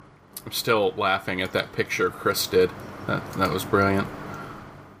I'm still laughing at that picture Chris did. That was brilliant.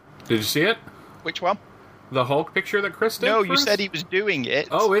 Did you see it? Which one? The Hulk picture that Chris did? No, you said he was doing it.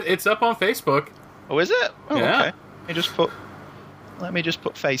 Oh, it's up on Facebook. Oh, is it? Oh, yeah. Okay. Let me just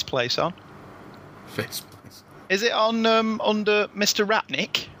put Faceplace on. Faceplace. Is it on under Mr.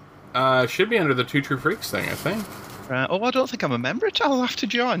 Ratnick? Should be under the Two True Freaks thing, I think. Right. Oh, I don't think I'm a member. I'll have to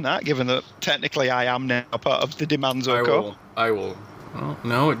join that, given that technically I am now part of the Demanzo. I will. Oh,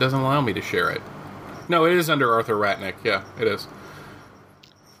 no, it doesn't allow me to share it. No, it is under Arthur Ratnick. Yeah, it is.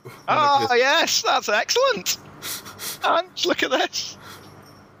 Oh, yes, that's excellent. And look at this.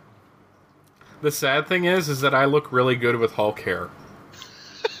 The sad thing is that I look really good with Hulk hair.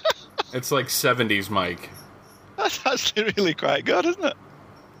 It's like 70s Mike. That's actually really quite good, isn't it?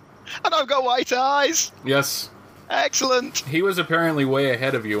 And I've got white eyes. Yes. Excellent. He was apparently way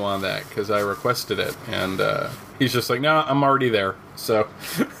ahead of you on that, because I requested it, and he's just like, no, I'm already there, so...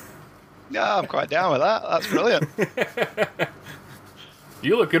 Yeah, I'm quite down with that. That's brilliant.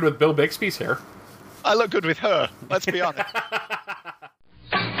 You look good with Bill Bixby's hair. I look good with her, let's be honest.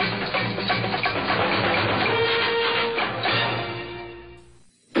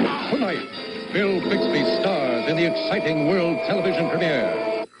 Tonight, Bill Bixby stars in the exciting world television premiere.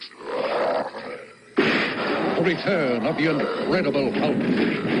 The return of the Incredible Hulk.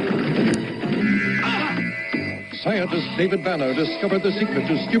 Scientist David Banner discovered the secret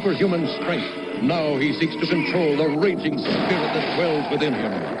to superhuman strength. Now he seeks to control the raging spirit that dwells within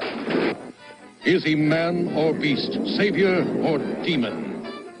him. Is he man or beast, savior or demon?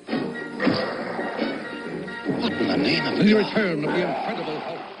 What in the name of The return of the Incredible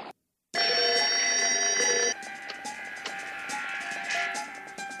Hulk.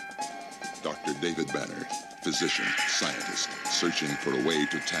 Dr. David Banner, physician, scientist, searching for a way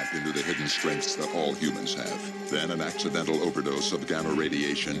to tap into the hidden strengths that all humans have. Then an accidental overdose of gamma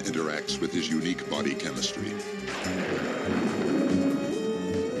radiation interacts with his unique body chemistry.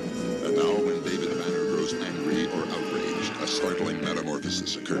 And now when David Banner grows angry or outraged, a startling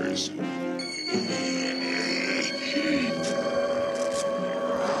metamorphosis occurs.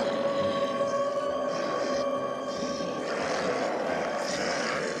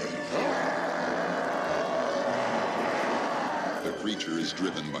 The creature is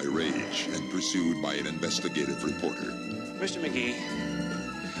driven by rage and pursued by an investigative reporter. Mr. McGee,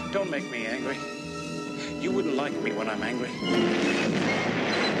 don't make me angry. You wouldn't like me when I'm angry.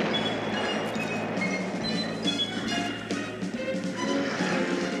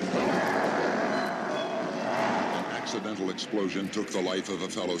 An accidental explosion took the life of a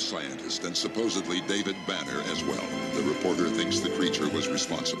fellow scientist and supposedly David Banner as well. The reporter thinks the creature was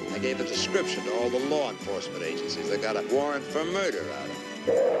responsible. I gave a description to all the law enforcement agencies. They got a warrant for murder out of him.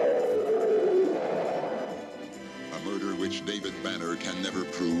 A murder which David Banner can never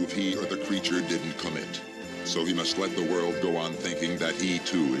prove he or the creature didn't commit. So he must let the world go on thinking that he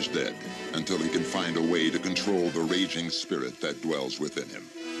too is dead, until he can find a way to control the raging spirit that dwells within him.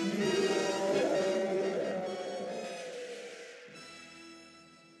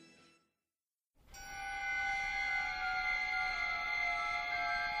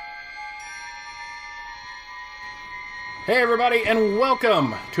 Hey everybody, and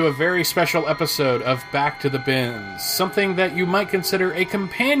welcome to a very special episode of Back to the Bins, something that you might consider a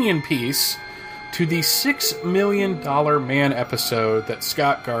companion piece to the $6 Million Man episode that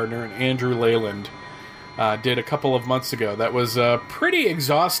Scott Gardner and Andrew Leyland did a couple of months ago. That was a pretty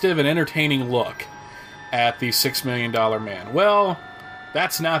exhaustive and entertaining look at the $6 Million Man. Well,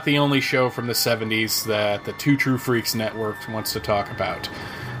 that's not the only show from the 70s that the Two True Freaks Network wants to talk about.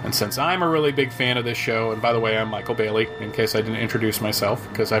 And since I'm a really big fan of this show, and by the way, I'm Michael Bailey, in case I didn't introduce myself,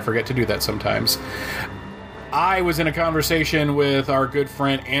 because I forget to do that sometimes, I was in a conversation with our good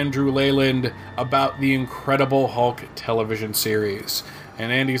friend Andrew Leyland about the Incredible Hulk television series.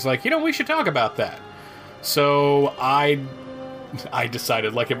 And Andy's like, we should talk about that. So I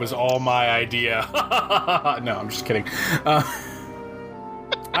decided like it was all my idea. No, I'm just kidding.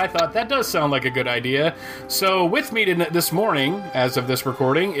 I thought that does sound like a good idea. So with me this morning, as of this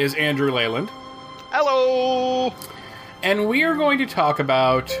recording, is Andrew Leyland. Hello! And we are going to talk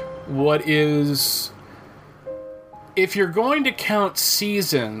about what is, if you're going to count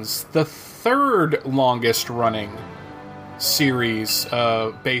seasons, the third longest running series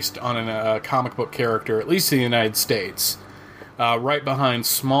based on a comic book character, at least in the United States. Right behind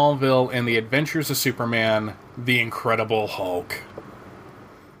Smallville and The Adventures of Superman, The Incredible Hulk.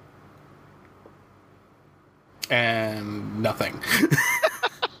 And nothing.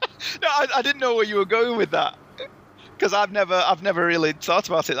 No, I didn't know where you were going with that. Because I've never really thought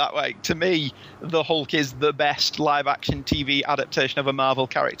about it that way. To me, the Hulk is the best live-action TV adaptation of a Marvel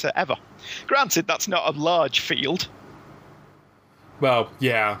character ever. Granted, that's not a large field. Well,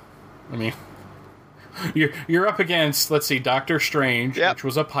 yeah. I mean, you're up against, let's see, Doctor Strange, which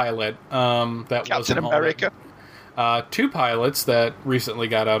was a pilot. That Captain America. 2 pilots that recently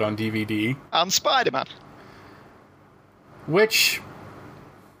got out on DVD. And Spider-Man. Which...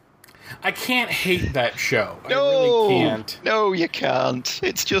 I can't hate that show. No, I really can't. No, you can't.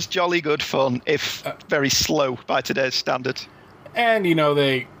 It's just jolly good fun, if very slow by today's standards. And,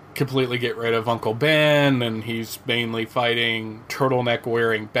 they completely get rid of Uncle Ben, and he's mainly fighting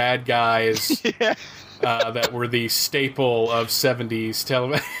turtleneck-wearing bad guys that were the staple of 70s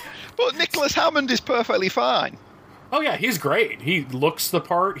television. But Nicholas Hammond is perfectly fine. Oh, yeah, he's great. He looks the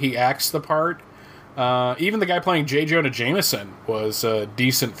part. He acts the part. Even the guy playing J. Jonah Jameson was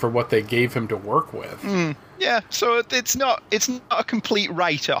decent for what they gave him to work with. Yeah, so it's not a complete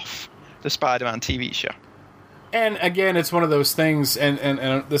write-off, the Spider-Man TV show. And again, it's one of those things,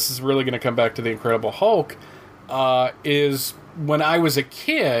 and this is really going to come back to the Incredible Hulk, is when I was a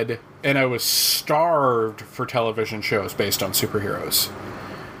kid and I was starved for television shows based on superheroes.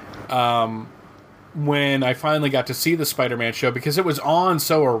 When I finally got to see the Spider-Man show, because it was on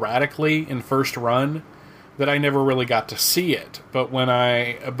so erratically in first run that I never really got to see it. But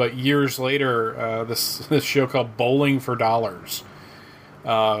years later, this show called Bowling for Dollars,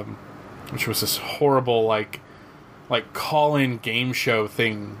 which was this horrible like call-in game show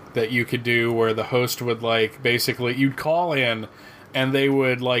thing that you could do, where the host would basically you'd call in and they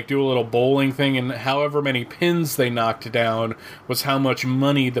would do a little bowling thing, and however many pins they knocked down was how much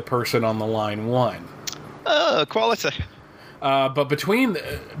money the person on the line won. Oh, quality. But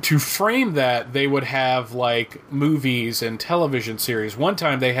to frame that, they would have movies and television series. One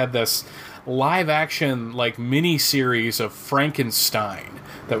time they had this live action mini series of Frankenstein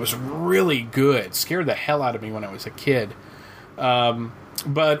that was really good. Scared the hell out of me when I was a kid.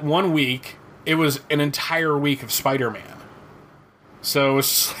 But one week, it was an entire week of Spider-Man. So it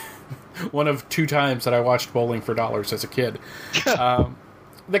was one of 2 times that I watched Bowling for Dollars as a kid.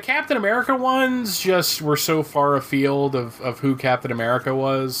 The Captain America ones just were so far afield of who Captain America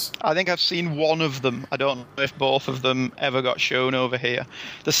was. I think I've seen one of them. I don't know if both of them ever got shown over here.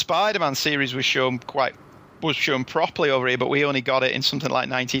 The Spider-Man series was shown properly over here, but we only got it in something like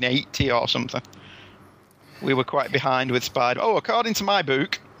 1980 or something. We were quite behind with Spider. Oh, according to my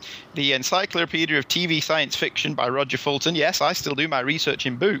book, The Encyclopedia of TV Science Fiction by Roger Fulton. Yes, I still do my research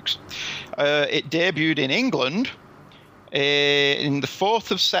in books. It debuted in England in the 4th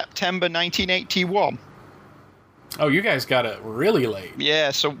of September 1981. Oh, you guys got it really late.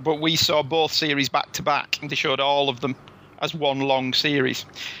 Yeah, but we saw both series back to back. They showed all of them as one long series.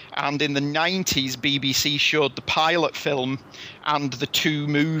 And in the 90s, BBC showed the pilot film and the 2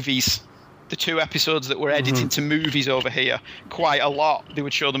 movies. The 2 episodes that were edited into movies over here quite a lot. They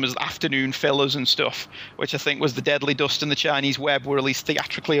would show them as afternoon fillers and stuff, which I think was The Deadly Dust and The Chinese Web were released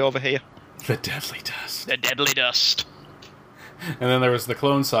theatrically over here. The Deadly Dust. The Deadly Dust. And then there was the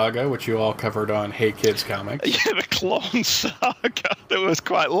Clone Saga, which you all covered on Hey Kids Comics. Yeah, the Clone Saga. That was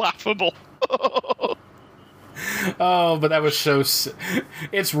quite laughable. Oh, but that was so...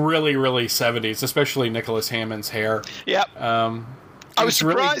 It's really, really 70s, especially Nicholas Hammond's hair. Yep. I was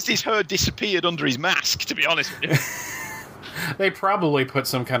surprised really... his hair disappeared under his mask, to be honest with you. They probably put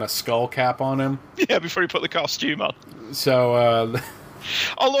some kind of skull cap on him. Yeah, before he put the costume on. So,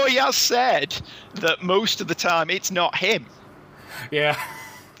 although he has said that most of the time it's not him. Yeah.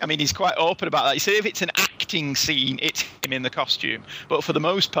 I mean, he's quite open about that. He said if it's an acting scene, it's him in the costume. But for the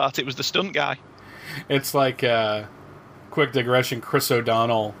most part, it was the stunt guy. It's like, quick digression, Chris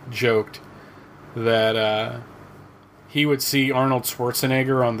O'Donnell joked that he would see Arnold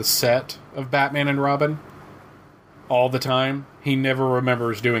Schwarzenegger on the set of Batman and Robin all the time. He never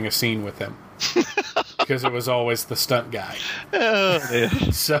remembers doing a scene with him. Because it was always the stunt guy. Oh, dear.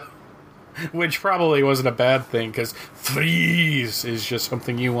 So... Which probably wasn't a bad thing, because freeze is just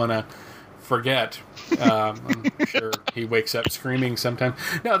something you want to forget. I'm sure he wakes up screaming sometimes.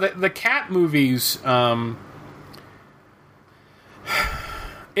 No, the Cat movies,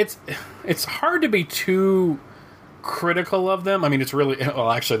 it's hard to be too critical of them. I mean, it's really...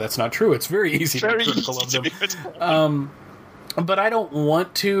 Well, actually, that's not true. It's very easy to be critical of them. But I don't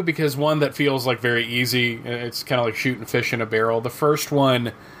want to, because one, that feels very easy. It's kind of like shooting fish in a barrel. The first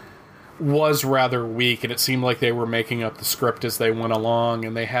one was rather weak, and it seemed like they were making up the script as they went along,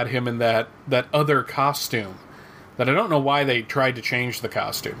 and they had him in that other costume that I don't know why they tried to change the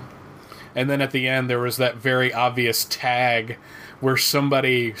costume. And then at the end, there was that very obvious tag where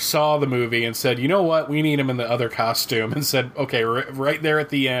somebody saw the movie and said, you know what, we need him in the other costume, and said, okay, right there at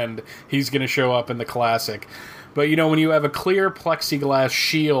the end, he's going to show up in the classic. But, you know, when you have a clear plexiglass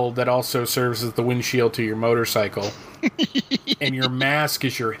shield that also serves as the windshield to your motorcycle, and your mask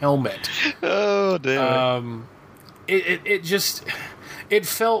is your helmet. Oh, dear. It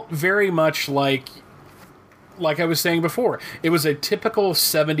felt very much like I was saying before, it was a typical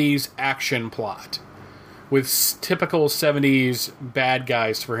 70s action plot with typical 70s bad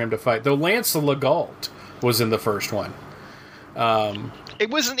guys for him to fight. Though Lance Legault was in the first one. It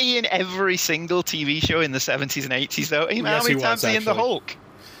wasn't he in every single TV show in the 70s and 80s, though? How many times is he in the Hulk?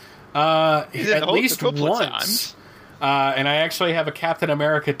 At least once. And I actually have a Captain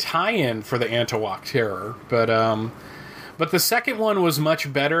America tie-in for the Antawak Terror. But the second one was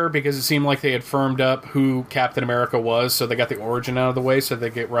much better because it seemed like they had firmed up who Captain America was, so they got the origin out of the way so they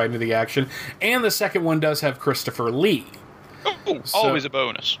get right into the action. And the second one does have Christopher Lee. Oh, always a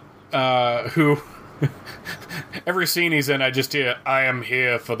bonus. Who... Every scene he's in, I just hear, I am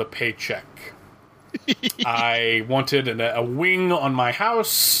here for the paycheck. I wanted a wing on my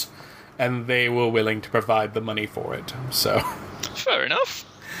house, and they were willing to provide the money for it. So, fair enough.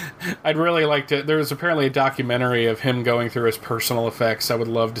 I'd really like to... There's apparently a documentary of him going through his personal effects. I would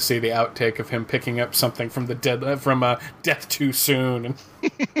love to see the outtake of him picking up something from Death Too Soon and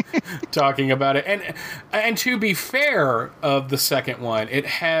talking about it. And to be fair of the second one,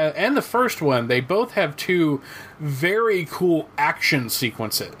 and the first one, they both have two very cool action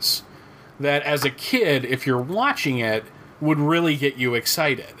sequences that, as a kid, if you're watching it, would really get you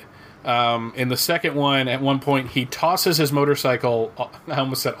excited. In the second one, at one point, he tosses his motorcycle... I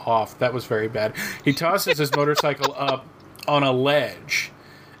almost said off. That was very bad. He tosses his motorcycle up on a ledge,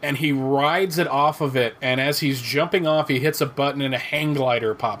 and he rides it off of it, and as he's jumping off, he hits a button, and a hang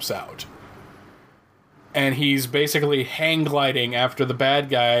glider pops out. And he's basically hang gliding after the bad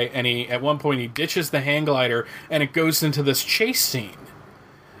guy, and at one point, he ditches the hang glider, and it goes into this chase scene.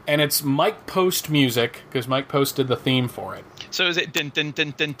 And it's Mike Post music, because Mike Post did the theme for it. So is it din din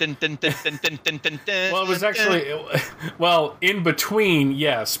din din din din din din din din din din? Well, it was actually... Well, in between,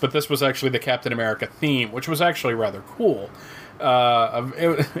 yes, but this was actually the Captain America theme, which was actually rather cool.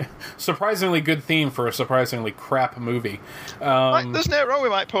 Surprisingly good theme for a surprisingly crap movie. There's no wrong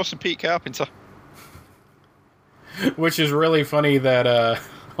with Mike Post and Pete Carpenter. Which is really funny that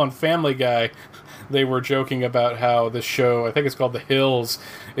on Family Guy... They were joking about how the show, I think it's called The Hills,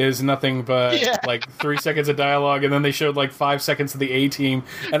 is nothing but like 3 seconds of dialogue, and then they showed like 5 seconds of the A-Team,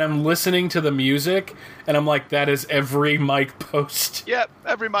 and I'm listening to the music, and I'm like, that is every Mike Post. Yep,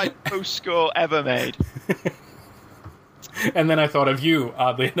 every Mike Post score ever made. And then I thought of you,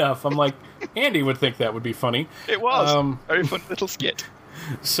 oddly enough. I'm like, Andy would think that would be funny. It was. Very fun little skit.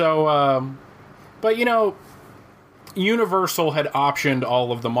 So, but you know... Universal had optioned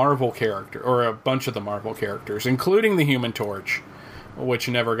all of the Marvel or a bunch of the Marvel characters, including the Human Torch, which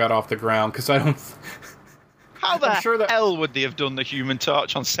never got off the ground, because I don't... How the hell would they have done the Human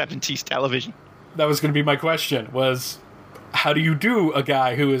Torch on 70s television? That was going to be my question, was how do you do a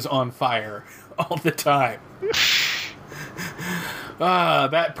guy who is on fire all the time?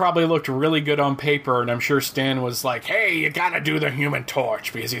 That probably looked really good on paper, and I'm sure Stan was like, hey, you gotta do the Human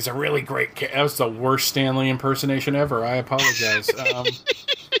Torch, because he's a really great That was the worst Stan Lee impersonation ever. I apologize.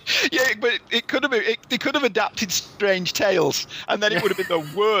 Yeah, but it could have been, they could have adapted Strange Tales, and then it would have been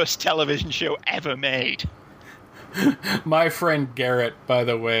the worst television show ever made. My friend Garrett, by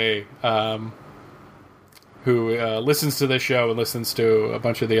the way, who listens to this show and listens to a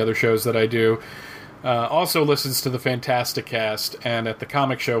bunch of the other shows that I do, also listens to the Fantastic Cast, and at the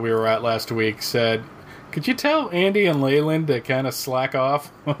comic show we were at last week said, could you tell Andy and Leyland to kind of slack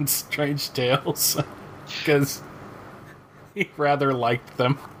off on Strange Tales? Because he rather liked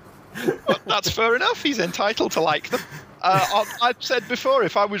them. Well, that's fair enough. He's entitled to like them. I've said before,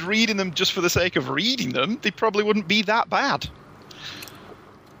 if I was reading them just for the sake of reading them, they probably wouldn't be that bad.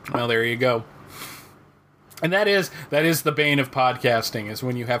 Well, there you go. And that is the bane of podcasting, is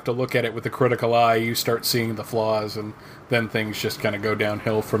when you have to look at it with a critical eye, you start seeing the flaws, and then things just kind of go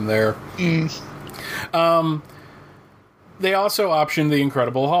downhill from there. They also optioned the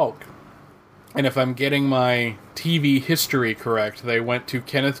Incredible Hulk. And if I'm getting my TV history correct, they went to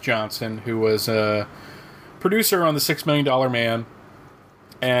Kenneth Johnson, who was a producer on The $6 Million Man.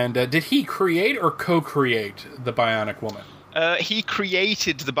 And did he create or co-create The Bionic Woman? He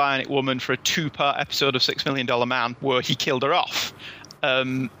created the Bionic Woman for a 2-part episode of $6 Million Man where he killed her off.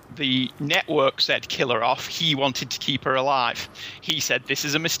 The network said kill her off. He wanted to keep her alive. He said, this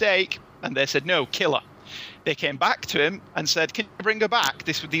is a mistake. And they said, no, kill her. They came back to him and said, "Can you bring her back?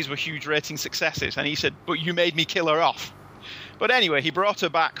 These were huge rating successes." And he said, "But you made me kill her off." But anyway, he brought her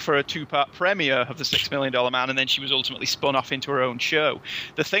back for a 2-part premiere of The $6 Million Man, and then she was ultimately spun off into her own show.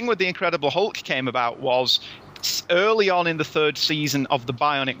 The thing with The Incredible Hulk came about was early on in the 3rd season of The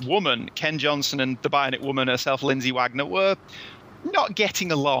Bionic Woman, Ken Johnson and the Bionic Woman herself, Lindsay Wagner, were not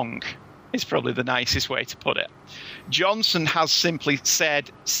getting along, is probably the nicest way to put it. Johnson has simply said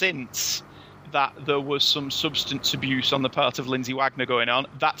since that there was some substance abuse on the part of Lindsay Wagner going on.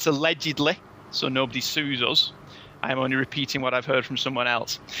 That's allegedly, so nobody sues us. I'm only repeating what I've heard from someone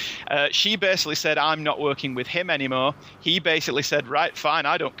else. She basically said, "I'm not working with him anymore." He basically said, "Right, fine,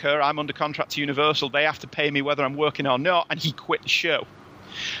 I don't care. I'm under contract to Universal. They have to pay me whether I'm working or not." And he quit the show.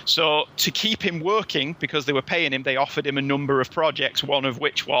 So to keep him working, because they were paying him, they offered him a number of projects, one of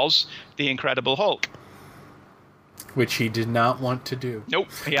which was The Incredible Hulk. Which he did not want to do. Nope,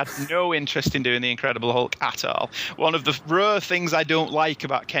 he had no interest in doing The Incredible Hulk at all. One of the rare things I don't like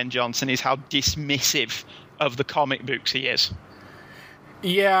about Ken Johnson is how dismissive of the comic books he is.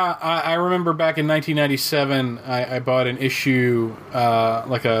 Yeah, I remember back in 1997, I bought an issue,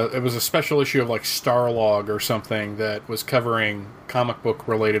 it was a special issue of like Starlog or something that was covering comic book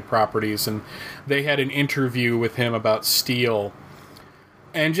related properties, and they had an interview with him about Steel.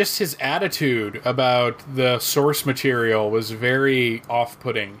 And just his attitude about the source material was very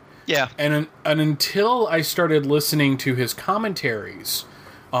off-putting. Yeah. And until I started listening to his commentaries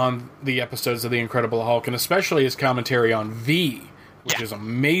on the episodes of The Incredible Hulk, and especially his commentary on V, which is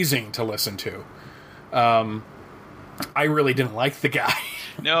amazing to listen to, I really didn't like the guy.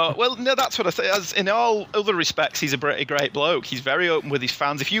 No, that's what I say. As in all other respects, he's a great bloke. He's very open with his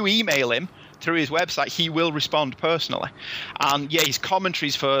fans. If you email him through his website, he will respond personally. And yeah, his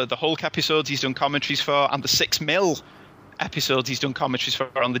commentaries for the Hulk episodes he's done commentaries for, and the 6 mil episodes he's done commentaries for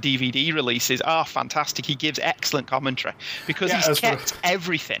on the DVD releases are fantastic. He gives excellent commentary because he's kept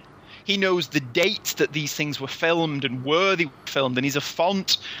everything. He knows the dates that these things were filmed and where they were filmed, and he's a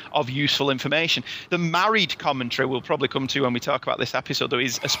font of useful information. The married commentary we'll probably come to when we talk about this episode, though,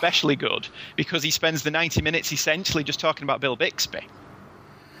 is especially good because he spends the 90 minutes essentially just talking about Bill Bixby.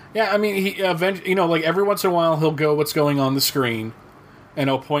 Yeah, I mean, he like every once in a while he'll go what's going on the screen, and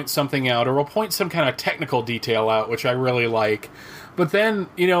he'll point something out, or he'll point some kind of technical detail out, which I really like. But then,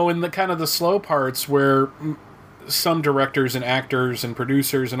 in the kind of the slow parts where some directors and actors and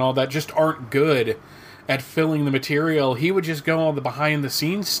producers and all that just aren't good at filling the material, he would just go on the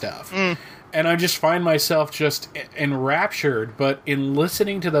behind-the-scenes stuff. And I just find myself just enraptured, but in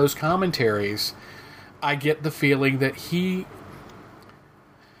listening to those commentaries, I get the feeling that he...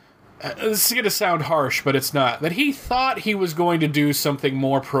 this is going to sound harsh, but it's not. That he thought he was going to do something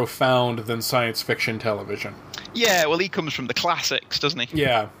more profound than science fiction television. Yeah, well, he comes from the classics, doesn't he?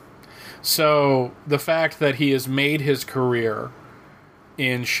 Yeah. So the fact that he has made his career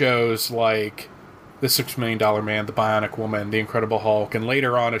in shows like The $6 Million Man, The Bionic Woman, The Incredible Hulk, and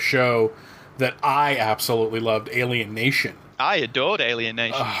later on a show that I absolutely loved, Alien Nation. I adored Alien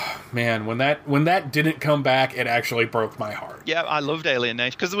Nation. Oh, man, when that didn't come back, it actually broke my heart. Yeah, I loved Alien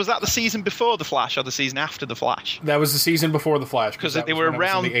Nation. Because was that the season before The Flash or the season after The Flash? That was the season before The Flash. Because they were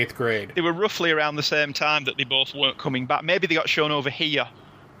around in the 8th grade. They were roughly around the same time that they both weren't coming back. Maybe they got shown over here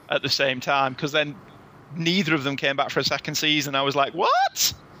at the same time, because then neither of them came back for a second season. I was like,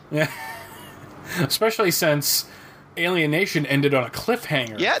 what? Yeah. Especially since Alien Nation ended on a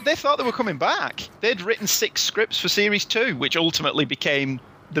cliffhanger. Yeah, they thought they were coming back. They'd written 6 scripts for Series 2, which ultimately became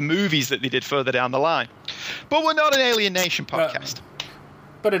the movies that they did further down the line. But we're not an Alien Nation podcast.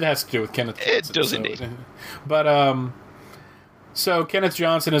 But it has to do with Kenneth Johnson. It does indeed. But, so Kenneth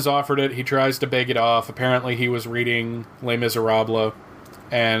Johnson has offered it. He tries to beg it off. Apparently he was reading Les Miserables.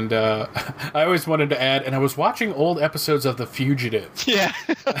 And I always wanted to add, and I was watching old episodes of The Fugitive. Yeah.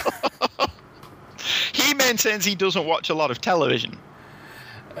 He maintains he doesn't watch a lot of television.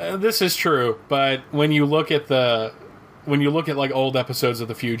 This is true, but when you look at like old episodes of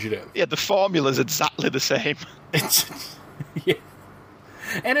The Fugitive, yeah, the formula's exactly the same. Yeah.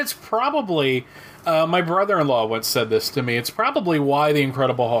 And it's probably my brother-in-law once said this to me. It's probably why The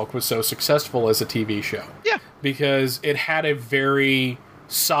Incredible Hulk was so successful as a TV show. Yeah, because it had a very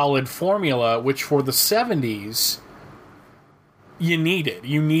solid formula, which for the 70s you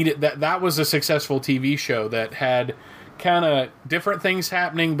needed. That was a successful TV show that had kind of different things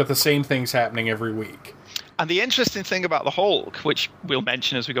happening, but the same things happening every week. And the interesting thing about the Hulk, which we'll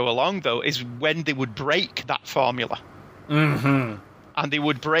mention as we go along, though, is when they would break that formula. Mm-hmm. And they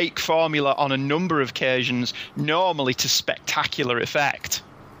would break formula on a number of occasions, normally to spectacular effect.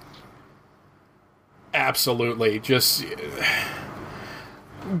 Absolutely. Just...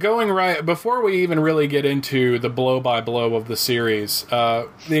 going right before we even really get into the blow by blow of the series, The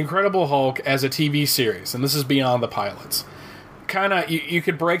Incredible Hulk as a TV series, and this is beyond the pilots. Kind of, you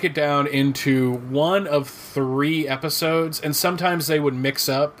could break it down into one of 3 episodes, and sometimes they would mix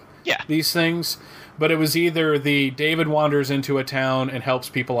up these things. But it was either the David wanders into a town and helps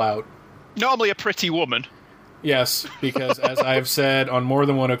people out. Normally a pretty woman. Yes, because as I have said on more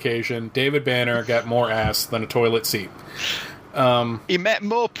than one occasion, David Banner got more ass than a toilet seat. He met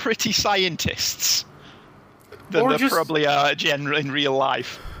more pretty scientists than there probably are in real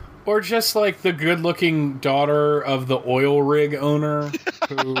life. Or just like the good-looking daughter of the oil rig owner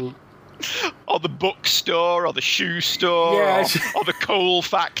who... Or the bookstore, or the shoe store, or the coal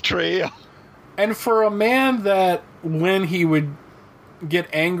factory. And for a man that, when he would get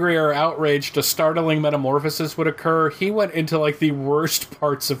angry or outraged, a startling metamorphosis would occur, he went into, like, the worst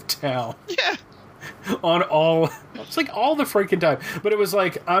parts of town. Yeah. It's like all the freaking time. But it was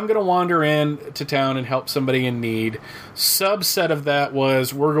like, I'm going to wander in to town and help somebody in need. Subset of that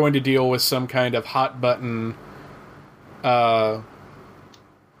was, we're going to deal with some kind of hot button...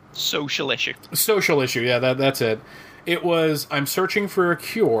 Social issue. Social issue, yeah, that's it. It was, I'm searching for a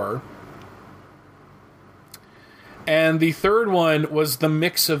cure. And the third one was the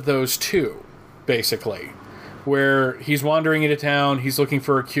mix of those two, basically. Where he's wandering into town, he's looking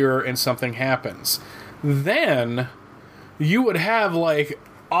for a cure, and something happens. Then, you would have, like,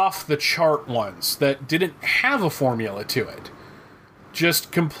 off-the-chart ones that didn't have a formula to it.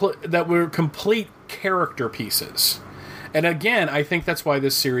 Just that were complete character pieces. And again, I think that's why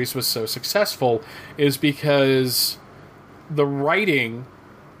this series was so successful, is because the writing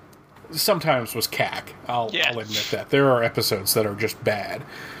sometimes was cack. I'll admit that. There are episodes that are just bad.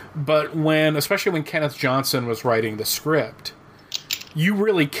 But especially when Kenneth Johnson was writing the script, you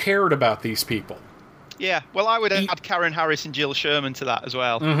really cared about these people. Yeah, well, I would add Karen Harris and Jill Sherman to that as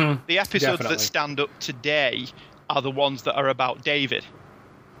well. Mm-hmm. The episodes that stand up today are the ones that are about David.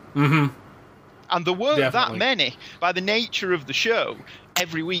 Mm-hmm. And there weren't that many. By the nature of the show,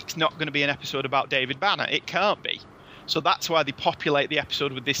 every week's not going to be an episode about David Banner. It can't be. So that's why they populate the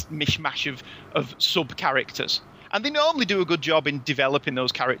episode with this mishmash of sub-characters. And they normally do a good job in developing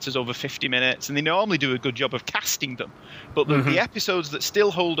those characters over 50 minutes, and they normally do a good job of casting them. But the episodes that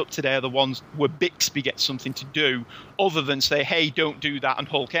still hold up today are the ones where Bixby gets something to do, other than say, hey, don't do that and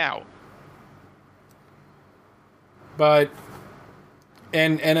Hulk out. But...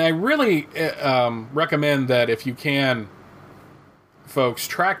 And I really recommend that if you can, folks,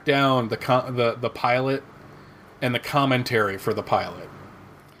 track down the pilot and the commentary for the pilot.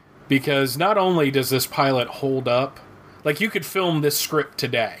 Because not only does this pilot hold up, like you could film this script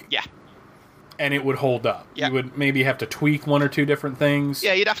today. Yeah. And it would hold up. Yeah. You would maybe have to tweak 1 or 2 different things.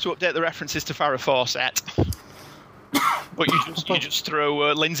 Yeah, you'd have to update the references to Farrah Fawcett. But you just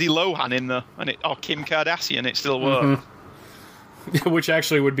throw Lindsay Lohan in there, or Kim Kardashian, it still works. Mm-hmm. Which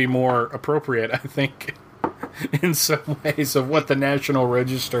actually would be more appropriate, I think, in some ways, of what the National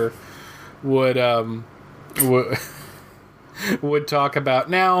Register would talk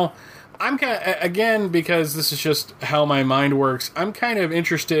about. Now, I'm kind of, again, because this is just how my mind works, I'm kind of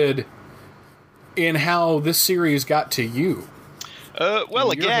interested in how this series got to you.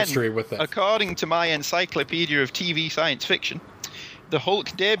 Well, again, history with it. According to my Encyclopedia of TV Science Fiction, the Hulk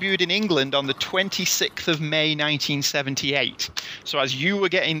debuted in England on the 26th of May 1978. So as you were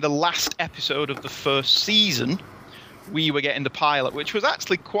getting the last episode of the first season, we were getting the pilot, which was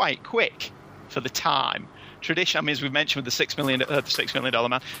actually quite quick for the time. Tradition, I mean, as we've mentioned with the $6 Million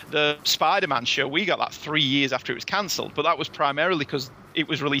Man, the Spider-Man show, we got that 3 years after it was cancelled, but that was primarily because it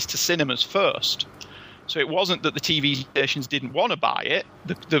was released to cinemas first. So it wasn't that the TV stations didn't want to buy it.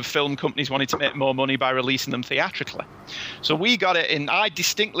 The film companies wanted to make more money by releasing them theatrically. So we got it in. I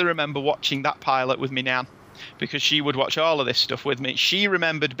distinctly remember watching that pilot with me nan, because she would watch all of this stuff with me. She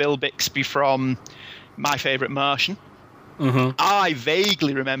remembered Bill Bixby from My Favourite Martian. Mm-hmm. I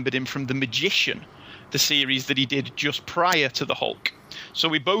vaguely remembered him from The Magician, the series that he did just prior to the Hulk. So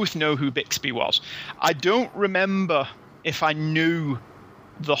we both know who Bixby was. I don't remember if I knew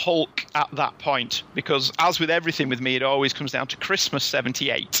the Hulk at that point, because as with everything with me, it always comes down to Christmas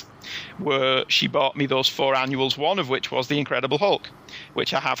 78, where she bought me those 4 annuals, one of which was The Incredible Hulk,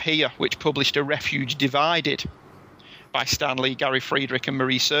 which I have here, which published A Refuge Divided by Stan Lee, Gary Friedrich and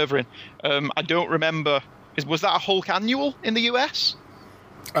Marie Severin. I don't remember, was that a Hulk annual in the US?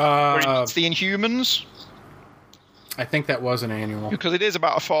 Or it's the Inhumans? I think that was an annual. Because it is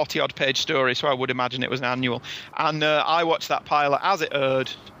about a 40-odd page story, so I would imagine it was an annual. And I watched that pilot as it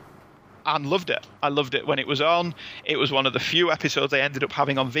aired and loved it. I loved it when it was on. It was one of the few episodes I ended up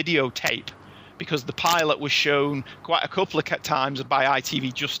having on videotape, because the pilot was shown quite a couple of times by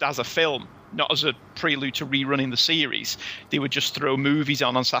ITV just as a film, not as a prelude to rerunning the series. They would just throw movies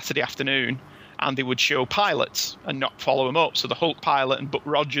on Saturday afternoon, and they would show pilots and not follow them up. So the Hulk pilot and Buck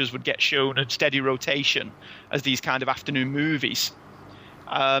Rogers would get shown at steady rotation as these kind of afternoon movies.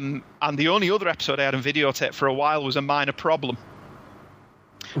 And the only other episode I had on videotape for a while was A Minor Problem.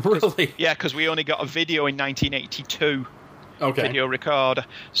 Really? Yeah, because we only got a video in 1982. Okay. Video recorder.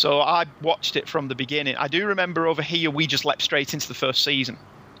 So I watched it from the beginning. I do remember over here we just leapt straight into the first season,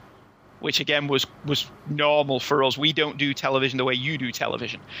 which again was normal for us. We don't do television the way you do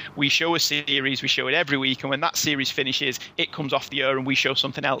television. We show a series, we show it every week, and when that series finishes, it comes off the air and we show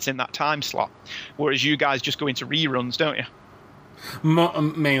something else in that time slot. Whereas you guys just go into reruns, don't you?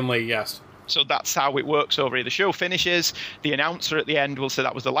 Mainly, yes. So that's how it works over here. The show finishes, the announcer at the end will say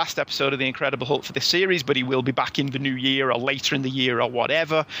that was the last episode of The Incredible Hulk for this series, but he will be back in the new year or later in the year or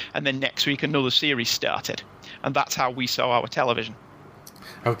whatever, and then next week another series started. And that's how we saw our television.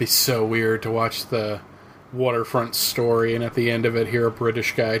 That would be so weird to watch the Waterfront story and at the end of it hear a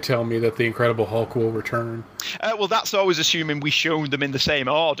British guy tell me that the Incredible Hulk will return. Well, that's always assuming we showed them in the same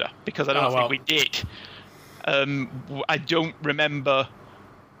order, because I don't think we did. I don't remember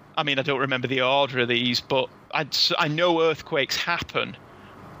the order of these, but I know Earthquakes Happen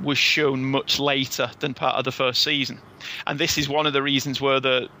was shown much later than part of the first season. And this is one of the reasons where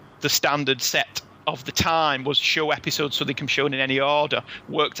the standard set of the time was show episodes so they can be shown in any order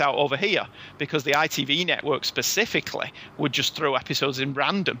worked out over here, because the ITV network specifically would just throw episodes in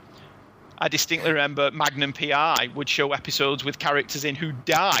random. I distinctly remember Magnum PI would show episodes with characters in who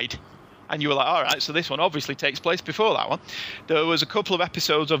died. And you were like, all right, so this one obviously takes place before that one. There was a couple of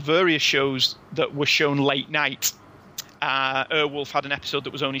episodes of various shows that were shown late night. Airwolf had an episode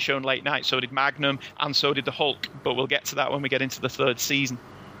that was only shown late night, so did Magnum, and so did the Hulk. But we'll get to that when we get into the third season.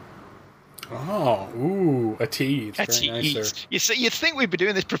 Oh, ooh, a tease. A tease. Nice, you see, you'd think we'd be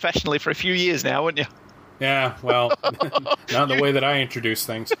doing this professionally for a few years now, wouldn't you? Yeah, well, not the way that I introduce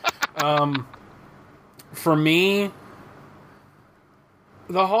things. For me,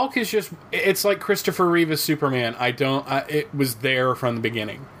 the Hulk is it's like Christopher Reeve's Superman. It was there from the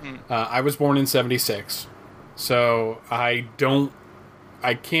beginning. I was born in 1976, so I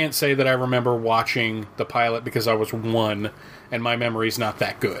can't say that I remember watching the pilot because I was 1 and my memory's not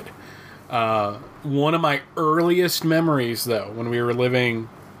that good. One of my earliest memories, though, when we were living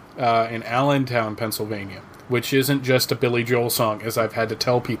in Allentown, Pennsylvania, which isn't just a Billy Joel song, as I've had to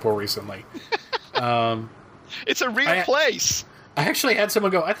tell people recently. It's a real place. I actually had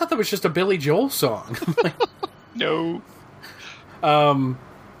someone go, I thought that was just a Billy Joel song. No.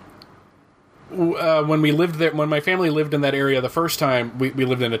 When we lived there, when my family lived in that area the first time, we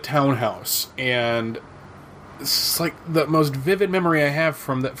lived in a townhouse, and it's like the most vivid memory I have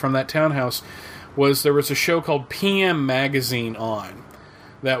from that townhouse was there was a show called PM Magazine on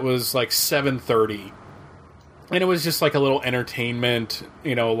that was like 7:30, and it was just like a little entertainment,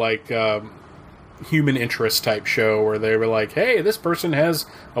 like human interest type show where they were like, hey, this person has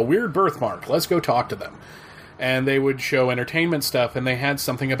a weird birthmark, let's go talk to them. And they would show entertainment stuff, and they had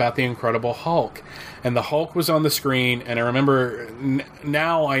something about the Incredible Hulk, and the Hulk was on the screen, and I remember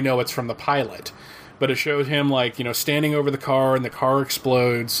now I know it's from the pilot, but it showed him like, standing over the car, and the car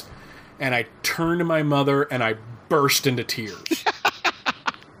explodes, and I turned to my mother and I burst into tears.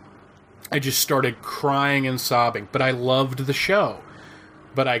 I just started crying and sobbing, but I loved the show.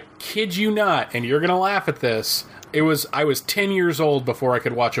 But I kid you not, and you're going to laugh at this, I was 10 years old before I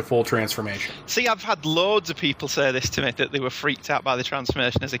could watch a full transformation. See, I've had loads of people say this to me, that they were freaked out by the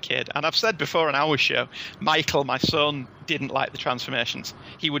transformation as a kid. And I've said before on our show, Michael, my son, didn't like the transformations.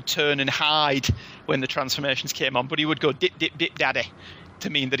 He would turn and hide when the transformations came on, but he would go, dip, dip, dip, daddy, to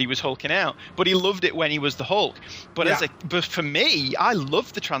mean that he was hulking out. But he loved it when he was the Hulk. But but for me, I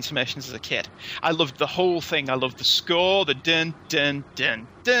loved the transformations as a kid. I loved the whole thing. I loved the score, the dun dun dun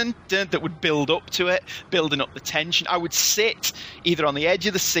dun dun that would build up to it, building up the tension. I would sit either on the edge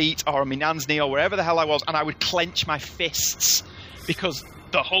of the seat or on my nan's knee or wherever the hell I was, and I would clench my fists because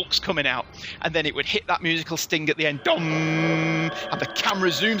the Hulk's coming out, and then it would hit that musical sting at the end, dum, and the camera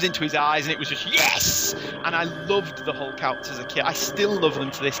zooms into his eyes, and it was just yes. And I loved the Hulk out as a kid. I still love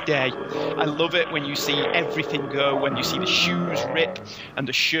them to this day. I love it when you see everything go, when you see the shoes rip and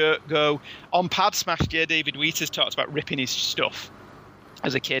the shirt go. On Pad Smash, David Wheaters talks about ripping his stuff.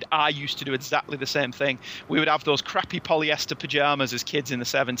 As a kid, I used to do exactly the same thing. We would have those crappy polyester pajamas as kids in the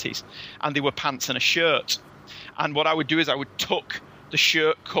 70s, and they were pants and a shirt. And what I would do is I would tuck the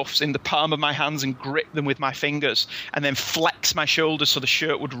shirt cuffs in the palm of my hands and grip them with my fingers, and then flex my shoulders so the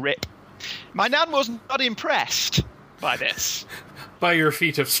shirt would rip. My nan was not impressed by this. By your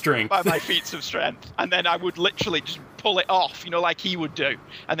feat of strength. By my feats of strength. And then I would literally just pull it off, like he would do,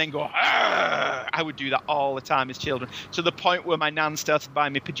 and then go, "Argh!" I would do that all the time as children, to the point where my nan started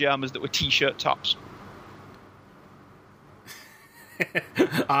buying me pajamas that were t-shirt tops.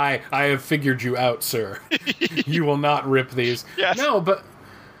 I have figured you out, sir. You will not rip these. Yes. No, but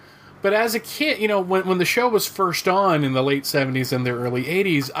as a kid, when the show was first on in the late 70s and the early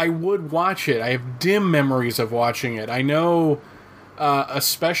 80s, I would watch it. I have dim memories of watching it. I know,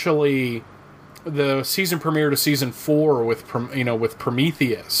 especially the season premiere to season 4 with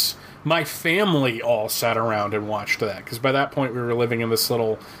Prometheus. My family all sat around and watched that, because by that point we were living in this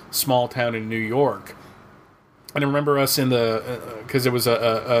little small town in New York. And I remember us in because it was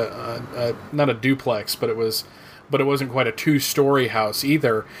a not a duplex, but it wasn't quite a 2-story house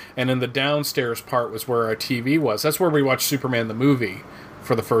either. And in the downstairs part was where our TV was. That's where we watched Superman the movie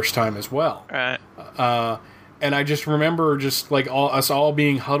for the first time as well. Right. And I just remember us all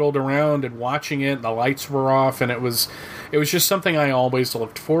being huddled around and watching it. And the lights were off, and it was just something I always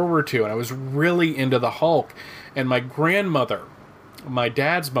looked forward to. And I was really into the Hulk. And my grandmother, my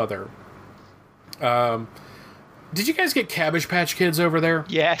dad's mother, did you guys get Cabbage Patch Kids over there?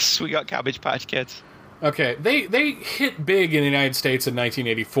 Yes, we got Cabbage Patch Kids. Okay, they hit big in the United States in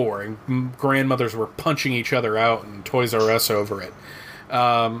 1984, and grandmothers were punching each other out and Toys R Us over it.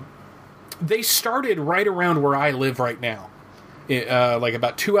 They started right around where I live right now. Like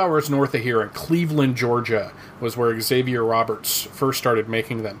about 2 hours north of here in Cleveland, Georgia, was where Xavier Roberts first started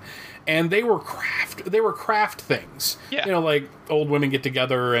making them. And they were craft things. Yeah. Like old women get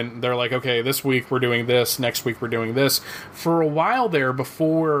together and they're like, okay, this week we're doing this, next week we're doing this. For a while there,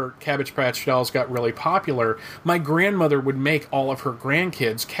 before Cabbage Patch dolls got really popular, my grandmother would make all of her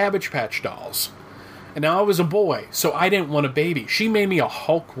grandkids Cabbage Patch dolls. And now I was a boy, so I didn't want a baby. She made me a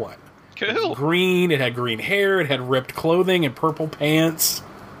Hulk one. Cool. Green, it had green hair, it had ripped clothing and purple pants.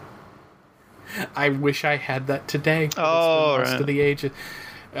 I wish I had that today. Oh, right. To the age.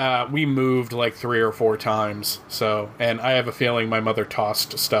 We moved like 3 or 4 times, and I have a feeling my mother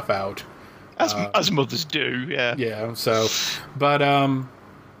tossed stuff out. As mothers do, yeah. Yeah,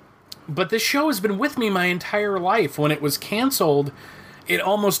 but this show has been with me my entire life. When it was canceled, it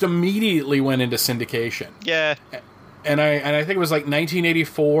almost immediately went into syndication. Yeah. And I think it was like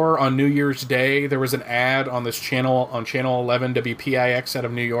 1984 on New Year's Day, there was an ad on this channel, on Channel 11 WPIX out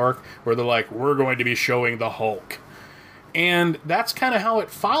of New York, where they're like, we're going to be showing the Hulk. And that's kind of how it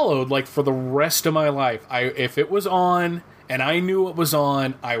followed, like, for the rest of my life. If it was on, and I knew it was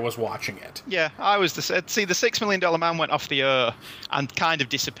on, I was watching it. Yeah, I was the $6 Million Man went off the air and kind of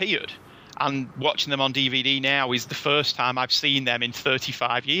disappeared. And watching them on DVD now is the first time I've seen them in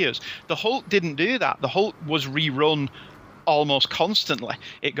 35 years. The Hulk didn't do that. The Hulk was rerun almost constantly.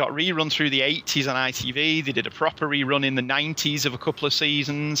 It got rerun through the 80s on ITV. They did a proper rerun in the 90s of a couple of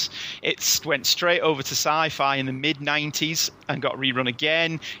seasons. It went straight over to Sci-Fi in the mid-90s and got rerun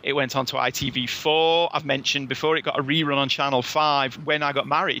again. It went on to ITV4. I've mentioned before it got a rerun on Channel 5 when I got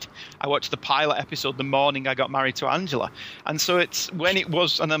married. I watched the pilot episode the morning I got married to Angela. And so it's when it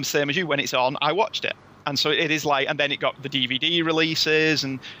was, and I'm the same as you, when it's on, I watched it. And so it is like, and then it got the DVD releases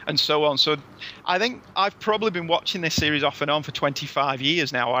and so on. So I think I've probably been watching this series off and on for 25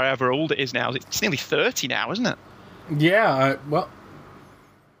 years now, however old it is now. It's nearly 30 now, isn't it? Yeah,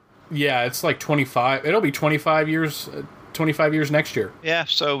 it's like 25. It'll be 25 years next year. Yeah,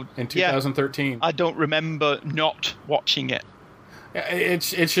 so in 2013. I don't remember not watching it.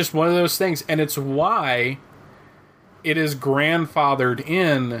 It's just one of those things, and it's why it is grandfathered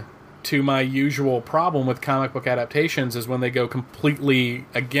in to my usual problem with comic book adaptations, is when they go completely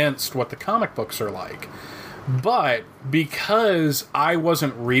against what the comic books are like. But because I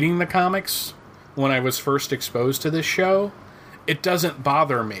wasn't reading the comics when I was first exposed to this show, it doesn't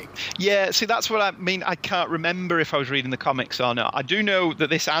bother me. Yeah, see, that's what I mean. I can't remember if I was reading the comics or not. I do know that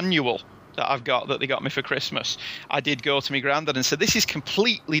this annual that I've got, that they got me for Christmas, I did go to my granddad and said, this is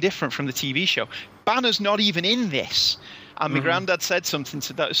completely different from the TV show. Banner's not even in this. And my granddad said something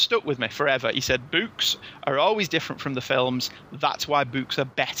that stuck with me forever. He said, books are always different from the films. That's why books are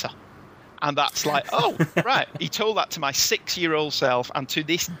better. And that's like, oh, right. He told that to my 6-year-old self. And to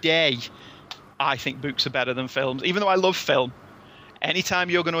this day, I think books are better than films. Even though I love film,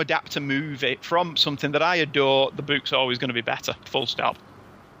 anytime you're going to adapt a movie from something that I adore, the book's always going to be better. Full stop.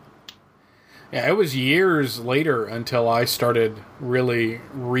 Yeah, it was years later until I started really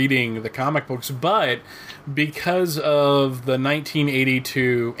reading the comic books, but because of the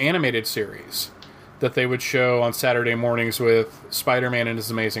 1982 animated series that they would show on Saturday mornings with Spider-Man and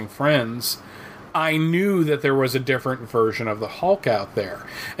His Amazing Friends, I knew that there was a different version of the Hulk out there.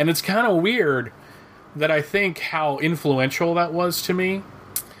 And it's kind of weird. that I think how influential that was to me,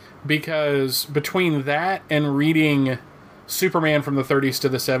 because between that and reading Superman from the 30s to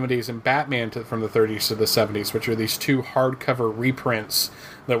the 70s and Batman from the 30s to the 70s, which are these two hardcover reprints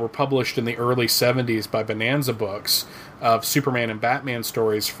that were published in the early 70s by Bonanza Books of Superman and Batman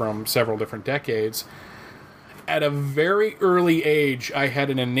stories from several different decades, at a very early age, I had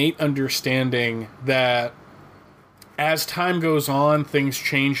an innate understanding that as time goes on, things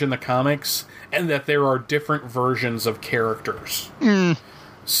change in the comics, and that there are different versions of characters.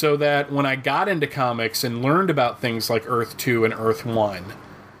 So that when I got into comics and learned about things like Earth 2 and Earth 1,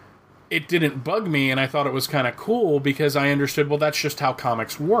 it didn't bug me, and I thought it was kind of cool because I understood, well, that's just how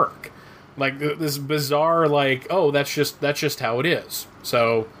comics work. Like, this bizarre, like, oh, that's just how it is.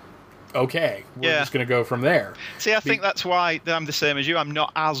 So, okay, we're just going to go from there. See, I think that's why I'm the same as you. I'm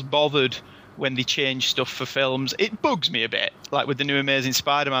not as bothered when they change stuff for films. It bugs me a bit. Like with the new Amazing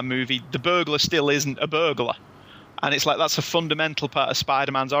Spider-Man movie, the burglar still isn't a burglar. And it's like, that's a fundamental part of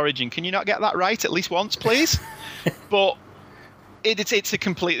Spider-Man's origin. Can you not get that right at least once, please? But it's a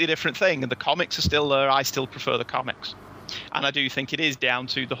completely different thing. And the comics are still there. I still prefer the comics. And I do think it is down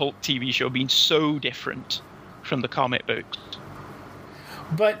to the Hulk TV show being so different from the comic books.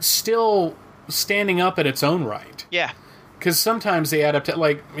 But still standing up in its own right. Yeah. Because sometimes they add up to,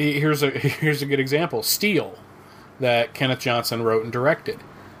 like, here's a good example. Steel, that Kenneth Johnson wrote and directed.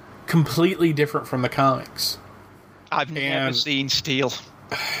 Completely different from the comimes. I've never seen Steel.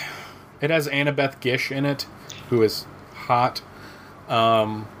 It has Annabeth Gish in it, who is hot,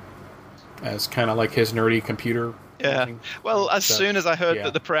 as kind of like his nerdy computer. Yeah. Well, as soon as I heard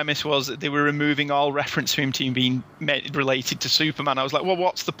that the premise was that they were removing all reference to him being related to Superman, I was like, well,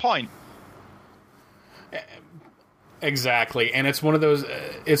 what's the point? Exactly, and it's one of those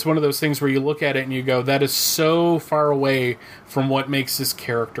things where you look at it and you go, that is so far away from what makes this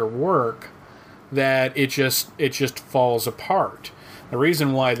character work that it just falls apart. The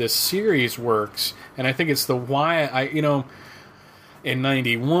reason why this series works, and I think it's the why in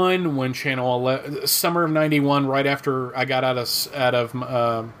 91, when Channel 11, summer of 91, right after I got out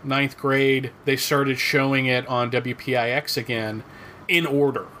of ninth grade, they started showing it on WPIX again in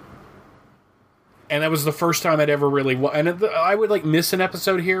order. And that was the first time I'd ever really... And I would, like, miss an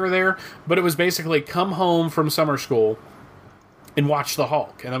episode here or there, but it was basically come home from summer school and watch the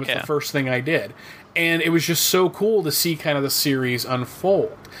Hulk. And that was the first thing I did. And it was just so cool to see kind of the series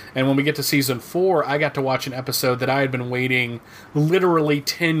unfold. And when we get to season 4, I got to watch an episode that I had been waiting literally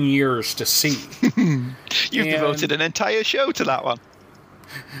 10 years to see. You've devoted an entire show to that one.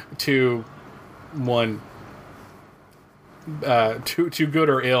 To one... too good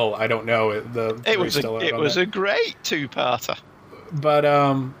or ill, I don't know. It was a great two-parter.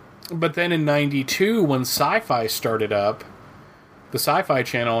 But then in 92, when Sci-Fi started up, the Sci-Fi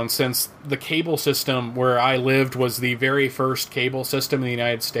Channel, and since the cable system where I lived was the very first cable system in the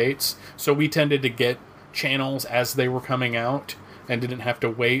United States, so we tended to get channels as they were coming out and didn't have to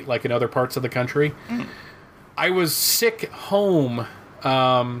wait like in other parts of the country. I was sick home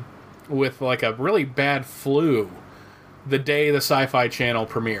with like a really bad flu the day the Sci-Fi Channel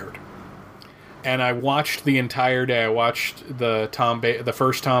premiered. And I watched the entire day. I watched the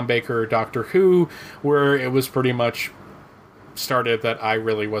first Tom Baker Doctor Who, where it was pretty much started that I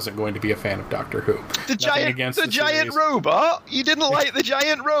really wasn't going to be a fan of Doctor Who. The giant robot? You didn't like the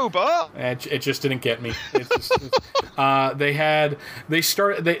giant robot? It just didn't get me.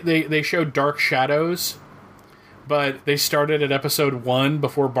 They showed Dark Shadows, but they started at episode 1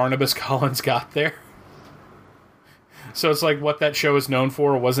 before Barnabas Collins got there. So it's like what that show is known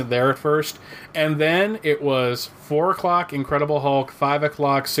for wasn't there at first. And then it was 4 o'clock Incredible Hulk, 5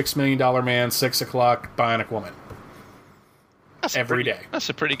 o'clock $6 Million Man, 6 o'clock Bionic Woman. Every day. That's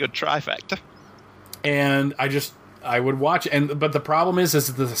a pretty good trifecta. And I would watch it. But the problem is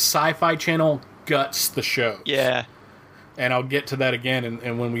that the Sci-Fi Channel guts the show. Yeah. And I'll get to that again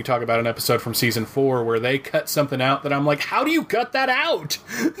and when we talk about an episode from season 4 where they cut something out that I'm like, how do you cut that out?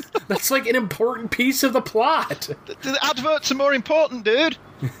 That's like an important piece of the plot. The adverts are more important, dude.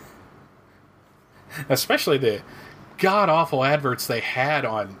 Especially the god-awful adverts they had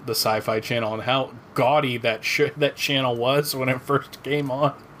on the Sci-Fi Channel and how gaudy that channel was when it first came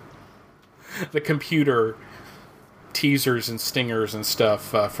on. The computer teasers and stingers and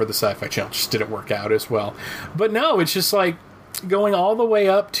stuff for the Sci-Fi Channel just didn't work out as well. But no, it's just like going all the way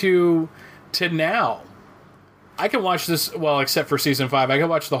up to now. I can watch this, well, except for season 5, I can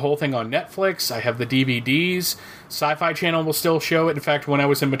watch the whole thing on Netflix. I have the DVDs. Sci-Fi Channel will still show it. In fact, when I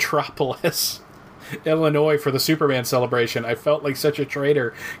was in Metropolis, Illinois for the Superman celebration, I felt like such a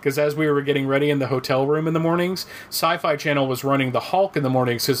traitor because as we were getting ready in the hotel room in the mornings, Sci-Fi Channel was running the Hulk in the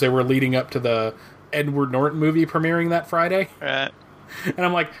mornings because they were leading up to the Edward Norton movie premiering that Friday. Right. And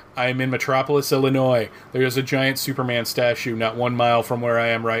I'm like, I'm in Metropolis, Illinois. There's a giant Superman statue not 1 mile from where I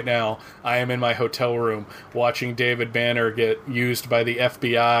am right now. I am in my hotel room watching David Banner get used by the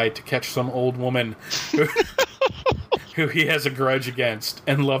FBI to catch some old woman who he has a grudge against,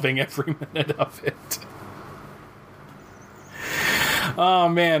 and loving every minute of it. Oh,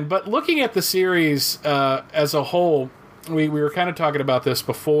 man. But looking at the series as a whole, we were kind of talking about this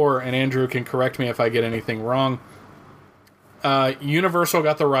before, and Andrew can correct me if I get anything wrong. Universal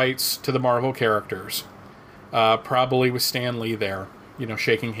got the rights to the Marvel characters, probably with Stan Lee there,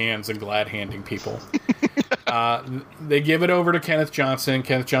 shaking hands and glad-handing people. They give it over to Kenneth Johnson.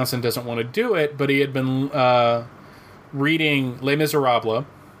 Kenneth Johnson doesn't want to do it, but he had been reading Les Miserables,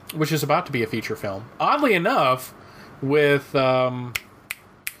 which is about to be a feature film. Oddly enough, with,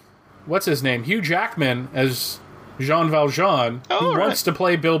 what's his name? Hugh Jackman as Jean Valjean, who wants to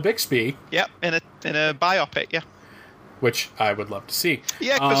play Bill Bixby. Yep, in a biopic, yeah. Which I would love to see.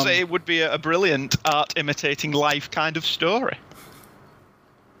 Yeah, because it would be a brilliant art-imitating life kind of story.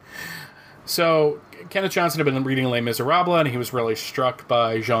 So, Kenneth Johnson had been reading Les Miserables, and he was really struck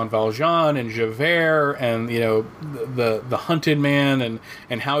by Jean Valjean and Javert and, the hunted man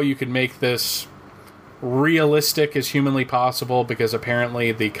and how you could make this realistic as humanly possible, because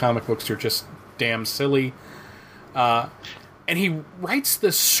apparently the comic books are just damn silly. And he writes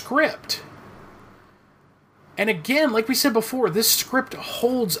this script. And again, like we said before, this script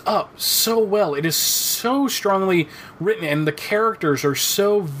holds up so well. It is so strongly written, and the characters are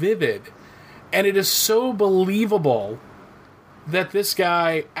so vivid. And it is so believable that this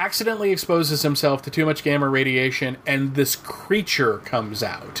guy accidentally exposes himself to too much gamma radiation, and this creature comes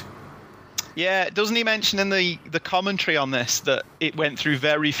out. Yeah, doesn't he mention in the commentary on this that it went through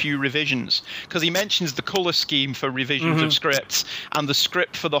very few revisions? Because he mentions the colour scheme for revisions of scripts, and the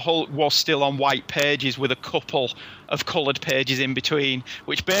script for the Hulk was still on white pages with a couple of coloured pages in between,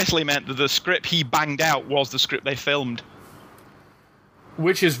 which basically meant that the script he banged out was the script they filmed.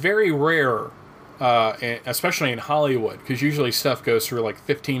 Which is very rare, especially in Hollywood, because usually stuff goes through like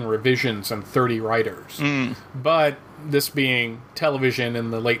 15 revisions and 30 writers. But this being television in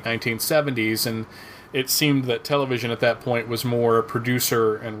the late 1970s, and it seemed that television at that point was more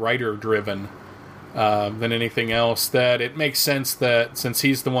producer and writer driven than anything else, that it makes sense that since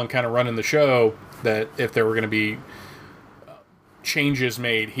he's the one kind of running the show, that if there were going to be changes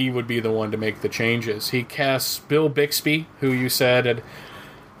made, he would be the one to make the changes. He casts Bill Bixby, who you said had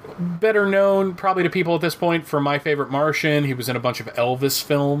better known probably to people at this point for My Favorite Martian. He was in a bunch of Elvis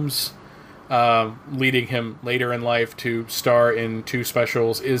films, leading him later in life to star in 2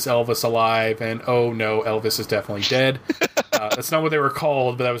 specials, Is Elvis Alive? And Oh No, Elvis is Definitely Dead. That's not what they were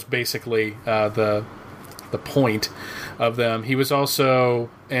called, but that was basically the point of them. He was also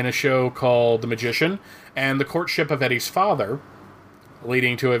in a show called The Magician and The Courtship of Eddie's Father,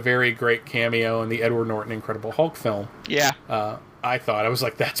 leading to a very great cameo in the Edward Norton Incredible Hulk film. Yeah. I was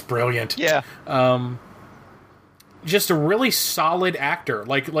like, that's brilliant. Yeah. Just a really solid actor,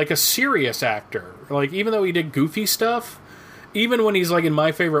 like a serious actor. Like, even though he did goofy stuff, even when he's like in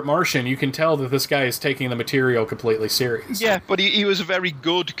My Favorite Martian, you can tell that this guy is taking the material completely serious. Yeah, but he was a very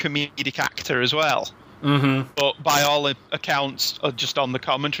good comedic actor as well. Mm-hmm. But by all accounts, just on the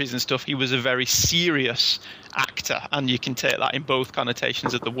commentaries and stuff, he was a very serious actor, and you can take that in both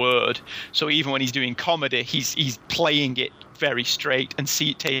connotations of the word. So even when he's doing comedy, he's playing it very straight and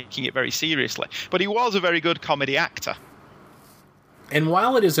taking it very seriously. But he was a very good comedy actor. And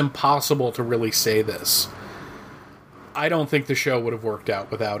while it is impossible to really say this, I don't think the show would have worked out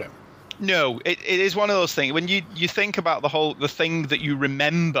without him. No, it is one of those things. When you think about the thing that you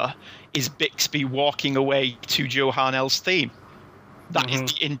remember is Bixby walking away to Joe Harnell's theme. That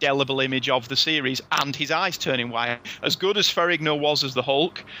is the indelible image of the series, and his eyes turning white. As good as Ferrigno was as the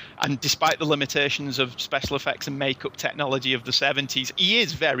Hulk, and despite the limitations of special effects and makeup technology of the 70s, he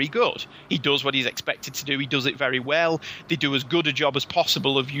is very good. He does what he's expected to do. He does it very well. They do as good a job as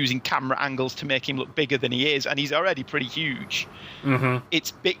possible of using camera angles to make him look bigger than he is, and he's already pretty huge.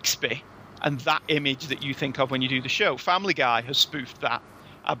 It's Bixby and that image that you think of when you do the show. Family Guy has spoofed that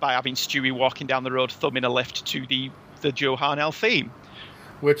by having Stewie walking down the road thumbing a lift to the Joe Harnell theme.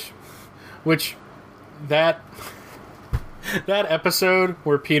 Which that episode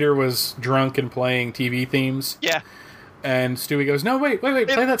where Peter was drunk and playing TV themes. Yeah. And Stewie goes, no, wait, play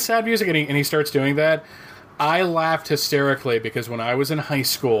that sad music. And he starts doing that. I laughed hysterically because when I was in high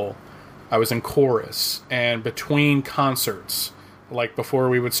school, I was in chorus. And between concerts, like before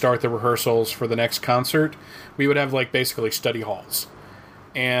we would start the rehearsals for the next concert, we would have like basically study halls.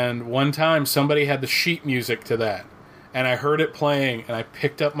 And one time somebody had the sheet music to that. and I heard it playing, and I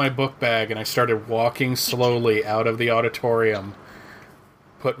picked up my book bag, and I started walking slowly out of the auditorium,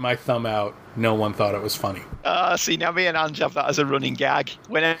 put my thumb out. No one thought it was funny. See, now me and Ange have that as a running gag.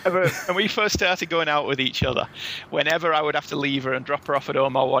 When we first started going out with each other, whenever I would have to leave her and drop her off at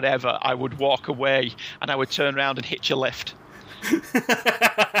home or whatever, I would walk away, and I would turn around and hitch a lift.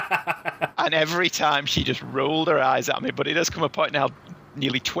 And every time she just rolled her eyes at me. But it has come a point now,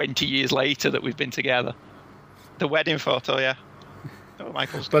 nearly 20 years later, that we've been together. The wedding photo, yeah. Oh,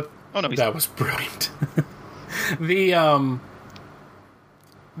 Michael's. But oh no, that was brilliant.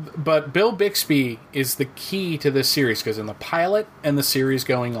 But Bill Bixby is the key to this series, because in the pilot and the series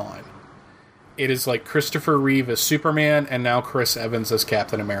going on, it is like Christopher Reeve as Superman and now Chris Evans as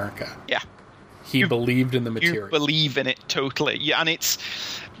Captain America. Yeah. He believed in the material. You believe in it totally. Yeah, and it's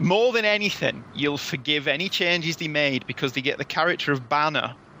more than anything, you'll forgive any changes they made because they get the character of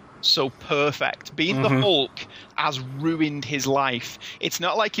Banner so perfect. Being the Hulk has ruined his life. It's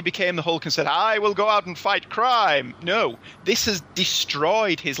not like he became the Hulk and said, I will go out and fight crime. No, this has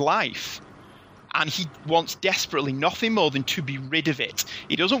destroyed his life. And he wants desperately nothing more than to be rid of it.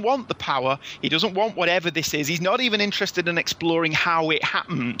 He doesn't want the power. He doesn't want whatever this is. He's not even interested in exploring how it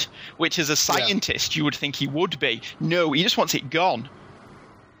happened, which as a scientist you would think he would be. No, he just wants it gone.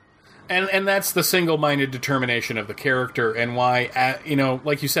 And that's the single-minded determination of the character, and why,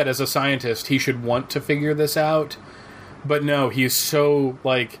 like you said, as a scientist, he should want to figure this out. But no, he's so,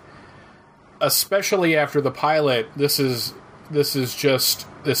 especially after the pilot, this is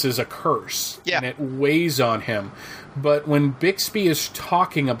a curse. Yeah. And it weighs on him. But when Bixby is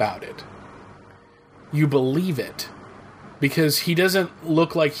talking about it, you believe it. Because he doesn't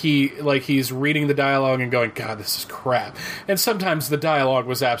look like he's reading the dialogue and going, God, this is crap. And sometimes the dialogue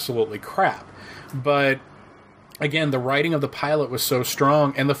was absolutely crap. But again, the writing of the pilot was so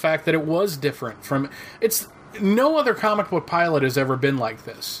strong, and the fact that it was different from no other comic book pilot has ever been like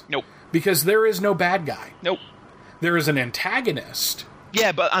this. Nope. Because there is no bad guy. Nope. There is an antagonist.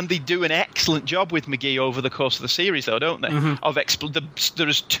 Yeah, and they do an excellent job with McGee over the course of the series, though, don't they? Mm-hmm.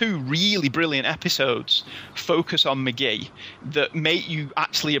 There's 2 really brilliant episodes focus on McGee that make you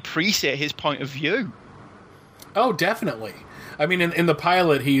actually appreciate his point of view. Oh, definitely. I mean, in the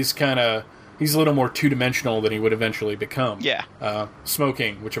pilot, he's a little more two-dimensional than he would eventually become. Yeah.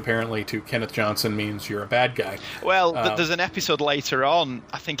 Smoking, which apparently to Kenneth Johnson means you're a bad guy. Well, there's an episode later on,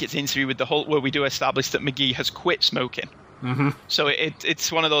 I think it's Interview with the Hulk, where we do establish that McGee has quit smoking. Mm-hmm. So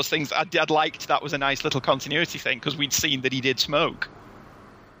it's one of those things. I'd liked that was a nice little continuity thing, because we'd seen that he did smoke.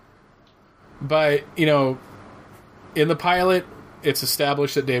 But, in the pilot, it's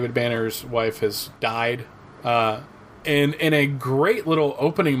established that David Banner's wife has died. In a great little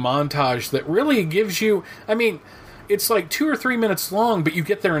opening montage that really gives you... I mean, it's like 2 or 3 minutes long, but you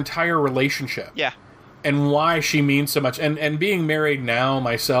get their entire relationship. Yeah. And why she means so much. And being married now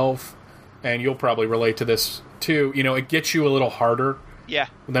myself, and you'll probably relate to this too, it gets you a little harder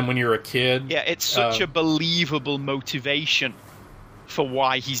than when you're a kid. Yeah, it's such a believable motivation for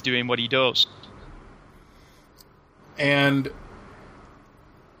why he's doing what he does. And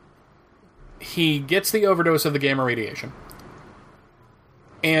he gets the overdose of the gamma radiation.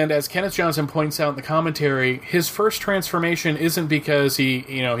 And as Kenneth Johnson points out in the commentary, his first transformation isn't because he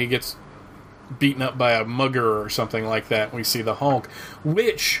gets beaten up by a mugger or something like that. We see the Hulk,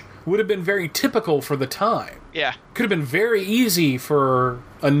 which would have been very typical for the time. Yeah. Could have been very easy for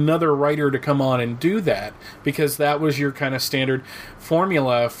another writer to come on and do that, because that was your kind of standard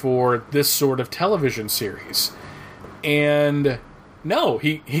formula for this sort of television series. And no,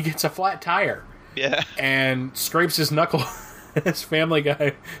 he gets a flat tire. Yeah. And scrapes his knuckle. As Family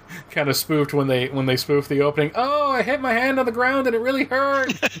Guy kind of spoofed when they spoofed the opening. Oh, I hit my hand on the ground and it really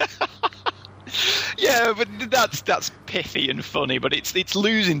hurt. Yeah, but that's pithy and funny, but it's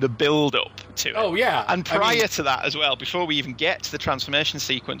losing the build-up to it. Oh, yeah. And prior to that as well, before we even get to the transformation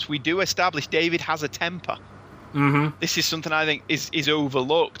sequence, we do establish David has a temper. Mm-hmm. This is something I think is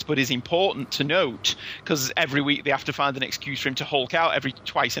overlooked, but is important to note, because every week they have to find an excuse for him to Hulk out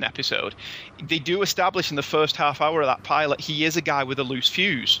twice an episode. They do establish in the first half hour of that pilot he is a guy with a loose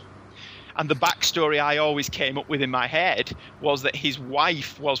fuse. And the backstory I always came up with in my head was that his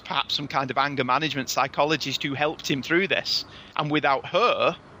wife was perhaps some kind of anger management psychologist who helped him through this. And without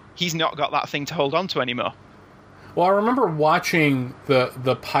her, he's not got that thing to hold on to anymore. Well, I remember watching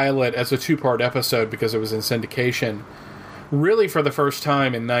the pilot as a 2-part episode because it was in syndication, really for the first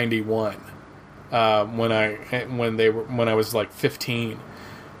time in '91, when I was like 15.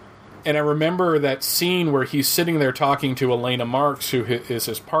 And I remember that scene where he's sitting there talking to Elena Marks, who is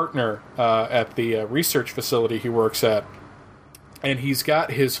his partner at the research facility he works at. And he's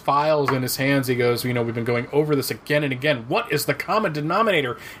got his files in his hands. He goes, we've been going over this again and again. What is the common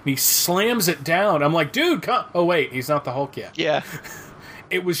denominator? And he slams it down. I'm like, dude, oh, wait, he's not the Hulk yet. Yeah.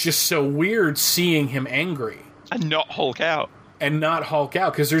 It was just so weird seeing him angry. And not Hulk out.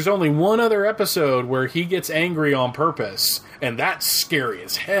 Because there's only one other episode where he gets angry on purpose, and that's scary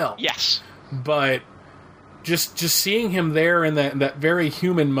as hell. Yes. But just seeing him there in that very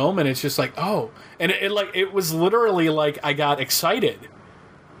human moment, it's just like, oh. And it was literally like I got excited.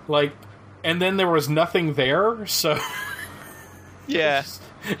 Like, and then there was nothing there, so... Yeah.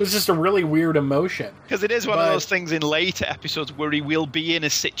 It was just a really weird emotion. Because it is one of those things in later episodes where he will be in a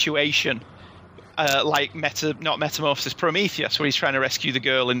situation like not Metamorphosis, Prometheus, where he's trying to rescue the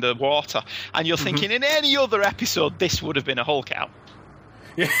girl in the water. And you're thinking, in any other episode, this would have been a Hulk out.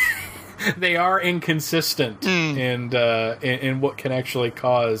 Yeah. They are inconsistent in what can actually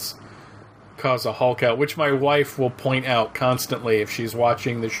cause a Hulk out, which my wife will point out constantly if she's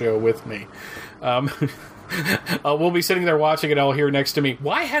watching the show with me. We'll be sitting there watching it, I'll hear next to me,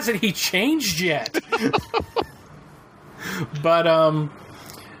 why hasn't he changed yet? But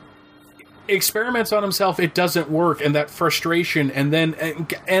experiments on himself, it doesn't work, and that frustration, and then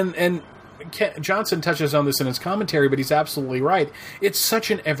and Johnson touches on this in his commentary, but he's absolutely right. It's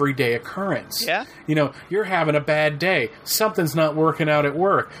such an everyday occurrence. Yeah. You're having a bad day. Something's not working out at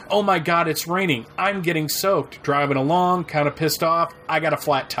work. Oh my God, it's raining. I'm getting soaked. Driving along, kind of pissed off. I got a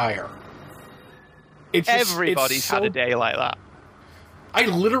flat tire. Everybody's had a day like that. I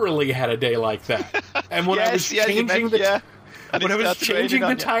literally had a day like that. And when I was changing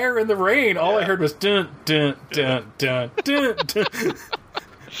the tire in the rain, all I heard was dun dun dun dun dun dun.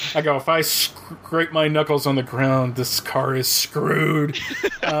 I go, if I scrape my knuckles on the ground, this car is screwed.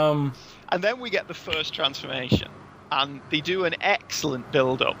 And then we get the first transformation, and they do an excellent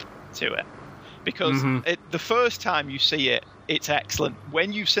build-up to it. Because the first time you see it, it's excellent.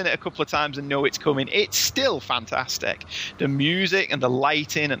 When you've seen it a couple of times and know it's coming, it's still fantastic. The music and the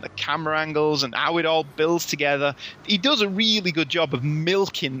lighting and the camera angles and how it all builds together. He does a really good job of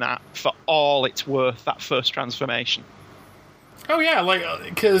milking that for all it's worth, that first transformation. Oh, yeah,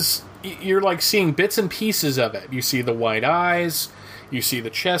 because you're, seeing bits and pieces of it. You see the white eyes, you see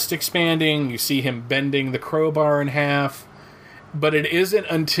the chest expanding, you see him bending the crowbar in half. But it isn't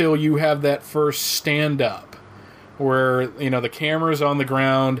until you have that first stand-up where, the camera's on the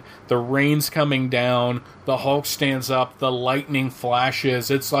ground, the rain's coming down, the Hulk stands up, the lightning flashes.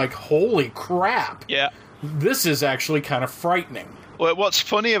 It's like, holy crap. Yeah. This is actually kind of frightening. Well, what's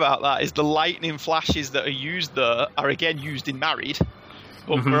funny about that is the lightning flashes that are used there are again used in Married,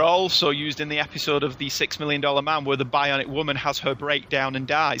 but were also used in the episode of The $6 Million Man where the Bionic Woman has her breakdown and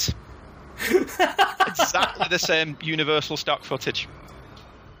dies. Exactly the same Universal stock footage.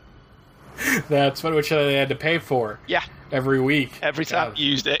 That's what they had to pay for. Yeah. Every week. Every time you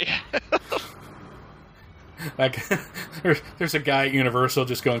used it. There's a guy at Universal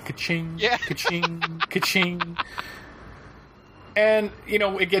just going ka-ching, ka-ching, ka-ching. And,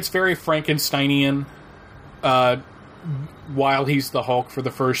 it gets very Frankensteinian. While he's the Hulk for the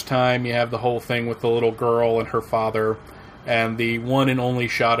first time, you have the whole thing with the little girl and her father, and the one and only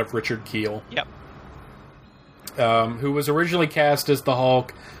shot of Richard Kiel. Yep. Who was originally cast as the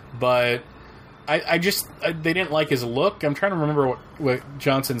Hulk, but they didn't like his look. I'm trying to remember what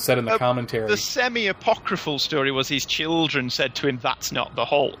Johnson said in the commentary. The semi-apocryphal story was his children said to him, "That's not the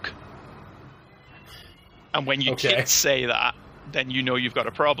Hulk." And when your kids say that, then you know you've got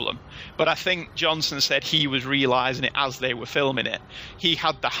a problem. But I think Johnson said he was realising it as they were filming it. He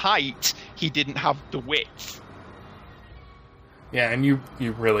had the height, he didn't have the width. Yeah, and you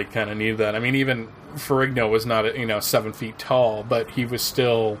really kind of need that. I mean, even Ferrigno was not 7 feet tall, but he was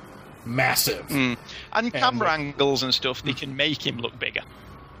still massive. And camera angles and stuff, they can make him look bigger.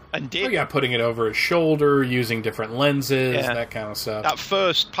 And did. Oh yeah, putting it over his shoulder, using different lenses, that kind of stuff. That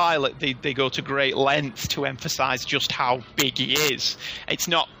first pilot, they go to great lengths to emphasise just how big he is. It's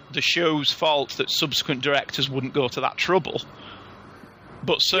not the show's fault that subsequent directors wouldn't go to that trouble.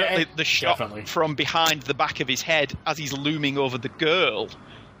 But certainly the shot from behind the back of his head as he's looming over the girl,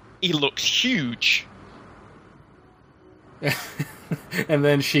 he looks huge. And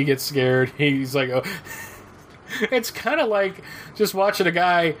then she gets scared. He's like, oh. It's kind of like just watching a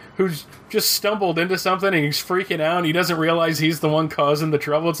guy who's just stumbled into something and he's freaking out and he doesn't realize he's the one causing the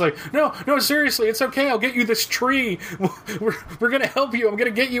trouble. It's like, no, seriously, it's okay. I'll get you this tree. We're going to help you. I'm going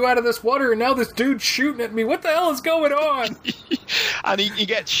to get you out of this water. And now this dude's shooting at me. What the hell is going on? And he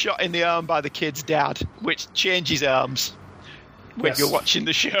gets shot in the arm by the kid's dad, which changes arms when you're watching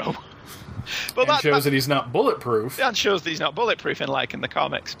the show. But and shows that he's not bulletproof. And shows that he's not bulletproof in the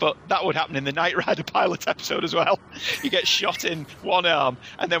comics. But that would happen in the Knight Rider pilot episode as well. He gets shot in one arm,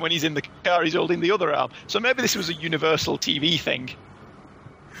 and then when he's in the car, he's holding the other arm. So maybe this was a Universal TV thing.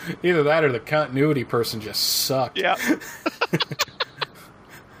 Either that or the continuity person just sucked. Yeah.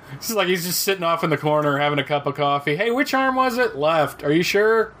 It's like he's just sitting off in the corner having a cup of coffee. Hey, which arm was it? Left. Are you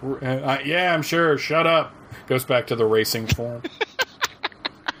sure? Yeah, I'm sure. Shut up. Goes back to the racing form.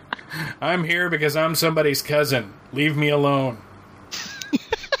 I'm here because I'm somebody's cousin. Leave me alone.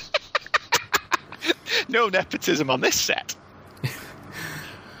 No nepotism on this set.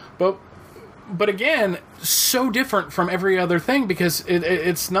 But again, so different from every other thing, because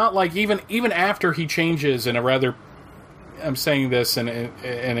it's not like even after he changes in a rather, I'm saying this and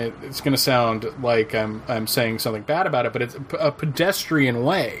it's going to sound like I'm saying something bad about it, but it's a pedestrian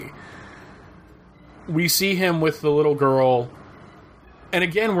way. We see him with the little girl, and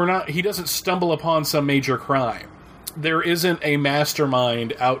again, he doesn't stumble upon some major crime. There isn't a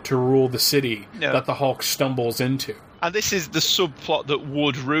mastermind out to rule the city that the Hulk stumbles into. And this is the subplot that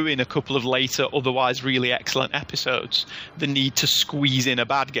would ruin a couple of later, otherwise really excellent episodes. The need to squeeze in a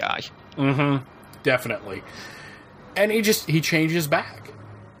bad guy. Mm-hmm. Definitely. And he changes back.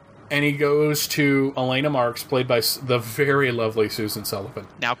 And he goes to Elena Marks, played by the very lovely Susan Sullivan.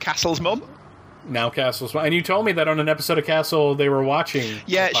 Now Castle's mum. And you told me that on an episode of Castle they were watching.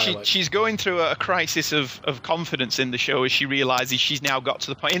 Yeah, she's going through a crisis of confidence in the show as she realises she's now got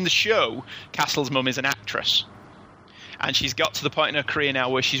to the point. In the show, Castle's mum is an actress. And she's got to the point in her career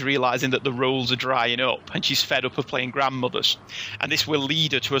now where she's realising that the roles are drying up and she's fed up of playing grandmothers. And this will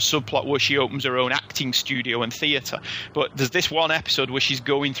lead her to a subplot where she opens her own acting studio and theatre. But there's this one episode where she's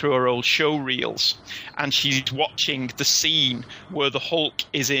going through her old show reels and she's watching the scene where the Hulk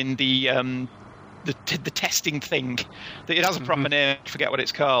is in the testing thing. It has a proper name, I forget what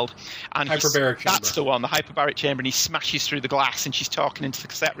it's called. And hyperbaric chamber. That's the one, the hyperbaric chamber, and he smashes through the glass and she's talking into the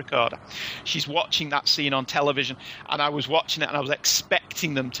cassette recorder. She's watching that scene on television, and I was watching it and I was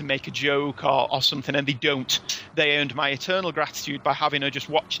expecting them to make a joke or something, and they don't. They earned my eternal gratitude by having her just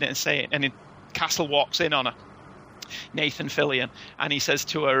watching it and saying it, and then Castle walks in on her, Nathan Fillion, and he says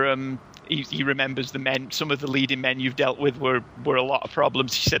to her, he remembers the men, some of the leading men you've dealt with were a lot of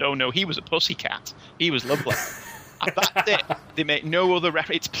problems. He said, oh no, he was a pussycat. He was lovely. And that's it. They make no other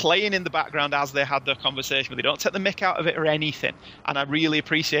reference. It's playing in the background as they had their conversation, but they don't take the mick out of it or anything. And I really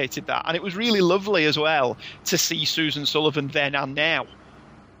appreciated that. And it was really lovely as well to see Susan Sullivan then and now.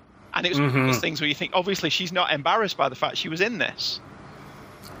 And it was one of those things where you think, obviously, she's not embarrassed by the fact she was in this.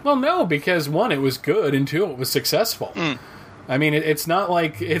 Well, no, because one, it was good, and two, it was successful. I mean, it's not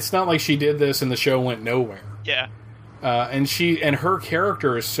like she did this and the show went nowhere. Yeah. And her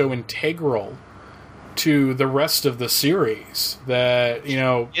character is so integral to the rest of the series that, you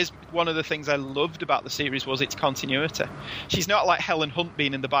know... Is one of the things I loved about the series was its continuity. She's not like Helen Hunt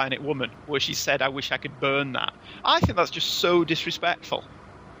being in The Bionic Woman, where she said, I wish I could burn that. I think that's just so disrespectful.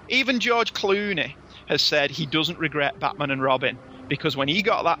 Even George Clooney has said he doesn't regret Batman and Robin, because when he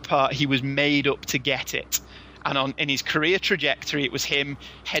got that part, he was made up to get it. And in his career trajectory, it was him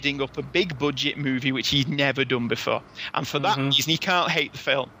heading up a big-budget movie, which he'd never done before. And for that reason, he can't hate the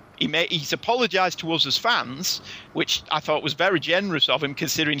film. He's apologised to us as fans, which I thought was very generous of him,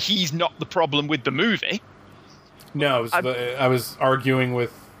 considering he's not the problem with the movie. No, I was arguing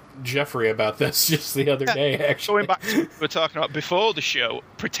with Jeffrey about this just the other day, actually. Going back to what we were talking about before the show,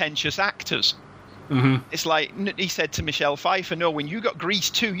 pretentious actors. It's like he said to Michelle Pfeiffer, no, when you got Grease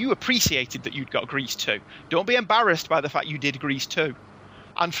 2, you appreciated that you'd got Grease 2. Don't be embarrassed by the fact you did Grease 2.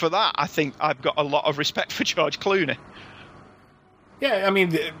 And for that, I think I've got a lot of respect for George Clooney. Yeah, I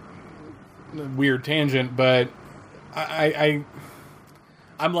mean, weird tangent, but I'm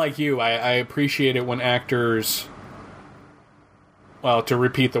like you. I appreciate it when actors, well, to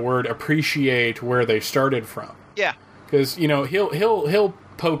repeat the word, appreciate where they started from. Yeah. Because, you know, he'll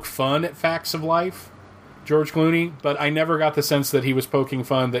poke fun at facts of life, George Clooney, but I never got the sense that he was poking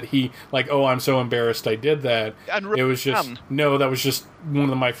fun, that he, like, oh, I'm so embarrassed I did that. And it was just, no, that was just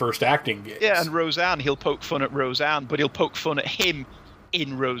one of my first acting gigs. Yeah, and Roseanne, he'll poke fun at Roseanne, but he'll poke fun at him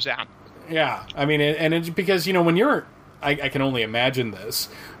in Roseanne. Yeah, I mean, and it's because, you know, when you're, I can only imagine this,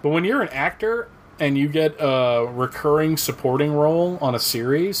 but when you're an actor and you get a recurring supporting role on a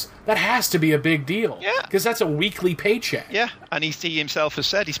series, that has to be a big deal. Yeah. Because that's a weekly paycheck. Yeah, and he himself has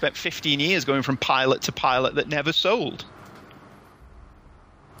said he spent 15 years going from pilot to pilot that never sold.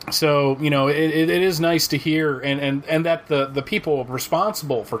 So, you know, it is nice to hear, and that the people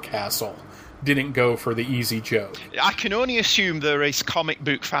responsible for Castle didn't go for the easy joke. I can only assume there is comic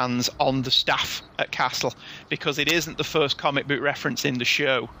book fans on the staff at Castle, because it isn't the first comic book reference in the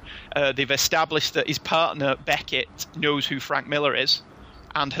show. They've established that his partner, Beckett, knows who Frank Miller is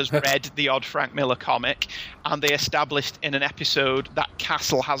and has read the odd Frank Miller comic, and they established in an episode that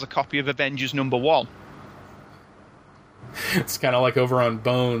Castle has a copy of Avengers #1. It's kind of like over on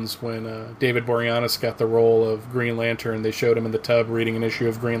Bones when David Boreanaz got the role of Green Lantern. They showed him in the tub reading an issue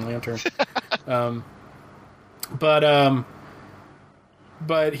of Green Lantern.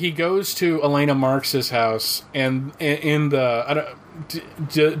 But he goes to Elena Marx's house, and in the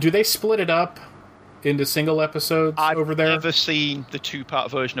do they split it up into single episodes over there? I've never seen the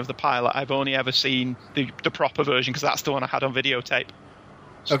 2-part version of the pilot. I've only ever seen the proper version, because that's the one I had on videotape.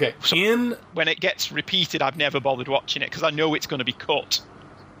 Okay, So when it gets repeated, I've never bothered watching it because I know it's going to be cut.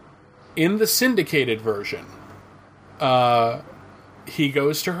 In the syndicated version, he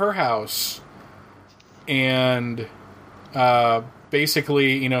goes to her house, and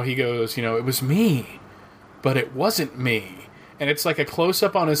basically, he goes, it was me, but it wasn't me. And it's like a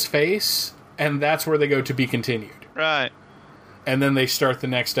close-up on his face, and that's where they go to be continued. Right. And then they start the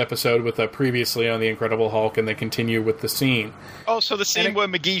next episode with a previously on The Incredible Hulk, and they continue with the scene. Oh, so the scene where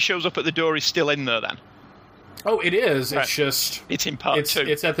McGee shows up at the door is still in there, then? Oh, it is. Right. It's just... It's in part 2.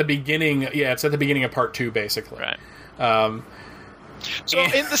 It's at the beginning... Yeah, it's at the beginning of part 2, basically. Right. So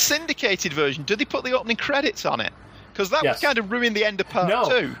in the syndicated version, do they put the opening credits on it? Because that would kind of ruin the end of part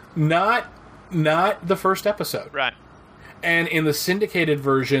 2. Not the first episode. Right. And in the syndicated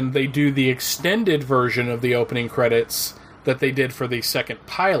version, they do the extended version of the opening credits that they did for the second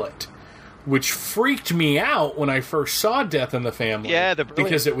pilot, which freaked me out when I first saw Death in the Family. Yeah, they're brilliant.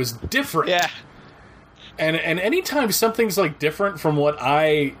 Because it was different. Yeah. And anytime something's like different from what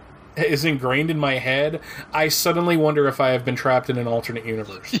is ingrained in my head, I suddenly wonder if I have been trapped in an alternate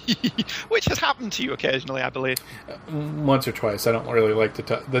universe. Which has happened to you occasionally, I believe. Once or twice. I don't really like to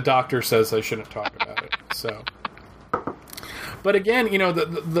talk. The doctor says I shouldn't talk about it. So, but again,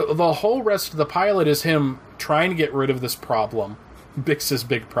 the whole rest of the pilot is him trying to get rid of this problem, Bix's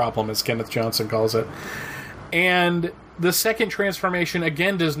big problem, as Kenneth Johnson calls it. And the second transformation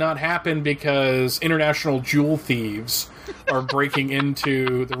again does not happen because international jewel thieves are breaking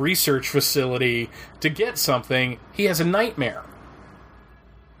into the research facility to get something. He has a nightmare.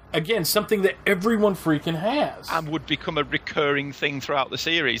 Again, something that everyone freaking has. And would become a recurring thing throughout the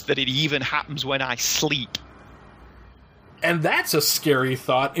series, that it even happens when I sleep. And that's a scary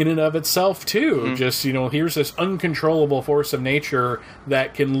thought in and of itself, too. Mm-hmm. Just, here's this uncontrollable force of nature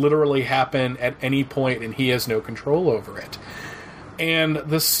that can literally happen at any point, and he has no control over it. And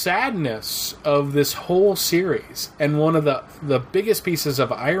the sadness of this whole series, and one of the biggest pieces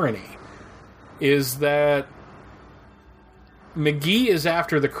of irony, is that McGee is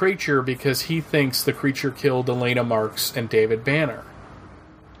after the creature because he thinks the creature killed Elena Marx and David Banner.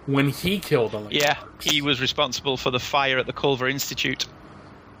 When he killed Elena Marx. He was responsible for the fire at the Culver Institute.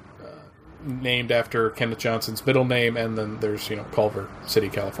 Named after Kenneth Johnson's middle name, and then there's, Culver City,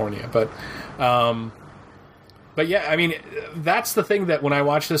 California. But yeah, I mean, that's the thing that when I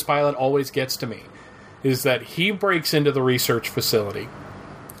watch this pilot always gets to me, is that he breaks into the research facility.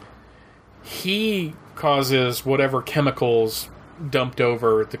 He causes whatever chemicals dumped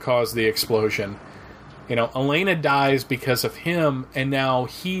over to cause the explosion. Elena dies because of him, and now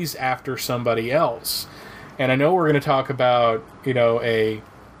he's after somebody else. And I know we're going to talk about,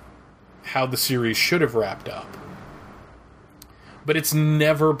 how the series should have wrapped up. But it's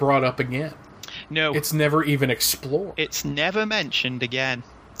never brought up again. No. It's never even explored. It's never mentioned again.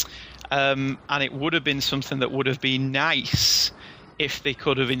 And it would have been something that would have been nice if they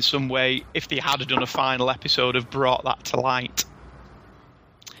could have in some way, if they had done a final episode, have brought that to light.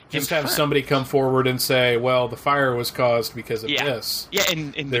 Just have somebody come forward and say, well, the fire was caused because of this. Yeah,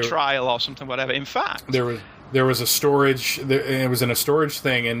 in the trial or something, whatever. In fact... There was a storage... It was in a storage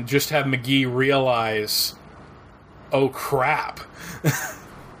thing, and just have McGee realize, oh, crap.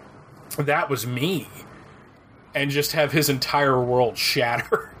 That was me. And just have his entire world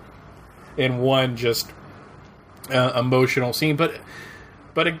shatter in one just emotional scene. But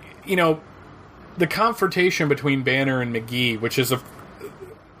the confrontation between Banner and McGee, which is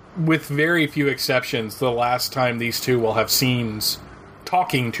with very few exceptions, the last time these two will have scenes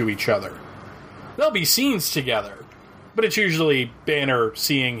talking to each other. There'll be scenes together, but it's usually Banner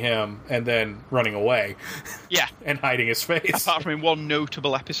seeing him and then running away. Yeah. And hiding his face. Apart from in one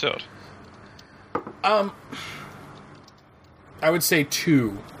notable episode. I would say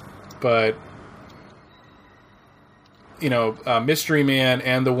 2, but Mystery Man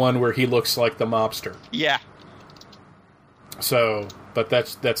and the one where he looks like the mobster. Yeah. So... but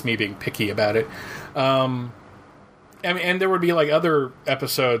that's me being picky about it. And there would be like other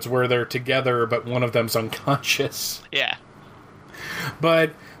episodes where they're together, but one of them's unconscious. Yeah.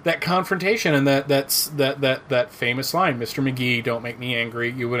 But that confrontation and that famous line, "Mr. McGee, don't make me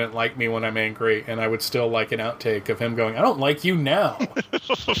angry. You wouldn't like me when I'm angry." And I would still like an outtake of him going, "I don't like you now."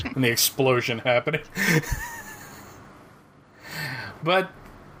 And the explosion happening. But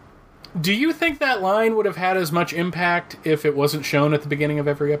do you think that line would have had as much impact if it wasn't shown at the beginning of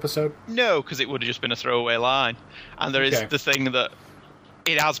every episode? No, because it would have just been a throwaway line. And there is the thing that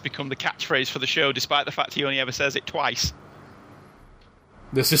it has become the catchphrase for the show, despite the fact he only ever says it twice.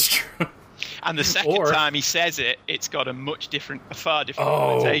 This is true. And the second time he says it, it's got a far different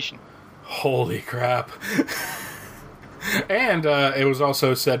connotation. Holy crap. And it was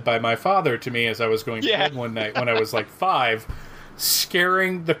also said by my father to me as I was going to bed one night when I was like 5,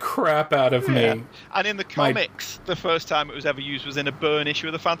 scaring the crap out of me. And in the comics, the first time it was ever used was in a Byrne issue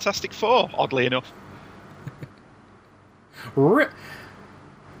of the Fantastic Four, oddly enough.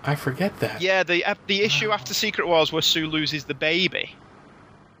 I forget that. Yeah, the issue after Secret Wars where Sue loses the baby.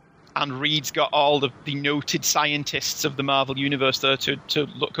 And Reed's got all the noted scientists of the Marvel Universe there to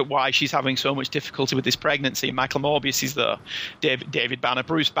look at why she's having so much difficulty with this pregnancy. Michael Morbius is there. David Banner,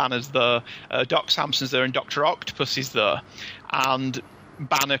 Bruce Banner's there. Doc Samson's there and Dr. Octopus is there. And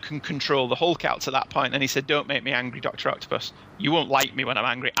Banner can control the Hulk out to that point. And he said, "Don't make me angry, Dr. Octopus. You won't like me when I'm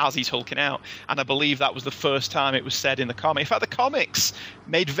angry," as he's hulking out. And I believe that was the first time it was said in the comic. In fact, the comics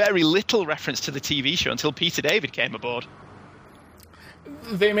made very little reference to the TV show until Peter David came aboard.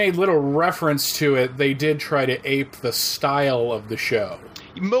 They made little reference to it. They did try to ape the style of the show.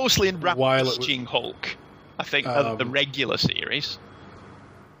 Mostly in Rampaging Hulk, I think, the regular series.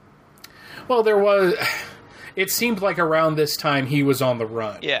 Well, there was... It seemed like around this time he was on the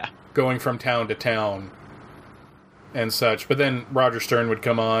run. Yeah. Going from town to town and such. But then Roger Stern would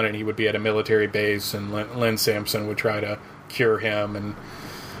come on and he would be at a military base and Len Sampson would try to cure him and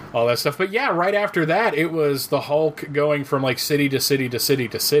all that stuff. But yeah, right after that, it was the Hulk going from like city to city to city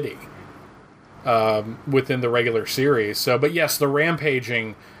to city within the regular series. So, but yes, the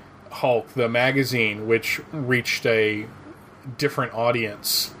Rampaging Hulk, the magazine, which reached a different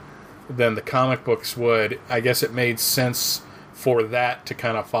audience than the comic books would, I guess it made sense for that to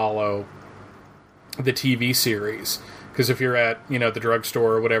kind of follow the TV series. Because if you're at, the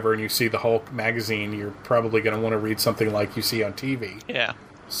drugstore or whatever and you see the Hulk magazine, you're probably going to want to read something like you see on TV. Yeah.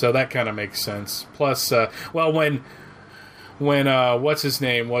 So that kind of makes sense. Plus, when what's his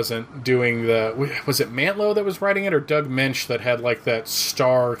name wasn't doing was it Mantlo that was writing it or Doug Minch that had like that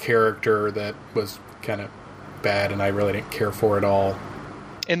star character that was kind of bad and I really didn't care for at all.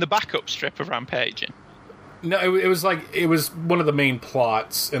 In the backup strip of Rampaging? No, it was one of the main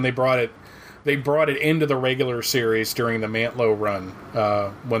plots, and they brought it into the regular series during the Mantlo run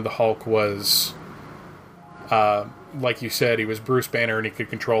when the Hulk was. Like you said, he was Bruce Banner and he could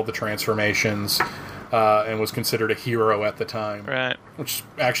control the transformations and was considered a hero at the time. Right. Which is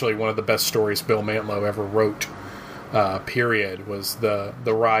actually one of the best stories Bill Mantlo ever wrote, period, was the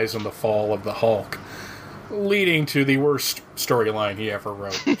rise and the fall of the Hulk, leading to the worst storyline he ever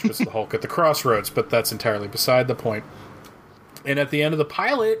wrote, which was the Hulk at the Crossroads, but that's entirely beside the point. And at the end of the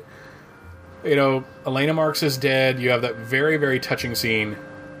pilot, Elena Marks is dead. You have that very, very touching scene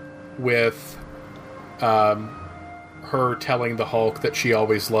with... her telling the Hulk that she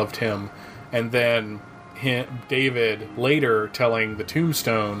always loved him, and then David later telling the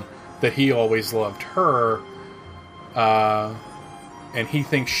Tombstone that he always loved her, and he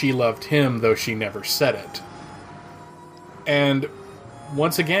thinks she loved him, though she never said it. And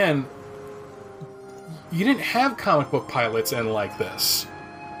once again, you didn't have comic book pilots end like this.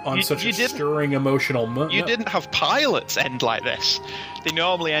 On such a stirring emotional moment. You didn't have pilots end like this. They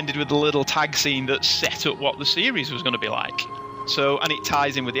normally ended with a little tag scene that set up what the series was going to be like. So, and it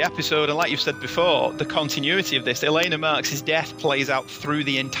ties in with the episode, and like you've said before, the continuity of this, Elena Marks' death plays out through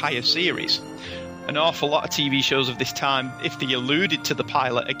the entire series. An awful lot of TV shows of this time, if they alluded to the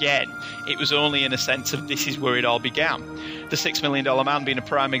pilot again, it was only in a sense of this is where it all began. The $6 Million Man being a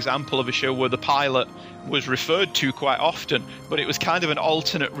prime example of a show where the pilot was referred to quite often, but it was kind of an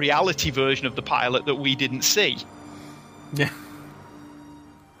alternate reality version of the pilot that we didn't see. Yeah.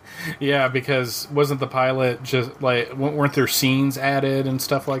 Yeah, because wasn't the pilot just like, weren't there scenes added and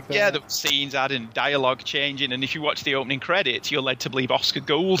stuff like that? Yeah, the scenes added and dialogue changing, and if you watch the opening credits, you're led to believe Oscar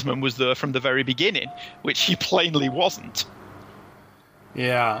Goldman was there from the very beginning, which he plainly wasn't.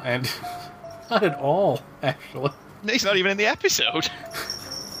 Yeah, and not at all, actually. He's not even in the episode.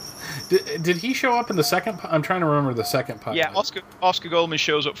 Did he show up in the second? I'm trying to remember the second pilot. Yeah, Oscar Goldman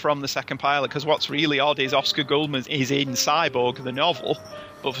shows up from the second pilot, because what's really odd is Oscar Goldman is in Cyborg, the novel,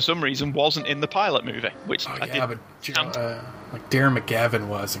 but for some reason wasn't in the pilot movie, which Oh, I yeah, did. like Darren McGavin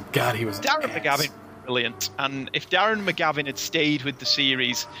was, and God, he was Darren ass. McGavin, brilliant. And if Darren McGavin had stayed with the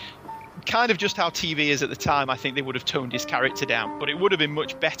series, kind of just how TV is at the time, I think they would have toned his character down. But it would have been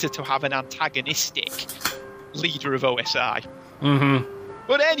much better to have an antagonistic leader of OSI. Mm-hmm.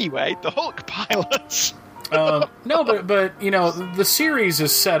 But anyway, the Hulk pilots. No, but the series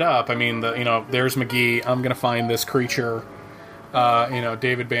is set up. I mean, there's McGee. I'm gonna find this creature.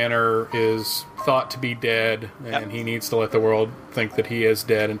 David Banner is thought to be dead, and he needs to let the world think that he is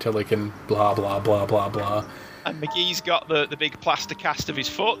dead until he can blah blah blah blah blah. And McGee's got the big plaster cast of his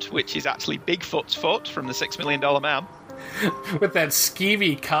foot, which is actually Bigfoot's foot from the $6 Million Man. With that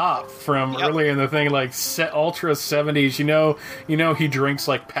skeevy cop from earlier in the thing, like ultra 70s. You know, he drinks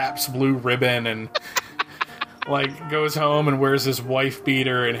like Pabst Blue Ribbon and like goes home and wears his wife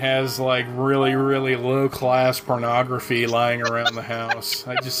beater and has like really really low class pornography lying around the house.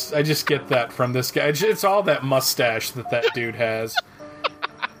 I just get that from this guy. It's all that mustache that dude has.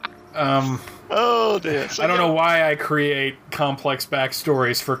 Oh dear! So I don't know why I create complex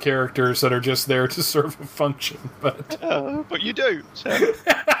backstories for characters that are just there to serve a function, but you do. So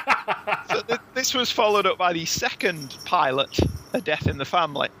this was followed up by the second pilot, A Death in the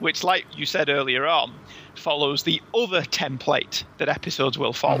Family, which, like you said earlier on, follows the other template that episodes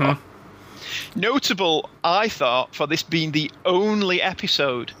will follow. Mm-hmm. Notable, I thought, for this being the only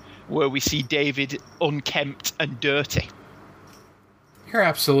episode where we see David unkempt and dirty. You're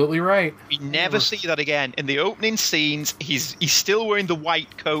absolutely right. We never see that again. In the opening scenes, he's still wearing the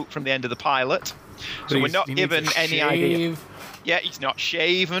white coat from the end of the pilot. So we're not given any idea. Yeah, he's not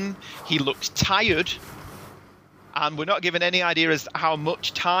shaven. He looks tired. And we're not given any idea as to how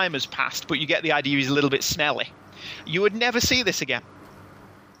much time has passed, but you get the idea he's a little bit smelly. You would never see this again.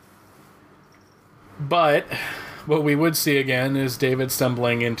 But what we would see again is David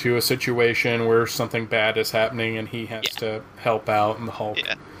stumbling into a situation where something bad is happening and he has to help out, and the Hulk.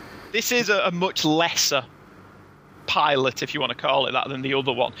 Yeah. This is a much lesser pilot, if you want to call it that, than the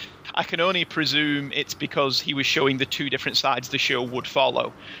other one. I can only presume it's because he was showing the two different sides the show would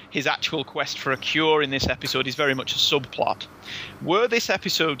follow. His actual quest for a cure in this episode is very much a subplot. Where this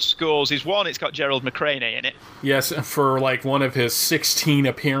episode scores is, one, it's got Gerald McCraney in it. Yes, for like one of his 16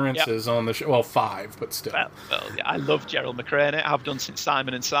 appearances on the show. Well, 5, but still. Well, yeah, I love Gerald McCraney. I've done since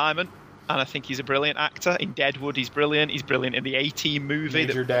Simon & Simon. And I think he's a brilliant actor. In Deadwood, he's brilliant. He's brilliant in the A-Team movie.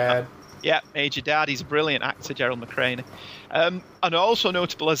 Major Dad. Yeah, Major Dad. He's a brilliant actor, Gerald McCraney. And also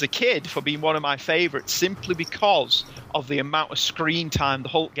notable as a kid for being one of my favourites, simply because of the amount of screen time the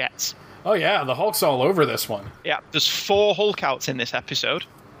Hulk gets. Oh, yeah, the Hulk's all over this one. Yeah, there's 4 Hulk outs in this episode.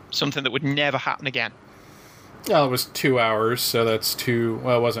 Something that would never happen again. Well, it was 2 hours, so that's 2...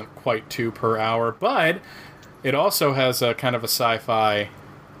 Well, it wasn't quite 2 per hour, but it also has a kind of a sci-fi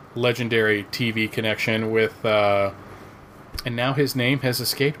legendary TV connection with... and now his name has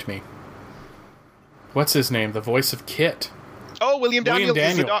escaped me. What's his name? The voice of Kit. Oh, William Daniels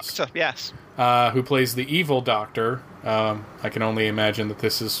is the Doctor, yes. Who plays the evil Doctor. I can only imagine that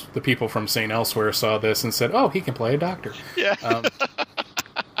this is... The people from St. Elsewhere saw this and said, oh, he can play a doctor. Yeah.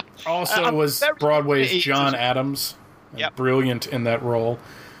 Also was Broadway's John Adams. Yep. Brilliant in that role.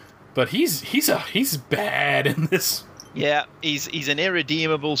 But he's bad in this. Yeah, he's an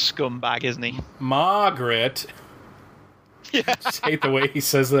irredeemable scumbag, isn't he? Margaret... Yeah. I just hate the way he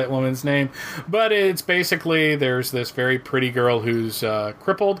says that woman's name. But it's basically, there's this very pretty girl who's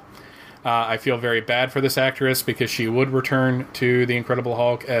crippled. I feel very bad for this actress because she would return to the Incredible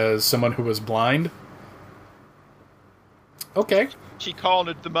Hulk as someone who was blind. Okay. She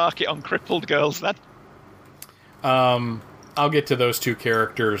cornered the market on crippled girls then. I'll get to those two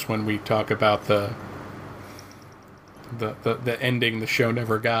characters when we talk about the ending the show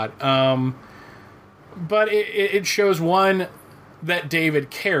never got. But it shows, one, that David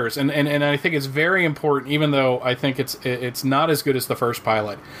cares, and I think it's very important, even though I think it's not as good as the first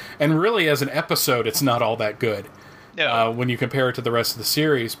pilot. And really, as an episode, it's not all that good when you compare it to the rest of the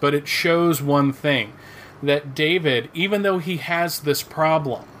series. But it shows one thing, that David, even though he has this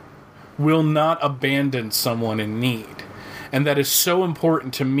problem, will not abandon someone in need. And that is so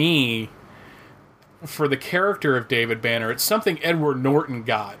important to me for the character of David Banner. It's something Edward Norton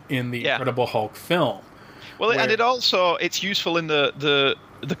got in the Incredible Hulk film. Well, and it's useful in the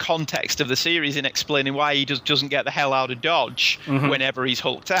context of the series in explaining why he just doesn't get the hell out of Dodge whenever he's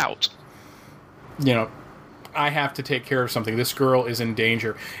hulked out. You know, I have to take care of something. This girl is in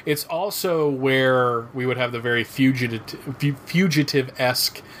danger. It's also where we would have the very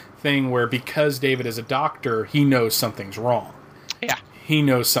fugitive-esque thing where because David is a doctor, he knows something's wrong. Yeah. He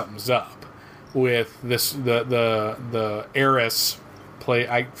knows something's up with this the heiress play.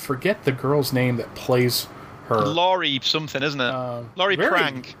 I forget the girl's name that plays her. Laurie something, isn't it? Laurie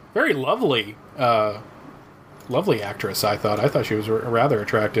Prang. Very lovely, lovely actress. I thought she was rather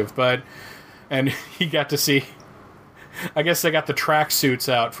attractive, and he got to see. I guess they got the track suits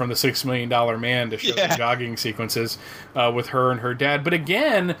out from the $6 Million Man to show the jogging sequences with her and her dad. But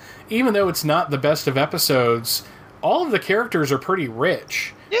again, even though it's not the best of episodes, all of the characters are pretty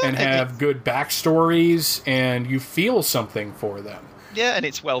rich and have good backstories, and you feel something for them. Yeah, and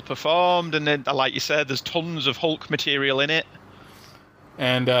it's well performed, and then, like you said, there's tons of Hulk material in it.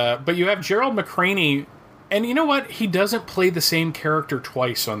 And but you have Gerald McCraney, and you know what? He doesn't play the same character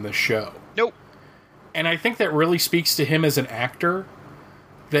twice on this show. Nope. And I think that really speaks to him as an actor,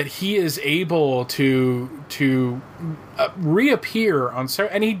 that he is able to reappear on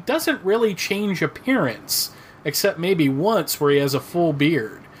certain, and he doesn't really change appearance, except maybe once where he has a full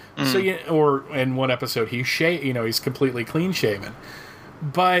beard. So or in one episode he's completely clean shaven.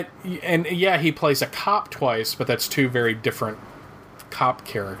 But he plays a cop twice, but that's two very different cop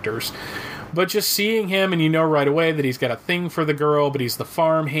characters. But just seeing him, and you know right away that he's got a thing for the girl, but he's the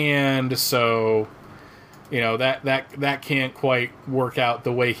farmhand, so that can't quite work out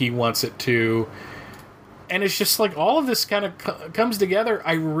the way he wants it to. And it's just like all of this kind of comes together.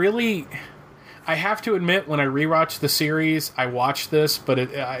 I have to admit, when I rewatch the series, I watch this, but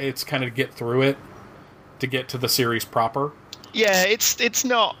it's kind of to get through it, to get to the series proper. Yeah, it's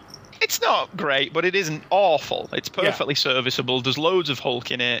not great, but it isn't awful. It's perfectly serviceable. There's loads of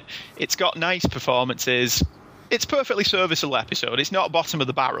Hulk in it. It's got nice performances. It's a perfectly serviceable episode. It's not bottom of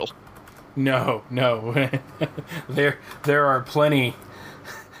the barrel. No. There are plenty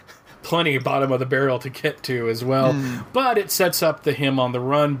bottom of the barrel to get to as well. But it sets up him on the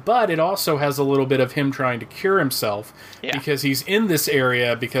run, but it also has a little bit of him trying to cure himself because he's in this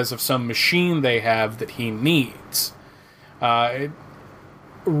area because of some machine they have that he needs. It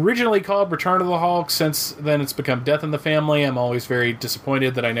originally called Return of the Hulk. Since then it's become Death in the Family. I'm always very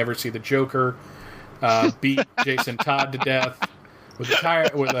disappointed that I never see the Joker beat Jason Todd to death with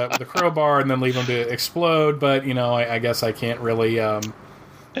a crowbar and then leave him to explode. But I guess I can't really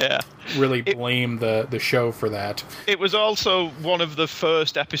blame the show for that. It was also one of the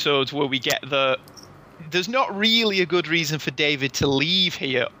first episodes where we get there's not really a good reason for David to leave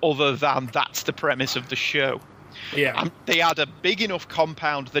here other than that's the premise of the show. Yeah. They had a big enough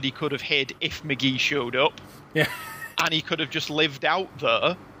compound that he could have hid if McGee showed up. Yeah. And he could have just lived out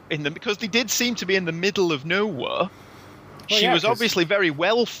there because they did seem to be in the middle of nowhere. She was obviously very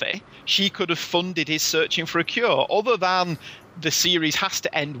wealthy. She could have funded his searching for a cure, other than the series has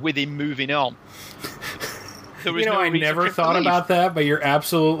to end with him moving on. I never thought about that, but you're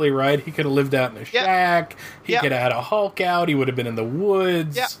absolutely right. He could have lived out in a shack. He could have had a Hulk out. He would have been in the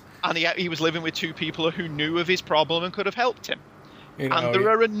woods. Yeah, and he was living with two people who knew of his problem and could have helped him. And there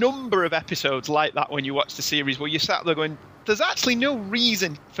are a number of episodes like that when you watch the series where you sat there going, there's actually no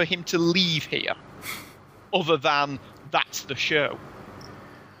reason for him to leave here other than that's the show.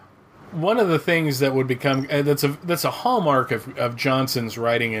 One of the things that would become that's a hallmark of Johnson's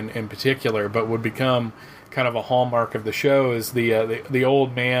writing in particular, but would become kind of a hallmark of the show is the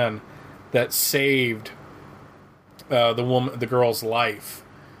old man that saved the girl's life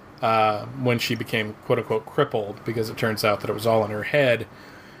when she became quote unquote crippled, because it turns out that it was all in her head.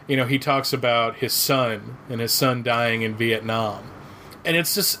 He talks about his son and his son dying in Vietnam, and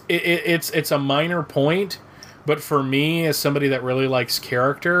it's just it's a minor point, but for me, as somebody that really likes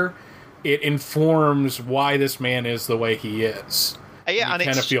character, it informs why this man is the way he is. Yeah, and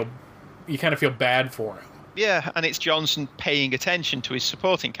you kind of feel bad for him. Yeah, and it's Johnson paying attention to his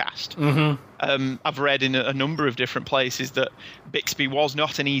supporting cast. Mm-hmm. I've read in a number of different places that Bixby was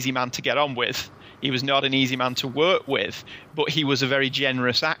not an easy man to get on with. He was not an easy man to work with, but he was a very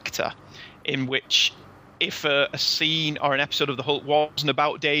generous actor, in which if a scene or an episode of The Hulk wasn't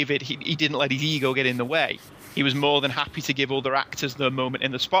about David, he didn't let his ego get in the way. He was more than happy to give other actors their moment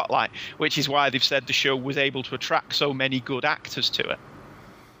in the spotlight, which is why they've said the show was able to attract so many good actors to it.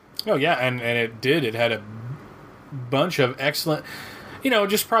 Oh, yeah, and it did. It had a bunch of excellent,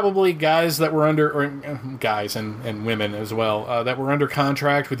 just probably guys that were under, guys and women as well, that were under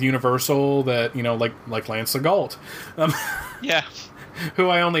contract with Universal that, like Lance Segault. Yeah. Who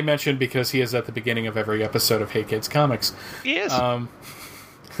I only mentioned because he is at the beginning of every episode of Hey Kids Comics. He is.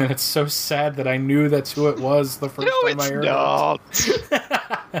 And it's so sad that I knew that's who it was the first time I heard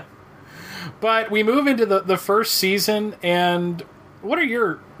it. But we move into the first season, and what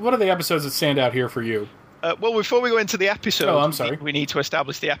are the episodes that stand out here for you? Well, before we go into the episode, I'm sorry. we need to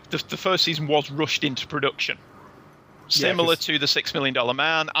establish the first season was rushed into production. Similar to The $6 Million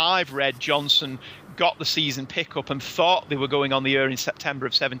Man, I've read Johnson got the season pickup and thought they were going on the air in September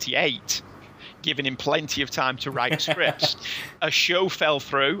of 78, giving him plenty of time to write scripts. A show fell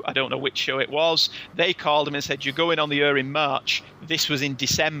through. I don't know which show it was. They called him and said, you're going on the air in March. This was in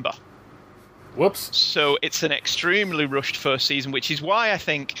December. Whoops. So it's an extremely rushed first season, which is why I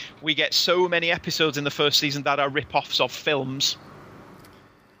think we get so many episodes in the first season that are rip-offs of films.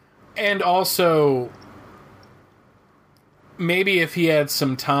 And also, maybe if he had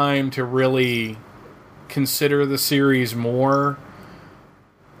some time to really consider the series more,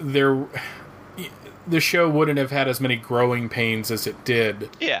 the show wouldn't have had as many growing pains as it did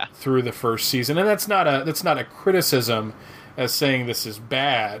through the first season. And that's not a criticism as saying this is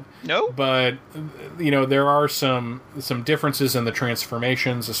bad. No. But, there are some differences in the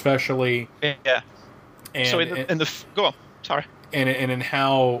transformations, especially. Yeah. And, so go on. Sorry. And in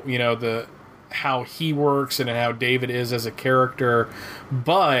how, how he works and how David is as a character.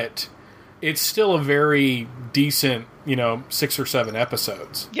 But it's still a very decent, 6 or 7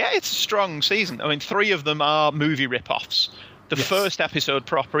 episodes. Yeah, it's a strong season. I mean, 3 of them are movie rip-offs. The first episode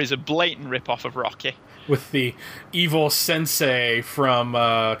proper is a blatant rip-off of Rocky. With the evil sensei from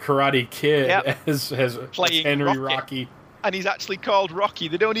Karate Kid as playing Henry Rocky. And he's actually called Rocky.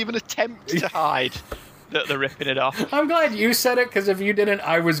 They don't even attempt to hide that they're ripping it off. I'm glad you said it, because if you didn't,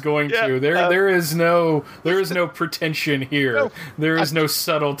 I was going to. There is no pretension here. No, there is no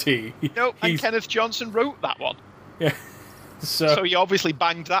subtlety. No, and Kenneth Johnson wrote that one. Yeah. So he obviously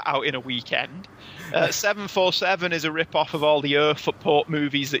banged that out in a weekend. 747 is a rip-off of all the Earthport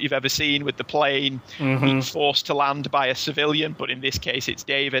movies that you've ever seen, with the plane being forced to land by a civilian, but in this case it's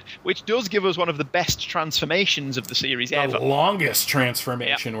David, which does give us one of the best transformations of the series ever. The longest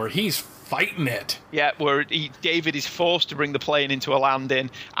transformation, where he's fighting it. Yeah, where David is forced to bring the plane into a landing,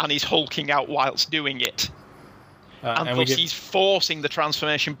 and he's hulking out whilst doing it. And thus he's forcing the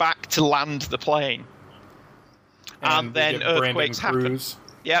transformation back to land the plane. And then earthquakes happen.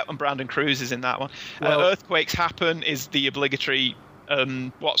 Yeah, and Brandon Cruz is in that one. Earthquakes Happen is the obligatory,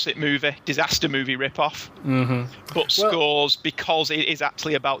 disaster movie rip-off. But scores because it is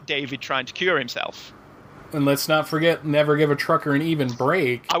actually about David trying to cure himself. And let's not forget Never Give a Trucker an Even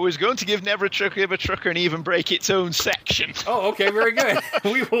Break. I was going to give Never Give a Trucker an Even Break its own section. Oh, okay, very good.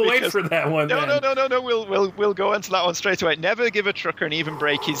 We will wait for that one. No. We'll go into that one straight away. Never Give a Trucker an Even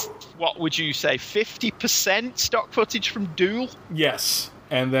Break is, what would you say, 50% stock footage from Duel? Yes.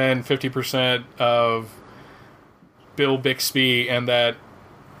 And then 50% of Bill Bixby and that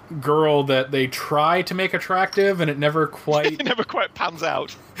girl that they try to make attractive, and it never quite... it never quite pans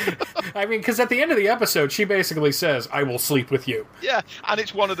out. I mean, because at the end of the episode, she basically says, I will sleep with you. Yeah, and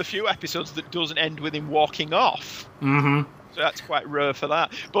it's one of the few episodes that doesn't end with him walking off. Mm-hmm. So that's quite rare for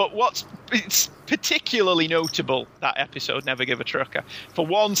that. But it's particularly notable, that episode, Never Give a Trucker. For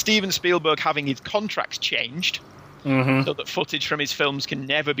one, Steven Spielberg having his contracts changed, so that footage from his films can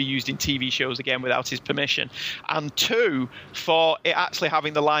never be used in TV shows again without his permission. And 2, for it actually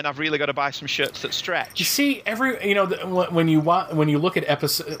having the line, I've really got to buy some shirts that stretch. You see, when you look at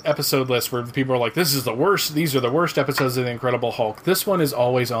episode lists where people are like, this is the worst, these are the worst episodes of The Incredible Hulk, this one is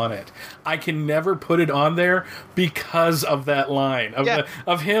always on it. I can never put it on there because of that line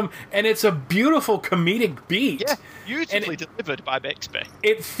of him, and it's a beautiful comedic beat. Yeah, beautifully delivered by Bixby.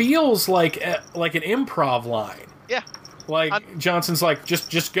 It feels like an improv line. Yeah. Johnson's like,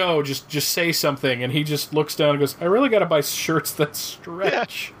 just go, just say something, and he just looks down and goes, I really got to buy shirts that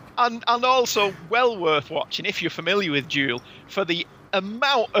stretch. Yeah. And also well worth watching, if you're familiar with Duel, for the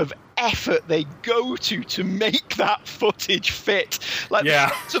amount of effort they go to make that footage fit. The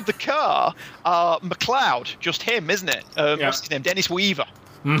shots of the car are McLeod, just him, isn't it? What's his name? Dennis Weaver.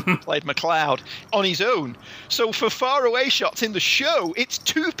 Played McLeod on his own. So for faraway shots in the show, it's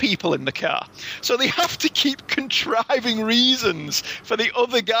 2 people in the car. So they have to keep contriving reasons for the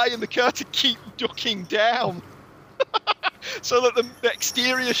other guy in the car to keep ducking down. So that the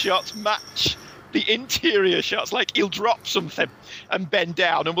exterior shots match the interior shots. Like, he'll drop something and bend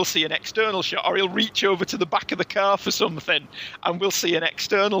down and we'll see an external shot, or he'll reach over to the back of the car for something and we'll see an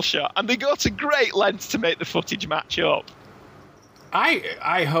external shot. And they go to great lengths to make the footage match up.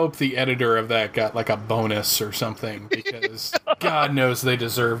 I hope the editor of that got like a bonus or something, because God knows they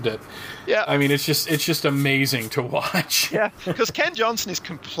deserved it. Yeah. I mean, it's just amazing to watch. Yeah, because Ken Johnson is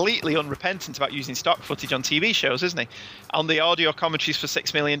completely unrepentant about using stock footage on TV shows, isn't he? On the audio commentaries for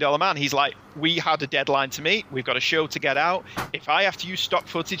 $6 Million Man, he's like, we had a deadline to meet. We've got a show to get out. If I have to use stock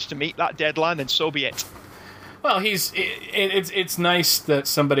footage to meet that deadline, then so be it. Well, it's nice that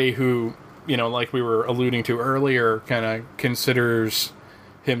somebody who like we were alluding to earlier, kind of considers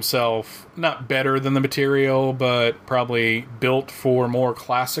himself not better than the material, but probably built for more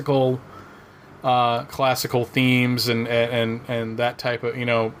classical themes and that type of,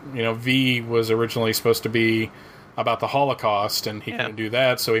 V was originally supposed to be about the Holocaust, and he couldn't do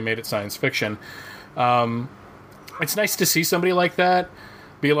that, so he made it science fiction. It's nice to see somebody like that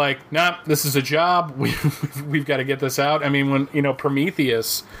be like, nah, this is a job. We've got to get this out. I mean, when,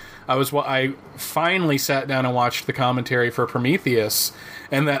 Prometheus, I finally sat down and watched the commentary for Prometheus,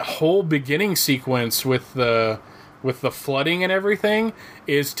 and that whole beginning sequence with the flooding and everything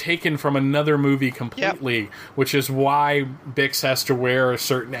is taken from another movie completely, which is why Bix has to wear a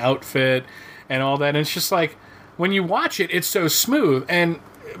certain outfit and all that. And it's just like, when you watch it, it's so smooth. And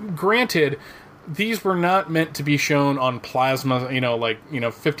granted, these were not meant to be shown on plasma,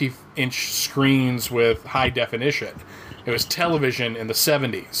 50-inch screens with high definition. It was television in the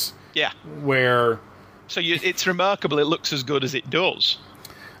 70s. Yeah. Where... So it's remarkable it looks as good as it does.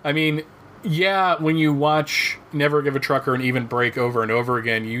 I mean, yeah, when you watch Never Give a Trucker an Even Break over and over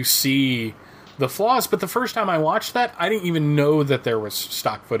again, you see the flaws. But the first time I watched that, I didn't even know that there was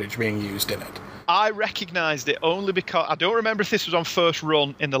stock footage being used in it. I recognised it only because... I don't remember if this was on first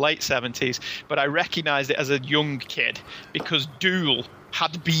run in the late 70s, but I recognised it as a young kid because Duel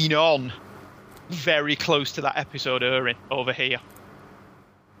had been on very close to that episode airing over here.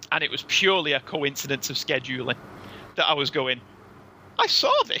 And it was purely a coincidence of scheduling that I was going, I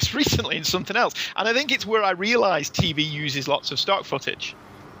saw this recently in something else. And I think it's where I realised TV uses lots of stock footage.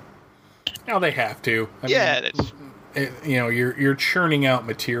 Now they have to. I mean, you're churning out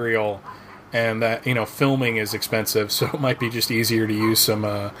material, and that, filming is expensive, so it might be just easier to use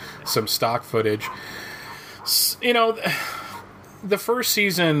some stock footage. The first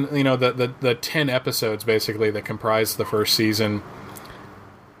season, the 10 episodes basically that comprise the first season,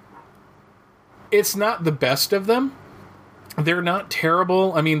 it's not the best of them. They're not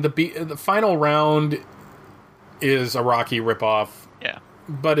terrible. I mean, the final round is a Rocky ripoff. Yeah.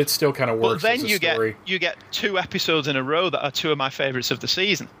 But it still kind of works. Well, then as a story. you get 2 episodes in a row that are 2 of my favourites of the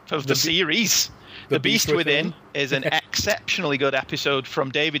season, of the series. The Beast Within is an exceptionally good episode from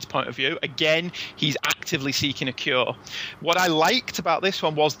David's point of view. Again, he's actively seeking a cure. What I liked about this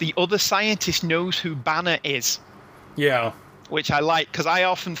one was the other scientist knows who Banner is. Yeah. Which I like, because I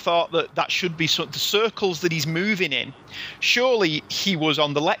often thought that should be the circles that he's moving in. Surely he was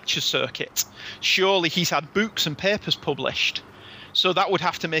on the lecture circuit. Surely he's had books and papers published. So that would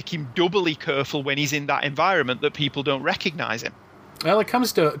have to make him doubly careful when he's in that environment that people don't recognise him. Well, it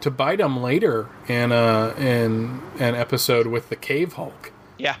comes to bite him later in an episode with the Cave Hulk.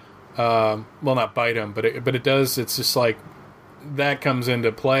 Yeah. Well, not bite him, but it does. It's just like that comes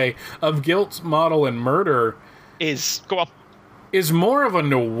into play. Of Guilt, Model, and Murder is more of a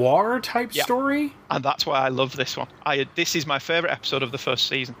noir type story, and that's why I love this one. This is my favourite episode of the first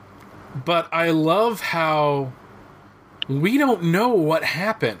season. But I love how we don't know what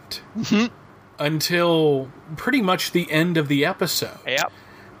happened until pretty much the end of the episode. Yep.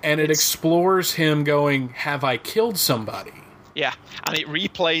 And it explores him going, have I killed somebody? Yeah, and it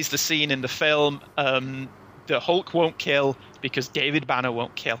replays the scene in the film, the Hulk won't kill because David Banner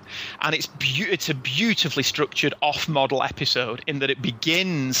won't kill. And it's a beautifully structured off-model episode in that it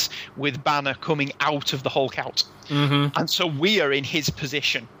begins with Banner coming out of the Hulk out. Mm-hmm. And so we are in his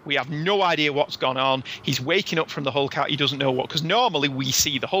position. We have no idea what's gone on. He's waking up from the Hulk out. He doesn't know what, because normally we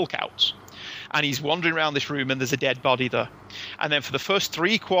see the Hulk out. And he's wandering around this room and there's a dead body there. And then for the first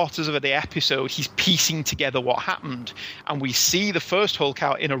 3/4 of the episode, he's piecing together what happened. And we see the first Hulk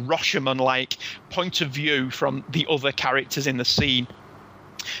out in a Rashomon-like point of view from the other characters in the scene.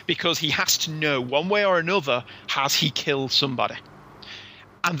 Because he has to know, one way or another, has he killed somebody?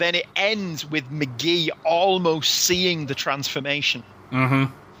 And then it ends with McGee almost seeing the transformation.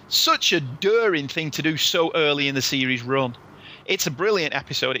 Mm-hmm. Such a daring thing to do so early in the series run. It's a brilliant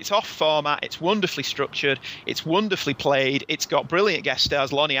episode. It's off format. It's wonderfully structured. It's wonderfully played. It's got brilliant guest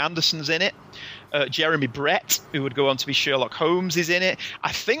stars. Lonnie Anderson's in it. Jeremy Brett, who would go on to be Sherlock Holmes, is in it.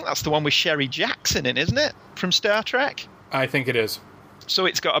 I think that's the one with Sherry Jackson in, isn't it? From Star Trek? I think it is. So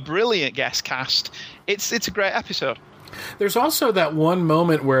it's got a brilliant guest cast. It's a great episode. There's also that one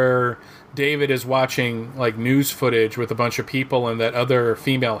moment where David is watching like news footage with a bunch of people, and that other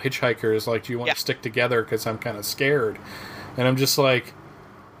female hitchhiker is like, do you want to stick together because I'm kind of scared? And I'm just like,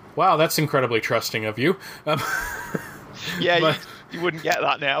 wow, that's incredibly trusting of you. Yeah, but you wouldn't get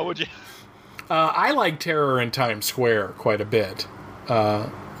that now, would you? I like Terror in Times Square quite a bit,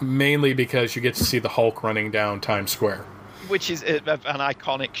 mainly because you get to see the Hulk running down Times Square. Which is an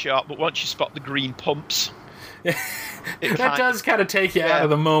iconic shot, but once you spot the green pumps... That does kind of take you out of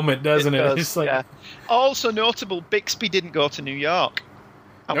the moment, doesn't it? Does, It's like, yeah. Also notable, Bixby didn't go to New York.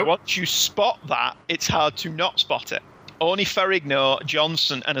 And Nope. once you spot that, it's hard to not spot it. Only Ferrigno,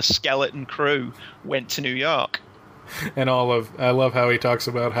 Johnson, and a skeleton crew went to New York. and I love how he talks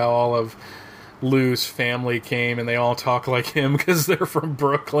about how all of Lou's family came and they all talk like him because they're from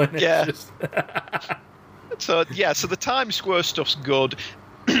Brooklyn. It's Yeah. just- So the Times Square stuff's good.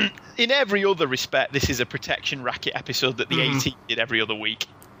 In every other respect, this is a protection racket episode that the Mm-hmm. 18 did every other week.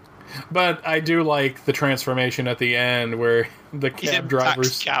 But I do like the transformation at the end where the He's cab in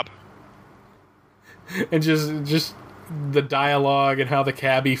drivers tax cab. and just the dialogue and how the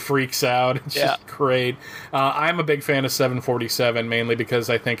cabbie freaks out. It's Yeah. just great. I'm a big fan of 747 mainly because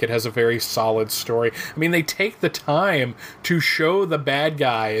I think it has a very solid story. I mean, they take the time to show the bad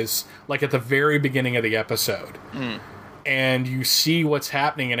guys like at the very beginning of the episode. And you see what's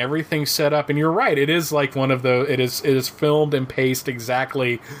happening and everything's set up, and you're right, it is like one of the it is filmed and paced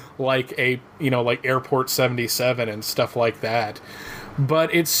exactly like like Airport 77 and stuff like that.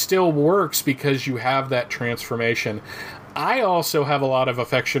 But it still works because you have that transformation. I also have a lot of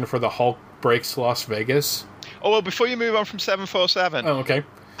affection for the Hulk Breaks Las Vegas. Oh, well, before you move on from 747, Oh, okay.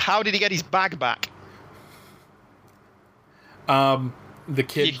 how did he get his bag back? The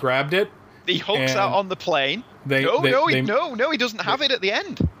kid grabbed it. He hulks And out on the plane. they- No, they- he doesn't have it at the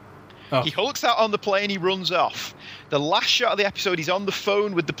end. Oh. He hulks out on the plane, he runs off. The last shot of the episode, he's on the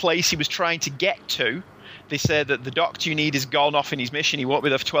phone with the place he was trying to get to. They said that the doctor you need has gone off in his mission. He won't be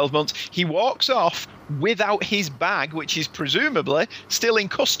there for 12 months. He walks off without his bag, which is presumably still in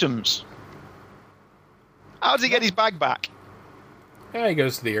customs. How does he get his bag back? Yeah, he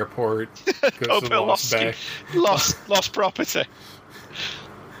goes to the airport. Goes to the lost bag. Lost property.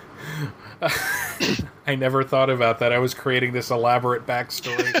 I never thought about that. I was creating this elaborate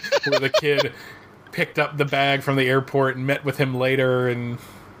backstory where the kid picked up the bag from the airport and met with him later, and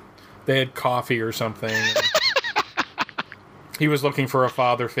they had coffee or something. He was looking for a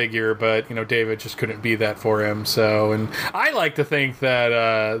father figure, but David just couldn't be that for him. So, and I like to think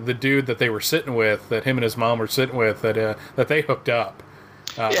that the dude that they were sitting with, that him and his mom were sitting with, that they hooked up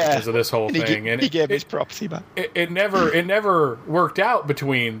because of this whole And thing. he gave his property back. It never worked out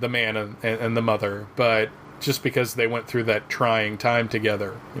between the man and the mother, but just because they went through that trying time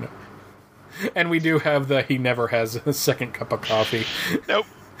together, And we do have the he never has a second cup of coffee Nope.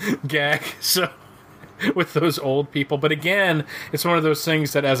 gag. So with those old people, but again, it's one of those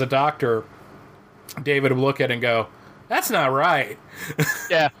things that as a doctor, David would look at and go, "That's not right."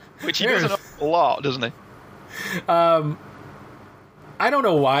 Yeah, which he does an awful lot, doesn't he? I don't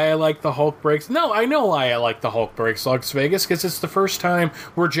know why I like the Hulk Breaks. No, I know why I like the Hulk Breaks Las Vegas, because it's the first time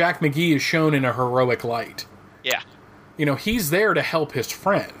where Jack McGee is shown in a heroic light. Yeah. He's there to help his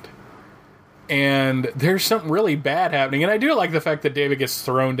friend. And there's something really bad happening. And I do like the fact that David gets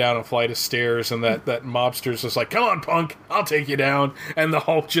thrown down a flight of stairs and that mobster's just like, "Come on, punk, I'll take you down." And the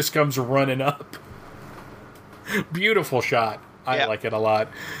Hulk just comes running up. Beautiful shot. I like it a lot.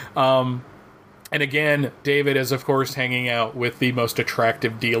 And again, David is, of course, hanging out with the most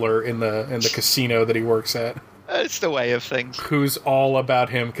attractive dealer in the casino that he works at, It's the way of things. who's all about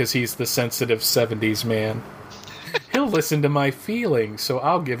him because he's the sensitive 70s man. He'll listen to my feelings, so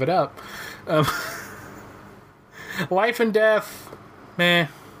I'll give it up. Life and Death, meh.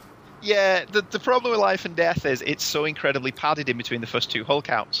 Yeah, the problem with Life and Death is it's so incredibly padded in between the first two Hulk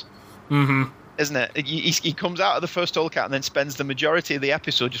outs. Mm-hmm. Isn't it? He comes out of the first Hulk out and then spends the majority of the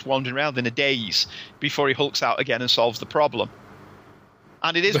episode just wandering around in a daze before he hulks out again and solves the problem.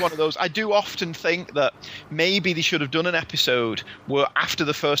 And it is one of those, I do often think that maybe they should have done an episode where after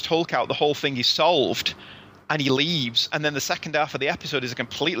the first Hulk out, the whole thing is solved and he leaves, and then the second half of the episode is a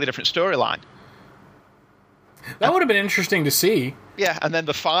completely different storyline. That would have been interesting to see. Yeah, and then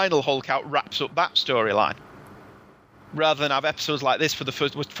the final Hulk out wraps up that storyline. Rather than have episodes like this for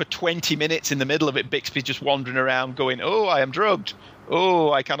 20 minutes in the middle of it, Bixby just wandering around going, "Oh, I am drugged.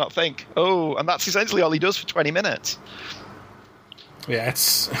 Oh, I cannot think. Oh," and that's essentially all he does for 20 minutes. Yeah,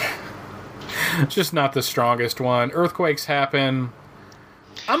 it's just not the strongest one. Earthquakes happen.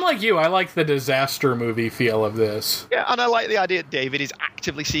 I'm like you. I like the disaster movie feel of this. Yeah, and I like the idea that David is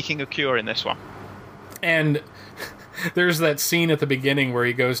actively seeking a cure in this one. And there's that scene at the beginning where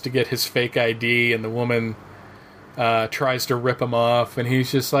he goes to get his fake ID and the woman tries to rip him off, and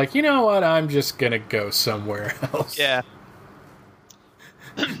he's just like, "You know what? I'm just going to go somewhere else." Yeah.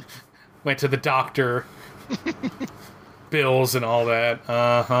 Went to the doctor. Bills and all that.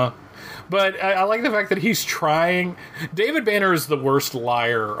 Uh-huh. But I like the fact that he's trying. David Banner is the worst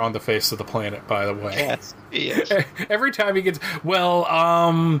liar on the face of the planet, by the way. Yes, he is. Every time he gets,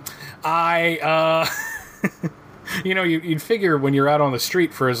 You know, you'd figure when you're out on the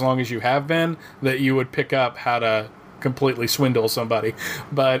street for as long as you have been that you would pick up how to completely swindle somebody.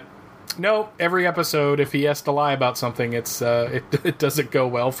 But no, every episode, if he has to lie about something, it doesn't go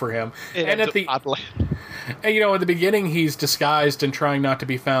well for him. And at the beginning, he's disguised and trying not to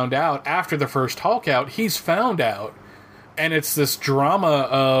be found out. After the first Hulk out, he's found out. And it's this drama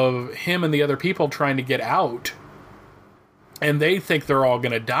of him and the other people trying to get out. And they think they're all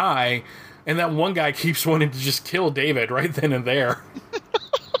going to die. And that one guy keeps wanting to just kill David right then and there.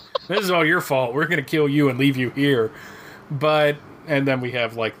 This is all your fault. We're going to kill you and leave you here. And then we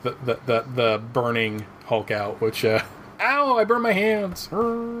have like the burning Hulk out, which, ow, I burned my hands.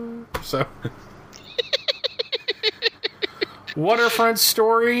 So, Waterfront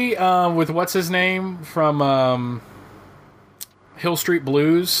Story with what's his name from Hill Street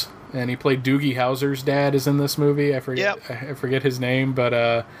Blues. And he played Doogie Howser's dad is in this movie. I forget his name,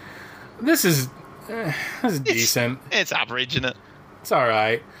 but this is decent. It's average, isn't it? It's all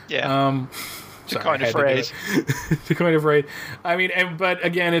right. Yeah. To coin a phrase. To coin a phrase. I mean, but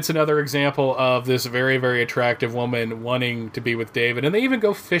again, it's another example of this very, very attractive woman wanting to be with David, and they even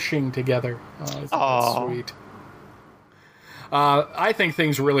go fishing together. That's sweet. I think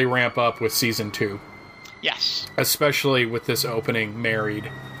things really ramp up with season 2. Yes. Especially with this opening,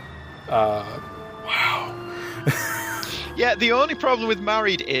 Married. Wow. Yeah, the only problem with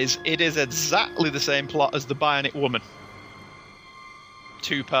Married is it is exactly the same plot as The Bionic Woman.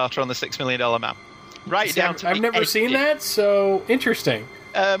 2-parter on the $6 Million Man. Right down to I've never seen that, so interesting.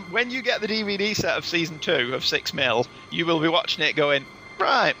 When you get the DVD set of season 2 of 6 Mil, you will be watching it going,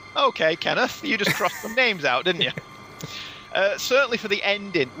 right, okay, Kenneth, you just crossed some names out, didn't you? Certainly for the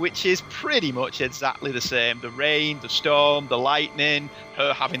ending, which is pretty much exactly the same. The rain, the storm, the lightning,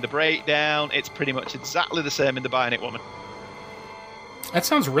 her having the breakdown, it's pretty much exactly the same in The Bionic Woman. That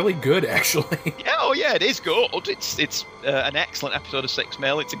sounds really good, actually. Yeah, oh yeah, it is good. It's an excellent episode of 6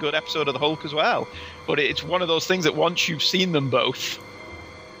 Mil. It's a good episode of The Hulk as well. But it's one of those things that once you've seen them both...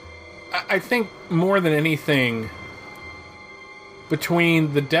 I think more than anything,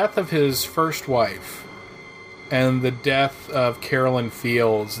 between the death of his first wife and the death of Carolyn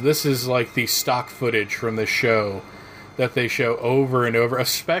Fields, this is like the stock footage from the show that they show over and over,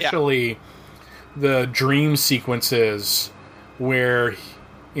 especially the dream sequences where,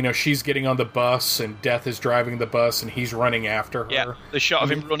 you know, she's getting on the bus and Death is driving the bus and he's running after her. Yeah, the shot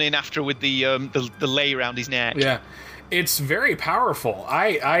of him running after with the lei around his neck. Yeah, it's very powerful.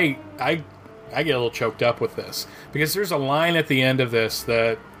 I get a little choked up with this because there's a line at the end of this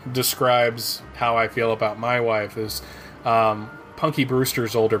that describes how I feel about my wife is Punky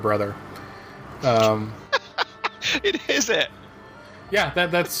Brewster's older brother. Is it? Yeah,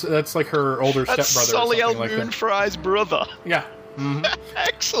 that's like her older stepbrother. Solly L. Like Moonfry's brother. Yeah. Mm-hmm.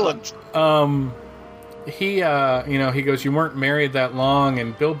 Excellent. He goes, you weren't married that long,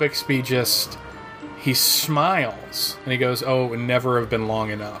 and Bill Bixby he smiles and he goes, oh, it would never have been long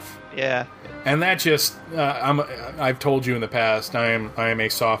enough. Yeah. And that just, I've told you in the past, I am a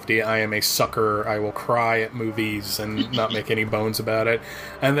softie, I am a sucker, I will cry at movies and not make any bones about it.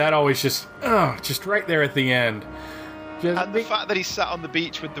 And that always just right there at the end. And the fact that he's sat on the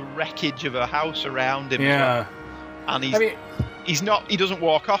beach with the wreckage of a house around him. Yeah. And he doesn't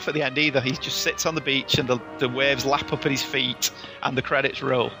walk off at the end either. He just sits on the beach and the waves lap up at his feet and the credits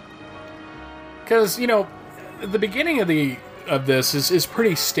roll. Because, the beginning of this is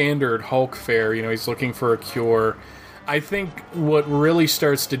pretty standard Hulk fare. He's looking for a cure. I think what really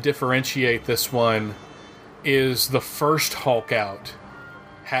starts to differentiate this one is the first Hulk out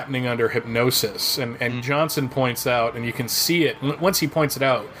happening under hypnosis. And Johnson points out, and you can see it. Once he points it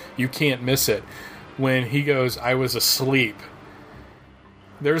out, you can't miss it. When he goes, I was asleep.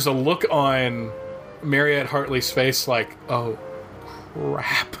 There's a look on Mariette Hartley's face like, oh,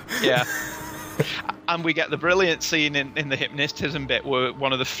 crap. Yeah. And we get the brilliant scene in the hypnotism bit where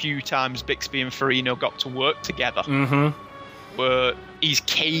one of the few times Bixby and Farino got to work together. Mm-hmm. Where he's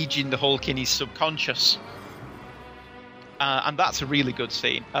caging the Hulk in his subconscious. And that's a really good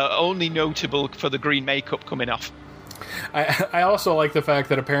scene. Only notable for the green makeup coming off. I also like the fact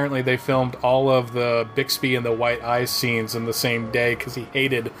that apparently they filmed all of the Bixby and the white eyes scenes in the same day because he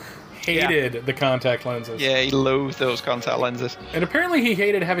hated the contact lenses. Yeah, he loathed those contact lenses. And apparently he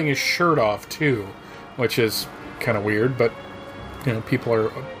hated having his shirt off too, which is kind of weird, but people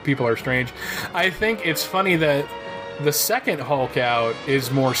are strange. I think it's funny that the second Hulk out is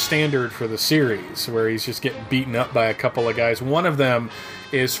more standard for the series, where he's just getting beaten up by a couple of guys. One of them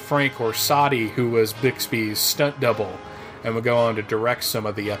is Frank Orsatti, who was Bixby's stunt double and would go on to direct some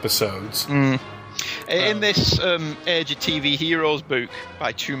of the episodes. In this Age of TV Heroes book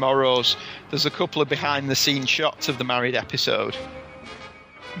by Tomorrows, there's a couple of behind-the-scenes shots of the married episode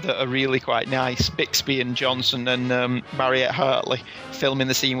that are really quite nice. Bixby and Johnson and Mariette Hartley filming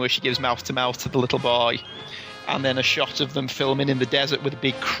the scene where she gives mouth-to-mouth to the little boy. And then a shot of them filming in the desert with a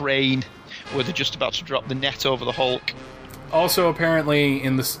big crane where they're just about to drop the net over the Hulk. Also, apparently,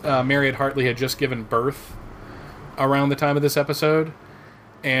 in this, Mariette Hartley had just given birth around the time of this episode.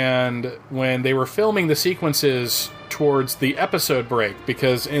 And when they were filming the sequences towards the episode break,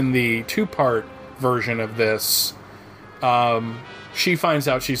 because in the 2-part version of this, she finds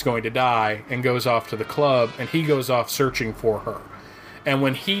out she's going to die and goes off to the club, and he goes off searching for her. And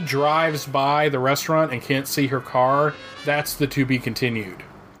when he drives by the restaurant and can't see her car, that's the to be continued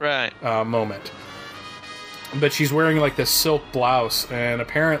moment. But she's wearing like this silk blouse, and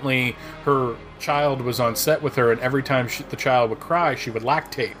apparently her child was on set with her, and every time the child would cry, she would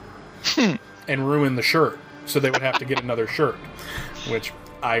lactate and ruin the shirt. So they would have to get another shirt, which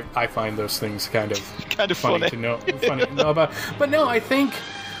I find those things kind of funny to know about. But no, I think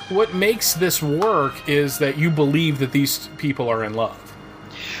what makes this work is that you believe that these people are in love.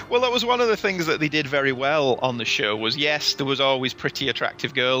 Well, that was one of the things that they did very well on the show was, yes, there was always pretty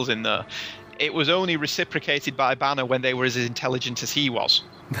attractive girls in there. It was only reciprocated by Banner when they were as intelligent as he was.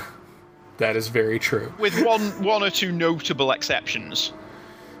 That is very true. With one or two notable exceptions.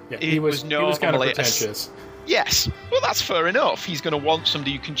 Yeah, he was kind of pretentious. Yes. Well, that's fair enough. He's going to want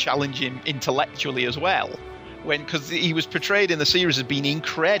somebody who can challenge him intellectually as well. Because he was portrayed in the series as being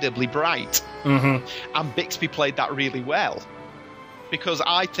incredibly bright. Mm-hmm. And Bixby played that really well. Because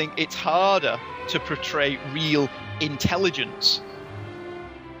I think it's harder to portray real intelligence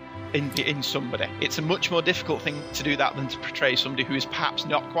in somebody. It's a much more difficult thing to do that than to portray somebody who is perhaps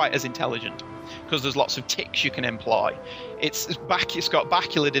not quite as intelligent, because there's lots of tics you can employ. Scott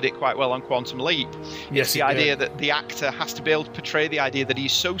Bakula did it quite well on Quantum Leap. Yes, it's the idea that the actor has to be able to portray the idea that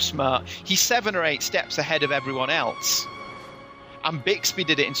he's so smart, he's 7 or 8 steps ahead of everyone else. And Bixby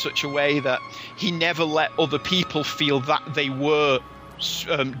did it in such a way that he never let other people feel that they were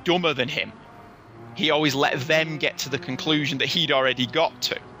dumber than him. He always let them get to the conclusion that he'd already got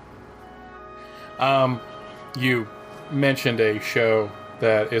to. You mentioned a show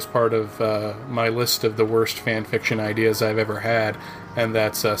that is part of my list of the worst fan fiction ideas I've ever had, and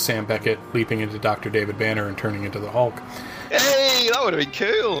that's Sam Beckett leaping into Dr. David Banner and turning into the Hulk. Hey, that would have been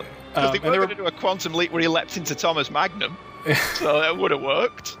cool. Because they were going to do a Quantum Leap where he leapt into Thomas Magnum. So that would have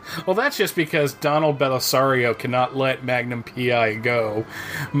worked. Well, that's just because Donald Belisario cannot let Magnum P.I. go.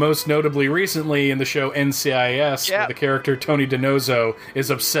 Most notably recently in the show NCIS, where the character Tony DiNozzo is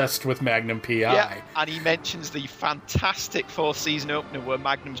obsessed with Magnum P.I. Yeah, and he mentions the fantastic 4th season opener where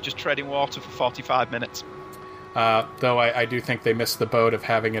Magnum's just treading water for 45 minutes. Though I do think they missed the boat of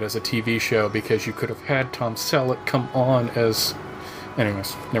having it as a TV show, because you could have had Tom Selleck come on as...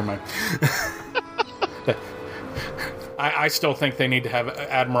 Anyways, never mind. I still think they need to have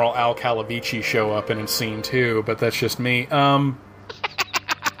Admiral Al Calavici show up in a scene too, but that's just me.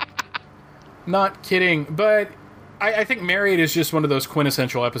 Not kidding, but I think Married is just one of those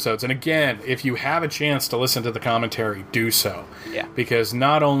quintessential episodes. And again, if you have a chance to listen to the commentary, do so. Yeah. Because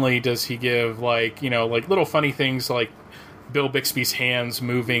not only does he give, like little funny things like Bill Bixby's hands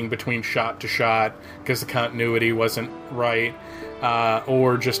moving between shot to shot because the continuity wasn't right,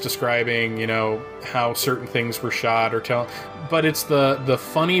 or just describing, how certain things were shot but it's the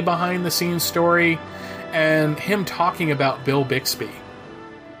funny behind the scenes story and him talking about Bill Bixby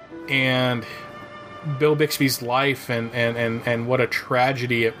and Bill Bixby's life and what a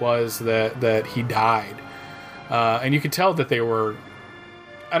tragedy it was that he died. And you could tell that they were,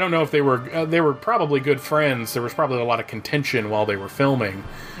 I don't know if they were probably good friends. There was probably a lot of contention while they were filming,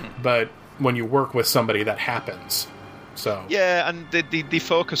 but when you work with somebody, that happens. So yeah, and they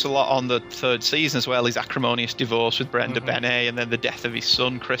focus a lot on the 3rd season as well, his acrimonious divorce with Brenda Benet, and then the death of his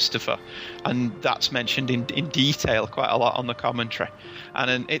son Christopher, and that's mentioned in detail quite a lot on the commentary,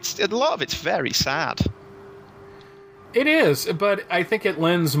 and a lot of it's very sad. It is, but I think it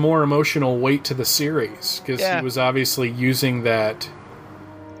lends more emotional weight to the series, because he was obviously using that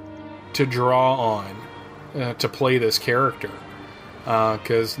to draw on to play this character.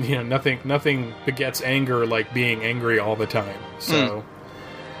 Because nothing begets anger like being angry all the time. So,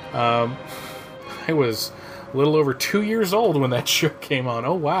 I was a little over 2 years old when that show came on.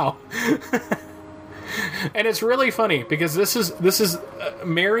 Oh wow! And it's really funny because this is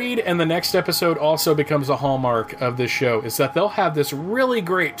Married, and the next episode also becomes a hallmark of this show. Is that they'll have this really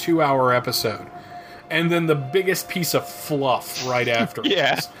great 2-hour episode, and then the biggest piece of fluff right after.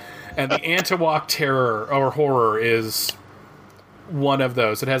 Yeah. And the Antewok Terror or Horror is one of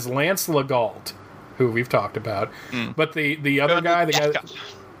those. It has Lance Legault, who we've talked about. But the other guy,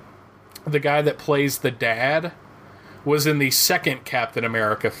 the guy that plays the dad, was in the second Captain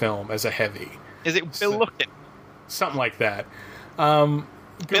America film as a heavy. Is it Bill Looking? Something like that.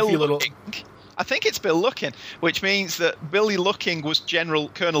 Bill Looking. I think it's Bill Looking, which means that Billy Looking was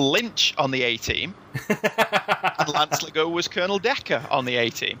Colonel Lynch on the A-Team, and Lance Lego was Colonel Decker on the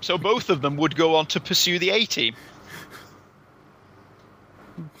A-Team. So both of them would go on to pursue the A-Team.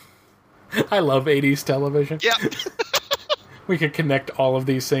 I love 80s television. Yeah. We could connect all of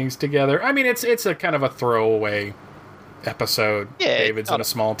these things together. I mean, it's a kind of a throwaway episode. Yeah, David's in a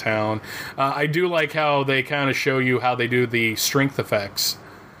small town. I do like how they kind of show you how they do the strength effects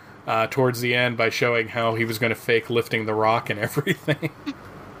towards the end by showing how he was going to fake lifting the rock and everything.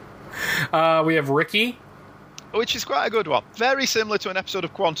 We have Ricky. Which is quite a good one. Very similar to an episode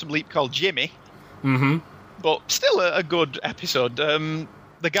of Quantum Leap called Jimmy. Mm-hmm. But still a good episode.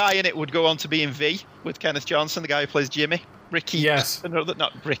 The guy in it would go on to be in V with Kenneth Johnson, the guy who plays Jimmy. Ricky. Yes. No,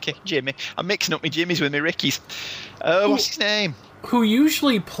 not Ricky. Jimmy. I'm mixing up my Jimmys with my Rickies. What's his name? Who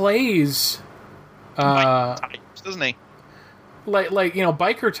usually plays... types, doesn't he? Like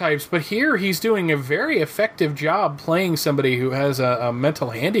biker types, but here he's doing a very effective job playing somebody who has a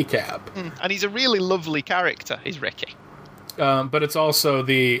mental handicap. And he's a really lovely character, is Ricky. But it's also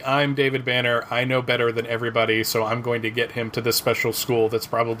I'm David Banner, I know better than everybody, so I'm going to get him to this special school that's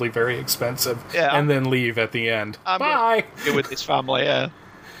probably very expensive, and then leave at the end. Bye! Go with his family, yeah.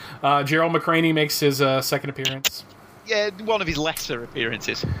 Gerald McCraney makes his second appearance. Yeah, one of his lesser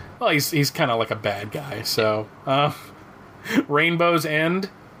appearances. Well, he's kind of like a bad guy, so... Rainbow's End.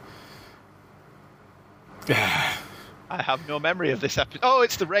 I have no memory of this episode. Oh,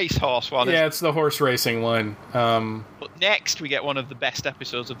 it's the racehorse one. Yeah, it's the horse racing one. But next we get one of the best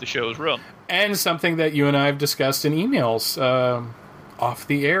episodes of the show's run. And something that you and I have discussed in emails off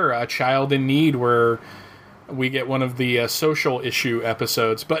the air, A Child in Need, where we get one of the social issue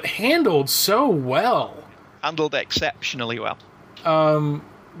episodes, but handled so well. Handled exceptionally well.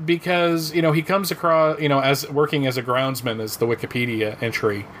 Because, he comes across, as working as a groundsman, as the Wikipedia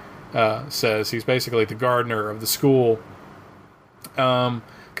entry says. He's basically the gardener of the school.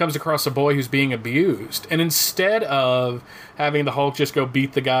 Comes across a boy who's being abused. And instead of having the Hulk just go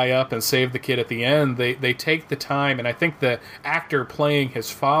beat the guy up and save the kid at the end, they take the time, and I think the actor playing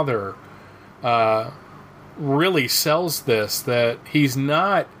his father really sells this, that he's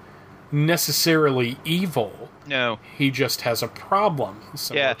not necessarily evil. No. He just has a problem.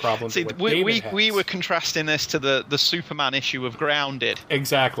 Problems. See, we were contrasting this to the Superman issue of Grounded.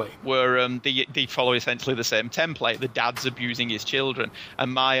 Exactly. Where they follow essentially the same template. The dad's abusing his children.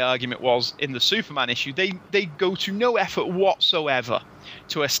 And my argument was, in the Superman issue, they go to no effort whatsoever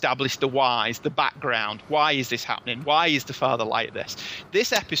to establish the whys, the background. Why is this happening? Why is the father like this?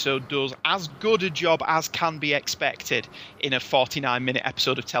 This episode does as good a job as can be expected in a 49-minute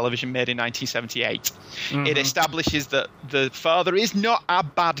episode of television made in 1978. Mm-hmm. It establishes that the father is not a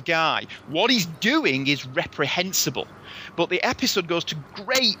bad guy. What he's doing is reprehensible. But the episode goes to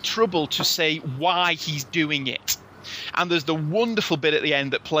great trouble to say why he's doing it. And there's the wonderful bit at the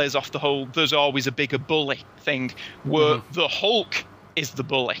end that plays off the whole "there's always a bigger bully" thing, where the Hulk is the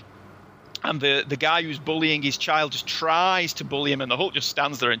bully. And the guy who's bullying his child just tries to bully him, and the Hulk just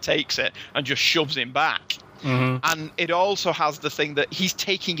stands there and takes it and just shoves him back. Mm-hmm. And it also has the thing that he's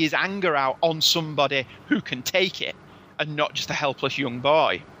taking his anger out on somebody who can take it, and not just a helpless young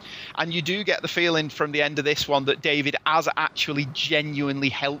boy. And you do get the feeling from the end of this one that David has actually genuinely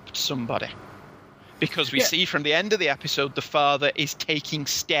helped somebody. Because we see from the end of the episode, the father is taking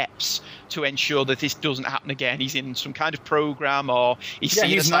steps to ensure that this doesn't happen again. He's in some kind of program, or he's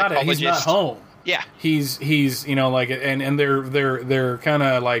seeing a psychologist. He's not home. Yeah, he's and they're kind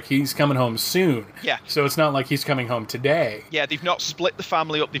of like he's coming home soon. Yeah, so it's not like he's coming home today. Yeah, they've not split the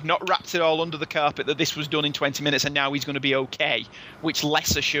family up. They've not wrapped it all under the carpet that this was done in 20 minutes and now he's going to be okay, which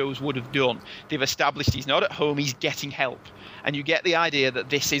lesser shows would have done. They've established he's not at home. He's getting help. And you get the idea that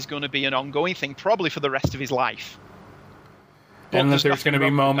this is going to be an ongoing thing, probably for the rest of his life. And that there's going to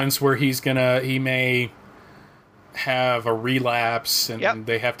be moments where he may have a relapse, and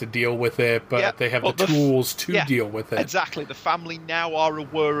they have to deal with it, but they have the tools to deal with it. Exactly. The family now are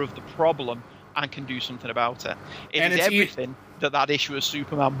aware of the problem and can do something about it. It is everything that issue of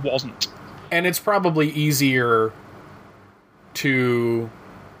Superman wasn't. And it's probably easier to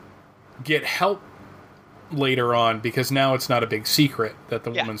get help later on, because now it's not a big secret that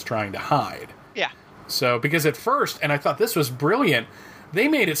the woman's trying to hide. Yeah. So, because at first, and I thought this was brilliant, they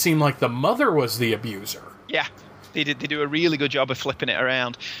made it seem like the mother was the abuser. Yeah. They do a really good job of flipping it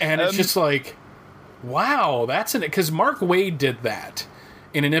around. And it's just like, wow, that's because Mark Waid did that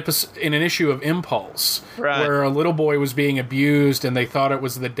in an issue of Impulse, Right. where a little boy was being abused and they thought it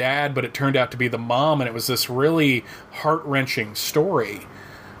was the dad, but it turned out to be the mom, and it was this really heart-wrenching story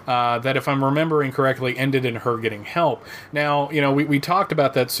that, if I'm remembering correctly, ended in her getting help. Now, we talked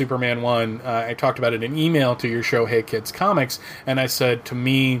about that Superman 1. I talked about it in email to your show, Hey Kids Comics, and I said, to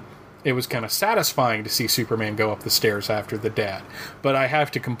me, it was kind of satisfying to see Superman go up the stairs after the dad. But I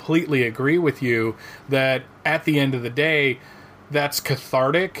have to completely agree with you that at the end of the day, that's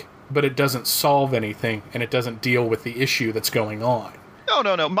cathartic, but it doesn't solve anything, and it doesn't deal with the issue that's going on.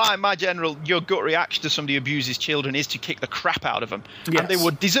 No. My general, your gut reaction to somebody who abuses children is to kick the crap out of them. Yes. And they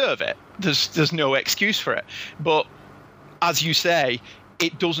would deserve it. There's no excuse for it. But, as you say,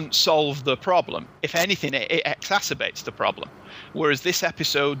 it doesn't solve the problem. If anything, it exacerbates the problem. Whereas this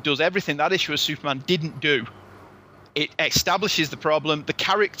episode does everything that issue of Superman didn't do. It establishes the problem. The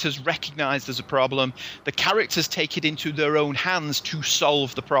characters recognize there's a problem. The characters take it into their own hands to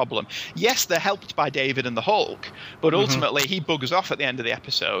solve the problem. Yes, they're helped by David and the Hulk, but ultimately he buggers off at the end of the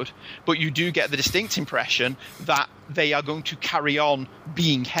episode. But you do get the distinct impression that they are going to carry on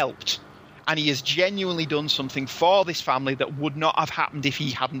being helped. And he has genuinely done something for this family that would not have happened if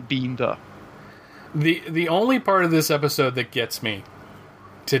he hadn't been there. The only part of this episode that gets me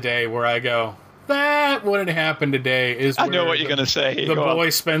today, where I go, that wouldn't happen today, is I know what you're going to say. The boy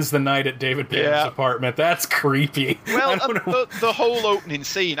spends the night at David Banner's apartment. That's creepy. Well, the whole opening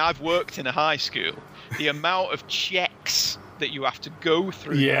scene, I've worked in a high school. The amount of checks that you have to go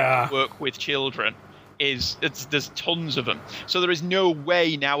through to work with children there's tons of them. So there is no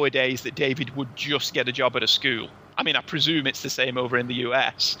way nowadays that David would just get a job at a school. I mean, I presume it's the same over in the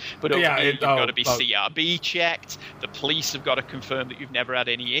US, but over here you've got to be CRB checked. The police have got to confirm that you've never had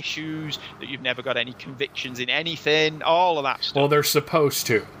any issues, that you've never got any convictions in anything, all of that stuff. Well, they're supposed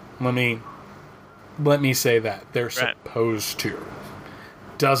to. Let me say that. They're supposed to.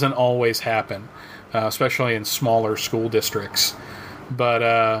 Doesn't always happen, especially in smaller school districts.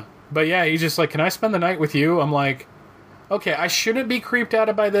 But yeah, he's just like, can I spend the night with you? I'm like, okay, I shouldn't be creeped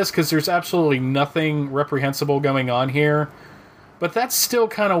out by this because there's absolutely nothing reprehensible going on here. But that's still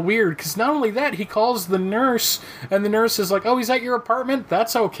kind of weird because not only that, he calls the nurse, and the nurse is like, oh, he's at your apartment?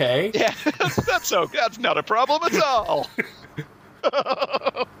 That's okay. Yeah, that's okay. That's not a problem at all.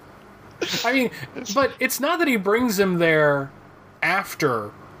 I mean, but it's not that he brings him there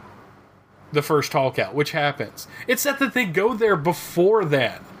after the first Hulk out, which happens. It's that they go there before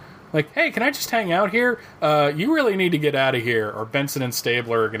then. Like, hey, can I just hang out here? You really need to get out of here, or Benson and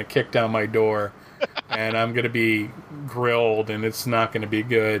Stabler are going to kick down my door, and I'm going to be grilled, and it's not going to be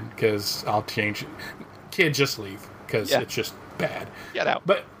good, because I'll change it. Kid, just leave, because it's just bad. Get out.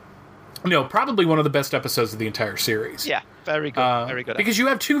 But, no, probably one of the best episodes of the entire series. Yeah, very good, very good. Because you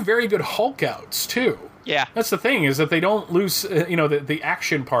have two very good Hulk outs, too. Yeah. That's the thing, is that they don't lose, the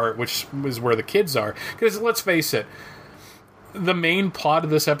action part, which is where the kids are. Because, let's face it, the main plot of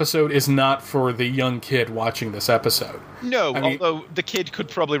this episode is not for the young kid watching this episode. No, although the kid could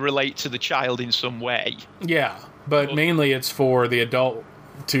probably relate to the child in some way. Yeah, but mainly it's for the adult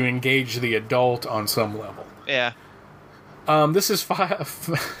to engage the adult on some level. Yeah. This is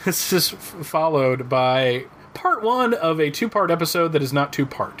followed by part one of a two-part episode that is not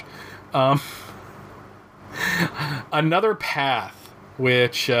two-part. Another Path,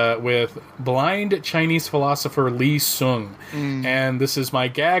 which with blind Chinese philosopher Lee Sung. And this is my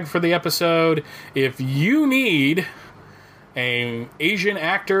gag for the episode. If you need an Asian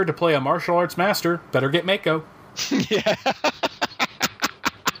actor to play a martial arts master, better get Mako. Yeah.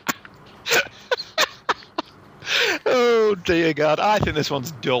 Oh, dear God. I think this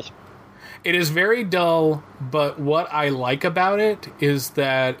one's dull. It is very dull, but what I like about it is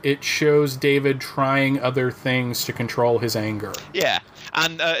that it shows David trying other things to control his anger. Yeah,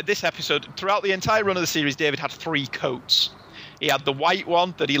 and this episode, throughout the entire run of the series, David had 3 coats. He had the white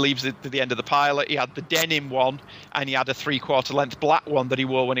one that he leaves at the end of the pilot, he had the denim one, and he had a 3/4 length black one that he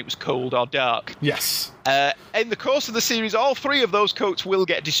wore when it was cold or dark. Yes. In the course of the series, all 3 of those coats will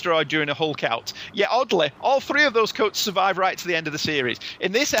get destroyed during a Hulk out. Yet oddly, all 3 of those coats survive right to the end of the series.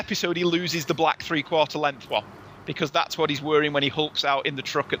 In this episode, he loses the black 3/4 length one, because that's what he's wearing when he hulks out in the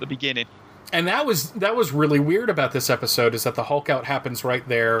truck at the beginning. And that was really weird about this episode, is that the Hulk out happens right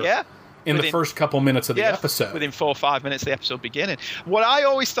there. Yeah. In the first couple minutes of the episode. Within 4 or 5 minutes of the episode beginning. What I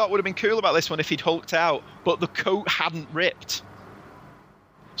always thought would have been cool about this one if he'd hulked out, but the coat hadn't ripped.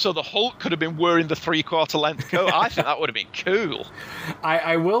 So the Hulk could have been wearing the 3/4 length coat. I think that would have been cool.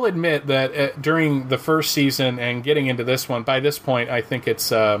 I will admit that during the first season and getting into this one, by this point, I think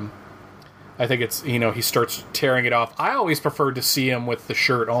it's I think it's, he starts tearing it off. I always preferred to see him with the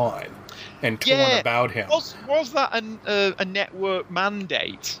shirt on and torn about him. Was that a network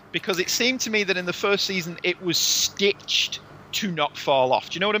mandate? Because it seemed to me that in the first season it was stitched to not fall off.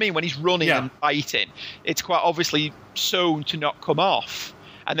 Do you know what I mean? When he's running and fighting, it's quite obviously sewn to not come off.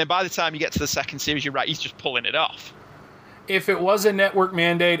 And then by the time you get to the second series, you're right, he's just pulling it off. If it was a network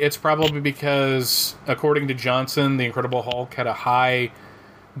mandate, it's probably because, according to Johnson, The Incredible Hulk had a high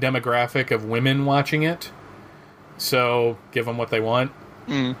demographic of women watching it. So, give them what they want,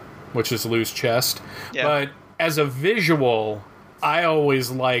 which is loose chest. Yeah. But as a visual, I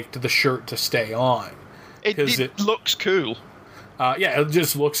always liked the shirt to stay on. It looks cool. It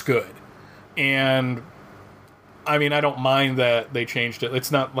just looks good. And, I mean, I don't mind that they changed it.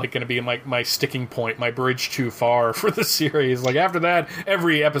 It's not like going to be my sticking point, my bridge too far for the series. Like, after that,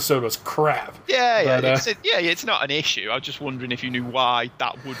 every episode was crap. It's not an issue. I was just wondering if you knew why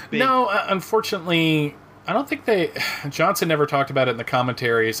that would be. No, unfortunately, I don't think Johnson never talked about it in the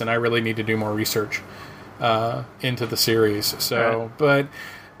commentaries, and I really need to do more research into the series. So, But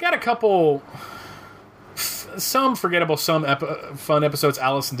got a couple... Some forgettable, some fun episodes.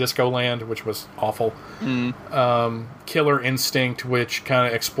 Alice in Disco Land, which was awful. Killer Instinct, which kind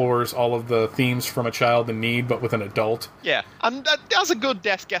of explores all of the themes from A Child in Need, but with an adult. Yeah, and that's a good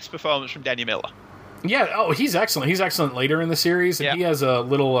guest performance from Denny Miller. Yeah, he's excellent. He's excellent later in the series, and he has a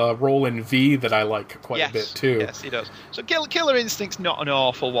little role in V that I like quite a bit, too. Yes, he does. So Killer Instinct's not an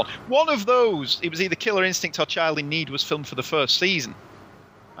awful one. One of those, it was either Killer Instinct or Child in Need, was filmed for the first season.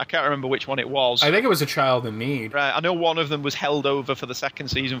 I can't remember which one it was. I think it was A Child in Need. Right, I know one of them was held over for the second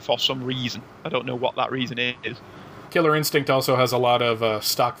season for some reason. I don't know what that reason is. Killer Instinct also has a lot of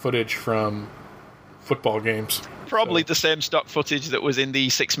stock footage from football games. Probably the same stock footage that was in the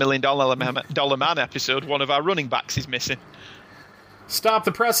 $6 Million Man episode. One of our running backs is missing. Stop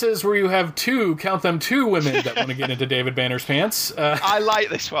the Presses, where you have two women that want to get into David Banner's pants. I like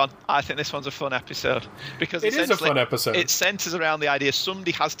this one. I think this one's a fun episode. Because it is a fun episode. It centres around the idea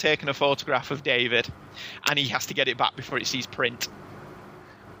somebody has taken a photograph of David, and he has to get it back before it sees print.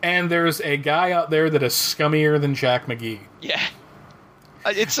 And there's a guy out there that is scummier than Jack McGee. Yeah.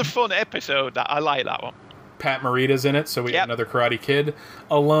 It's a fun episode. I like that one. Pat Morita's in it, so we have another Karate Kid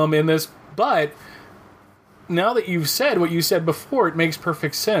alum in this. But... now that you've said what you said before, it makes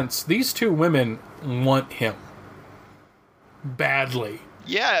perfect sense. These two women want him. Badly.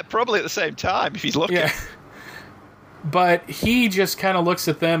 Yeah, probably at the same time, if he's looking. Yeah. But he just kind of looks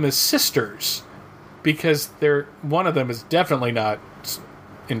at them as sisters. Because one of them is definitely not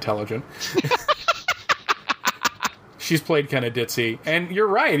intelligent. She's played kind of ditzy. And you're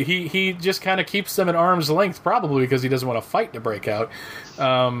right, he just kind of keeps them at arm's length, probably because he doesn't want a fight to break out.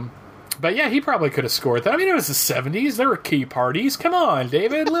 But yeah, he probably could have scored that. I mean, it was the 70s. There were key parties. Come on,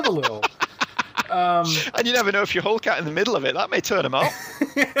 David, live a little. And you never know if you Hulk out in the middle of it. That may turn him off.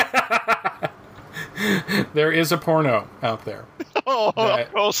 There is a porno out there.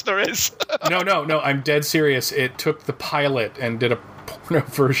 Of course there is. No. I'm dead serious. It took the pilot and did a porno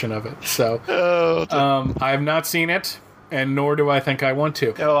version of it. So I have not seen it. And nor do I think I want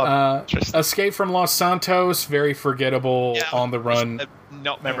to. Escape from Los Santos, very forgettable, on the run.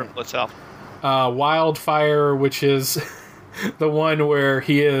 Not memorable at all. Wildfire, which is the one where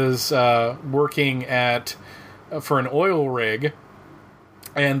he is working for an oil rig,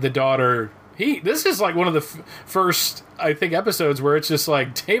 and the daughter... This is like one of the first, I think, episodes where it's just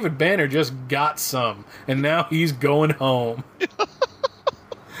like, David Banner just got some, and now he's going home.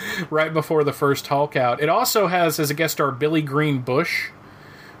 Right before the first Hulk out. It also has as a guest star Billy Green Bush,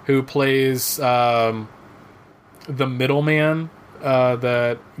 who plays the middleman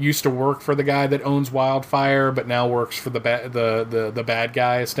that used to work for the guy that owns Wildfire, but now works for the bad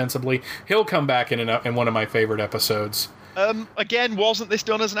guy ostensibly. He'll come back in one of my favorite episodes. Again, wasn't this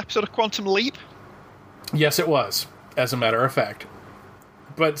done as an episode of Quantum Leap? Yes, it was, as a matter of fact.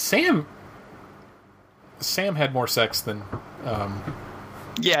 But Sam had more sex than.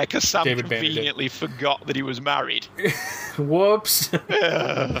 Yeah, because Sam conveniently forgot that he was married. Whoops. If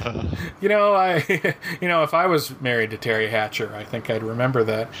I was married to Terry Hatcher, I think I'd remember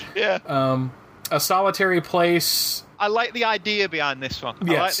that. Yeah. A Solitary Place. I like the idea behind this one.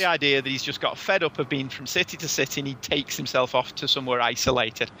 Yes. I like the idea that he's just got fed up of being from city to city and he takes himself off to somewhere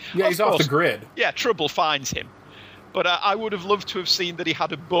isolated. Yeah, he's off the grid. Yeah, trouble finds him. But I would have loved to have seen that he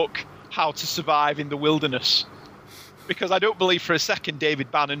had a book, How to Survive in the Wilderness. Because I don't believe for a second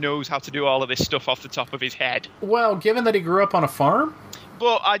David Banner knows how to do all of this stuff off the top of his head. Well, given that he grew up on a farm?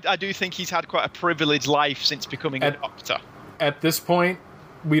 But I do think he's had quite a privileged life since becoming a doctor. At this point,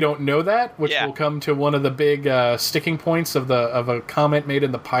 we don't know that, which will come to one of the big sticking points of a comment made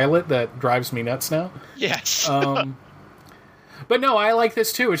in the pilot that drives me nuts now. Yes. But no, I like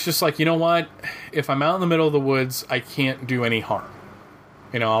this too. It's just like, you know what? If I'm out in the middle of the woods, I can't do any harm.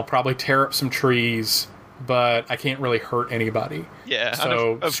 You know, I'll probably tear up some trees, but I can't really hurt anybody. Yeah.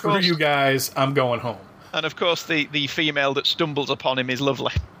 So of screw course, you guys. I'm going home. And of course, the female that stumbles upon him is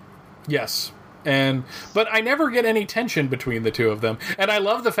lovely. Yes. But I never get any tension between the two of them. And I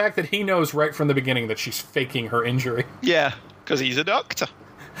love the fact that he knows right from the beginning that she's faking her injury. Yeah, because he's a doctor.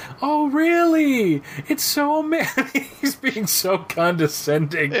 Oh, really? It's so he's being so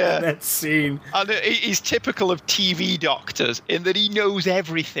condescending in that scene. And he's typical of TV doctors in that he knows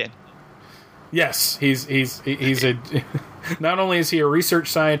everything. Yes, he's a... Not only is he a research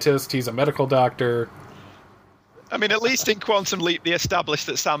scientist, he's a medical doctor. I mean, at least in Quantum Leap, they established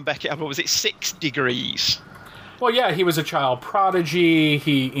that Sam Beckett had, what was it, 6 degrees? Well, yeah, he was a child prodigy.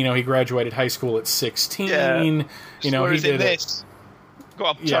 He graduated high school at 16. Yeah. Whereas he did this. Go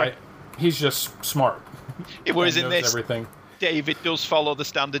on, sorry. He's just smart. Whereas in this, everything. David does follow the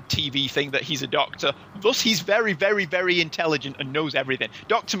standard TV thing that he's a doctor. Thus, he's very, very, very intelligent and knows everything.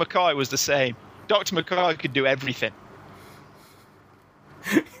 Dr. McCoy was the same. Dr. McCoy could do everything.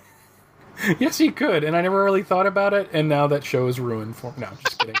 Yes, he could, and I never really thought about it, and now that show is ruined for me. No,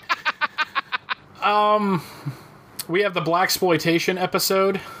 just kidding. We have the Blaxploitation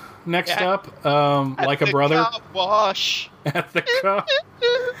episode next up. Like a Brother. Car wash. At the car.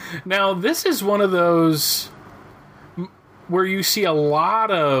 Now, this is one of those where you see a lot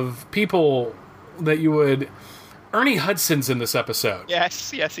of people that you would... Ernie Hudson's in this episode.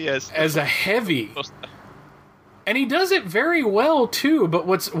 Yes, he is. As a heavy... And he does it very well too. But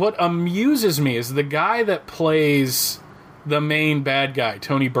what amuses me is the guy that plays the main bad guy,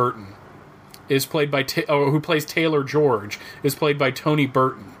 Tony Burton, is played by who plays Taylor George is played by Tony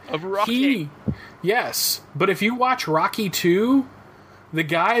Burton of Rocky. Yes, but if you watch Rocky 2, the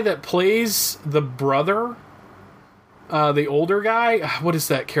guy that plays the brother, the older guy, what is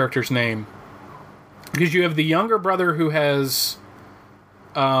that character's name? Because you have the younger brother who has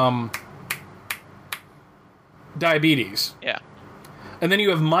diabetes. Yeah. And then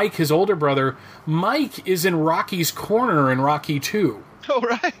you have Mike, his older brother. Mike is in Rocky's corner in Rocky 2. Oh,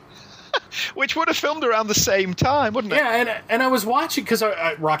 right. Which would have filmed around the same time, wouldn't it? Yeah, and I was watching, because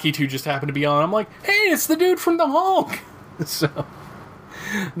Rocky 2 just happened to be on. I'm like, hey, it's the dude from the Hulk. So,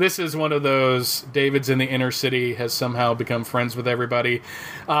 this is one of those, David's in the inner city, has somehow become friends with everybody,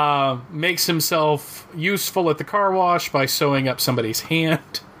 makes himself useful at the car wash by sewing up somebody's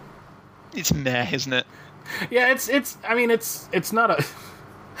hand. It's meh, isn't it? Yeah, it's not a...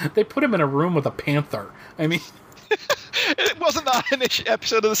 They put him in a room with a panther. I mean... It wasn't that an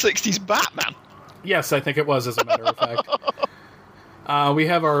episode of the 60s Batman? Yes, I think it was, as a matter of fact. We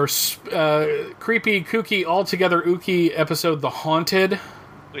have our creepy, kooky, altogether ooky episode, The Haunted.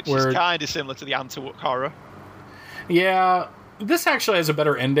 Which is kind of similar to the Antwoord horror. Yeah, this actually has a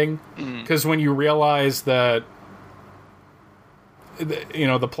better ending, because when you realize that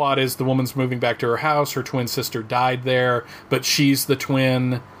the plot is the woman's moving back to her house, her twin sister died there, but she's the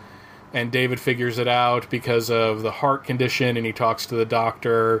twin, and David figures it out because of the heart condition, and he talks to the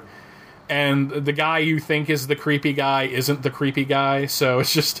doctor, and the guy you think is the creepy guy isn't the creepy guy, so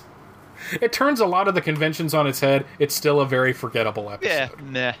it's just... It turns a lot of the conventions on its head. It's still a very forgettable episode. Yeah,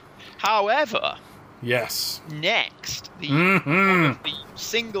 nah. However... Yes. Next, one of the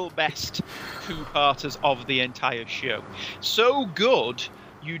single best two-parters of the entire show. So good,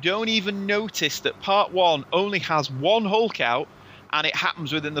 you don't even notice that part 1 only has one Hulk out, and it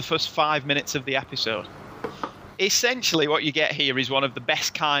happens within the first 5 minutes of the episode. Essentially, what you get here is one of the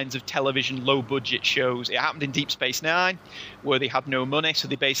best kinds of television low-budget shows. It happened in Deep Space Nine, where they had no money, so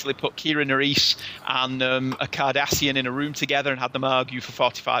they basically put Keira Nerys and a Cardassian in a room together and had them argue for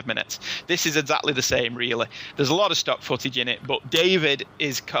 45 minutes. This is exactly the same, really. There's a lot of stock footage in it, but David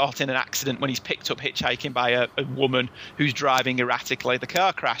is caught in an accident when he's picked up hitchhiking by a woman who's driving erratically. The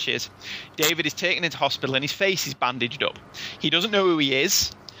car crashes. David is taken into hospital and his face is bandaged up. He doesn't know who he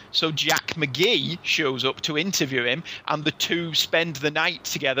is. So Jack McGee shows up to interview him, and the two spend the night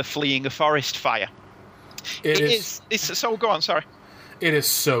together fleeing a forest fire. It's so go on, sorry. It is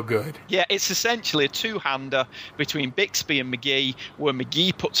so good. Yeah, it's essentially a two-hander between Bixby and McGee, where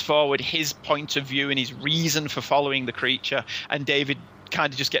McGee puts forward his point of view and his reason for following the creature, and David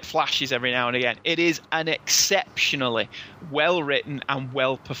kind of just get flashes every now and again. It is an exceptionally well-written and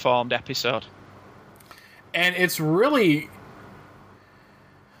well-performed episode. And it's really...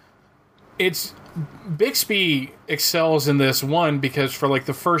 Bixby excels in this, one, because for like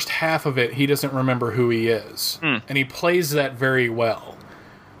the first half of it, he doesn't remember who he is. And he plays that very well.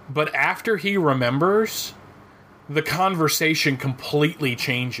 But after he remembers, the conversation completely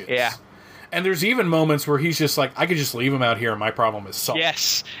changes. Yeah. And there's even moments where he's just like, I could just leave him out here and my problem is solved.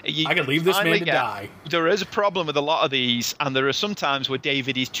 Yes. I could leave this man to die. There is a problem with a lot of these, and there are some times where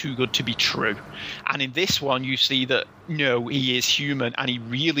David is too good to be true. And in this one, you see that, no, he is human, and he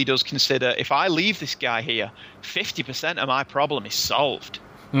really does consider, if I leave this guy here, 50% of my problem is solved.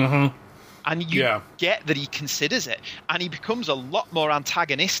 Mm-hmm. And you get that he considers it. And he becomes a lot more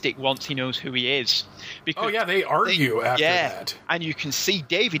antagonistic once he knows who he is. Because they argue after that. And you can see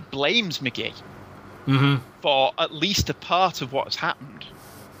David blames McGee for at least a part of what's happened.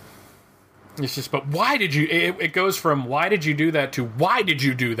 It's just, but why did you... It goes from, why did you do that, to why did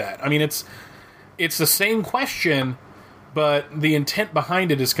you do that? I mean, it's the same question, but the intent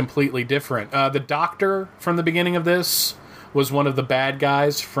behind it is completely different. The doctor from the beginning of this was one of the bad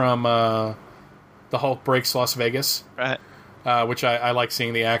guys from The Hulk Breaks Las Vegas. Right. Which I like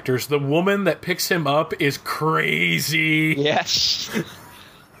seeing the actors. The woman that picks him up is crazy. Yes.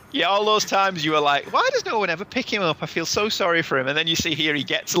 Yeah, all those times you were like, why does no one ever pick him up? I feel so sorry for him. And then you see here he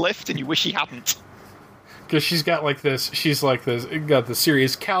gets a lift and you wish he hadn't. Because she's got got the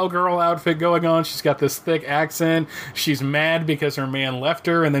serious cowgirl outfit going on. She's got this thick accent. She's mad because her man left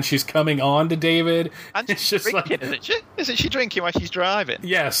her, and then she's coming on to David. And it's she's just drinking, isn't she? Isn't she drinking while she's driving?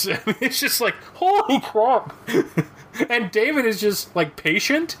 Yes. It's just like, holy crap. And David is just, like,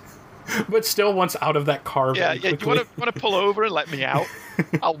 patient, but still wants out of that car very quickly. You want to pull over and let me out?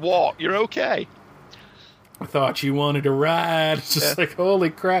 I'll walk. You're okay. I thought you wanted to ride. It's just like, holy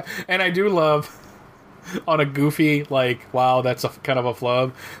crap. And I do love... on a goofy, like, wow, that's a kind of a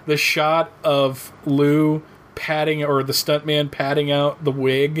flub, the shot of Lou patting, or the stuntman patting out the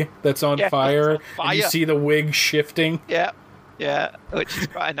wig that's on fire, and you see the wig shifting. Yeah, which is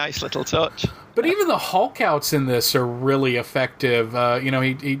quite a nice little touch. But even the Hulk outs in this are really effective.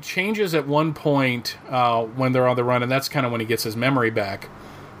 He changes at one point when they're on the run, and that's kind of when he gets his memory back.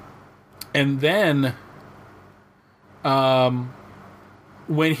 And then...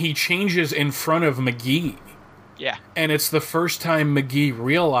 when he changes in front of McGee. Yeah. And it's the first time McGee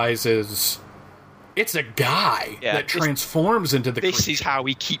realizes it's a guy that transforms into the creature. This is how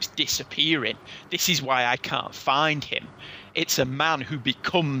he keeps disappearing. This is why I can't find him. It's a man who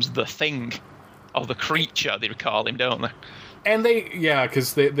becomes the thing, or the creature, they call him, don't they? And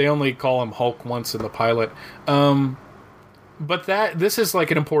because they only call him Hulk once in the pilot. But this is like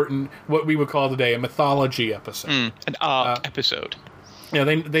an important, what we would call today, a mythology episode. An arc episode. Yeah,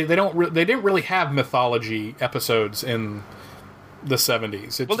 they didn't really have mythology episodes in the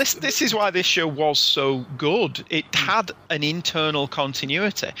 70s. Well, this is why this show was so good. It had an internal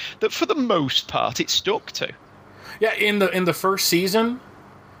continuity that, for the most part, it stuck to. Yeah, in the first season,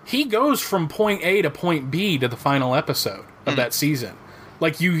 he goes from point A to point B to the final episode of that season.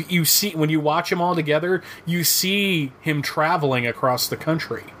 Like you see, when you watch them all together, you see him traveling across the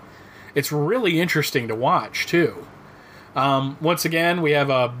country. It's really interesting to watch too. Once again, we have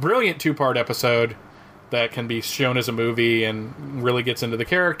a brilliant 2-part episode that can be shown as a movie and really gets into the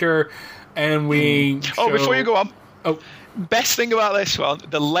character. And we before you go on. Oh. Best thing about this one,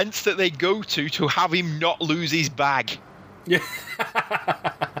 the lengths that they go to have him not lose his bag. Yeah.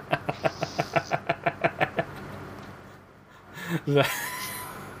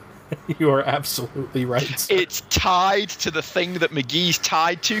 You are absolutely right, sir. It's tied to the thing that McGee's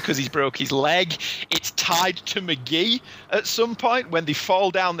tied to because he's broke his leg. It's tied to McGee at some point. When they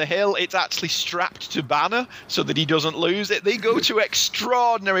fall down the hill, it's actually strapped to Banner so that he doesn't lose it. They go to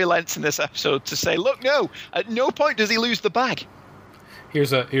extraordinary lengths in this episode to say, look, no, at no point does he lose the bag.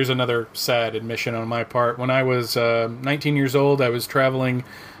 Here's another sad admission on my part. When I was 19 years old, I was traveling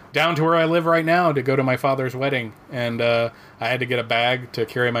down to where I live right now to go to my father's wedding, and I had to get a bag to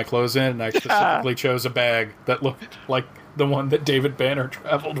carry my clothes in, and I specifically chose a bag that looked like the one that David Banner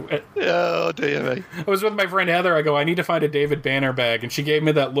traveled with. Oh, dear me. I was with my friend Heather. I go, I need to find a David Banner bag, and she gave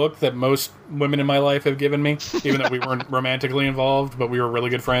me that look that most women in my life have given me, even though we weren't romantically involved, but we were really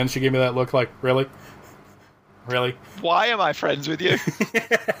good friends. She gave me that look like, really? Really? Why am I friends with you?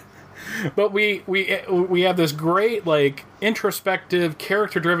 But we have this great, like, introspective,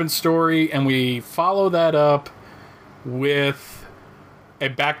 character-driven story, and we follow that up with a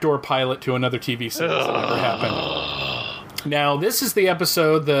backdoor pilot to another TV series that never happened. Now, this is the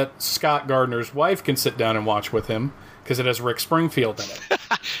episode that Scott Gardner's wife can sit down and watch with him, because it has Rick Springfield in it.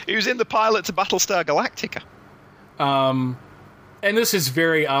 He was in the pilot to Battlestar Galactica. And this is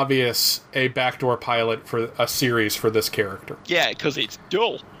very obvious a backdoor pilot for a series for this character. Yeah, because it's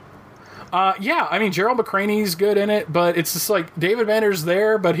dull. Yeah, I mean, Gerald McCraney's good in it, but it's just like, David Banner's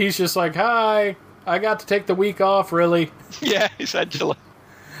there, but he's just like, hi, I got to take the week off, really. Yeah, essentially.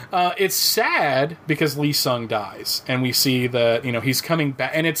 It's sad because Lee Sung dies, and we see that, he's coming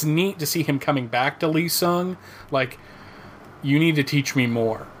back, and it's neat to see him coming back to Lee Sung. Like, you need to teach me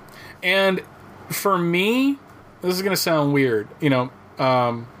more. And for me, this is going to sound weird,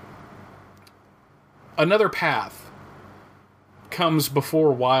 another path comes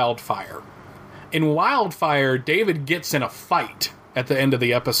before Wildfire. In Wildfire, David gets in a fight at the end of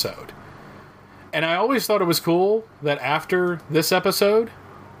the episode. And I always thought it was cool that after this episode,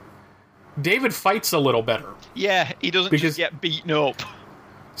 David fights a little better. Yeah, he doesn't just get beaten up.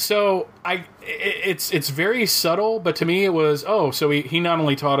 So it's very subtle, but to me it was, so he not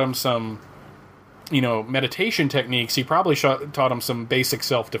only taught him some, meditation techniques, he probably taught him some basic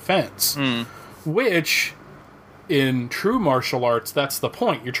self-defense. Which, in true martial arts, that's the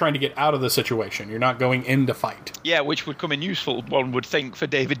point. You're trying to get out of the situation. You're not going in to fight. Yeah, which would come in useful, one would think, for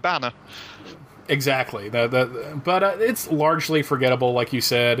David Banner. Exactly. But it's largely forgettable, like you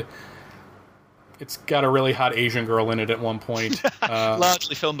said. It's got a really hot Asian girl in it at one point.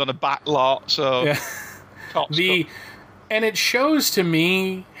 Largely filmed on a back lot, so... Yeah. And it shows to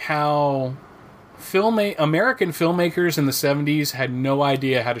me how American filmmakers in the 70s had no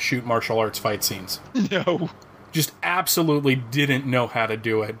idea how to shoot martial arts fight scenes. No. Just absolutely didn't know how to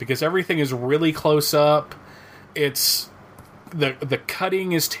do it, because everything is really close up. It's... The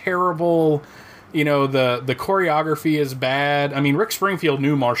cutting is terrible. The choreography is bad. I mean, Rick Springfield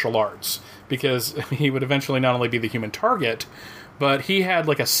knew martial arts, because he would eventually not only be the human target, but he had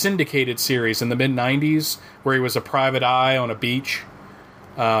like a syndicated series in the mid-90s where he was a private eye on a beach.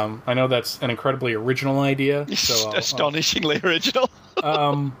 I know that's an incredibly original idea. So astonishingly original.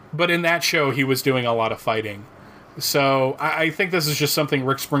 But in that show, he was doing a lot of fighting. So I think this is just something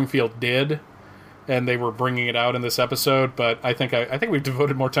Rick Springfield did, and they were bringing it out in this episode. But I think we've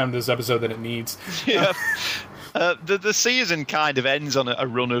devoted more time to this episode than it needs. Yeah. The season kind of ends on a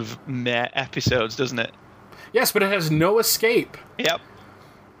run of meh episodes, doesn't it? Yes, but it has no escape. Yep.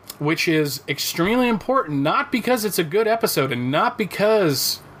 Which is extremely important, not because it's a good episode and not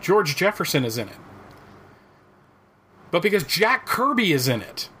because George Jefferson is in it, but because Jack Kirby is in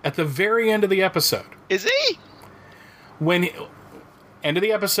it at the very end of the episode. Is he? End of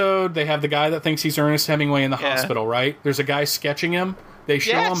the episode, they have the guy that thinks he's Ernest Hemingway in the hospital, right? There's a guy sketching him. They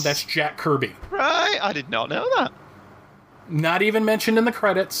show him, that's Jack Kirby. Right, I did not know that. Not even mentioned in the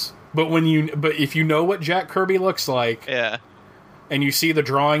credits, but if you know what Jack Kirby looks like, yeah, and you see the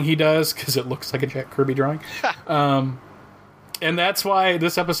drawing he does, because it looks like a Jack Kirby drawing, and that's why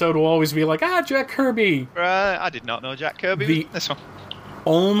this episode will always be like, Jack Kirby. Right, I did not know Jack Kirby was in this one.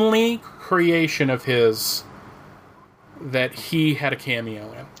 Only creation of his that he had a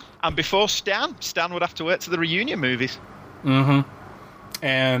cameo in. And before Stan would have to wait to the reunion movies. Mm-hmm.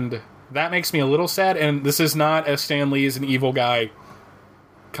 And that makes me a little sad, and this is not a Stan Lee is an evil guy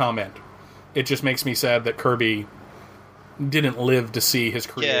comment. It just makes me sad that Kirby didn't live to see his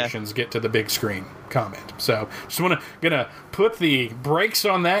creations get to the big screen comment. So, just gonna put the brakes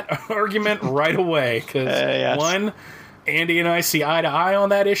on that argument right away, because one, Andy and I see eye to eye on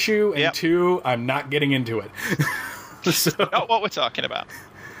that issue, and two, I'm not getting into it. So, not what we're talking about.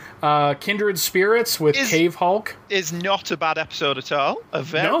 Kindred Spirits with Cave Hulk is not a bad episode at all. A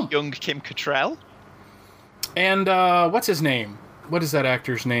very young Kim Cattrall. And what's his name? What is that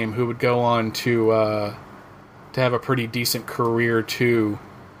actor's name who would go on to have a pretty decent career too?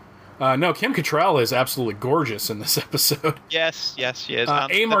 No, Kim Cattrall is absolutely gorgeous in this episode. Yes, she is.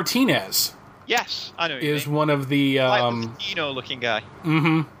 A. Martinez. Yes, I know. Is one of the Latino-looking guy.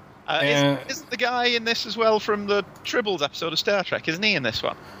 Mm-hmm. Isn't the guy in this as well from the Tribbles episode of Star Trek? Isn't he in this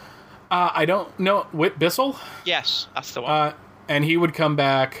one? I don't know. Whit Bissell? Yes, that's the one. And he would come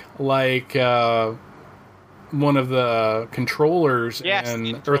back like one of the controllers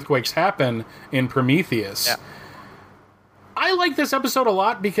in Earthquakes Happen in Prometheus. Yeah. I like this episode a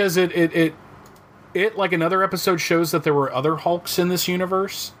lot because it like another episode shows that there were other Hulks in this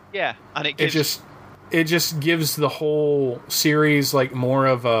universe. Yeah, and it just gives the whole series like more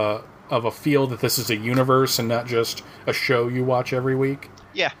of a feel that this is a universe and not just a show you watch every week.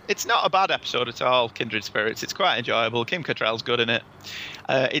 Yeah, it's not a bad episode at all, Kindred Spirits. It's quite enjoyable. Kim Cattrall's good in it.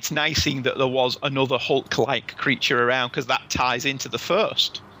 It's nice seeing that there was another Hulk-like creature around, because that ties into the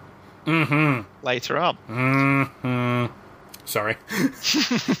first. Mm-hmm. Later on. Mm-hmm. Sorry.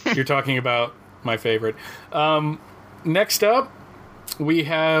 You're talking about my favorite. Next up, we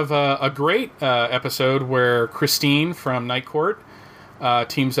have a great episode where Christine from Night Court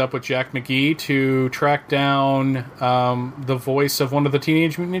teams up with Jack McGee to track down the voice of one of the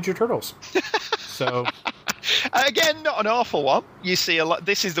Teenage Mutant Ninja Turtles. So, again, not an awful one. You see a lot.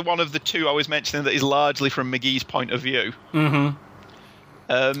 This is the one of the two I was mentioning that is largely from McGee's point of view. Mm-hmm.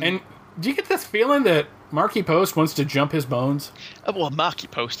 And do you get this feeling that Marky Post wants to jump his bones? Well, Marky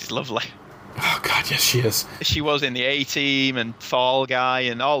Post is lovely. Oh, God, yes, she is. She was in the A-Team and Fall Guy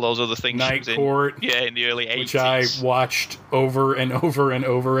and all those other things. Night Court. In the early 80s. Which I watched over and over and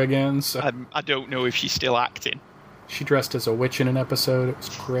over again. So. I don't know if she's still acting. She dressed as a witch in an episode. It was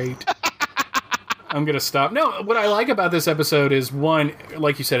great. I'm going to stop. No, what I like about this episode is, one,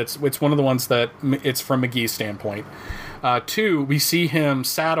 like you said, it's one of the ones that it's from McGee's standpoint. Two, we see him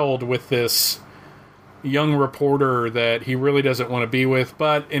saddled with this young reporter that he really doesn't want to be with,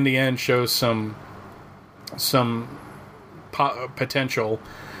 but in the end shows some potential.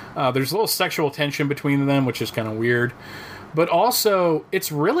 There's a little sexual tension between them, which is kind of weird. But also,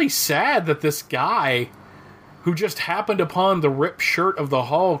 it's really sad that this guy who just happened upon the ripped shirt of the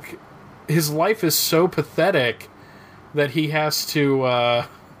Hulk, his life is so pathetic that he has to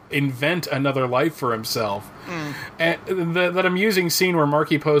invent another life for himself. And that amusing scene where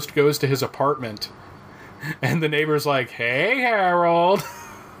Marky Post goes to his apartment and the neighbor's like, "Hey, Harold."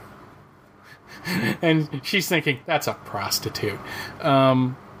 And she's thinking, that's a prostitute.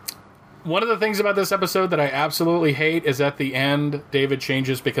 One of the things about this episode that I absolutely hate is at the end, David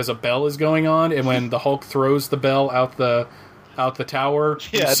changes because a bell is going on, and when the Hulk throws the bell out the tower,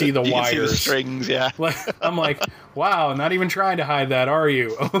 you see the wires. See the strings, yeah. I'm like, wow, not even trying to hide that, are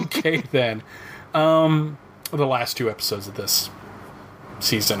you? Okay, then. The last two episodes of this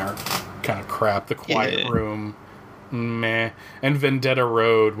season are kind of crap. The Quiet Room, meh. And Vendetta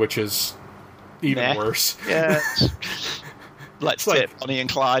Road, which is even worse. Yeah. Let's take Bonnie and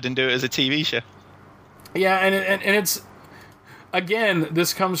Clyde and do it as a TV show. Yeah, and it's... Again,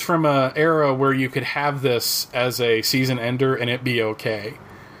 this comes from an era where you could have this as a season ender and it be okay.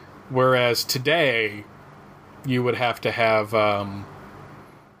 Whereas today, you would have to have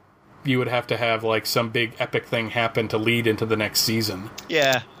like some big epic thing happen to lead into the next season.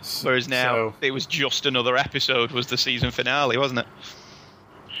 Yeah. Whereas now it was just another episode was the season finale, wasn't it?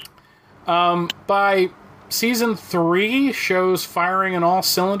 By season 3 shows firing on all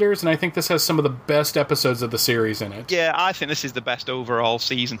cylinders, and I think this has some of the best episodes of the series in it. Yeah, I think this is the best overall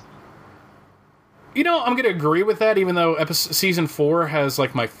season. You know, I'm going to agree with that, even though season 4 has,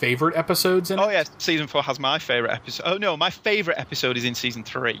 like, my favorite episodes in it. Oh, yeah, season 4 has my favorite episode. Oh, no, my favorite episode is in season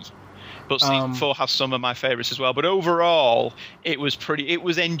 3. But season 4 has some of my favorites as well. But overall, it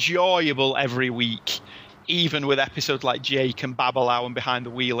was enjoyable every week, even with episodes like Jake and Babalao and Behind the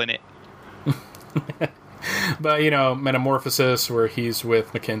Wheel in it. But, you know, Metamorphosis, where he's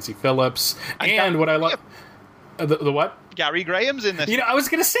with Mackenzie Phillips. And what I love... The what? Gary Graham's in this. You know, I was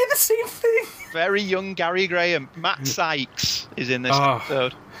going to say the same thing. Very young Gary Graham. Matt Sykes is in this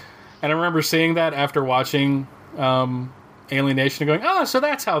episode. And I remember seeing that after watching Alien Nation and going, so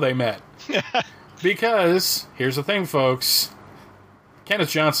that's how they met. Because, here's the thing, folks.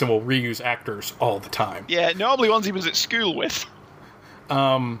 Kenneth Johnson will reuse actors all the time. Yeah, normally ones he was at school with.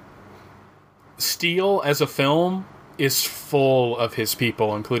 Steel as a film is full of his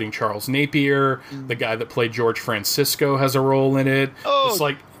people, including Charles Napier. The guy that played George Francisco has a role in it. It's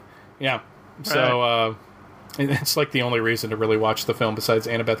like, yeah. So, it's like the only reason to really watch the film besides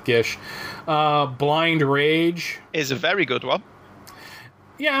Annabeth Gish. Blind Rage is a very good one.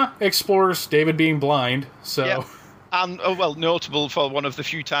 Yeah, explores David being blind. So, yeah. And notable for one of the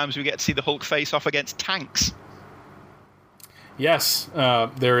few times we get to see the Hulk face off against tanks. Yes,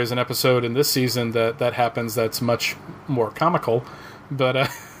 there is an episode in this season that happens that's much more comical,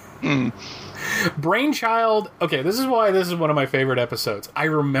 but Brainchild. Okay, this is why this is one of my favorite episodes. I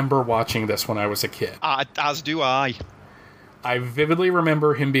remember watching this when I was a kid. As do I. I vividly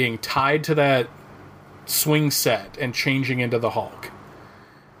remember him being tied to that swing set and changing into the Hulk,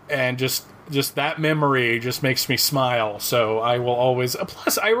 and just that memory just makes me smile. So I will always.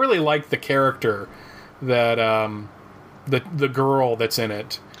 Plus, I really like the character that. The girl that's in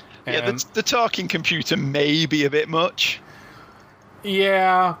it. And the talking computer may be a bit much.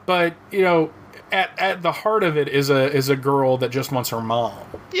 Yeah, but, you know, at the heart of it is a girl that just wants her mom.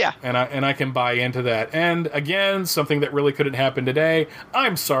 Yeah. And I can buy into that. And, again, something that really couldn't happen today.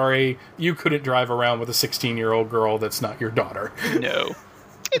 I'm sorry, you couldn't drive around with a 16-year-old girl that's not your daughter. No.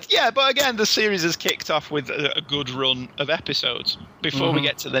 But again, the series has kicked off with a good run of episodes before we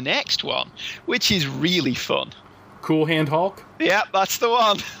get to the next one, which is really fun. Cool Hand Hulk? Yeah, that's the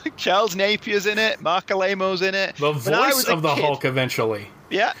one. Charles Napier's in it. Mark Alamo's in it. The voice of the Hulk eventually.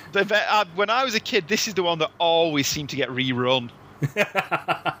 Yeah. When I was a kid, this is the one that always seemed to get rerun.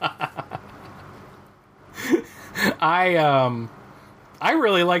 I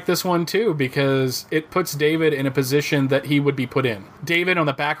really like this one too because it puts David in a position that he would be put in. David on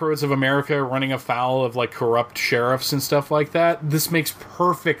the back roads of America running afoul of like corrupt sheriffs and stuff like that. This makes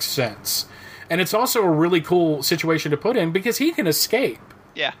perfect sense. And it's also a really cool situation to put in because he can escape.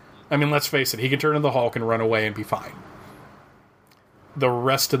 Yeah. I mean, let's face it, he can turn into the Hulk and run away and be fine. The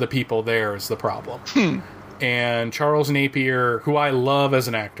rest of the people there is the problem. And Charles Napier, who I love as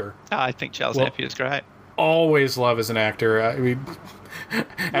an actor. I think Charles Napier's great. Always love as an actor. I mean,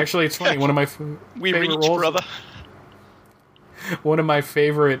 actually, it's funny. One of my We favorite reach, roles, brother. One of my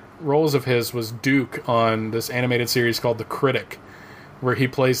favorite roles of his was Duke on this animated series called The Critic, where he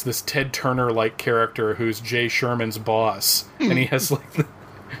plays this Ted Turner-like character who's Jay Sherman's boss, and he has like.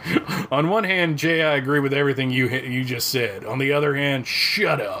 On one hand, Jay, I agree with everything you just said. On the other hand,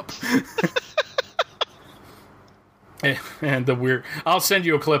 shut up. And the weird. I'll send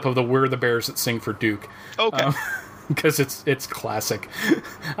you a clip of the We're the Bears that sing for Duke. Okay. Because it's classic.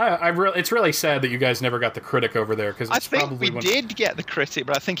 It's really sad that you guys never got The Critic over there. Because I think we did get The Critic,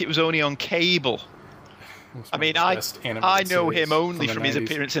 but I think it was only on cable. I mean, I know him only from his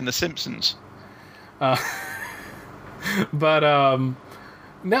appearance in The Simpsons. But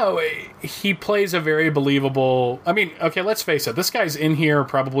no, he plays a very believable. I mean, okay, let's face it. This guy's in here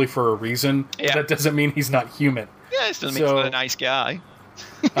probably for a reason. Yeah. That doesn't mean he's not human. Yeah, it doesn't mean he's not a nice guy.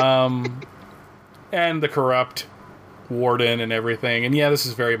 And the corrupt warden and everything. And yeah, this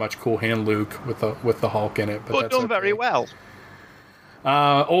is very much Cool Hand Luke with the Hulk in it. But that's done very well.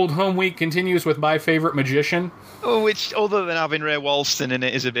 Old Home Week continues with My Favorite Magician. Oh, which, other than having Ray Walston in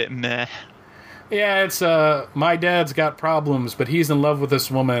it, is a bit meh. Yeah, it's, my dad's got problems, but he's in love with this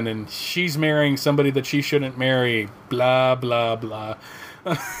woman, and she's marrying somebody that she shouldn't marry. Blah, blah, blah.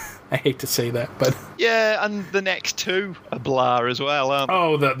 I hate to say that, but... Yeah, and the next two are blah as well, aren't they?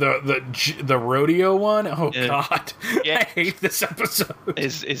 Oh, the rodeo one? Oh, yeah. God. Yeah. I hate this episode.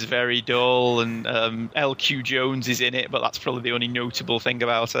 Is very dull, and L.Q. Jones is in it, but that's probably the only notable thing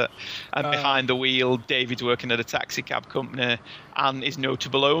about it. And behind the wheel, David's working at a taxi cab company, and is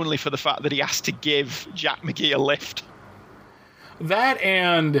notable only for the fact that he has to give Jack McGee a lift. That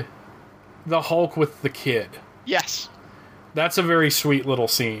and the Hulk with the kid. Yes. That's a very sweet little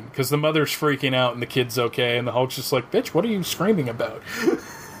scene, because the mother's freaking out and the kid's okay, and the Hulk's just like, bitch, what are you screaming about?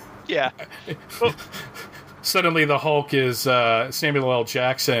 Yeah. Suddenly the Hulk is Samuel L.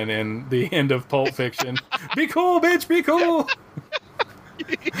 Jackson in the end of Pulp Fiction. Be cool, bitch, be cool!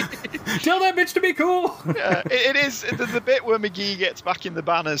 Tell that bitch to be cool! Yeah, it is the bit where McGee gets back in the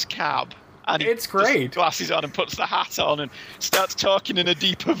Banner's cab, and it's great. Puts glasses on and puts the hat on and starts talking in a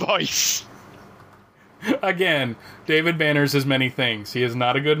deeper voice. Again, David Banner's is many things. He is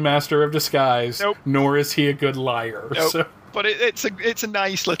not a good master of disguise, nope. Nor is he a good liar. Nope. So. But it's a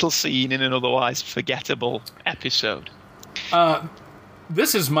nice little scene in an otherwise forgettable episode.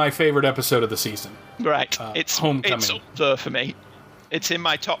 This is my favorite episode of the season. Right. It's Homecoming. It's up there for me. It's in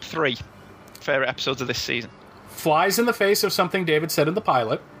my top 3 favorite episodes of this season. Flies in the face of something David said in the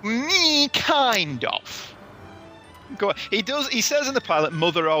pilot. Kind of. Go on. He says in the pilot,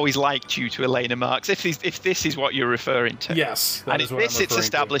 "Mother always liked you," to Elena Marks. If this is what you're referring to, yes. And if this, it's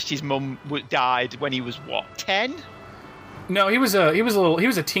established his mum died when he was what, 10? No, he was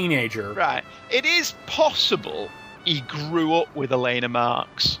a teenager. Right. It is possible he grew up with Elena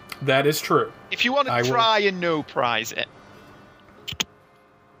Marks. That is true. If you want to try and no prize it.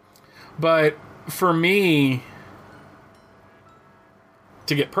 But for me,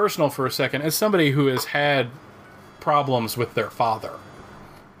 to get personal for a second, as somebody who has had problems with their father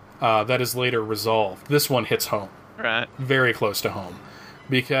that is later resolved, this one hits home. Right. Very close to home.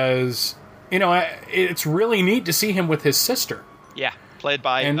 Because, it's really neat to see him with his sister. Yeah, played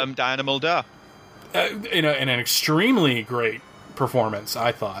by Diana Muldaur. In an extremely great performance,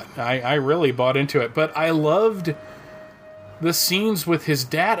 I thought. I really bought into it. But I loved the scenes with his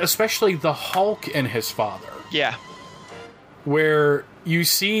dad, especially the Hulk and his father. Yeah. Where you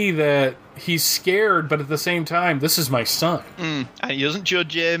see that he's scared, but at the same time, this is my son. And he doesn't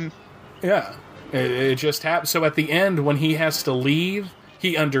judge him. Yeah. It just happens. So at the end, when he has to leave,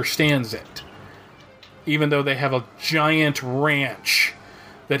 he understands it. Even though they have a giant ranch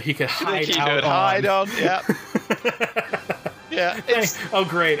that he could hide on. Yeah. Yeah. Oh,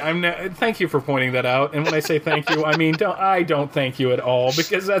 great! Thank you for pointing that out. And when I say thank you, I mean I don't thank you at all,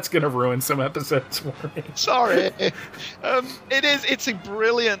 because that's going to ruin some episodes for me. Sorry. It's a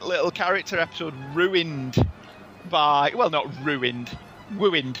brilliant little character episode, ruined, to quote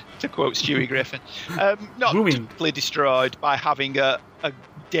Stewie Griffin. Not completely destroyed by having a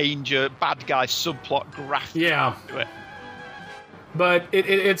danger bad guy subplot grafted into it. But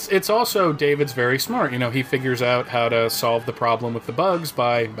it's also David's very smart. You know, he figures out how to solve the problem with the bugs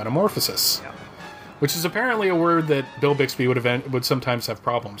by metamorphosis, which is apparently a word that Bill Bixby would sometimes have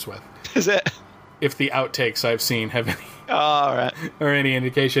problems with. Is it? If the outtakes I've seen have any, all right, or any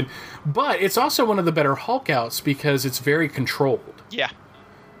indication. But it's also one of the better Hulk outs because it's very controlled. Yeah.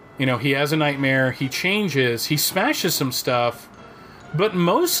 You know, he has a nightmare, he changes, he smashes some stuff, but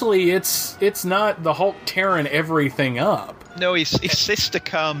mostly it's not the Hulk tearing everything up. No, his sister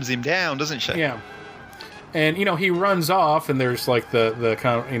calms him down, doesn't she? Yeah. And, you know, he runs off, and there's, like, the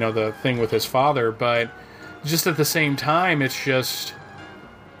kind of, you know, the thing with his father, but just at the same time, it's just...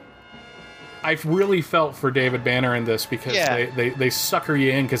 I've really felt for David Banner in this because they sucker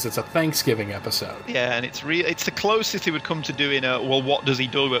you in because it's a Thanksgiving episode. Yeah, and it's the closest he would come to doing a, well, what does he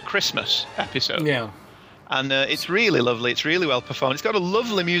do at Christmas episode. Yeah. And it's really lovely. It's really well performed. It's got a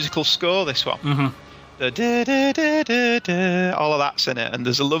lovely musical score, this one. Mm-hmm. The da-da-da-da-da, all of that's in it. And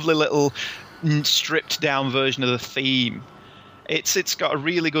there's a lovely little stripped down version of the theme. It's got a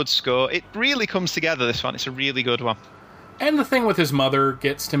really good score. It really comes together, this one. It's a really good one. And the thing with his mother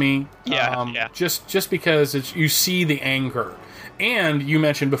gets to me. Yeah. Just because you see the anger. And you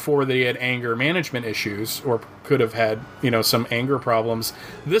mentioned before that he had anger management issues, or could have had, you know, some anger problems.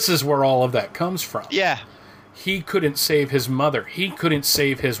 This is where all of that comes from. Yeah. He couldn't save his mother. He couldn't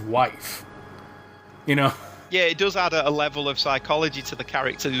save his wife. You know? Yeah, it does add a level of psychology to the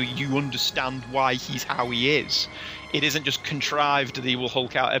character. You understand why he's how he is. It isn't just contrived that he will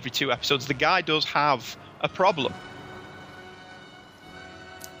Hulk out every 2 episodes. The guy does have a problem.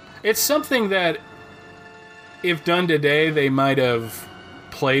 It's something that, if done today, they might have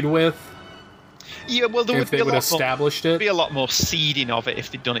played with. Yeah, well, there if they would have established it. There'd be a lot more seeding of it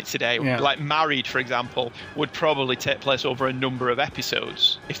if they'd done it today. Yeah. Like Married, for example, would probably take place over a number of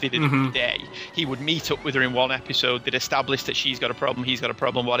episodes if they did it today. He would meet up with her in one episode. They'd establish that she's got a problem, he's got a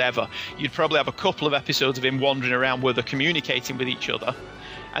problem, whatever. You'd probably have a couple of episodes of him wandering around where they're communicating with each other.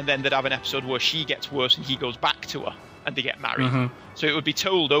 And then they'd have an episode where she gets worse and he goes back to her and they get married. So it would be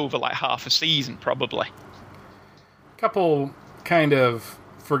told over like half a season, probably. Couple kind of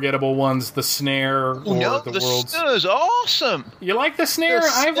forgettable ones, the snare or the world's... snare's awesome. You like the snare?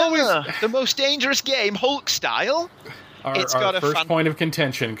 I've always the most dangerous game, Hulk style. It's got a first point of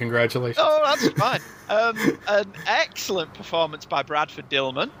contention. Congratulations. Oh, that's fine. An excellent performance by Bradford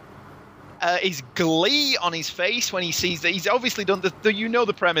Dillman. His glee on his face when he sees that he's obviously done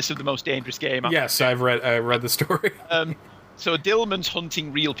the premise of the most dangerous game. Yes, I read the story. So Dillman's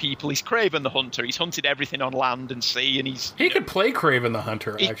hunting real people. He's Kraven the Hunter. He's hunted everything on land and sea, and he could play Kraven the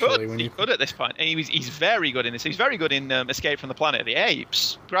Hunter. He could at this point, and he's very good in this. He's very good in Escape from the Planet of the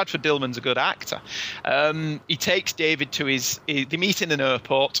Apes. Bradford Dillman's a good actor. He takes David to they meet in an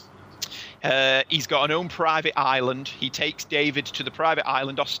airport. He's got an own private island. He takes David to the private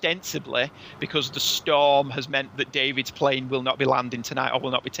island ostensibly because the storm has meant that David's plane will not be landing tonight or will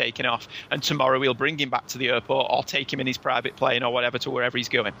not be taking off. And tomorrow we'll bring him back to the airport or take him in his private plane or whatever to wherever he's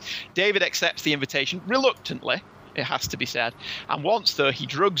going. David accepts the invitation reluctantly, it has to be said. And once there, he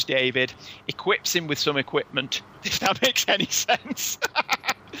drugs David, equips him with some equipment, if that makes any sense,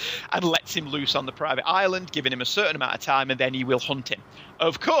 and lets him loose on the private island, giving him a certain amount of time, and then he will hunt him.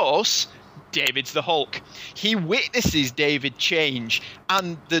 Of course, David's the Hulk. He witnesses David change,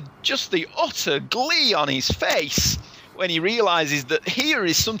 and the utter glee on his face when he realizes that here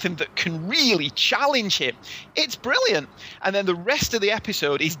is something that can really challenge him. It's brilliant. And then the rest of the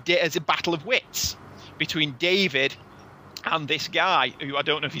episode is a battle of wits between David and this guy, who I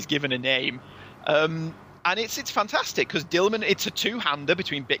don't know if he's given a name. And it's fantastic because Dillman, it's a two-hander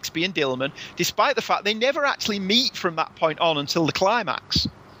between Bixby and Dillman, despite the fact they never actually meet from that point on until the climax.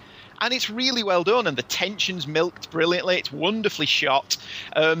 And it's really well done, and the tension's milked brilliantly. It's wonderfully shot.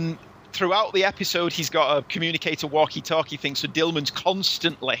 Throughout the episode, he's got a communicator walkie-talkie thing, so Dillman's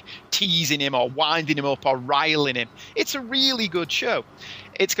constantly teasing him or winding him up or riling him. It's a really good show.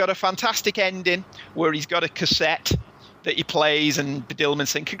 It's got a fantastic ending where he's got a cassette that he plays, and Dillman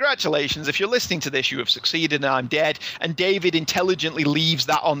saying, "Congratulations, if you're listening to this, you have succeeded and I'm dead." And David intelligently leaves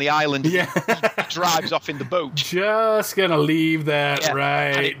that on the island. Yeah. He drives off in the boat. Just gonna leave that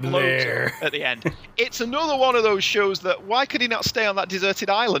right there. At the end. It's another one of those shows that, why could he not stay on that deserted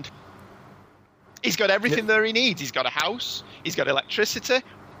island? He's got everything there he needs. He's got a house. He's got electricity.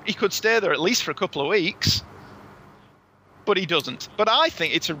 He could stay there at least for a couple of weeks. But he doesn't. But I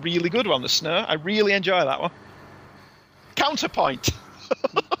think it's a really good one, The Snare. I really enjoy that one. Counterpoint.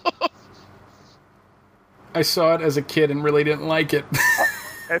 I saw it as a kid and really didn't like it.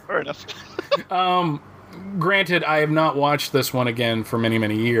 Okay, fair enough. Granted, I have not watched this one again for many,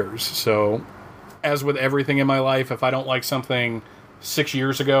 many years. So, as with everything in my life, if I don't like something, 6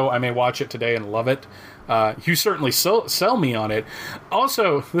 years ago. I may watch it today and love it. You certainly sell me on it.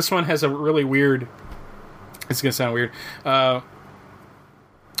 Also, this one has a really weird... It's going to sound weird.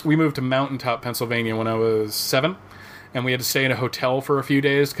 We moved to Mountaintop, Pennsylvania when I was 7, and we had to stay in a hotel for a few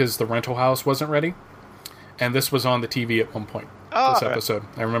days because the rental house wasn't ready. And this was on the TV at one point, this episode.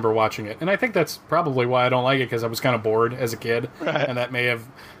 I remember watching it. And I think that's probably why I don't like it, because I was kind of bored as a kid, and that may have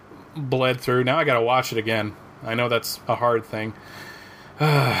bled through. Now I got to watch it again. I know that's a hard thing.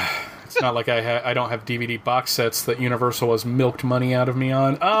 It's not like I don't have DVD box sets that Universal has milked money out of me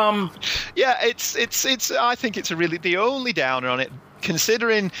on. Yeah, it's. I think it's the only downer on it,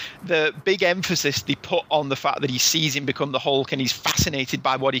 considering the big emphasis they put on the fact that he sees him become the Hulk and he's fascinated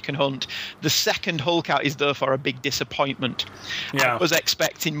by what he can hunt. The second Hulk out is therefore a big disappointment. Yeah. I was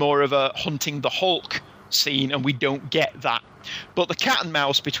expecting more of a hunting the Hulk scene, and we don't get that. But the cat and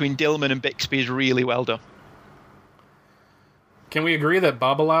mouse between Dillman and Bixby is really well done. Can we agree that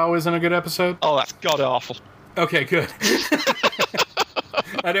Babalao isn't a good episode? Oh, that's god-awful. Okay, good.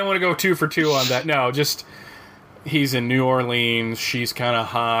 I didn't want to go 2 for 2 on that. No, just he's in New Orleans, she's kind of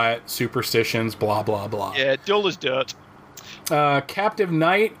hot, superstitions, blah, blah, blah. Yeah, dull as dirt. Captive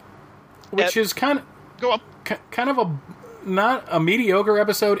Knight, which is kind of... Go on. Kind of not a mediocre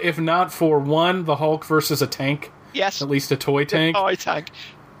episode, if not for one, the Hulk versus a tank. Yes. At least a toy tank. A toy tank.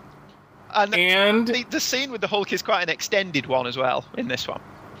 And the scene with the Hulk is quite an extended one as well in this one.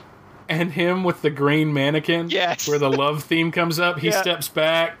 And him with the green mannequin. Yes. Where the love theme comes up. He steps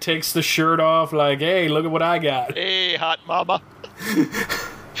back, takes the shirt off, like, hey, look at what I got. Hey, hot mama.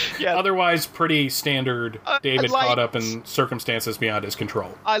 Yeah. Otherwise, pretty standard David caught up in circumstances beyond his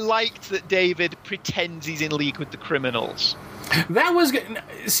control. I liked that David pretends he's in league with the criminals. That was...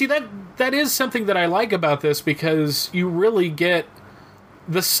 See, that is something that I like about this, because you really get...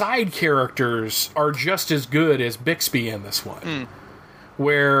 The side characters are just as good as Bixby in this one.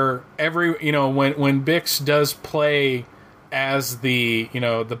 Where when Bix does play as the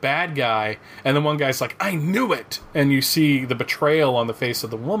bad guy, and the one guy's like, I knew it, and you see the betrayal on the face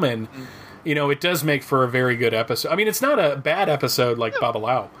of the woman, it does make for a very good episode. I mean, it's not a bad episode like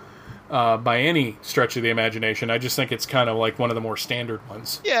Babalao by any stretch of the imagination. I just think it's kind of like one of the more standard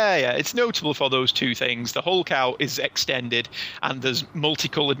ones. Yeah, it's notable for those two things. The Hulk out is extended, and there's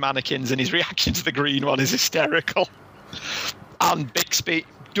multicolored mannequins, and his reaction to the green one is hysterical. And Bixby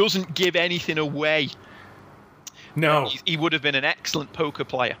doesn't give anything away. No. He would have been an excellent poker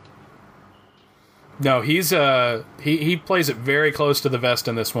player. No, he's he plays it very close to the vest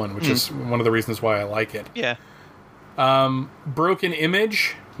in this one, which is one of the reasons why I like it. Yeah. Broken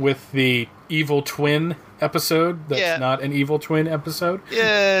Image with the evil twin episode. That's not an evil twin episode.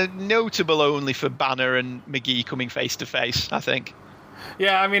 Yeah, notable only for Banner and McGee coming face to face, I think.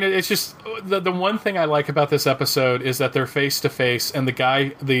 Yeah, I mean, it's just the one thing I like about this episode is that they're face to face, and the guy,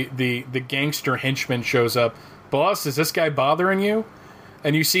 the gangster henchman shows up. Boss, is this guy bothering you?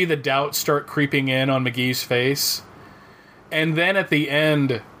 And you see the doubt start creeping in on McGee's face, and then at the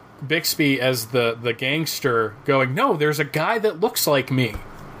end, Bixby as the gangster going, no, there's a guy that looks like me,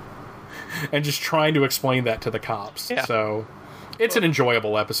 and just trying to explain that to the cops. Yeah. So it's an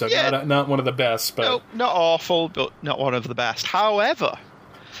enjoyable episode. Yeah. Not one of the best, but no, not awful, but not one of the best. However,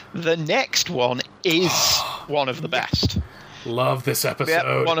 the next one is one of the best. Love this episode.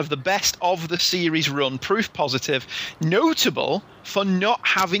 Yeah, one of the best of the series run. Proof positive. Notable for not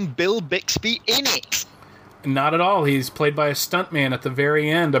having Bill Bixby in it. Not at all. He's played by a stuntman at the very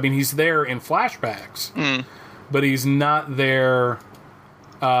end. I mean, he's there in flashbacks, but he's not there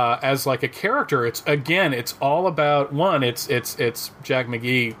as like a character. It's all about it's Jack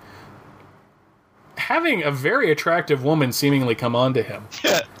McGee having a very attractive woman seemingly come on to him.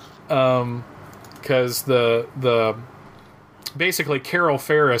 Because the basically Carol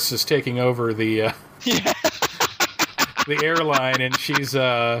Ferris is taking over the the airline, and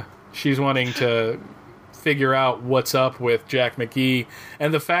she's wanting to figure out what's up with Jack McGee,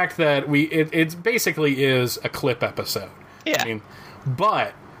 and the fact that it basically is a clip episode. Yeah. I mean,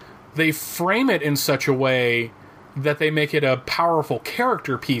 but they frame it in such a way that they make it a powerful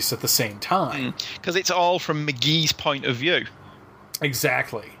character piece at the same time. Because it's all from McGee's point of view.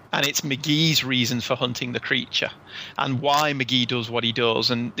 Exactly. And it's McGee's reason for hunting the creature and why McGee does what he does.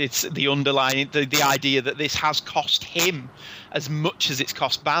 And it's the underlying, the idea that this has cost him as much as it's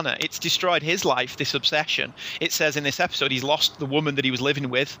cost Banner. It's destroyed his life, this obsession. It says in this episode he's lost the woman that he was living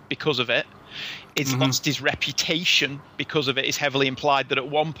with because of it. It's lost his reputation because of it. It's heavily implied that at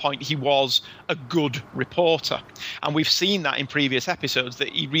one point he was a good reporter. And we've seen that in previous episodes, that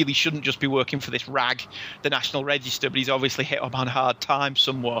he really shouldn't just be working for this rag, the National Register, but he's obviously hit up on hard times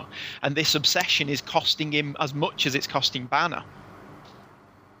somewhere. And this obsession is costing him as much as it's costing Banner.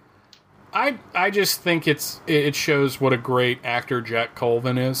 I just think it shows what a great actor Jack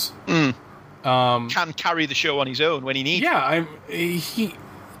Colvin is. Can carry the show on his own when he needs. Yeah,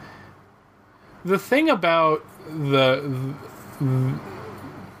 the thing about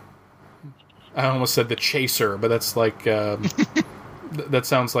I almost said the chaser, but that's like that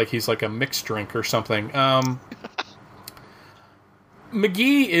sounds like he's like a mixed drink or something.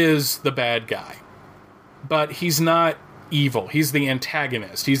 McGee is the bad guy, but he's not evil. He's the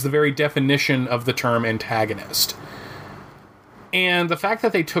antagonist. He's the very definition of the term antagonist. And the fact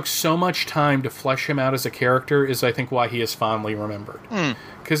that they took so much time to flesh him out as a character is, I think, why he is fondly remembered.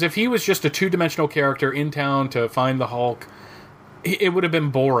 Because if he was just a two-dimensional character in town to find the Hulk, it would have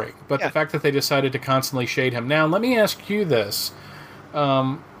been boring. But the fact that they decided to constantly shade him. Now, let me ask you this.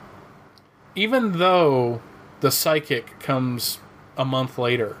 Even though the psychic comes a month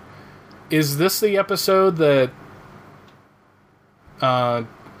later, is this the episode that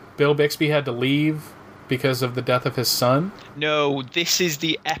Bill Bixby had to leave because of the death of his son? No, this is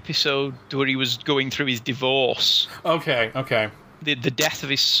the episode where he was going through his divorce. Okay. The death of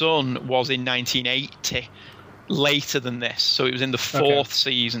his son was in 1980, later than this, so it was in the fourth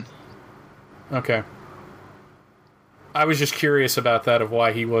season. Okay. I was just curious about that, of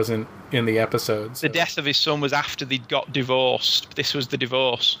why he wasn't in the episode. So. The death of his son was after they'd got divorced. This was the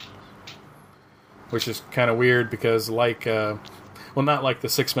divorce. Which is kind of weird because, like, well, not like the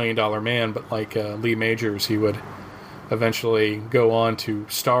 $6 Million Man, but like Lee Majors, he would eventually go on to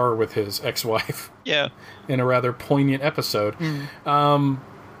star with his ex-wife. Yeah. In a rather poignant episode.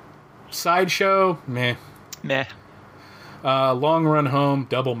 Sideshow, meh. Meh. Long Run Home,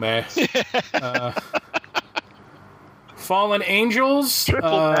 double meh. Fallen Angels,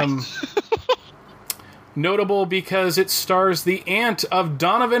 Triple meh. notable because it stars the aunt of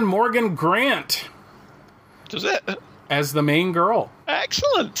Donovan Morgan Grant. Does it? As the main girl.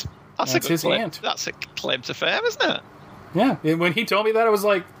 Excellent. That's a good his claim. aunt. That's a claim to fame, isn't it? Yeah. And when he told me that, I was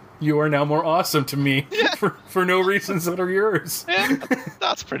like, you are now more awesome to me for no reasons that are yours. Yeah,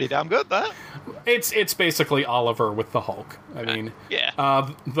 that's pretty damn good, that. It's basically Oliver with the Hulk. I mean, yeah.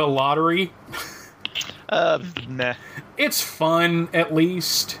 The lottery. Nah. It's fun, at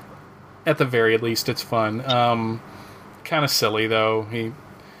least. At the very least, it's fun. Kind of silly, though. He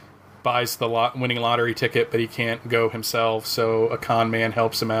buys the winning lottery ticket, but he can't go himself, so a con man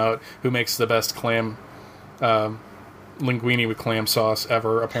helps him out, who makes the best clam linguine with clam sauce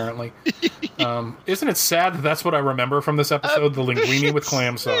ever, apparently. Isn't it sad that that's what I remember from this episode, the linguine with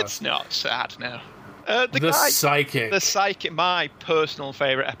clam sauce? It's not sad now. The Psychic. The Psychic, my personal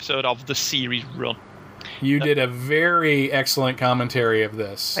favourite episode of the series run. You did a very excellent commentary of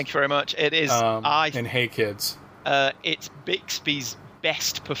this. Thank you very much. It is... and Hey Kids. It's Bixby's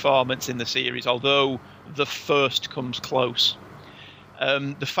best performance in the series, although the first comes close.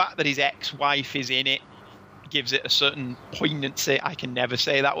 The fact that his ex-wife is in it gives it a certain poignancy. I can never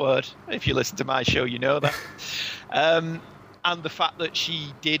say that word. If you listen to my show, you know that. And the fact that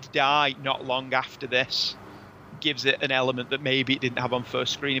she did die not long after this gives it an element that maybe it didn't have on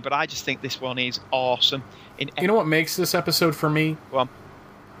first screening. But I just think this one is awesome. You know what makes this episode for me? Go on.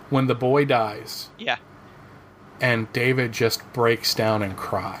 When the boy dies. Yeah. And David just breaks down and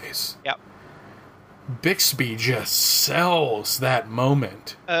cries. Yep. Bixby just sells that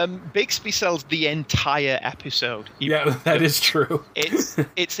moment. Bixby sells the entire episode. Yeah, that is true.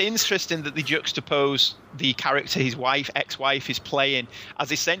 It's interesting that they juxtapose the character his ex-wife is playing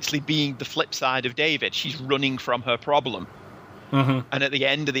as essentially being the flip side of David. She's running from her problem. Mm-hmm. And at the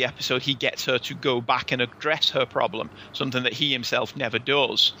end of the episode, he gets her to go back and address her problem, something that he himself never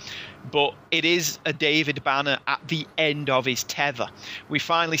does. But it is a David Banner at the end of his tether. We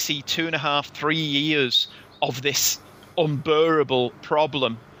finally see 2.5, 3 years of this unbearable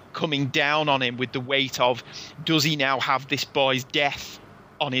problem coming down on him with the weight of, does he now have this boy's death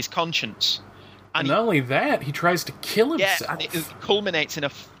on his conscience? And not only that, he tries to kill himself. Yeah, and it culminates in a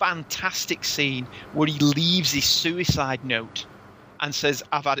fantastic scene where he leaves his suicide note and says,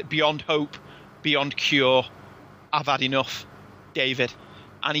 I've had it beyond hope, beyond cure. I've had enough, David.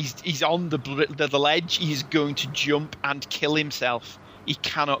 And he's on the ledge. He's going to jump and kill himself. He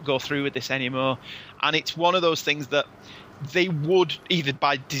cannot go through with this anymore. And it's one of those things that they would, either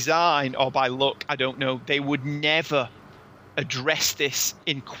by design or by luck, I don't know, they would never address this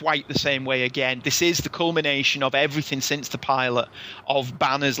in quite the same way again. This is the culmination of everything since the pilot, of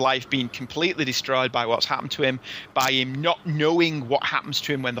Banner's life being completely destroyed by what's happened to him, by him not knowing what happens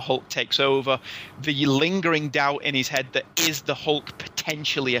to him when the Hulk takes over, the lingering doubt in his head that is the Hulk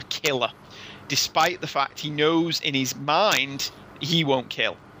potentially a killer, despite the fact he knows in his mind he won't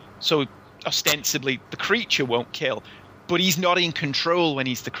kill. So ostensibly the creature won't kill, but he's not in control when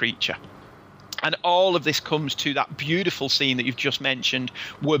he's the creature. And all of this comes to that beautiful scene that you've just mentioned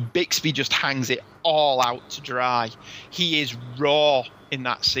where Bixby just hangs it all out to dry. He is raw in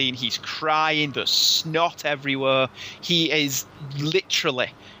that scene. He's crying. There's snot everywhere. He is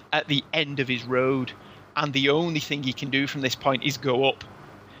literally at the end of his road. And the only thing he can do from this point is go up.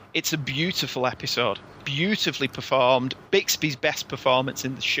 It's a beautiful episode. Beautifully performed. Bixby's best performance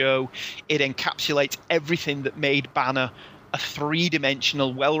in the show. It encapsulates everything that made Banner a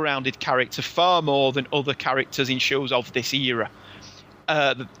three-dimensional, well-rounded character, far more than other characters in shows of this era.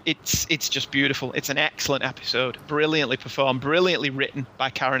 It's just beautiful. It's an excellent episode. Brilliantly performed, brilliantly written by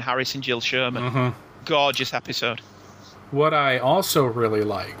Karen Harris and Jill Sherman. Mm-hmm. Gorgeous episode. What I also really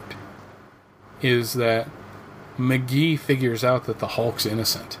liked is that McGee figures out that the Hulk's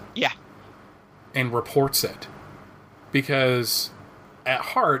innocent. Yeah. And reports it. Because at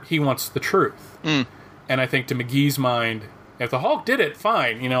heart, he wants the truth. Mm. And I think to McGee's mind, if the Hulk did it,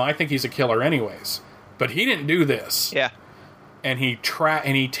 fine. I think he's a killer anyways. But he didn't do this. Yeah. And he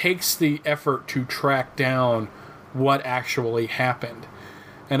takes the effort to track down what actually happened.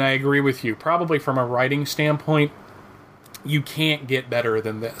 And I agree with you. Probably from a writing standpoint, you can't get better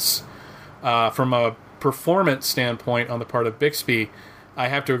than this. From a performance standpoint on the part of Bixby, I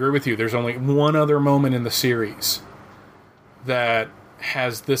have to agree with you. There's only one other moment in the series that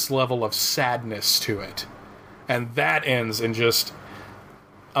has this level of sadness to it. And that ends in just...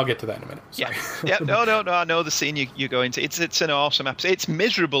 I'll get to that in a minute. Sorry. Yeah. No. I know the scene you go into. It's an awesome episode. It's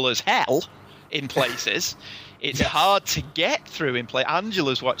miserable as hell in places. It's hard to get through in play.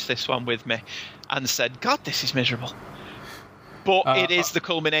 Angela's watched this one with me and said, God, this is miserable. But it is the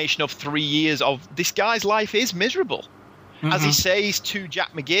culmination of 3 years of this guy's life is miserable. Mm-hmm. As he says to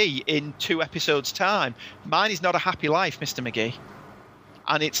Jack McGee in 2 episodes' time, mine is not a happy life, Mr. McGee.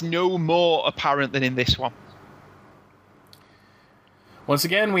 And it's no more apparent than in this one. Once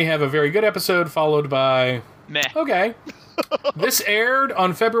again, we have a very good episode followed by... Meh. Okay. This aired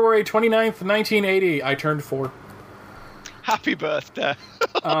on February 29th, 1980. I turned 4. Happy birthday.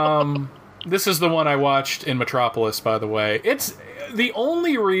 This is the one I watched in Metropolis, by the way. It's the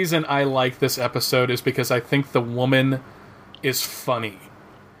only reason I like this episode is because I think the woman is funny.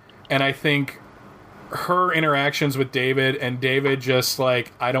 And I think her interactions with David, and David just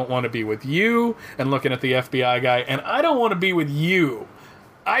like, I don't want to be with you, and looking at the FBI guy, and I don't want to be with you.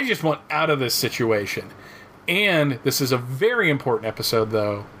 I just want out of this situation. And this is a very important episode,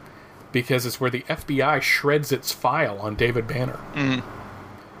 though, because it's where the FBI shreds its file on David Banner. Mm.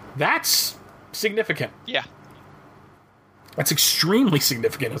 That's significant. Yeah. That's extremely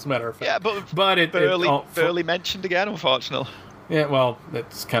significant, as a matter of fact. Yeah, but it barely mentioned again, unfortunately. Yeah, well,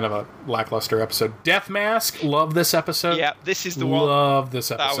 it's kind of a lackluster episode. Death Mask, love this episode. Yeah, this is the one love this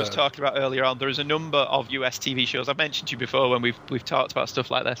episode that I was talking about earlier on. There is a number of US TV shows. I've mentioned to you before when we've talked about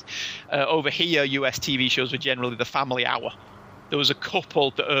stuff like this. Over here, US TV shows were generally the family hour. There was a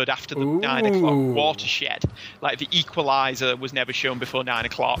couple that aired after the 9 o'clock Watershed. Like The Equalizer was never shown before 9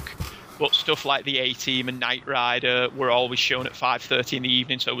 o'clock. But stuff like The A-Team and Knight Rider were always shown at 5:30 in the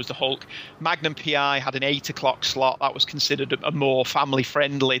evening, so was the Hulk. Magnum P.I. had an 8 o'clock slot. That was considered a more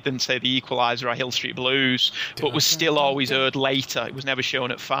family-friendly than, say, The Equalizer or Hill Street Blues, but was still always aired later. It was never shown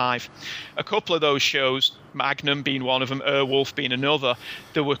at 5. A couple of those shows, Magnum being one of them, Airwolf being another,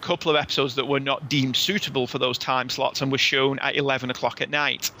 there were a couple of episodes that were not deemed suitable for those time slots and were shown at 11 o'clock at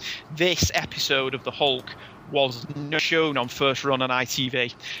night. This episode of The Hulk was not shown on first run on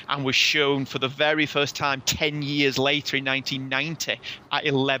ITV and was shown for the very first time 10 years later in 1990 at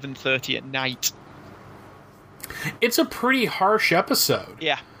 11:30 at night. It's a pretty harsh episode.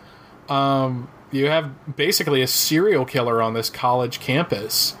 Yeah. You have basically a serial killer on this college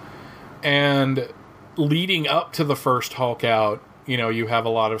campus, and leading up to the first Hulk out, you have a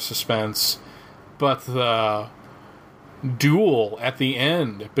lot of suspense, but the duel at the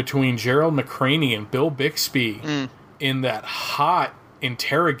end between Gerald McCraney and Bill Bixby in that hot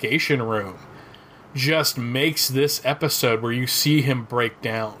interrogation room just makes this episode where you see him break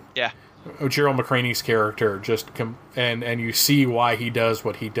down. Yeah. Gerald McCraney's character and you see why he does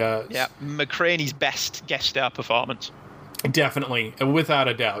what he does. Yeah, McCraney's best guest star performance. Definitely, without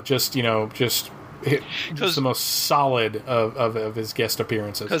a doubt. Just the most solid of his guest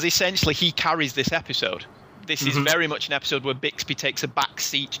appearances. Because essentially he carries this episode. This is very much an episode where Bixby takes a back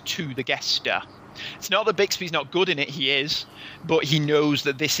seat to the guest star. It's not that Bixby's not good in it, he is, but he knows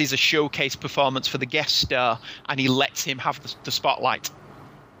that this is a showcase performance for the guest star, and he lets him have the spotlight.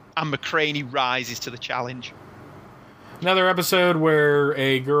 And McCraney rises to the challenge. Another episode where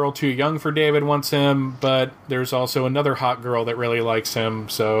a girl too young for David wants him, but there's also another hot girl that really likes him,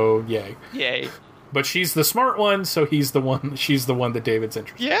 so yay. Yay. But she's the smart one, so she's the one that David's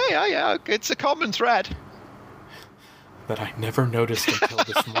interested in. Yeah. It's a common thread. That I never noticed until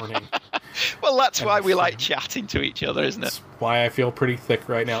this morning. Well, that's why we like chatting to each other, isn't it? That's why I feel pretty thick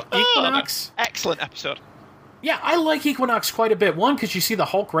right now. Equinox. Excellent episode. Yeah, I like Equinox quite a bit. One, because you see the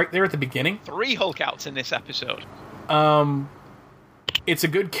Hulk right there at the beginning. 3 Hulk outs in this episode. It's a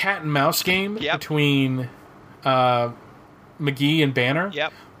good cat and mouse game Yep. between McGee and Banner.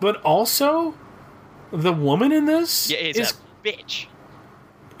 Yep. But also, the woman in this is a bitch.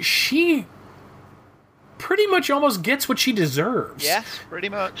 She pretty much almost gets what she deserves. Yes, pretty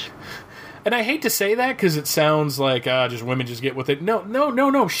much. And I hate to say that because it sounds like just women just get with it.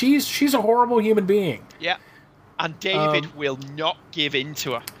 No. She's a horrible human being. Yeah. And David will not give in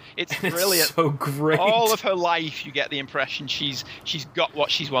to her. It's brilliant. It's so great. All of her life, you get the impression she's got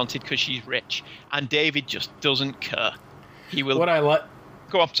what she's wanted because she's rich, and David just doesn't care. He will. What I like.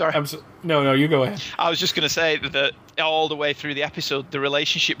 Go on. Sorry. No. You go ahead. I was just going to say that all the way through the episode, the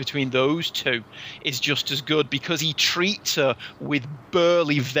relationship between those two is just as good because he treats her with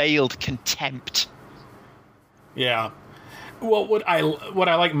burly, veiled contempt. Yeah. Well, what I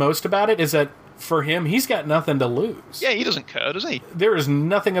like most about it is that for him, he's got nothing to lose. Yeah, he doesn't care, does he? There is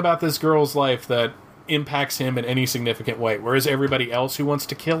nothing about this girl's life that impacts him in any significant way, whereas everybody else who wants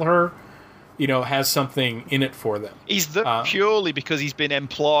to kill her, has something in it for them. He's purely because he's been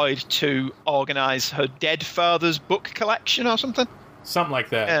employed to organise her dead father's book collection or something. Something like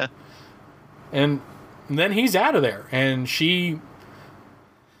that. Yeah. And then he's out of there, and she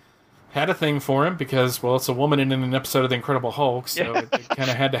had a thing for him because, well, it's a woman in an episode of The Incredible Hulk, so it kind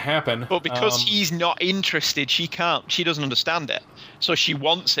of had to happen. But because he's not interested, she doesn't understand it. So she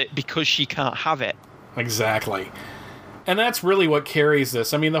wants it because she can't have it. Exactly. And that's really what carries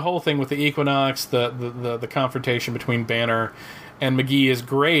this. I mean, the whole thing with the Equinox, the confrontation between Banner and McGee is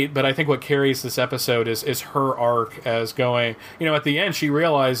great, but I think what carries this episode is her arc as going, at the end she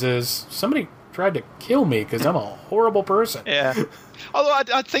realizes somebody tried to kill me because I'm a horrible person. Yeah. Although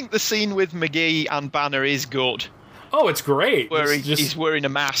I think the scene with McGee and Banner is good. Oh, it's great. Where he's wearing a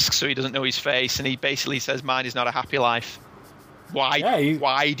mask so he doesn't know his face, and he basically says, "Mine is not a happy life.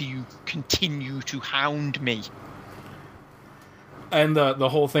 Why do you continue to hound me?" And the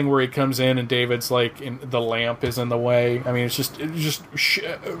whole thing where he comes in and David's like, the lamp is in the way. I mean, it's just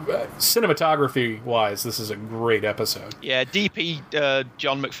cinematography wise, this is a great episode. Yeah, DP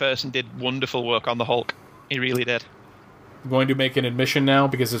John McPherson did wonderful work on the Hulk. He really did. I'm going to make an admission now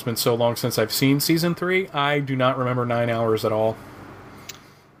because it's been so long since I've seen season 3. I do not remember 9 hours at all.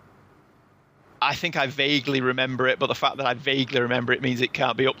 I think I vaguely remember it, but the fact that I vaguely remember it means it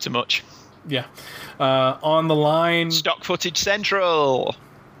can't be up to much. Yeah. On the line, Stock Footage Central.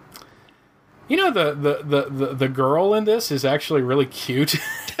 The girl in this is actually really cute.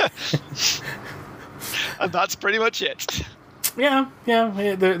 And that's pretty much it. Yeah.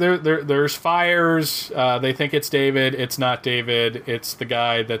 There's fires. They think it's David. It's not David. It's the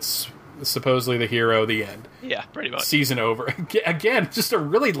guy that's supposedly the hero. The end. Yeah, pretty much. Season over. Again, just a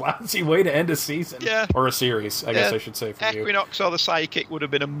really lousy way to end a season. Yeah. Or a series, I guess I should say for you. Equinox or the Psychic would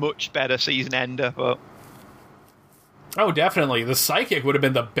have been a much better season ender, but... Oh, definitely. The Psychic would have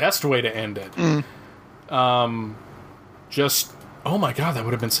been the best way to end it. Oh my god, that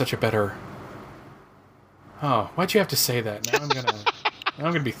would have been such a better... Oh, why'd you have to say that? Now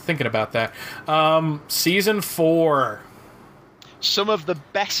I'm gonna be thinking about that. Season 4. Some of the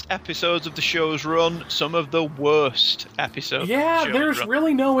best episodes of the show's run, some of the worst episodes. Yeah, there's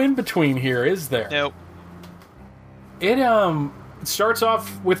really no in between here, is there? No. It starts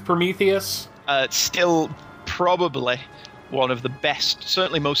off with Prometheus. Still probably one of the best,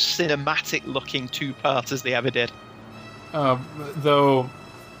 certainly most cinematic looking 2-parters they ever did. Though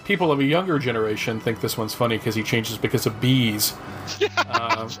people of a younger generation think this one's funny because he changes because of bees.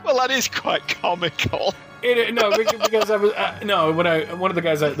 Well, that is quite comical. Because I was one of the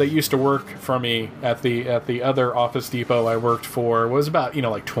guys that used to work for me at the other Office Depot I worked for was about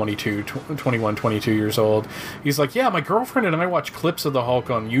like 21, 22 years old. He's like, yeah, my girlfriend and I watch clips of the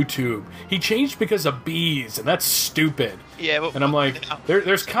Hulk on YouTube. He changed because of bees, and that's stupid. Yeah, and I'm like,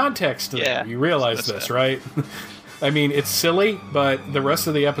 there's context to that. You realize this, right? I mean, it's silly, but the rest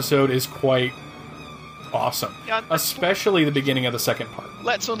of the episode is quite awesome. Yeah, especially the beginning of the second part.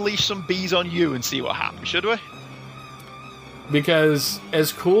 Let's unleash some bees on you and see what happens, should we? Because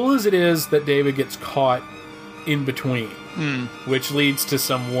as cool as it is that David gets caught in between, which leads to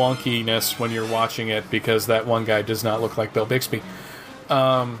some wonkiness when you're watching it because that one guy does not look like Bill Bixby.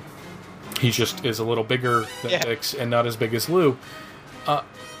 He just is a little bigger than Bix and not as big as Lou.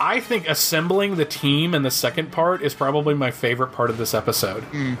 I think assembling the team in the second part is probably my favorite part of this episode.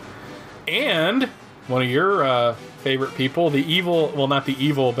 And one of your favorite people, the evil, well, not the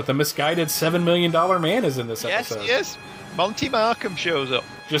evil, but the misguided $7 million man is in this episode. Yes. Monty Markham shows up.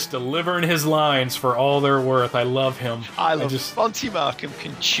 Just delivering his lines for all they're worth. I love him. Monty Markham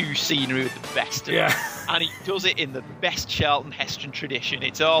can chew scenery with the best of it. And he does it in the best Charlton Heston tradition.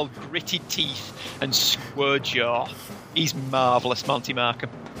 It's all gritted teeth and square jaw. He's marvellous, Monty Markham.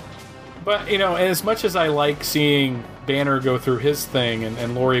 But, as much as I like seeing Banner go through his thing,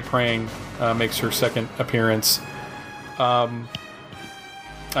 and Laurie Prang makes her second appearance, I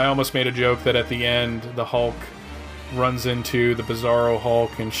almost made a joke that at the end, the Hulk runs into the Bizarro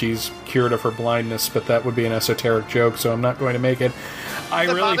Hulk and she's cured of her blindness, but that would be an esoteric joke, so I'm not going to make it. I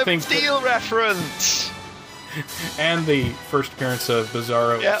really think Steel reference! And the first appearance of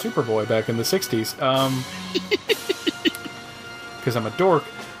Bizarro Superboy back in the 60s. Because I'm a dork.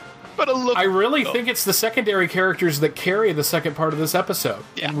 But I really think it's the secondary characters that carry the second part of this episode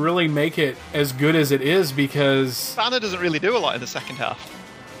and really make it as good as it is, because Banner doesn't really do a lot in the second half.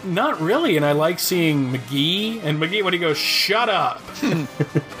 Not really, and I like seeing McGee, and McGee when he goes, "Shut up!" and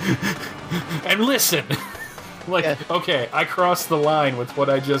listen. Okay, I crossed the line with what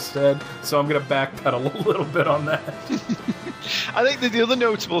I just said, so I'm going to backpedal a little bit on that. I think the other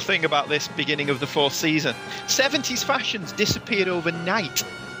notable thing about this beginning of the fourth season, 70s fashions disappeared overnight.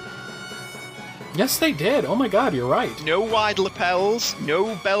 Yes, they did. Oh my god, you're right. No wide lapels,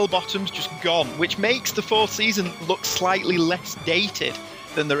 no bell bottoms, just gone, which makes the fourth season look slightly less dated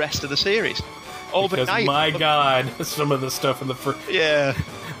than the rest of the series. Overnight, because, my god, some of the stuff in the first... Yeah.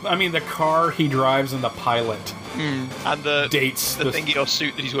 I mean, the car he drives in the pilot. And the dates the thingy or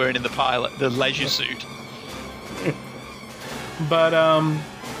suit that he's wearing in the pilot, the leisure suit. But,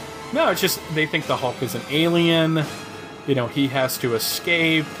 no, it's just, they think the Hulk is an alien. He has to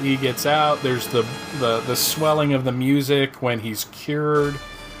escape. He gets out. There's the swelling of the music when he's cured.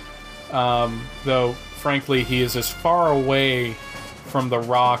 Though, frankly, he is as far away from the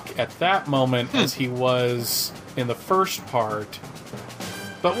Rock at that moment as he was in the first part.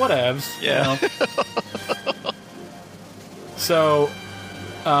 But whatevs. Yeah. So,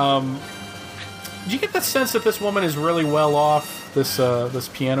 do you get the sense that this woman is really well off? This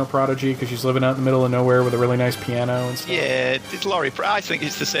piano prodigy, because she's living out in the middle of nowhere with a really nice piano and stuff. Yeah, it's Laurie. I think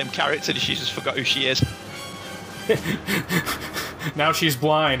it's the same character. She just forgot who she is. Now she's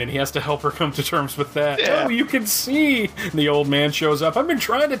blind, and he has to help her come to terms with that. Yeah. Oh, you can see. And the old man shows up. I've been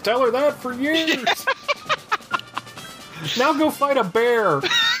trying to tell her that for years. Now go fight a bear.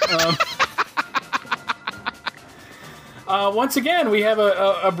 Once again, we have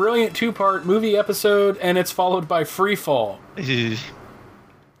a brilliant two-part movie episode, and it's followed by Free Fall. It's,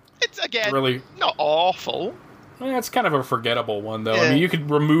 again, really not awful. It's kind of a forgettable one, though. Yeah. I mean, you could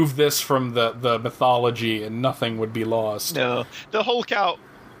remove this from the mythology, and nothing would be lost. No. The Hulk out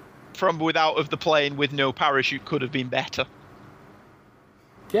from without of the plane with no parachute could have been better.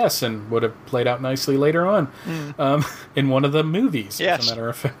 Yes, and would have played out nicely later on in one of the movies, as a matter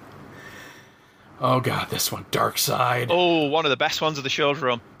of fact. Oh, God, this one. Dark Side. Oh, one of the best ones of the show's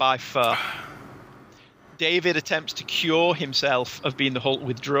run, by far. David attempts to cure himself of being the Hulk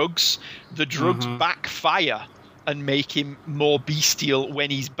with drugs. The drugs backfire and make him more bestial when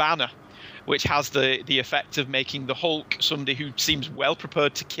he's Banner, which has the effect of making the Hulk somebody who seems well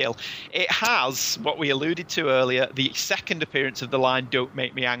prepared to kill. It has, what we alluded to earlier, the second appearance of the line, "Don't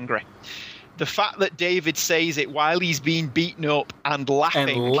make me angry." The fact that David says it while he's being beaten up and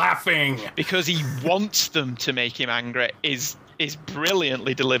laughing because he wants them to make him angry is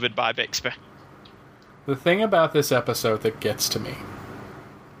brilliantly delivered by Bixby. The thing about this episode that gets to me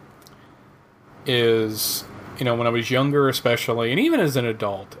is, when I was younger especially, and even as an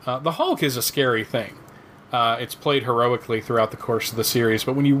adult, the Hulk is a scary thing. It's played heroically throughout the course of the series,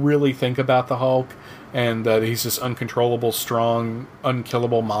 but when you really think about the Hulk and he's this uncontrollable, strong,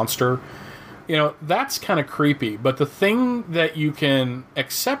 unkillable monster, that's kind of creepy. But the thing that you can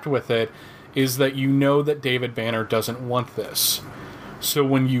accept with it is that that David Banner doesn't want this. So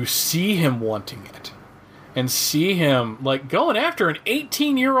when you see him wanting it, and see him, going after an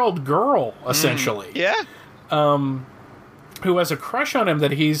 18-year-old girl, essentially. Who has a crush on him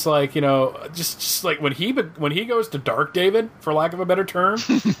that he's just like when he goes to Dark David, for lack of a better term,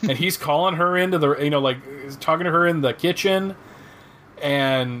 and he's calling her into the, talking to her in the kitchen.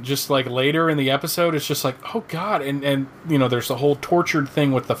 And just later in the episode, it's just oh God. And there's the whole tortured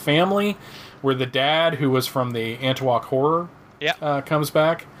thing with the family where the dad, who was from the Antioch Horror, comes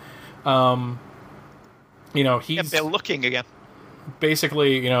back. He's they're looking again.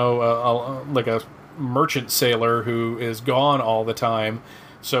 Basically, like a merchant sailor who is gone all the time.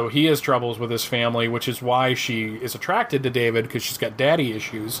 So he has troubles with his family, which is why she is attracted to David, because she's got daddy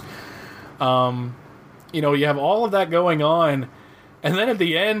issues. you have all of that going on, and then at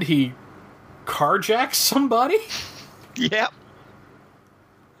the end he carjacks somebody. Yep.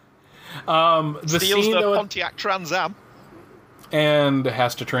 The Steals scene the though, Pontiac Trans Am. and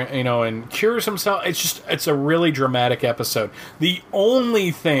has to and cures himself. It's a really dramatic episode. The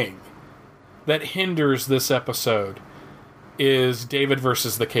only thing that hinders this episode is David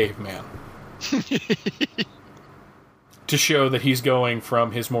versus the caveman. To show that he's going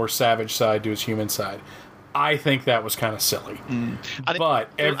from his more savage side to his human side. I think that was kind of silly. And not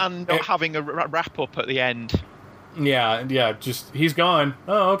having a wrap up at the end. Yeah, just he's gone.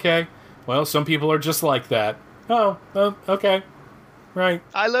 Oh, okay. Well, some people are just like that. Oh, okay. Right.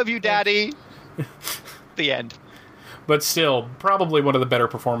 I love you, Daddy. The end. But still, probably one of the better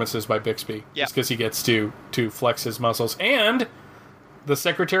performances by Bixby. Yeah. Just because he gets to flex his muscles. And the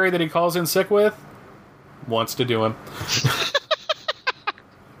secretary that he calls in sick with wants to do him.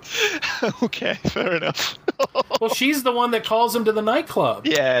 Okay, fair enough. Well, she's the one that calls him to the nightclub.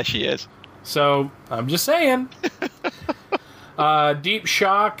 Yeah, she is. So, I'm just saying. Deep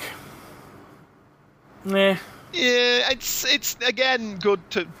shock. Meh. Yeah, it's again good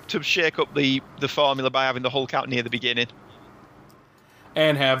to shake up the formula by having the Hulk out near the beginning.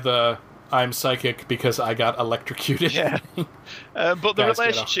 And have the I'm psychic because I got electrocuted. Yeah. But the Guys,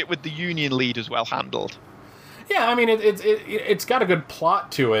 relationship with the Union lead is well handled. Yeah, I mean it's got a good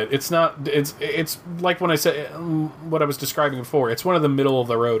plot to it. It's not it's like when I said what I was describing before. It's one of the middle of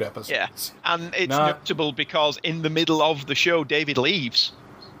the road episodes. Yeah, and it's notable because in the middle of the show, David leaves.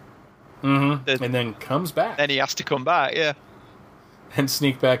 Mm-hmm. And then comes back. Then he has to come back. Yeah, and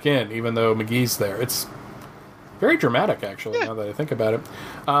sneak back in, even though McGee's there. It's very dramatic, actually. Yeah. Now that I think about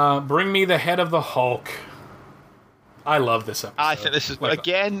it, bring me the head of the Hulk. I love this episode. I think this is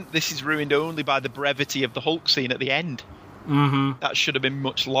this is ruined only by the brevity of the Hulk scene at the end. Mm-hmm. That should have been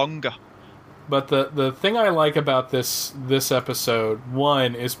much longer. But the thing I like about this episode,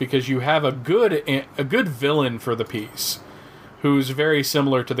 one, is because you have a good villain for the piece, who's very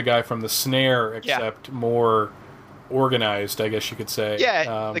similar to the guy from The Snare, except more organized, I guess you could say.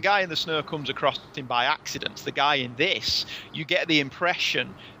 Yeah, the guy in The Snare comes across him by accident. The guy in this, you get the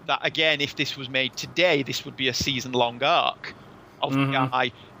impression that, again, if this was made today, this would be a season-long arc of the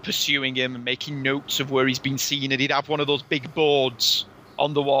guy pursuing him and making notes of where he's been seen, and he'd have one of those big boards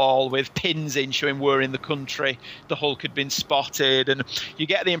on the wall with pins in showing where in the country the Hulk had been spotted, and you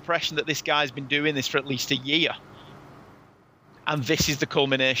get the impression that this guy's been doing this for at least a year, and this is the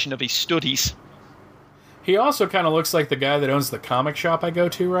culmination of his studies. He also kind of looks like the guy that owns the comic shop I go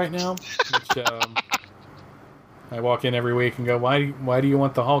to right now, which I walk in every week and go, why do you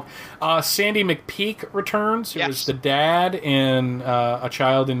want the Hulk? Sandy McPeak returns, who was the dad in A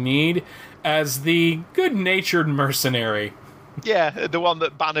Child in Need, as the good-natured mercenary. Yeah, the one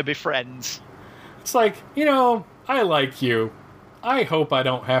that Banner befriends. It's like, I like you. I hope I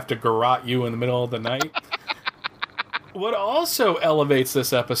don't have to garrote you in the middle of the night. What also elevates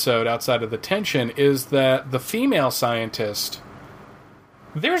this episode outside of the tension is that the female scientist,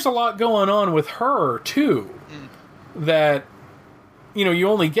 there's a lot going on with her, too. That, you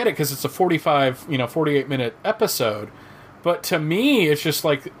only get it because it's a 48-minute episode. But to me, it's just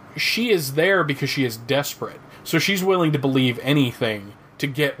like, she is there because she is desperate. So she's willing to believe anything to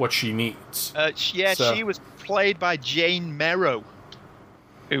get what she needs. She was played by Jane Merrow,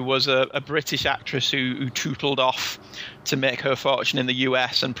 who was a British actress who tootled off to make her fortune in the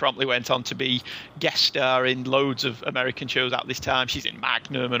US and promptly went on to be guest star in loads of American shows at this time. She's in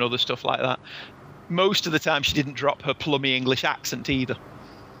Magnum and other stuff like that. Most of the time, she didn't drop her plummy English accent either.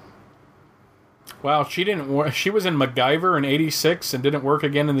 Wow, she didn't. She was in MacGyver in '86 and didn't work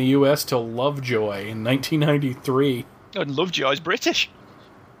again in the U.S. till Lovejoy in 1993. And Lovejoy's British.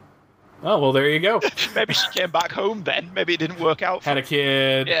 Oh, well, there you go. Maybe she came back home then. Maybe it didn't work out. Had a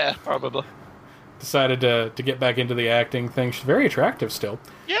kid. Yeah, probably. Decided to get back into the acting thing. She's very attractive still.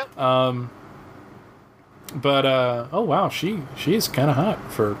 Yeah. But oh wow, she's kind of hot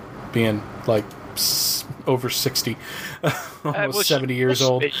for being like over 60, almost 70 years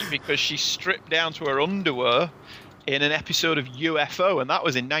old. Because she stripped down to her underwear in an episode of UFO, and that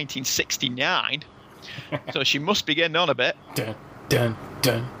was in 1969. So she must be getting on a bit. Dun, dun,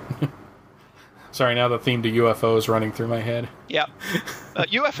 dun. Sorry, now the theme to UFO is running through my head. Yeah.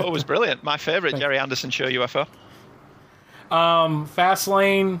 UFO was brilliant. My favourite Jerry Anderson show, UFO.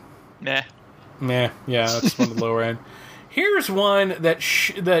 Fastlane. Nah. Yeah, that's one of the lower end. Here's one that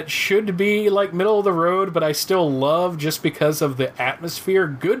should be like middle of the road, but I still love just because of the atmosphere.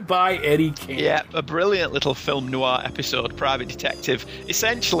 Goodbye, Eddie King. Yeah, a brilliant little film noir episode, Private Detective.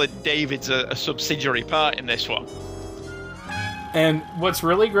 Essentially, David's a subsidiary part in this one. And what's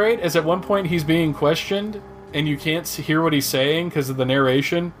really great is at one point he's being questioned, and you can't hear what he's saying because of the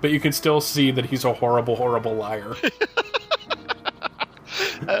narration, but you can still see that he's a horrible, horrible liar.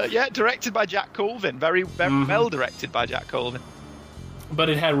 Yeah, directed by Jack Colvin. Very well directed by Jack Colvin. But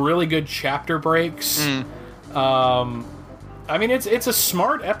it had really good chapter breaks. I mean, it's a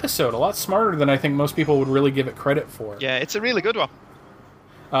smart episode, a lot smarter than I think most people would really give it credit for. Yeah, it's a really good one.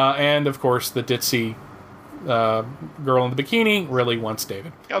 And, of course, the ditzy girl in the bikini really wants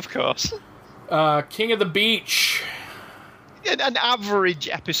David. Of course. King of the Beach. An average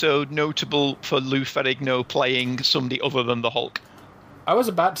episode, notable for Lou Ferrigno playing somebody other than the Hulk. I was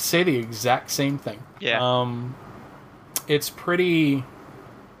about to say the exact same thing. Yeah. It's pretty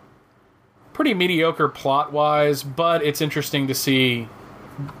mediocre plot-wise, but it's interesting to see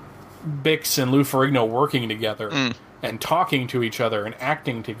Bix and Lou Ferrigno working together and talking to each other and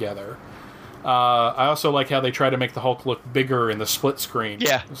acting together. I also like how they try to make the Hulk look bigger in the split screen.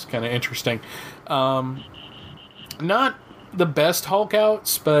 Yeah. It's kind of interesting. Not the best Hulk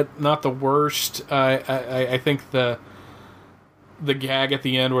outs, but not the worst. I think the gag at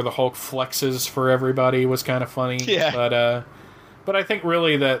the end where the Hulk flexes for everybody was kind of funny. Yeah. But I think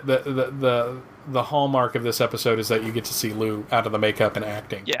really that the hallmark of this episode is that you get to see Lou out of the makeup and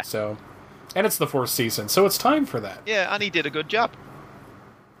acting. Yeah. So, and it's the 4th season, so it's time for that. Yeah, and he did a good job.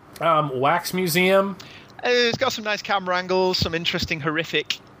 Wax Museum. It's got some nice camera angles, some interesting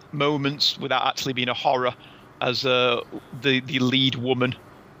horrific moments without actually being a horror, as the lead woman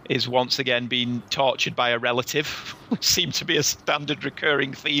is once again being tortured by a relative, which seemed to be a standard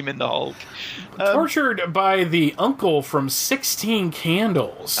recurring theme in the Hulk. Tortured by the uncle from 16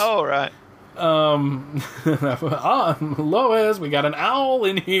 Candles. Oh, right. Lois, we got an owl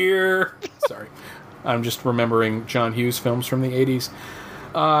in here. Sorry. I'm just remembering John Hughes films from the 80s.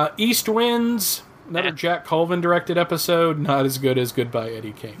 East Winds, another Jack Colvin directed episode, not as good as Goodbye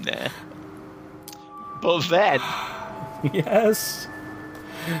Eddie King. Nah. But then... Yes.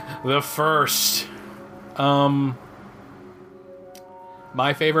 The First. My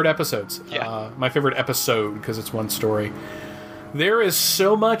favorite episodes. Yeah. My favorite episode, because it's one story. There is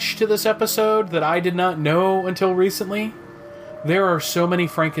so much to this episode that I did not know until recently. There are so many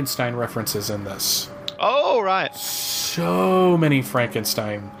Frankenstein references in this. Oh, right. So many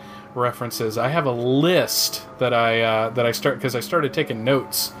Frankenstein references. I have a list that I started taking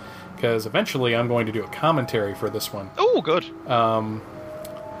notes, because eventually I'm going to do a commentary for this one. Oh, good.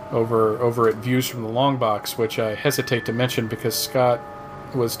 Over at Views from the Long Box, which I hesitate to mention because Scott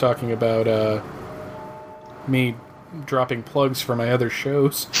was talking about me dropping plugs for my other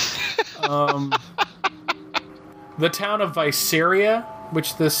shows. The town of Visaria,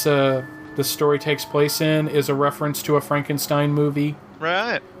 which this story takes place in, is a reference to a Frankenstein movie.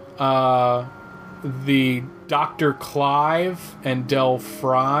 Right. The Dr. Clive and Del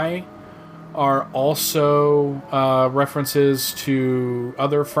Fry are also references to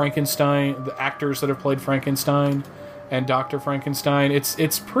other Frankenstein, the actors that have played Frankenstein and Dr. Frankenstein.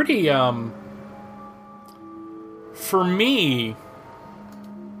 It's pretty, for me,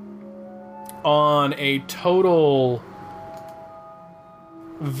 on a total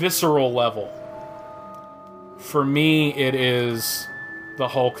visceral level, for me it is the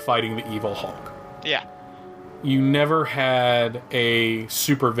Hulk fighting the evil Hulk. Yeah. You never had a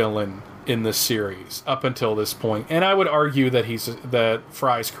supervillain in this series up until this point, and I would argue that that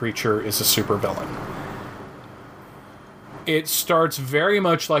Fry's creature is a supervillain. It starts very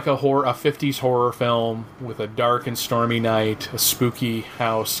much like a 50s horror film with a dark and stormy night, a spooky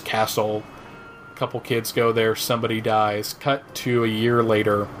house, castle. A couple kids go there, somebody dies. Cut to a year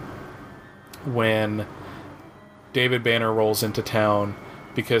later when David Banner rolls into town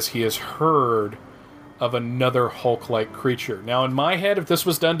because he has heard of another Hulk-like creature. Now, in my head, if this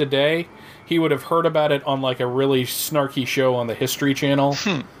was done today, he would have heard about it on like a really snarky show on the History Channel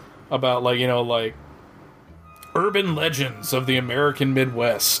about like urban legends of the American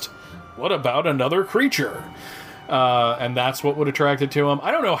Midwest. What about another creature? And that's what would attract it to him.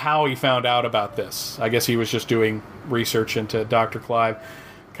 I don't know how he found out about this. I guess he was just doing research into Dr. Clive.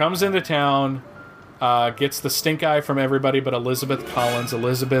 Comes into town, gets the stink eye from everybody but Elizabeth Collins.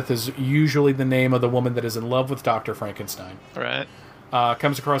 Elizabeth is usually the name of the woman that is in love with Dr. Frankenstein. Right.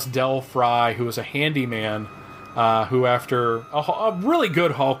 Comes across Del Fry, who is a handyman, who after a really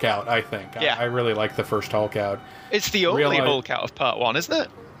good Hulk out, I think. Yeah. I really like the first Hulk out. It's the only Hulk out of part one, isn't it?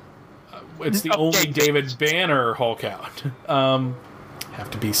 It's the only David Banner Hulk out.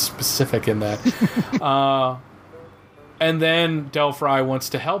 Have to be specific in that. And then Del Fry wants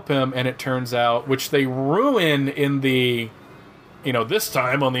to help him, and it turns out, which they ruin in the, this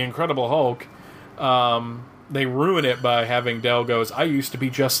time on the Incredible Hulk, they ruin it by having Del goes, I used to be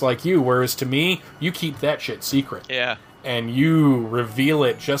just like you, whereas to me, you keep that shit secret. Yeah. And you reveal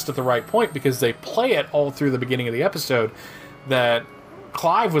it just at the right point, because they play it all through the beginning of the episode that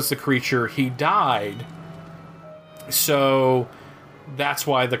Clive was the creature, he died, so that's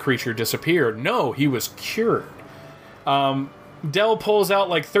why the creature disappeared. No, he was cured. Del pulls out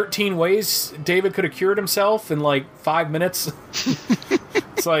like 13 ways David could have cured himself in like 5 minutes.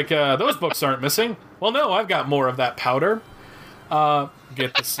 It's like, those books aren't missing. Well, no, I've got more of that powder.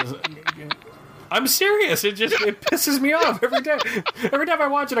 Get this. I'm serious. It pisses me off every day. Every time I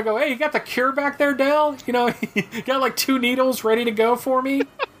watch it, I go, hey, you got the cure back there, Del? You know, you got like 2 needles ready to go for me?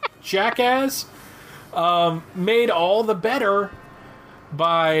 Jackass. Made all the better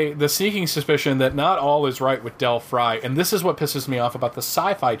by the sneaking suspicion that not all is right with Del Fry. And this is what pisses me off about the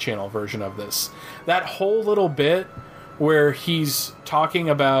Sci-Fi Channel version of this. That whole little bit where he's talking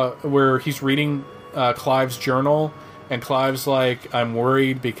about, where he's reading Clive's journal, and Clive's like, I'm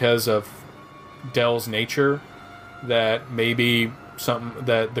worried because of Del's nature, that maybe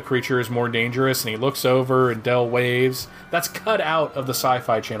that the creature is more dangerous, and he looks over and Del waves. That's cut out of the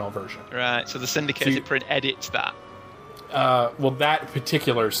Sci-Fi Channel version. Right, so the syndicated print edits that. Well, that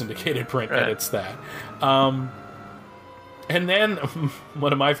particular syndicated print edits that. And then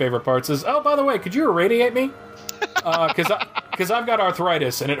one of my favorite parts is, oh, by the way, could you irradiate me? Because I've got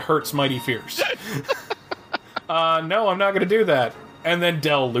arthritis and it hurts mighty fierce. No, I'm not going to do that. And then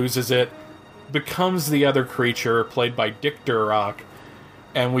Del loses it, becomes the other creature, played by Dick Durock,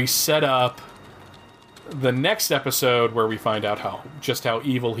 and we set up the next episode where we find out just how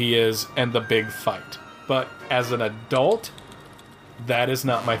evil he is and the big fight. But as an adult, that is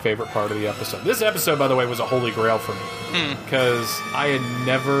not my favorite part of the episode. This episode, by the way, was a holy grail for me, because I had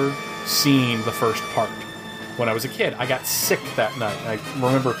never seen the first part when I was a kid. I got sick that night. I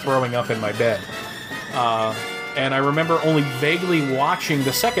remember throwing up in my bed. And I remember only vaguely watching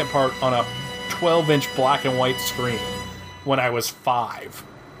the second part on a 12-inch black and white screen when I was 5.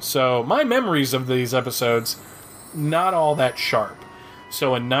 So my memories of these episodes, not all that sharp.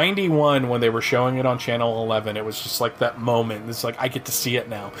 So in 91, when they were showing it on Channel 11, it was just like that moment. It's like, I get to see it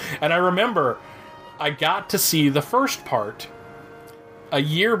now. And I remember I got to see the first part a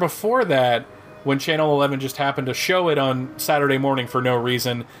year before that, when Channel 11 just happened to show it on Saturday morning for no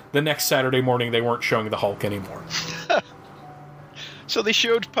reason. The next Saturday morning, they weren't showing the Hulk anymore. So they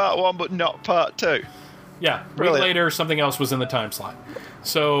showed part 1, but not part 2. Yeah, a week later, something else was in the time slot.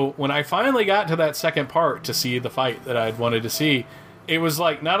 So when I finally got to that second part to see the fight that I'd wanted to see, it was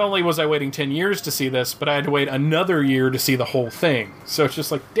like, not only was I waiting 10 years to see this, but I had to wait another year to see the whole thing. So it's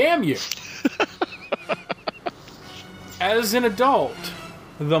just like, damn you. As an adult,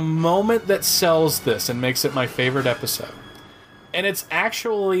 the moment that sells this and makes it my favorite episode, and it's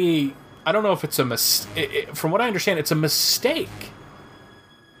actually, I don't know if it's a mistake, from what I understand, it's a mistake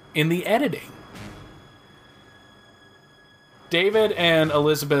in the editing. David and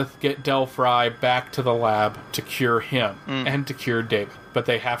Elizabeth get Del Fry back to the lab to cure him and to cure David. But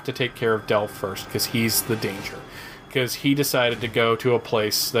they have to take care of Del first, because he's the danger. Because he decided to go to a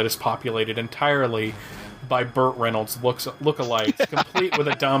place that is populated entirely by Burt Reynolds lookalikes, complete with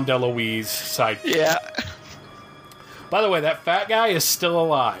a Dom DeLuise sidekick. Yeah. By the way, that fat guy is still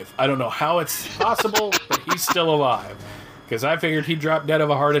alive. I don't know how it's possible, but he's still alive. Because I figured he dropped dead of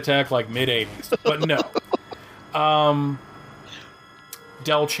a heart attack like mid-80s. But no.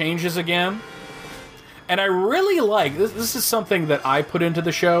 Del changes again. And I really like, this is something that I put into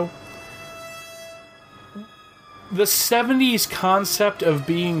the show. The 70s concept of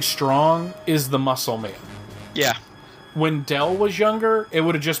being strong is the muscle man. Yeah. When Del was younger, it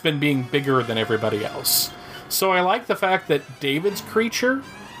would have just been being bigger than everybody else. So I like the fact that David's creature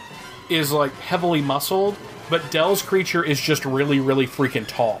is like heavily muscled, but Del's creature is just really, really freaking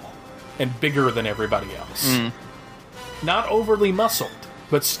tall and bigger than everybody else. Not overly muscled,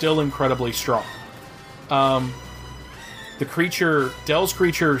 but still incredibly strong. Del's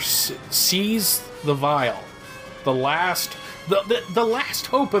creature sees the vial, the last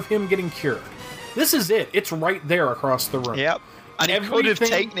hope of him getting cured. This is it. It's right there across the room. Yep. And it could have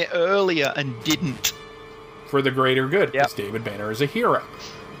taken it earlier and didn't. For the greater good, because David Banner is a hero.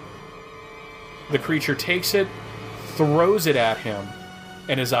 The creature takes it, throws it at him,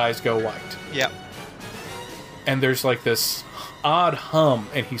 and his eyes go white. Yep. And there's like this odd hum,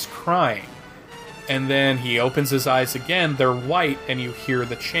 and he's crying. And then he opens his eyes again, they're white, and you hear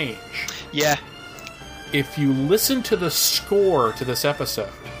the change. Yeah. If you listen to the score to this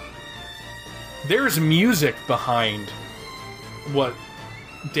episode, there's music behind what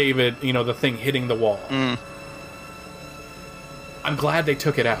David, the thing hitting the wall. I'm glad they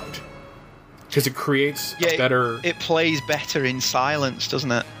took it out. because it creates a better... It plays better in silence,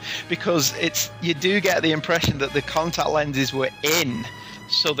 doesn't it? Because you do get the impression that the contact lenses were in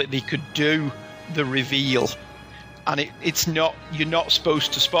so that they could do the reveal. And it's not, you're not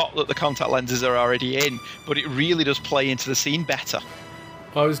supposed to spot that the contact lenses are already in, but it really does play into the scene better.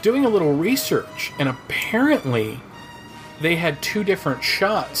 Well, I was doing a little research, and apparently they had 2 different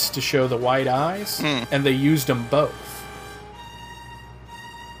shots to show the white eyes, and they used them both.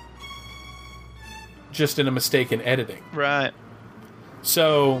 Just in a mistake in editing. Right.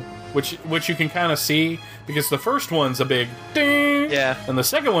 So, which you can kind of see, because the first one's a big ding, and the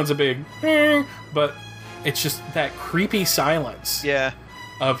second one's a big ding, but it's just that creepy silence. Yeah.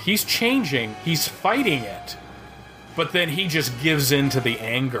 Of he's changing, he's fighting it, but then he just gives in to the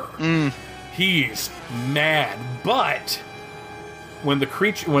anger. He's mad, but when the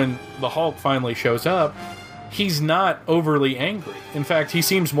Hulk finally shows up, he's not overly angry. In fact, he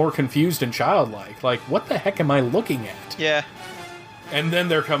seems more confused and childlike. Like, what the heck am I looking at? Yeah. And then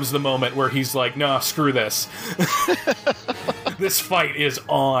there comes the moment where he's like, nah, screw this. This fight is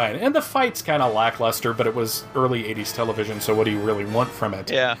on. And the fight's kind of lackluster, but it was early 80s television, so what do you really want from it?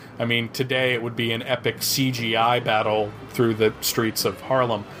 Yeah. I mean, today it would be an epic CGI battle through the streets of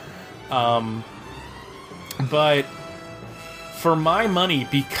Harlem. But for my money,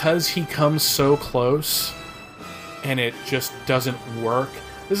 because he comes so close and it just doesn't work,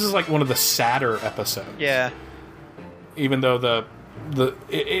 this is like one of the sadder episodes. Yeah. Even though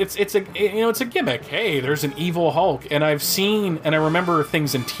it's a gimmick. Hey, there's an evil Hulk, and I remember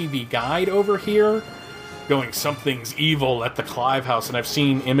things in TV Guide over here going, something's evil at the Clive house, and I've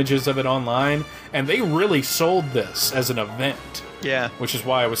seen images of it online, and they really sold this as an event. Yeah. Which is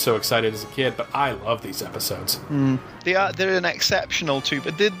why I was so excited as a kid, but I love these episodes. They're an exceptional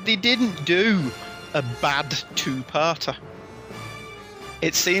but they didn't do a bad 2-parter.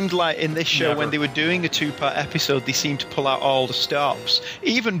 It seemed like in this show, when they were doing a 2-part episode, they seemed to pull out all the stops.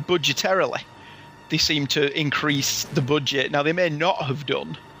 Even budgetarily, they seemed to increase the budget. Now, they may not have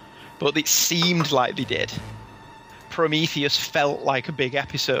done, but it seemed like they did. Prometheus felt like a big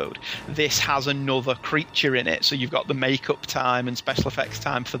episode. This has another creature in it, so you've got the makeup time and special effects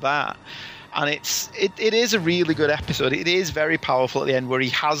time for that. And it is a really good episode. It is very powerful at the end, where he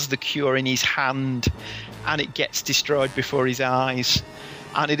has the cure in his hand and it gets destroyed before his eyes.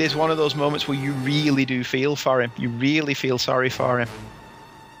 And it is one of those moments where you really do feel for him. You really feel sorry for him.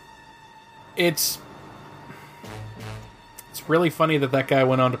 It's really funny that guy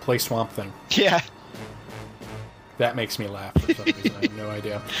went on to play Swamp Thing. Yeah. That makes me laugh for some reason. I have no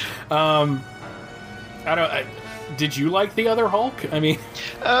idea. Did you like the other Hulk? I mean...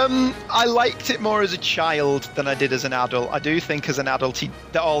 I liked it more as a child than I did as an adult. I do think as an adult,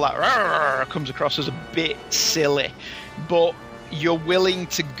 all that comes across as a bit silly. But you're willing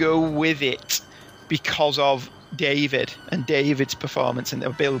to go with it because of David and David's performance and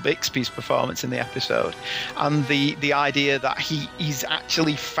Bill Bixby's performance in the episode. And the idea that he's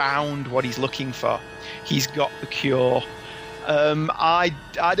actually found what he's looking for. He's got the cure. I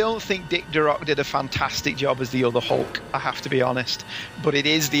don't think Dick Durock did a fantastic job as the other Hulk, I have to be honest. But it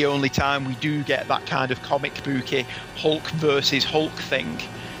is the only time we do get that kind of comic booky Hulk versus Hulk thing.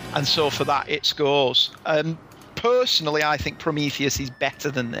 And so for that, it scores. Personally, I think Prometheus is better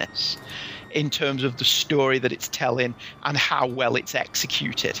than this in terms of the story that it's telling and how well it's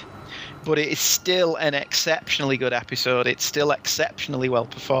executed. But it is still an exceptionally good episode. It's still exceptionally well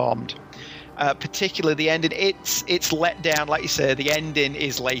performed. Particularly the ending, it's let down, like you say. The ending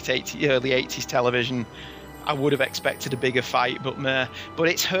is early 80s television. I would have expected a bigger fight, but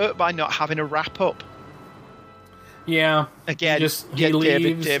it's hurt by not having a wrap up. Yeah. Again,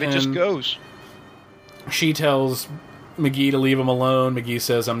 David just goes. She tells McGee to leave him alone. McGee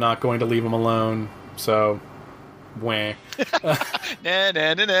says, "I'm not going to leave him alone." So, wah.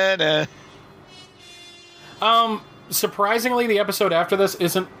 Nah. Surprisingly, the episode after this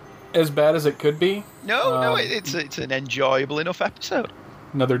isn't as bad as it could be. No, it's an enjoyable enough episode.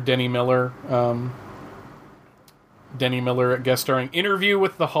 Another Denny Miller guest starring. Interview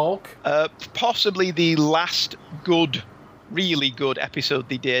with the Hulk. Possibly the last really good episode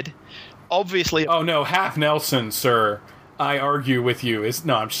they did. Obviously. Oh no, Half Nelson, sir. I argue with you.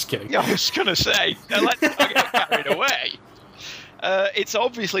 No, I'm just kidding. I was gonna say, let's not get carried away. It's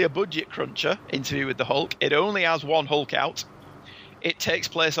obviously a budget cruncher. Interview with the Hulk. It only has one Hulk out. It takes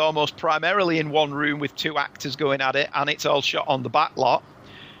place almost primarily in one room with 2 actors going at it, and it's all shot on the back lot.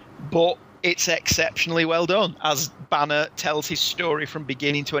 But it's exceptionally well done, as Banner tells his story from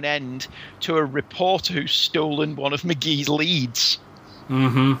beginning to an end to a reporter who's stolen one of McGee's leads.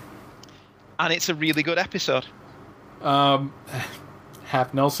 Mm-hmm. And it's a really good episode.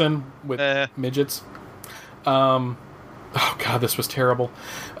 Half Nelson with midgets. Oh god, this was terrible.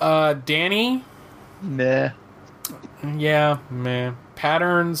 Danny? Nah. Yeah, meh.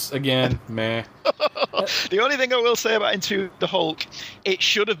 Patterns, again, meh. The only thing I will say about Into the Hulk, it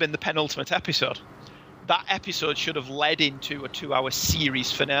should have been the penultimate episode. That episode should have led into a 2-hour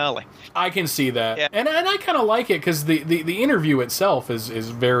series finale. I can see that. Yeah. And I kind of like it because the interview itself is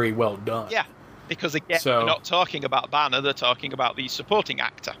very well done. Yeah, because again, they're not talking about Banner, they're talking about the supporting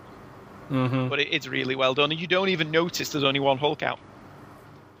actor. Mm-hmm. But it's really well done, and you don't even notice there's only one Hulk out.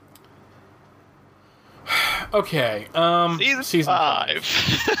 Okay, season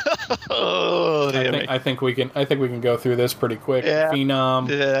 5. Oh, I think we can go through this pretty quick. Yeah. Phenom.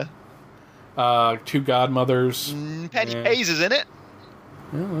 Yeah. 2 Godmothers. Penny Hayes is in it.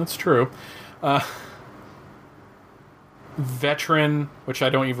 Yeah, that's true. Veteran, which I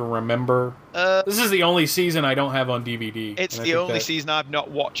don't even remember. This is the only season I don't have on DVD. It's the only season I've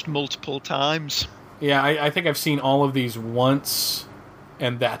not watched multiple times. Yeah, I think I've seen all of these once,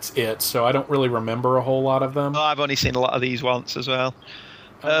 and that's it. So I don't really remember a whole lot of them. Oh, I've only seen a lot of these once as well.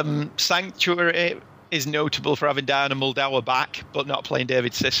 Sanctuary is notable for having Diana Muldaur back, but not playing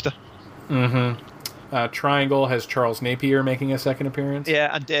David's sister. Mm-hmm. Triangle has Charles Napier making a second appearance.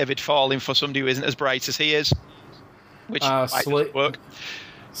 Yeah, and David falling for somebody who isn't as bright as he is, which might work.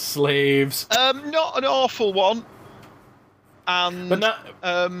 Slaves. Not an awful one. And but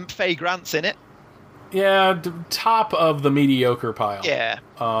not, Faye Grant's in it. Yeah, top of the mediocre pile. Yeah.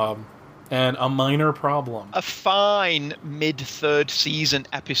 And a minor problem. A fine mid-third season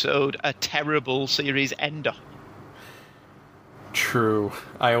episode, a terrible series ender. True.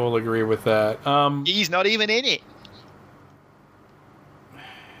 I will agree with that. He's not even in it.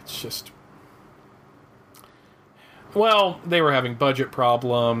 It's just... Well, they were having budget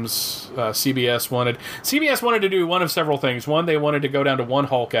problems. CBS wanted to do one of several things. One, they wanted to go down to one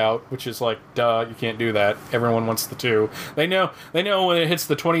Hulk out, which is like, duh, you can't do that. Everyone wants the 2. They know when it hits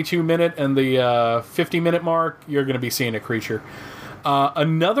the 22-minute and the 50-minute mark, you're going to be seeing a creature.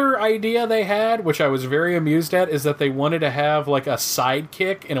 Another idea they had, which I was very amused at, is that they wanted to have like a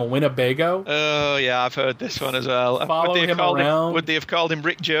sidekick in a Winnebago. Oh yeah, I've heard this one as well. Follow him around. Would they have called him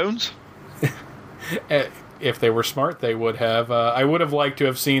Rick Jones? If they were smart, they would have. I would have liked to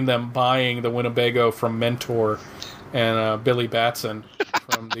have seen them buying the Winnebago from Mentor and Billy Batson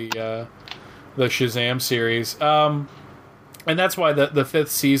from the Shazam series. And that's why the 5th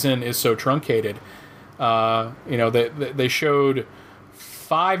season is so truncated. They showed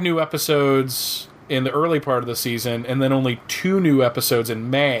 5 new episodes in the early part of the season, and then only 2 new episodes in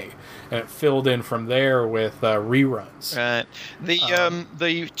May. And it filled in from there with reruns. Right.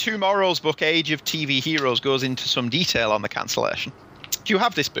 The Two Morrows book, Age of TV Heroes, goes into some detail on the cancellation. Do you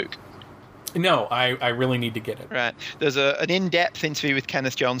have this book? No, I really need to get it. Right. There's an in-depth interview with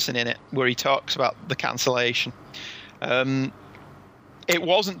Kenneth Johnson in it where he talks about the cancellation. It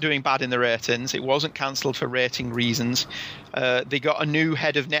wasn't doing bad in the ratings. It wasn't cancelled for rating reasons. They got a new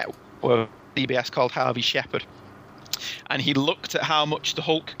head of network, CBS, called Harvey Shepard. And he looked at how much the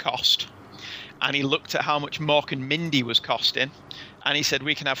Hulk cost, and he looked at how much Mork and Mindy was costing, and he said,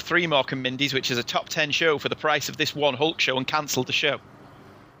 we can have 3 Mork and Mindys, which is a top 10 show, for the price of this one Hulk show, and cancelled the show.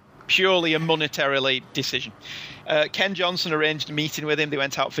 Purely a monetarily decision. Ken Johnson arranged a meeting with him. They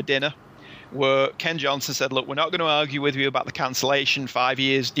went out for dinner, where Ken Johnson said, look, we're not going to argue with you about the cancellation. 5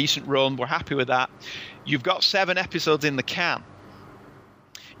 years, decent run, we're happy with that. You've got 7 episodes in the can.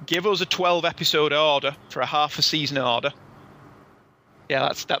 Give us a 12-episode order for a half a season order.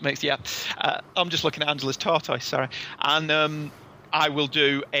 Yeah, that makes, yeah. I'm just looking at Angela's tortoise, sorry. And I will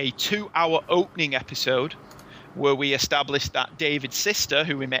do a 2-hour opening episode where we establish that David's sister,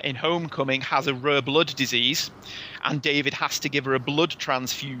 who we met in Homecoming, has a rare blood disease, and David has to give her a blood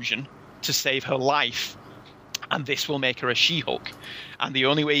transfusion to save her life. And this will make her a She-Hulk. And the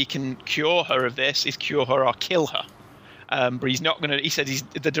only way he can cure her of this is cure her or kill her. But he's not going to. He said,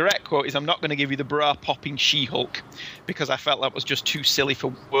 the direct quote is, I'm not going to give you the bra-popping She-Hulk because I felt that was just too silly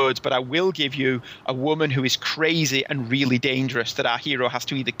for words, but I will give you a woman who is crazy and really dangerous that our hero has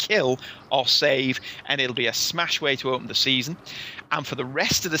to either kill or save, and it'll be a smash way to open the season. And for the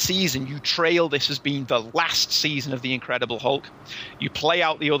rest of the season, you trail this as being the last season of The Incredible Hulk. You play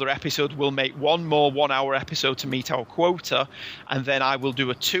out the other episodes. We'll make one more 1-hour episode to meet our quota, and then I will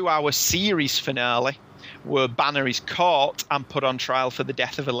do a 2-hour series finale where Banner is caught and put on trial for the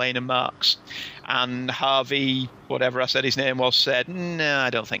death of Elena Marks. And Harvey, whatever I said his name was, said, no, I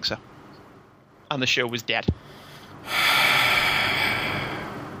don't think so. And the show was dead.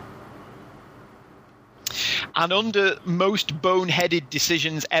 And under most boneheaded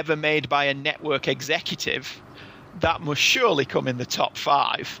decisions ever made by a network executive, that must surely come in the top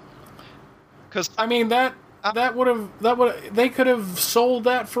 5. Because I mean, they could have sold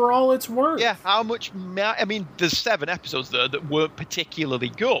that for all it's worth. yeah, how much? I mean, there's 7 episodes there that weren't particularly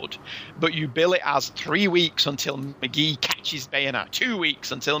good, but you bill it as 3 weeks until McGee catches Bayonetta, 2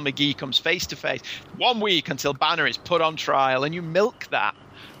 weeks until McGee comes face to face, 1 week until Banner is put on trial, and you milk that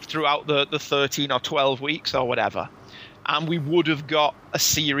throughout the 13 or 12 weeks or whatever, and we would have got a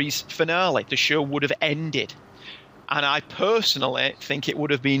series finale. The show would have ended, and I personally think it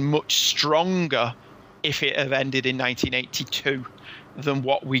would have been much stronger if it had ended in 1982 than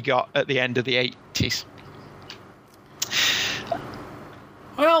what we got at the end of the 80s.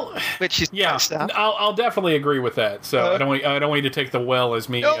 Well, Which is yeah, I'll definitely agree with that. So I don't want you to take the well as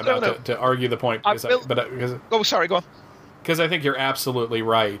me to argue the point. Oh, sorry, go on. Because I think you're absolutely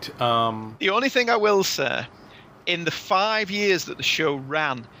right. The only thing I will say, in the 5 years that the show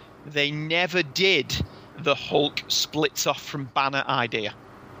ran, they never did the Hulk splits off from Banner idea.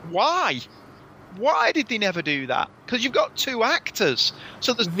 Why? Why did they never do that? Because you've got 2 actors,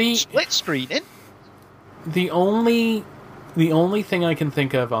 so there's split screening. The only thing I can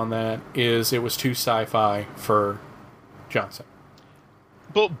think of on that is it was too sci-fi for Johnson.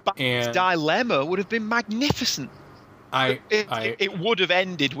 But Banner's dilemma would have been magnificent. It would have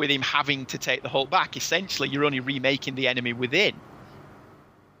ended with him having to take the Hulk back. Essentially, you're only remaking The Enemy Within.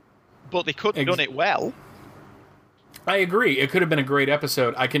 But they could have done it well. I agree. It could have been a great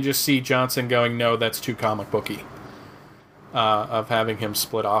episode. I can just see Johnson going, "No, that's too comic booky." Of having him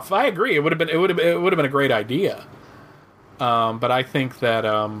split off. I agree. It would have been a great idea. But I think that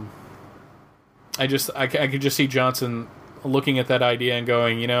I could just see Johnson looking at that idea and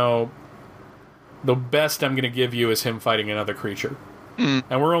going, the best I'm going to give you is him fighting another creature. And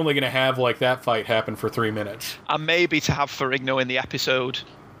we're only going to have that fight happen for 3 minutes. And maybe to have Ferrigno in the episode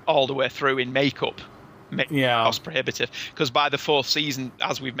all the way through in makeup. Cost prohibitive, because by the 4th season,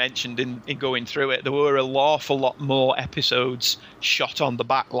 as we've mentioned in going through it, there were an awful lot more episodes shot on the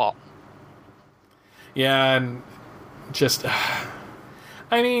back lot. Yeah, and just,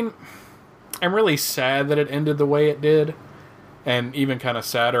 I mean, I'm really sad that it ended the way it did, and even kind of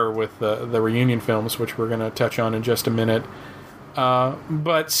sadder with the reunion films, which we're going to touch on in just a minute.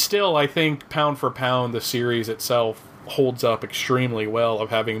 But still, I think pound for pound, the series itself holds up extremely well,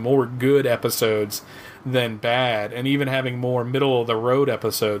 of having more good episodes than bad, and even having more middle-of-the-road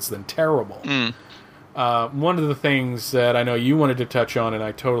episodes than terrible. One of the things that I know you wanted to touch on, and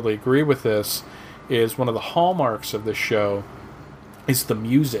I totally agree with this, is one of the hallmarks of this show is the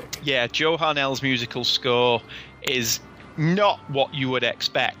music. Yeah, Joe Harnell's musical score is not what you would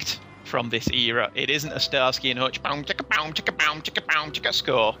expect from this era. It isn't a Starsky and Hutch boom chicka boom chicka boom chicka boom chicka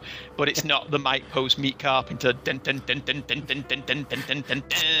score, but it's not the Mike Post Meet Carpenter dun dun dun dun dun dun dun dun dun dun dun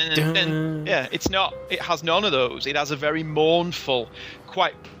dun dun. Yeah, it's not. It has none of those. It has a very mournful,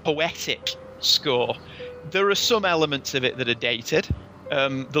 quite poetic score. There are some elements of it that are dated.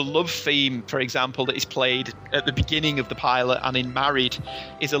 The love theme, for example, that is played at the beginning of the pilot and in Married,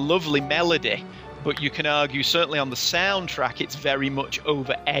 is a lovely melody. But you can argue, certainly on the soundtrack, it's very much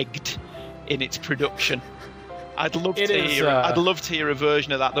over-egged in its production. I'd love to hear a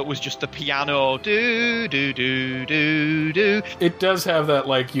version of that was just the piano. Do do do do do. It does have that,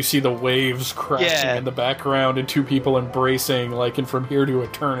 you see the waves crashing in the background and 2 people embracing, in From Here to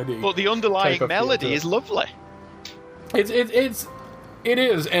Eternity. But the underlying melody is lovely. It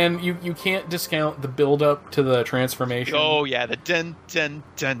is, and you can't discount the build-up to the transformation. Oh, yeah, the dun, dun,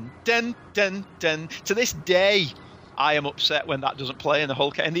 dun, dun, dun, dun. To this day, I am upset when that doesn't play in the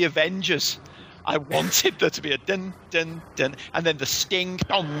Hulk. In the Avengers, I wanted there to be a dun, dun, dun, and then the sting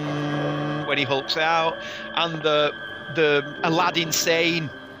dong, when he hulks out, and the Aladdin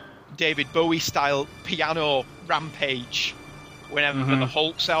Sane, David Bowie-style piano rampage, whenever the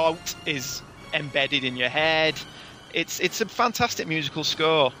Hulk's out, is embedded in your head. It's a fantastic musical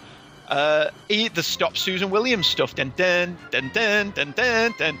score. The Stop Susan Williams stuff, dun dun dun dun dun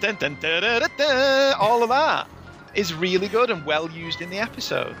dun dun dun dun dun dun, all of that is really good and well used in the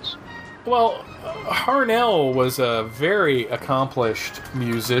episodes. Well, Harnell was a very accomplished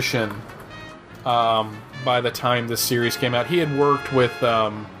musician by the time this series came out. He had worked with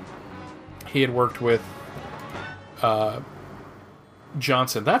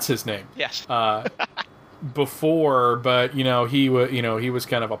Johnson. That's his name. Yes. Before, but he was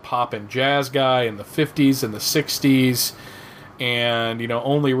kind of a pop and jazz guy in the 50s and the 60s, and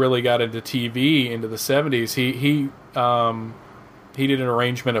only really got into TV into the 70s. He did an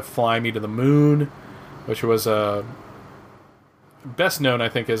arrangement of "Fly Me to the Moon," which was best known, I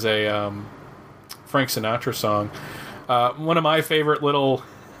think, as a Frank Sinatra song. One of my favorite little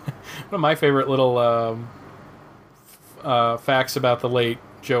facts about the late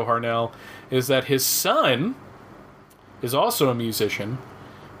Joe Harnell is that his son is also a musician,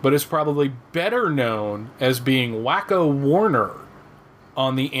 but is probably better known as being Wacko Warner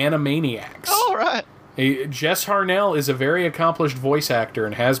on the Animaniacs. Oh, right. Jess Harnell is a very accomplished voice actor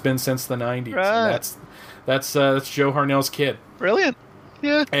and has been since the 90s. Right. And that's Joe Harnell's kid. Brilliant.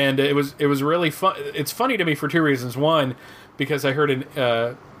 Yeah. And it was really fun. It's funny to me for two reasons. One, because I heard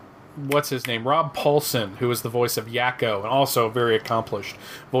what's his name? Rob Paulson, who is the voice of Yakko and also a very accomplished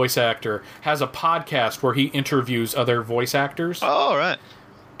voice actor, has a podcast where he interviews other voice actors. Oh, right.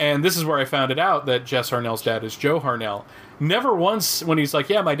 And this is where I found it out that Jess Harnell's dad is Joe Harnell. Never once, when he's like,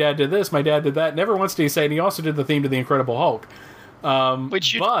 yeah, my dad did this, my dad did that, never once did he say, and he also did the theme to The Incredible Hulk.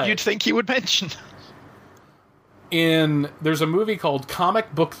 Which you'd think he would mention. There's a movie called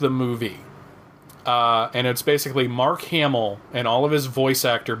Comic Book the Movie. And it's basically Mark Hamill and all of his voice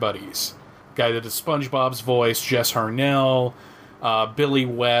actor buddies. Guy that does SpongeBob's voice, Jess Harnell, Billy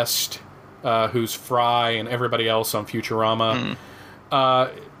West, who's Fry, and everybody else on Futurama.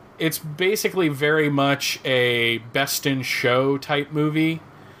 It's basically very much a Best in Show type movie,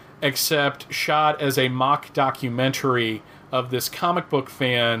 except shot as a mock documentary of this comic book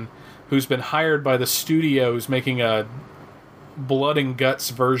fan who's been hired by the studio who's making a blood and guts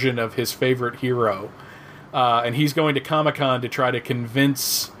version of his favorite hero. And he's going to Comic-Con to try to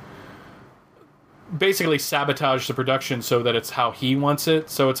basically sabotage the production so that it's how he wants it.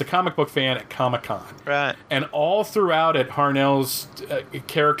 So it's a comic book fan at Comic-Con. Right. And all throughout it, Harnell's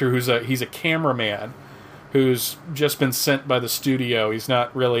character, he's a cameraman who's just been sent by the studio. He's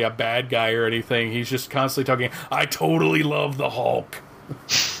not really a bad guy or anything. He's just constantly talking, I totally love the Hulk.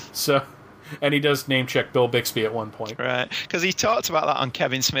 So... And he does name check Bill Bixby at one point. Right. Because he talked about that on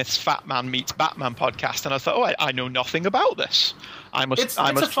Kevin Smith's Fat Man Meets Batman podcast, and I thought, I know nothing about this. I must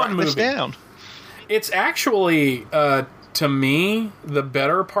track this down. It's actually, to me, the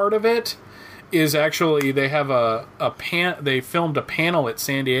better part of it is actually they have they filmed a panel at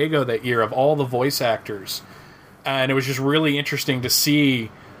San Diego that year of all the voice actors. And it was just really interesting to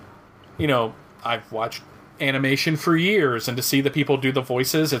see, I've watched animation for years, and to see the people do the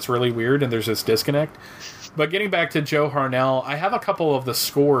voices, it's really weird, and there's this disconnect. But getting back to Joe Harnell, I have a couple of the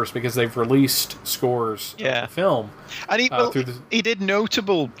scores because they've released scores of the film. And he did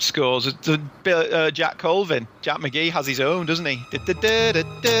notable scores. Jack Colvin, Jack McGee has his own, doesn't he?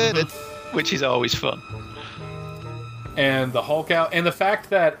 Which is always fun. And the Hulk out, and the fact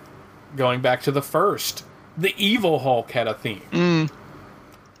that going back to the first, the evil Hulk had a theme.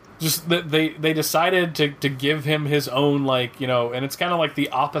 Just that they decided to give him his own, and it's kind of like the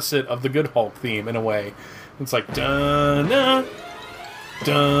opposite of the good Hulk theme in a way. It's like dun-na,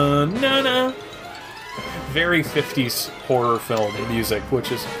 dun-na-na. Very 50s horror film music,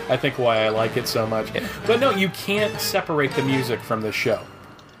 which is, I think, why I like it so much. Yeah. But no, you can't separate the music from this show.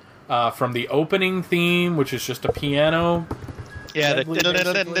 From the opening theme, which is just a piano. Yeah, where it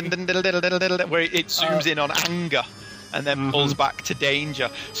zooms in on anger. And then pulls back to danger.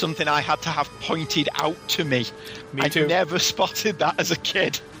 Something I had to have pointed out to me. Me too. I never spotted that as a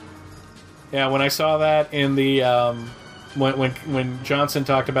kid. Yeah, when I saw that in the when Johnson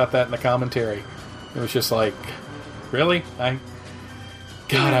talked about that in the commentary, it was just like, really?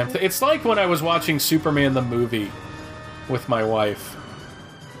 It's like when I was watching Superman the movie with my wife,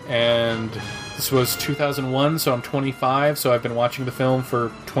 and this was 2001, so I'm 25, so I've been watching the film for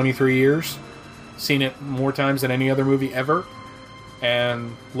 23 years. Seen it more times than any other movie ever.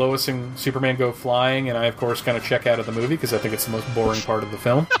 And Lois and Superman go flying, and I, of course, kind of check out of the movie because I think it's the most boring part of the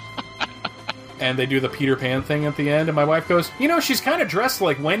film. And they do the Peter Pan thing at the end, and my wife goes, she's kind of dressed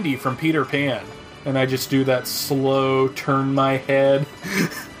like Wendy from Peter Pan. And I just do that slow turn my head,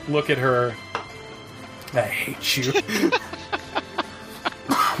 look at her. I hate you.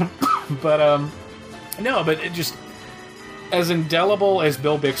 But it just... As indelible as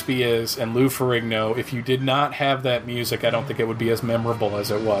Bill Bixby is and Lou Ferrigno, if you did not have that music, I don't think it would be as memorable as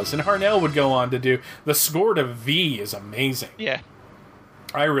it was. And Harnell would go on to do... The score to V is amazing. Yeah.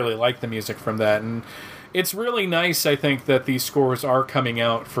 I really like the music from that. And it's really nice, I think, that these scores are coming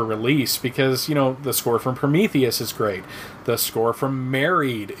out for release because, the score from Prometheus is great. The score from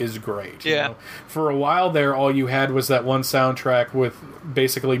Married is great. Yeah. For a while there, all you had was that one soundtrack with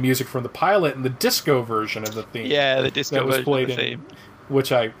basically music from the pilot and the disco version of the theme. Yeah, the disco version of the theme.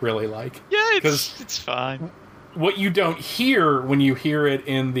 Which I really like. Yeah, it's fine. What you don't hear when you hear it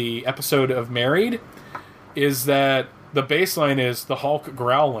in the episode of Married is that the bass line is the Hulk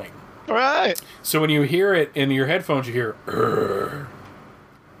growling. Right. So when you hear it in your headphones, you hear,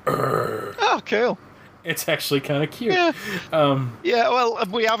 Oh, cool. It's actually kind of cute. Yeah. Well,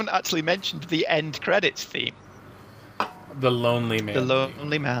 we haven't actually mentioned the end credits theme. The Lonely Man. The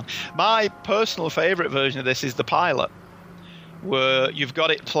Lonely Man. My personal favourite version of this is the pilot, where you've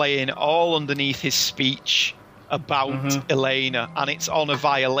got it playing all underneath his speech about Elena, and it's on a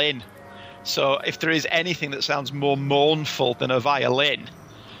violin. So if there is anything that sounds more mournful than a violin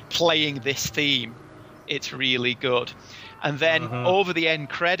playing this theme, it's really good. And then over the end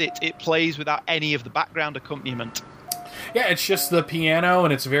credit, it plays without any of the background accompaniment. Yeah, it's just the piano,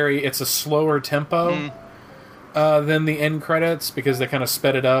 and it's a slower tempo than the end credits, because they kind of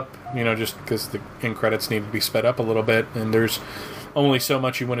sped it up, just because the end credits need to be sped up a little bit, and there's only so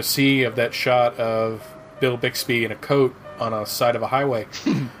much you want to see of that shot of Bill Bixby in a coat on a side of a highway.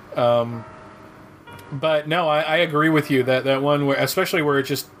 But no, I agree with you that one where, especially where it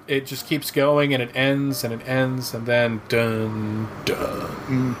just keeps going and it ends and then dun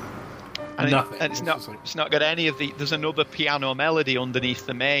dun. Nothing. It's not got any of the. There's another piano melody underneath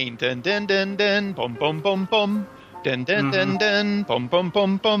the main. Dun dun dun dun bum bum bum bum. Dun dun dun dun bum bum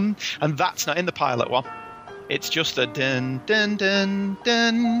bum bum. And that's not in the pilot one. It's just a dun dun dun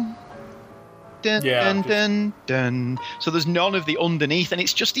dun. Dun, dun, dun, dun. So there's none of the underneath, and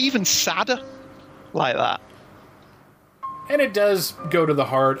it's just even sadder like that. And it does go to the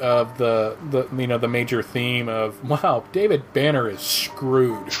heart of the major theme of, wow, David Banner is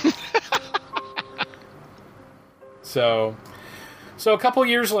screwed. So a couple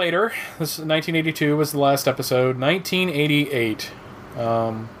years later, this 1982 was the last episode. 1988.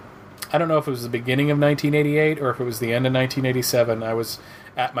 I don't know if it was the beginning of 1988 or if it was the end of 1987. I was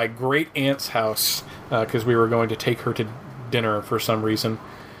at my great aunt's house because we were going to take her to dinner for some reason,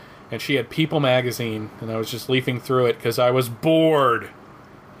 and she had People magazine, and I was just leafing through it because I was bored,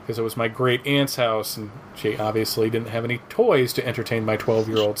 because it was my great aunt's house, and she obviously didn't have any toys to entertain my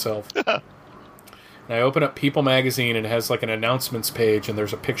 12-year-old self. And I open up People magazine, and it has like an announcements page, and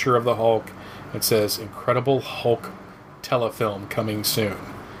there's a picture of the Hulk. It says Incredible Hulk telefilm coming soon.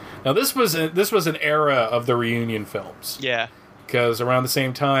 Now this was an era of the reunion films. Yeah. Because around the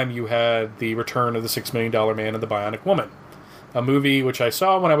same time, you had the return of the $6 Million Man and the Bionic Woman, a movie which I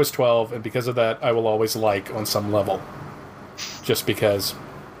saw when I was 12, and because of that, I will always like on some level, just because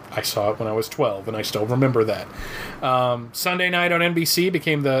I saw it when I was 12, and I still remember that. Sunday night on NBC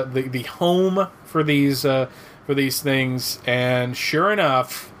became the home for these things, and sure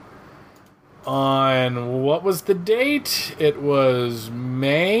enough, on what was the date? It was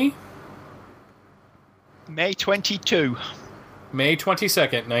May 22. May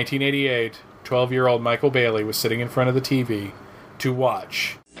 22nd, 1988, 12-year-old Michael Bailey was sitting in front of the TV to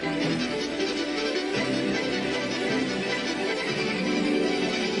watch.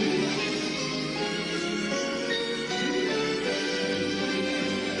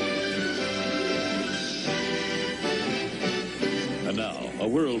 And now, a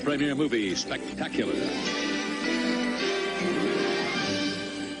world premiere movie spectacular.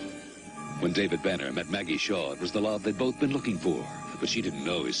 When David Banner met Maggie Shaw, it was the love they'd both been looking for. But she didn't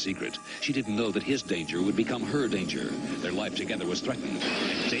know his secret. She didn't know that his danger would become her danger. Their life together was threatened,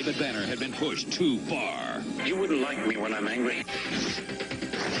 and David Banner had been pushed too far. You wouldn't like me when I'm angry.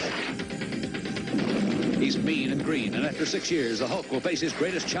 He's mean and green, and after 6 years, the Hulk will face his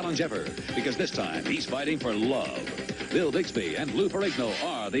greatest challenge ever, because this time, he's fighting for love. Bill Bixby and Lou Ferrigno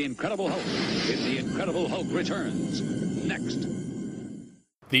are the Incredible Hulk in The Incredible Hulk Returns. Next.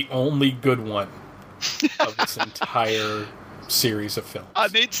 The only good one of this entire series of films.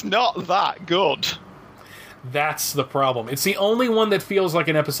 And it's not that good. That's the problem. It's the only one that feels like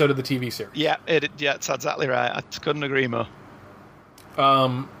an episode of the TV series. Yeah, it's exactly right. I couldn't agree more.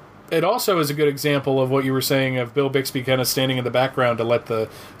 It also is a good example of what you were saying of Bill Bixby kind of standing in the background to let the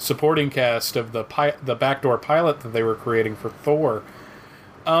supporting cast of the backdoor pilot that they were creating for Thor,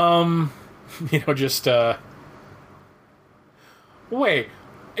 wait,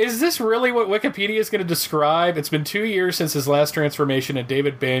 is this really what Wikipedia is going to describe? It's been 2 years since his last transformation, and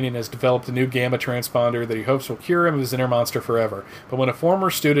David Banyan has developed a new gamma transponder that he hopes will cure him of his inner monster forever. But when a former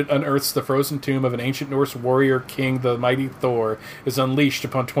student unearths the frozen tomb of an ancient Norse warrior king, the mighty Thor is unleashed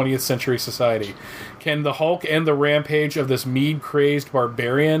upon 20th century society. Can the Hulk end the rampage of this mead-crazed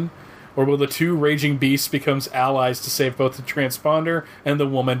barbarian? Or will the two raging beasts become allies to save both the transponder and the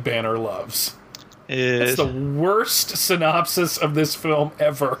woman Banner loves? It's the worst synopsis of this film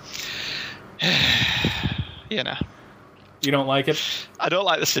ever. You know. You don't like it? I don't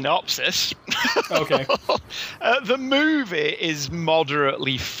like the synopsis. Okay. The movie is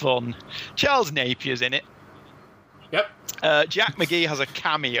moderately fun. Charles Napier's in it. Yep. Jack McGee has a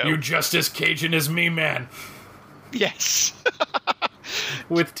cameo. You just as Cajun as me, man. Yes.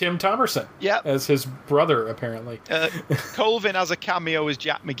 with Tim Thomerson Yep. as his brother, apparently. Colvin has a cameo as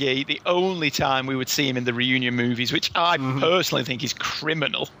Jack McGee, the only time we would see him in the reunion movies, which I personally think is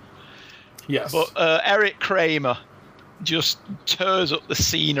criminal. Yes. But Eric Kramer just tears up the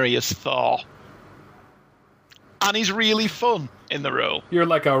scenery as Thor. And he's really fun in the role. You're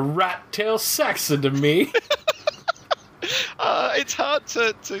like a rat-tail Saxon to me. It's hard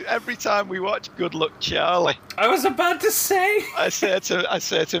to every time we watch Good Luck Charlie, I was about to say. I say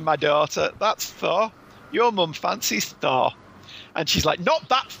to my daughter, "That's Thor. Your mum fancies Thor," and she's like, "Not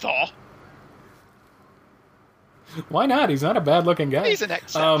that Thor." Why not? He's not a bad-looking guy. He's an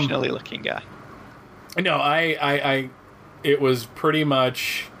exceptionally looking guy. No, it was pretty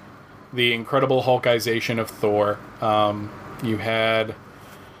much the Incredible Hulkization of Thor. You had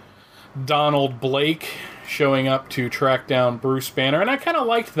Donald Blake showing up to track down Bruce Banner, and I kind of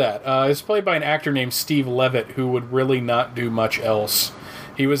liked that. It's played by an actor named Steve Levitt, who would really not do much else.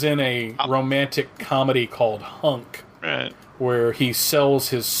 He was in a romantic comedy called Hunk, Right. where he sells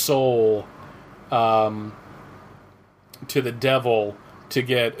his soul to the devil to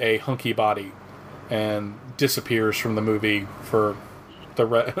get a hunky body, and disappears from the movie for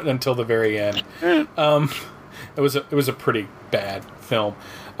until the very end. It was a pretty bad film.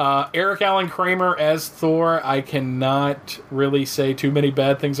 Eric Allen Kramer as Thor, I cannot really say too many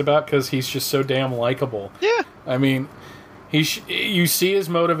bad things about because he's just so damn likable. Yeah. I mean, you see his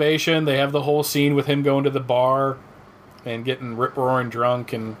motivation. They have the whole scene with him going to the bar and getting rip-roaring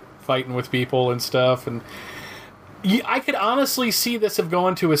drunk and fighting with people and stuff. And I could honestly see this have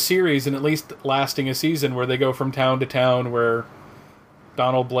gone to a series and at least lasting a season where they go from town to town where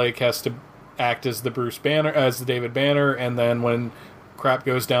Donald Blake has to act as the David Banner, and then when crap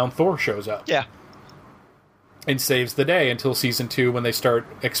goes down, Thor shows up. Yeah. And saves the day until season 2 when they start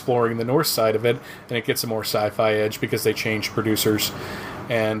exploring the north side of it, and it gets a more sci-fi edge because they changed producers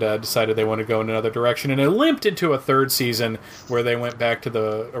and decided they wanted to go in another direction. And it limped into a third season where they went back to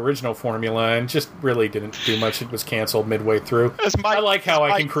the original formula and just really didn't do much. It was canceled midway through. I like how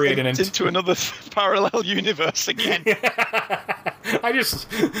I can create into another parallel universe again. I just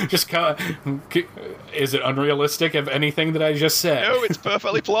is it unrealistic of anything that I just said? No, it's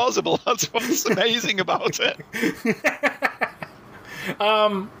perfectly plausible. That's what's amazing about it.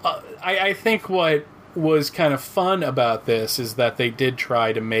 I think what was kind of fun about this is that they did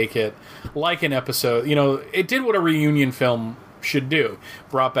try to make it like an episode. You know, it did what a reunion film should do.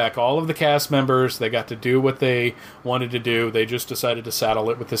 Brought back all of the cast members. They got to do what they wanted to do. They just decided to saddle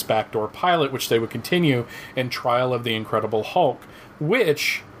it with this backdoor pilot, which they would continue in Trial of the Incredible Hulk,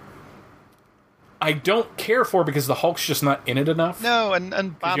 which I don't care for because the Hulk's just not in it enough. No, and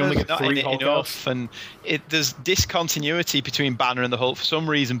Banner's not in it Hulk enough, and there's discontinuity between Banner and the Hulk. For some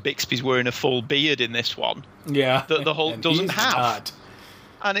reason, Bixby's wearing a full beard in this one. Yeah. That the Hulk doesn't have. Not.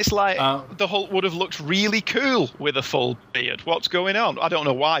 And it's like, the Hulk would have looked really cool with a full beard. What's going on? I don't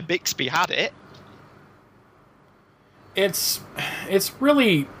know why Bixby had it. It's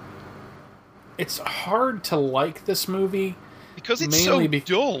hard to like this movie. Because it's so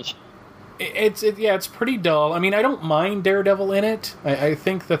dull. It's pretty dull. I mean, I don't mind Daredevil in it. I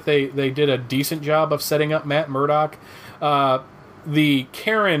think that they did a decent job of setting up Matt Murdock. The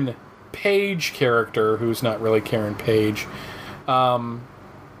Karen Page character, who's not really Karen Page,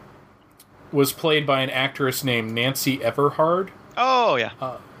 was played by an actress named Nancy Everhard. Oh,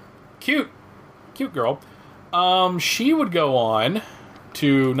 yeah. Cute girl. She would go on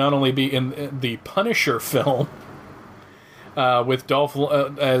to not only be in the Punisher film, with Dolph,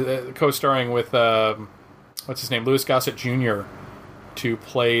 co-starring with what's his name, Louis Gossett Jr., to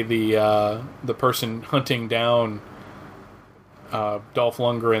play the person hunting down Dolph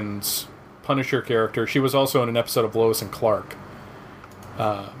Lundgren's Punisher character. She was also in an episode of Lois and Clark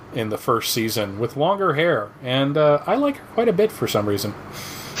in the first season with longer hair, and I like her quite a bit for some reason.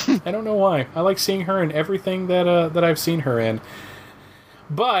 I don't know why. I like seeing her in everything that I've seen her in,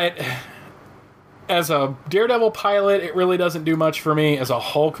 but as a Daredevil pilot, it really doesn't do much for me. As a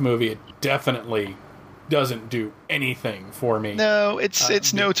Hulk movie, it definitely doesn't do anything for me. No,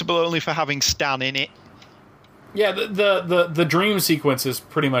 it's notable only for having Stan in it. Yeah, the dream sequence is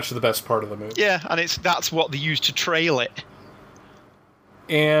pretty much the best part of the movie. Yeah, and that's what they use to trail it.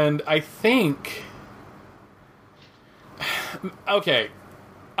 And I think... Okay,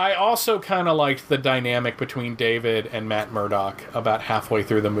 I also kind of liked the dynamic between David and Matt Murdock about halfway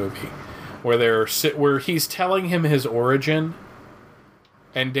through the movie, where he's telling him his origin,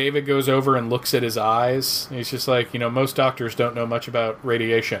 and David goes over and looks at his eyes. And he's just like, most doctors don't know much about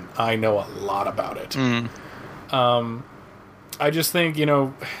radiation. I know a lot about it. I just think,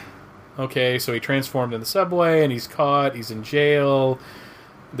 okay, so he transformed in the subway, and he's caught, he's in jail.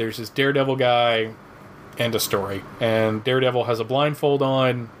 there's this Daredevil guy, end of story. And Daredevil has a blindfold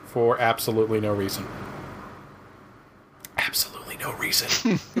on for absolutely no reason. Absolutely no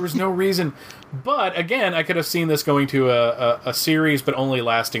reason. There was no reason. But, again, I could have seen this going to a series, but only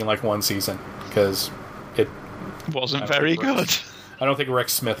lasting like one season. Because it wasn't very good. I don't think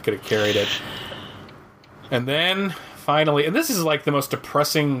Rex Smith could have carried it. And then, finally, and this is like the most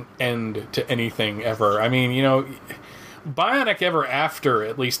depressing end to anything ever. I mean, you know, Bionic Ever After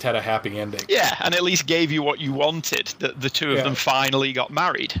at least had a happy ending. Yeah, and at least gave you what you wanted, that the two of them finally got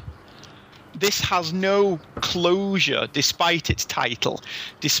married. This has no closure, despite its title,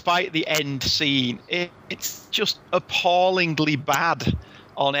 despite the end scene. It's just appallingly bad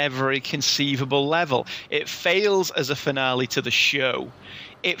on every conceivable level. It fails as a finale to the show.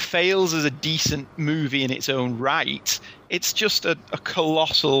 It fails as a decent movie in its own right. It's just a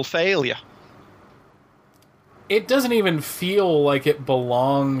colossal failure. It doesn't even feel like it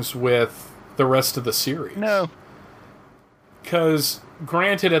belongs with the rest of the series. No. Because,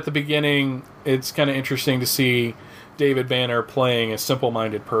 granted, at the beginning, it's kind of interesting to see David Banner playing a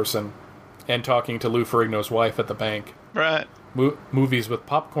simple-minded person and talking to Lou Ferrigno's wife at the bank. Right. Movies with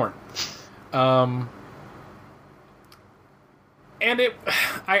popcorn. And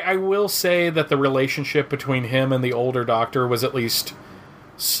I will say that the relationship between him and the older doctor was at least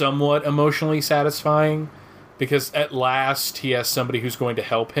somewhat emotionally satisfying, because at last he has somebody who's going to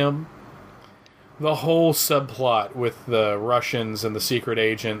help him. The whole subplot with the Russians and the secret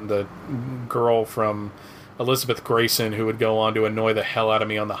agent, the girl from Elizabeth Grayson who would go on to annoy the hell out of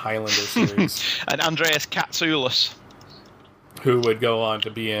me on the Highlander series. And Andreas Katsoulis, who would go on to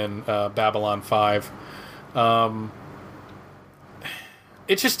be in Babylon 5.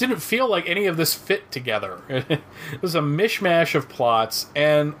 It just didn't feel like any of this fit together. It was a mishmash of plots,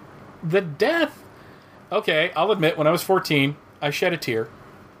 and the death... Okay, I'll admit, when I was 14, I shed a tear.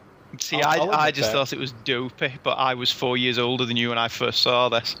 See, I just thought it was dopey, but I was 4 years older than you when I first saw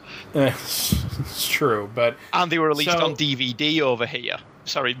this. It's true, but... And they were released on DVD over here.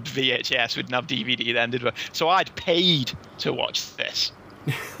 Sorry, VHS, we didn't have DVD then, did we? So I'd paid to watch this.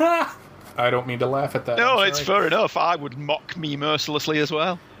 I don't mean to laugh at that. No, it's fair enough. I would mock me mercilessly as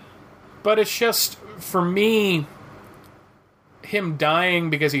well. But it's just, for me, him dying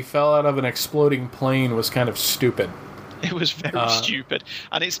because he fell out of an exploding plane was kind of stupid. It was very stupid.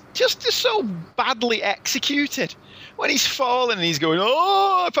 And it's just so badly executed. When he's falling and he's going,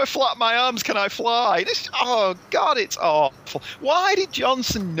 oh, if I flap my arms, can I fly? Oh, God, it's awful. Why did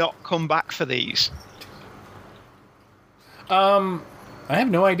Johnson not come back for these? I have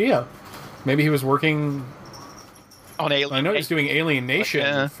no idea. Maybe he was working on Alien. I know he's doing Alien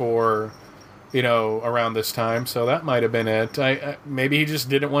Nation for, around this time, so that might have been it. Maybe he just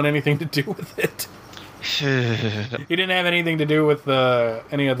didn't want anything to do with it. He didn't have anything to do with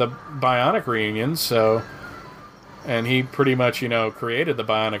any of the Bionic reunions, so... And he pretty much, created the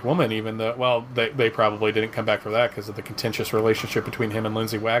Bionic Woman, even though... Well, they probably didn't come back for that because of the contentious relationship between him and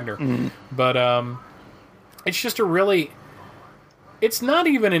Lindsay Wagner. Mm-hmm. But it's just a really... It's not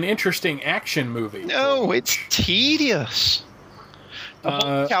even an interesting action movie. No, it's tedious. The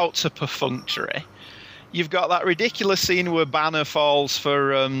whole counts are perfunctory. You've got that ridiculous scene where Banner falls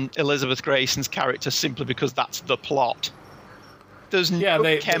for Elizabeth Grayson's character simply because that's the plot. There's no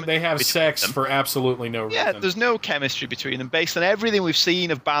they have sex for absolutely no reason. Yeah, there's no chemistry between them. Based on everything we've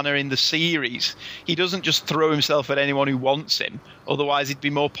seen of Banner in the series, he doesn't just throw himself at anyone who wants him. Otherwise, he'd be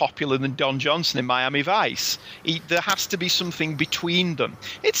more popular than Don Johnson in Miami Vice. There has to be something between them.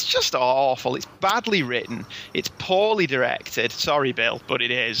 It's just awful. It's badly written. It's poorly directed. Sorry, Bill, but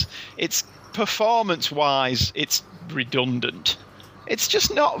it is. It's performance-wise, it's redundant. It's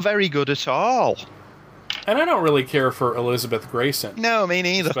just not very good at all. And I don't really care for Elizabeth Grayson. No, me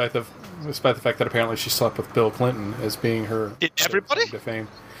neither. Despite the fact that apparently she slept with Bill Clinton as being her... Did everybody? ...to fame.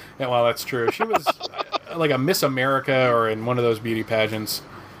 Yeah, well, that's true. She was like a Miss America or in one of those beauty pageants.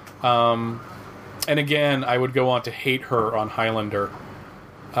 And again, I would go on to hate her on Highlander.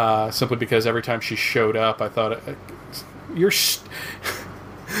 Simply because every time she showed up, I thought...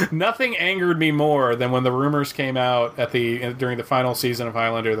 Nothing angered me more than when the rumors came out during the final season of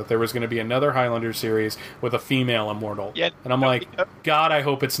Highlander that there was going to be another Highlander series with a female immortal. Yeah, and I'm like, God, I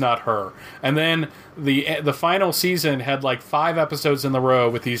hope it's not her. And then the final season had like 5 episodes in a row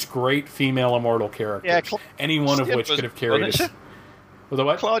with these great female immortal characters. Yeah, any one of which could have carried it. Was it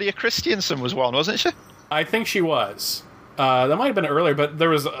what? Claudia Christensen was one, wasn't she? I think she was. That might have been earlier, but there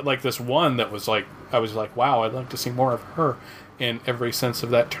was like this one that was like, I was like, wow, I'd like to see more of her. In every sense of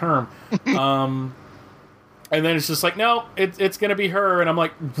that term. And then it's just like, no, it's going to be her. And I'm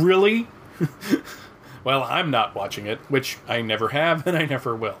like, really? Well, I'm not watching it, which I never have and I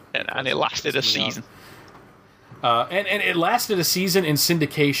never will. And it lasted a season. And it lasted a season in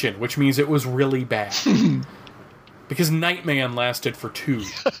syndication, which means it was really bad. Because Nightman lasted for 2.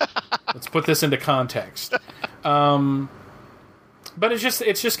 Let's put this into context. But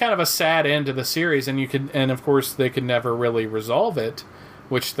it's just kind of a sad end to the series, and of course they could never really resolve it,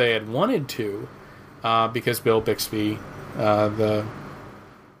 which they had wanted to, because Bill Bixby, the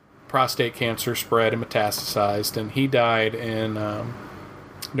prostate cancer spread and metastasized, and he died in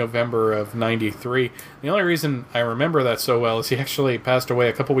November of '93. The only reason I remember that so well is he actually passed away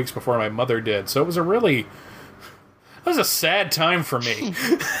a couple weeks before my mother did, so it was a sad time for me.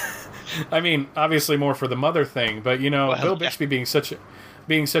 I mean, obviously more for the mother thing, but Bill Bixby being such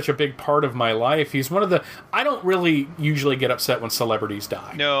a big part of my life, he's one of the... I don't really usually get upset when celebrities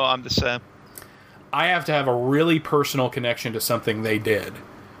die. No, I'm the same. I have to have a really personal connection to something they did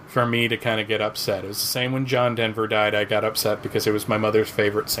for me to kind of get upset. It was the same when John Denver died. I got upset because it was my mother's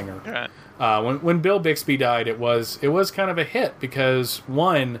favorite singer. Right. When Bill Bixby died, it was kind of a hit because,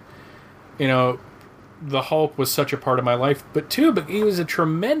 one, the Hulk was such a part of my life, but he was a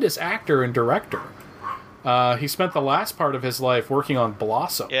tremendous actor and director. He spent the last part of his life working on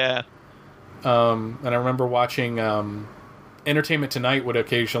Blossom. Yeah. And I remember watching Entertainment Tonight would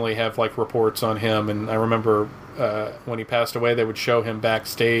occasionally have reports on him, and I remember when he passed away, they would show him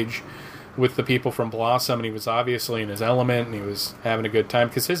backstage with the people from Blossom, and he was obviously in his element, and he was having a good time,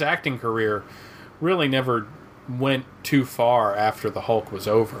 because his acting career really never went too far after the Hulk was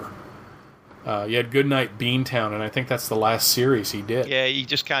over. You had Goodnight Beantown, and I think that's the last series he did. Yeah, he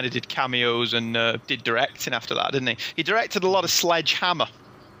just kind of did cameos and did directing after that, didn't he? He directed a lot of Sledgehammer.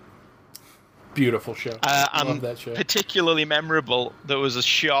 Beautiful show. I love that show. Particularly memorable, there was a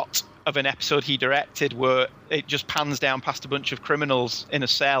shot of an episode he directed where it just pans down past a bunch of criminals in a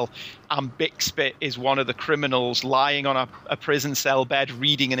cell, and Bixby is one of the criminals lying on a prison cell bed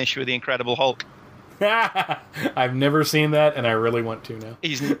reading an issue of The Incredible Hulk. I've never seen that, and I really want to now.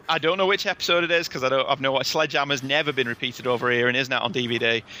 I don't know which episode it is because I've no. Sledgehammer's never been repeated over here and isn't out on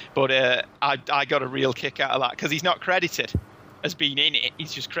DVD. But I got a real kick out of that because he's not credited as being in it.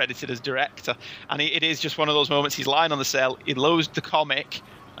 He's just credited as director, and it is just one of those moments. He's lying on the cell, he loads the comic,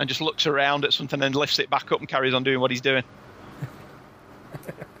 and just looks around at something and lifts it back up and carries on doing what he's doing.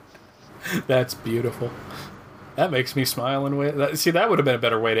 That's beautiful. That makes me smile in a way. See, that would have been a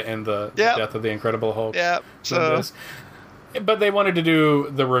better way to end the death of the Incredible Hulk. Yeah. So, but they wanted to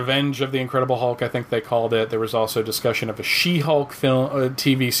do the Revenge of the Incredible Hulk, I think they called it. There was also discussion of a She-Hulk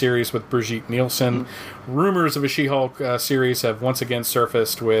TV series with Brigitte Nielsen. Mm-hmm. Rumors of a She-Hulk series have once again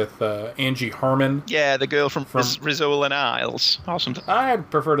surfaced with Angie Harmon. Yeah, the girl from Rizzoli and Isles or something. I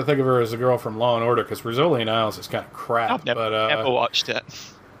prefer to think of her as the girl from Law and Order, because Rizzoli and Isles is kind of crap. I've never watched it.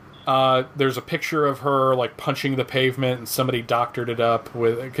 There's a picture of her punching the pavement, and somebody doctored it up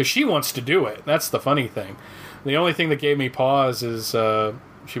because she wants to do it. That's the funny thing. The only thing that gave me pause is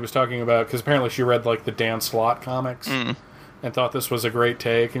she was talking about, because apparently she read the Dan Slott comics and thought this was a great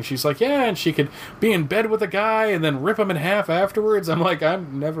take, and she's like, yeah, and she could be in bed with a guy and then rip him in half afterwards. I'm like,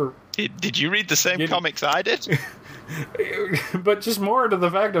 I'm never... Did you read the same comics I did? But just more to the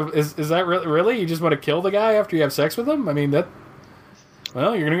fact of, is that really? You just want to kill the guy after you have sex with him? I mean, that...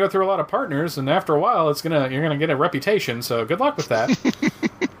 Well, you're going to go through a lot of partners, and after a while, you're going to get a reputation, so good luck with that.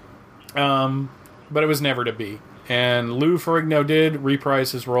 But it was never to be. And Lou Ferrigno did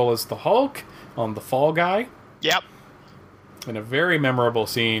reprise his role as the Hulk on The Fall Guy. Yep. In a very memorable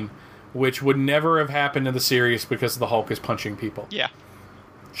scene, which would never have happened in the series because the Hulk is punching people. Yeah.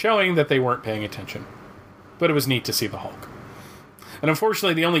 Showing that they weren't paying attention. But it was neat to see the Hulk. And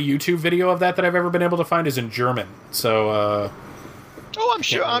unfortunately, the only YouTube video of that I've ever been able to find is in German. So, I'm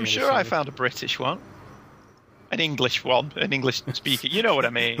sure I found a British one. An English one. An English speaker. You know what I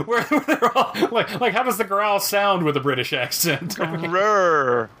mean. Where they're all, how does the growl sound with a British accent?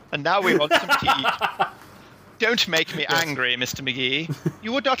 Grrr. And now we want some tea. Don't make me angry, Mr. McGee.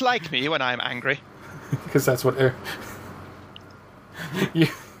 You would not like me when I'm angry. Because that's what...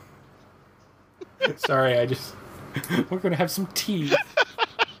 Sorry, we're going to have some tea.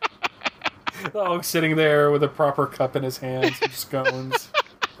 Oh, sitting there with a proper cup in his hands, some scones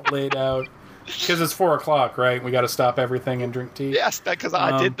laid out. Because it's 4:00, right? We got to stop everything and drink tea. Yes, because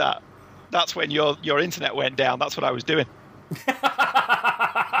I did that. That's when your internet went down. That's what I was doing.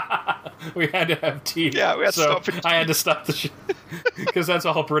 We had to have tea. Yeah, we had to stop. I had to stop the shit because that's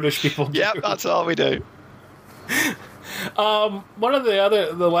all British people do. Yep, that's all we do. One of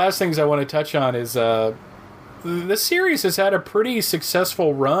the last things I want to touch on is this series has had a pretty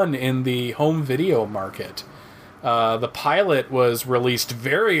successful run in the home video market. The pilot was released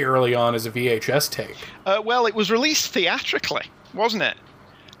very early on as a VHS tape. Well, it was released theatrically, wasn't it?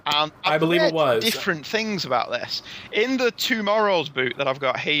 And I believe it was. Different things about this. In the Tomorrow's boot that I've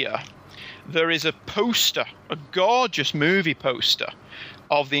got here, there is a poster, a gorgeous movie poster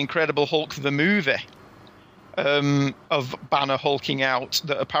of the Incredible Hulk the movie, of Banner hulking out.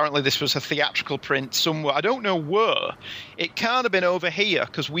 That apparently this was a theatrical print somewhere. I don't know where. It can't have been over here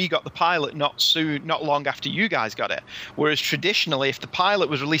because we got the pilot not long after you guys got it. Whereas traditionally, if the pilot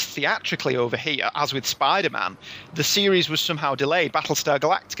was released theatrically over here, as with Spider-Man, the series was somehow delayed. Battlestar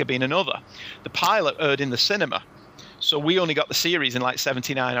Galactica being another. The pilot aired in the cinema, so we only got the series in like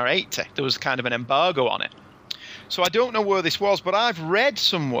 79 or 80. There was kind of an embargo on it. So I don't know where this was, but I've read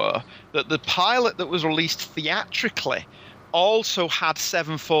somewhere that the pilot that was released theatrically also had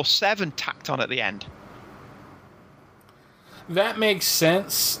 747 tacked on at the end. That makes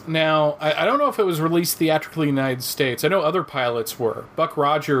sense. Now, I don't know if it was released theatrically in the United States. I know other pilots were. Buck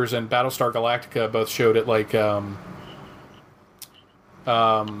Rogers and Battlestar Galactica both showed it, like,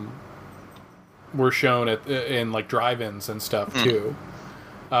 were shown in like drive-ins and stuff, too.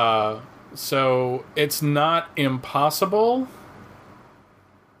 So it's not impossible,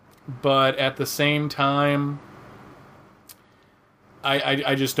 but at the same time,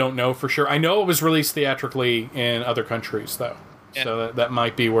 I just don't know for sure. I know it was released theatrically in other countries, though, so that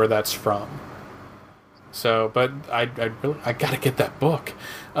might be where that's from. So, but I gotta get that book.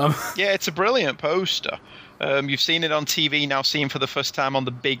 Yeah, it's a brilliant poster. You've seen it on TV, now seen for the first time on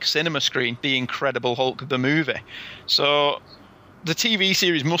the big cinema screen, The Incredible Hulk the movie. So the TV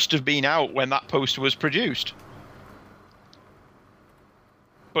series must have been out when that poster was produced.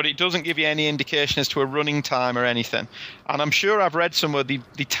 But it doesn't give you any indication as to a running time or anything. And I'm sure I've read somewhere they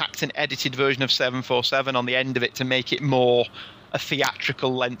tacked an edited version of 747 on the end of it to make it more a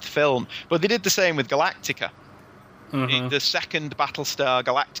theatrical length film. But they did the same with Galactica. Mm-hmm. The second Battlestar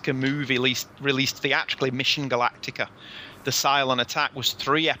Galactica movie released theatrically, Mission Galactica. The Cylon attack was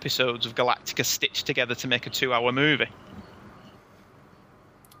 3 episodes of Galactica stitched together to make a 2-hour movie.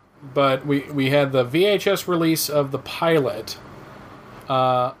 But we had the VHS release of the pilot.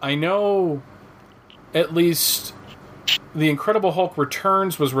 I know at least The Incredible Hulk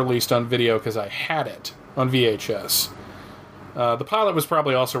Returns was released on video because I had it on VHS. The pilot was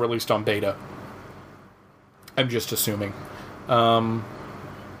probably also released on beta. I'm just assuming.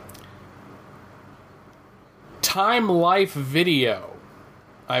 Time Life Video,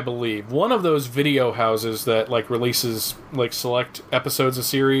 I believe. One of those video houses that like releases like select episodes of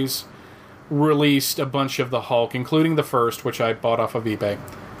series released a bunch of the Hulk, including the first, which I bought off of eBay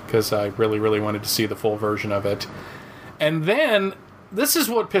because I really, really wanted to see the full version of it. And then, this is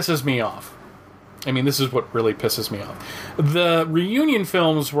what pisses me off. I mean, this is what really pisses me off. The reunion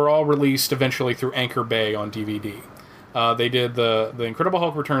films were all released eventually through Anchor Bay on DVD. They did the Incredible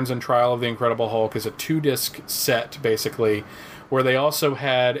Hulk Returns and Trial of the Incredible Hulk as a 2-disc set, basically, where they also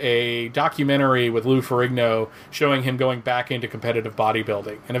had a documentary with Lou Ferrigno showing him going back into competitive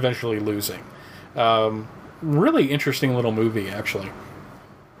bodybuilding and eventually losing. Really interesting little movie, actually.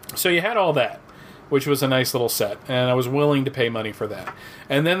 So you had all that, which was a nice little set, and I was willing to pay money for that.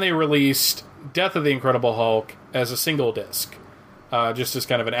 And then they released Death of the Incredible Hulk as a single disc, just as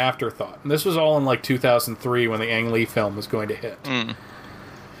kind of an afterthought. And this was all in like 2003 when the Ang Lee film was going to hit.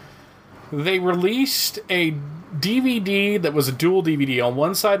 They released a DVD that was a dual DVD. On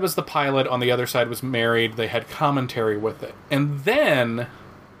one side was the pilot, on the other side was Married. They had commentary with it. And then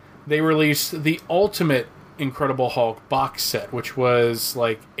they released the Ultimate Incredible Hulk box set, which was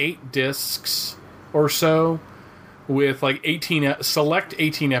like 8 discs or so, with like 18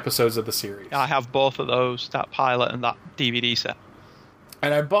 episodes of the series. I have both of those, that pilot and that DVD set.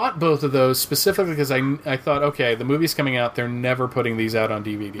 And I bought both of those specifically because I thought, okay, the movie's coming out, they're never putting these out on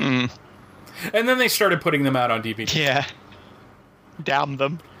DVD. And then they started putting them out on DVD. Yeah. Damn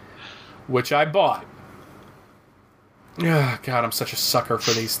them. Which I bought. Oh, God, I'm such a sucker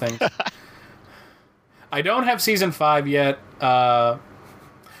for these things. I don't have Season 5 yet. I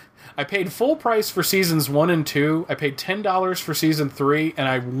paid full price for Seasons 1 and 2. I paid $10 for Season 3, and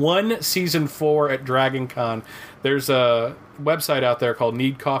I won Season 4 at Dragon Con. There's a website out there called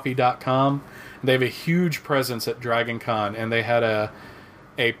needcoffee.com. They have a huge presence at Dragon Con, and they had a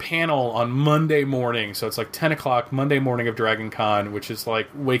panel on Monday morning, so it's like 10 o'clock Monday morning of Dragon Con, which is like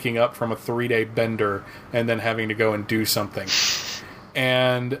waking up from a 3-day bender and then having to go and do something.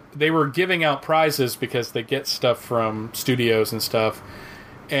 And they were giving out prizes because they get stuff from studios and stuff.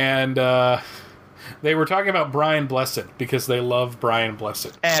 And they were talking about Brian Blessed because they love Brian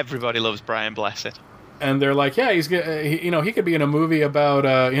Blessed. Everybody loves Brian Blessed. And they're like, yeah, he could be in a movie about,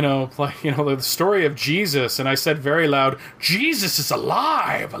 the story of Jesus. And I said very loud, Jesus is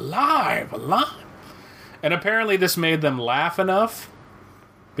alive, alive, alive. And apparently this made them laugh enough,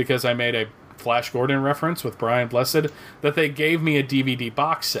 because I made a Flash Gordon reference with Brian Blessed, that they gave me a DVD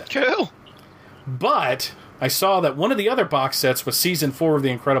box set. Cool. But I saw that one of the other box sets was Season 4 of The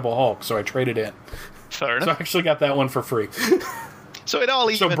Incredible Hulk, so I traded in. Fair enough. So I actually got that one for free. So it all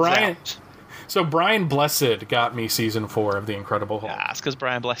evens out. So Brian Blessed got me Season 4 of The Incredible Hulk. Yeah, it's because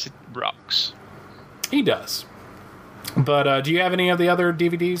Brian Blessed rocks. He does. But do you have any of the other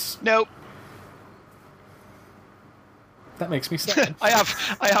DVDs? Nope. That makes me sad. I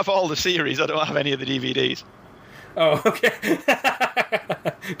have all the series. I don't have any of the DVDs. Oh, okay.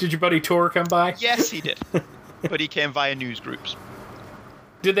 Did your buddy Tor come by? Yes, he did. But he came via news groups.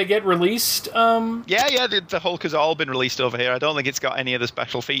 Did they get released? Yeah, the Hulk has all been released over here. I don't think it's got any of the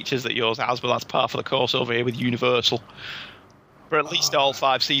special features that yours has, but that's part of the course over here with Universal. But at least all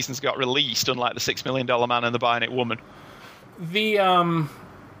 5 seasons got released, unlike the $6 Million Man and the Bionic Woman.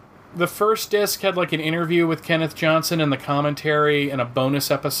 The first disc had like an interview with Kenneth Johnson and the commentary and a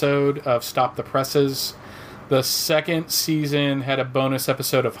bonus episode of Stop the Presses. The second season had a bonus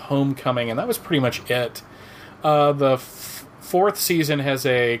episode of Homecoming, and that was pretty much it. The fourth season has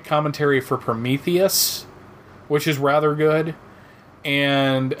a commentary for Prometheus, which is rather good,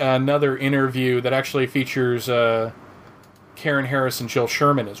 and another interview that actually features Karen Harris and Jill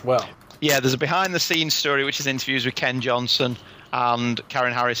Sherman as well. Yeah, there's a behind-the-scenes story, which is interviews with Ken Johnson and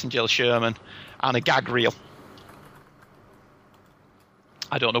Karen Harris and Jill Sherman, and a gag reel.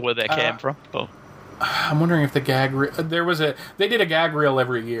 I don't know where they came from, but I'm wondering if the gag reel... They did a gag reel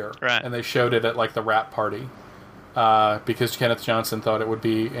every year, right? And they showed it at like the wrap party, because Kenneth Johnson thought it would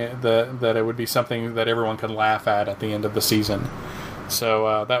be that it would be something that everyone could laugh at the end of the season.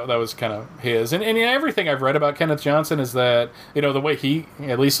 So that was kind of his. And everything I've read about Kenneth Johnson is that, the way he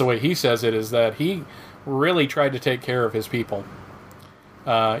says it, is that he really tried to take care of his people.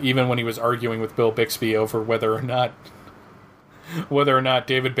 Even when he was arguing with Bill Bixby over whether or not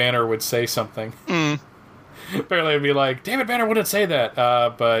David Banner would say something. Apparently it'd be like, David Banner wouldn't say that,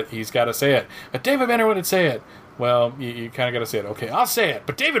 but he's got to say it. But David Banner wouldn't say it. Well, you kind of got to say it. Okay, I'll say it,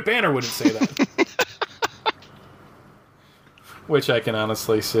 but David Banner wouldn't say that. Which I can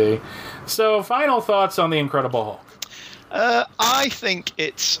honestly see. So, final thoughts on The Incredible Hulk. I think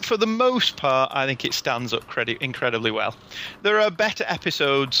for the most part, I think it stands up incredibly well. There are better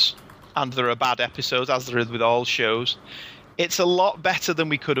episodes and there are bad episodes, as there is with all shows. It's a lot better than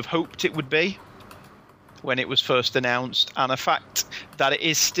we could have hoped it would be when it was first announced, and the fact that it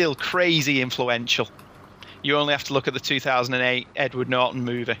is still crazy influential. You only have to look at the 2008 Edward Norton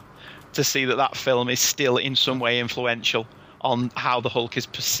movie to see that film is still in some way influential on how the Hulk is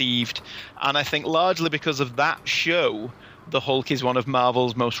perceived. And I think largely because of that show, the Hulk is one of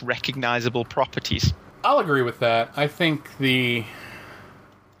Marvel's most recognizable properties. I'll agree with that. I think the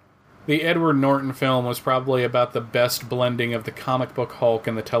Edward Norton film was probably about the best blending of the comic book Hulk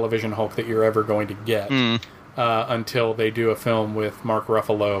and the television Hulk that you're ever going to get. Until they do a film with Mark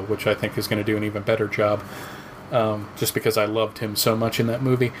Ruffalo, which I think is going to do an even better job. Just because I loved him so much in that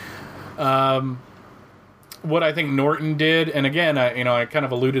movie. What I think Norton did, and again, I kind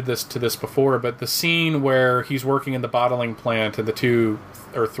of alluded to this before, but the scene where he's working in the bottling plant and the 2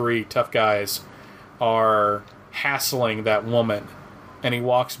 or 3 tough guys are hassling that woman, and he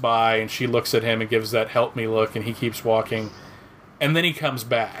walks by and she looks at him and gives that help me look, and he keeps walking, and then he comes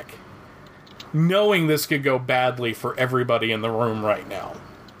back, knowing this could go badly for everybody in the room right now,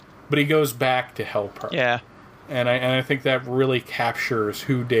 but he goes back to help her. Yeah, and I think that really captures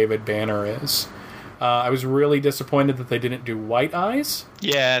who David Banner is. I was really disappointed that they didn't do White Eyes.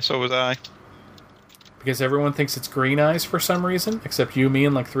 Yeah, so was I. Because everyone thinks it's Green Eyes for some reason, except you, me,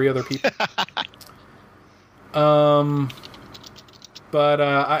 and like 3 other people. For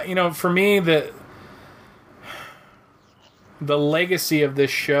me, the legacy of this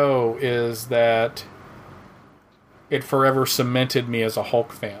show is that it forever cemented me as a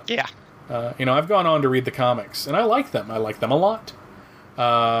Hulk fan. Yeah. I've gone on to read the comics, and I like them. I like them a lot.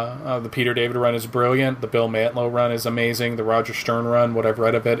 The Peter David run is brilliant. The Bill Mantlo run is amazing. The Roger Stern run, what I've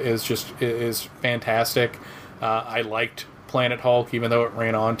read of it, is fantastic. I liked Planet Hulk, even though it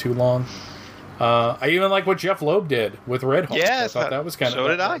ran on too long. I even like what Jeff Loeb did with Red Hulk. Yeah, I thought that was kind of... So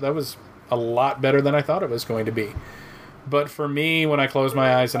did I. That was a lot better than I thought it was going to be. But for me, when I close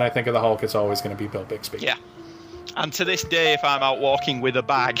my eyes and I think of the Hulk, it's always going to be Bill Bixby. Yeah. And to this day, if I'm out walking with a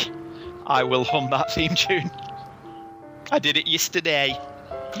bag, I will hum that theme tune. I did it yesterday.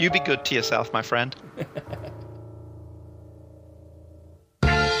 You be good to yourself, my friend.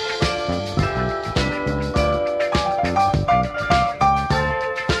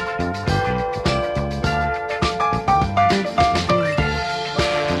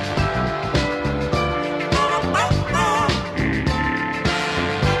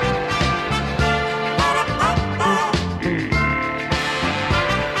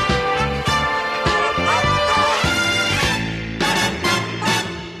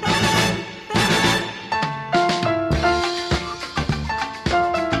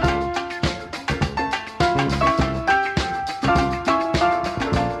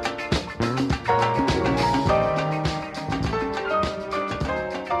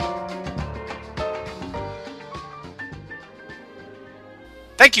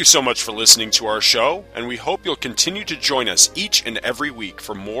 Thank you so much for listening to our show, and we hope you'll continue to join us each and every week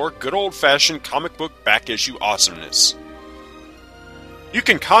for more good old-fashioned comic book back-issue awesomeness. You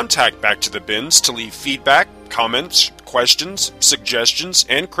can contact Back to the Bins to leave feedback, comments, questions, suggestions,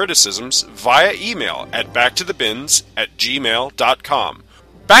 and criticisms via email at backtothebins@gmail.com.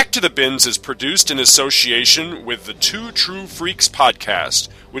 Back to the Bins is produced in association with the Two True Freaks podcast,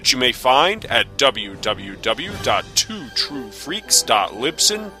 which you may find at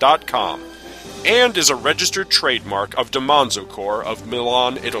www.twotruefreaks.libsyn.com, and is a registered trademark of DiManzo Corps of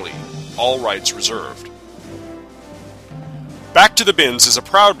Milan, Italy. All rights reserved. Back to the Bins is a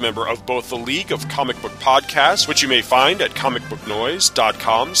proud member of both the League of Comic Book Podcasts, which you may find at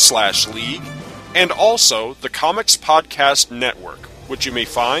comicbooknoise.com/league, and also the Comics Podcast Network, which you may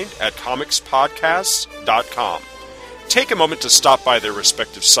find at comicspodcasts.com. Take a moment to stop by their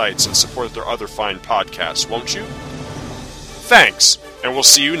respective sites and support their other fine podcasts, won't you? Thanks, and we'll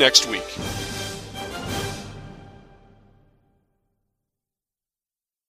see you next week.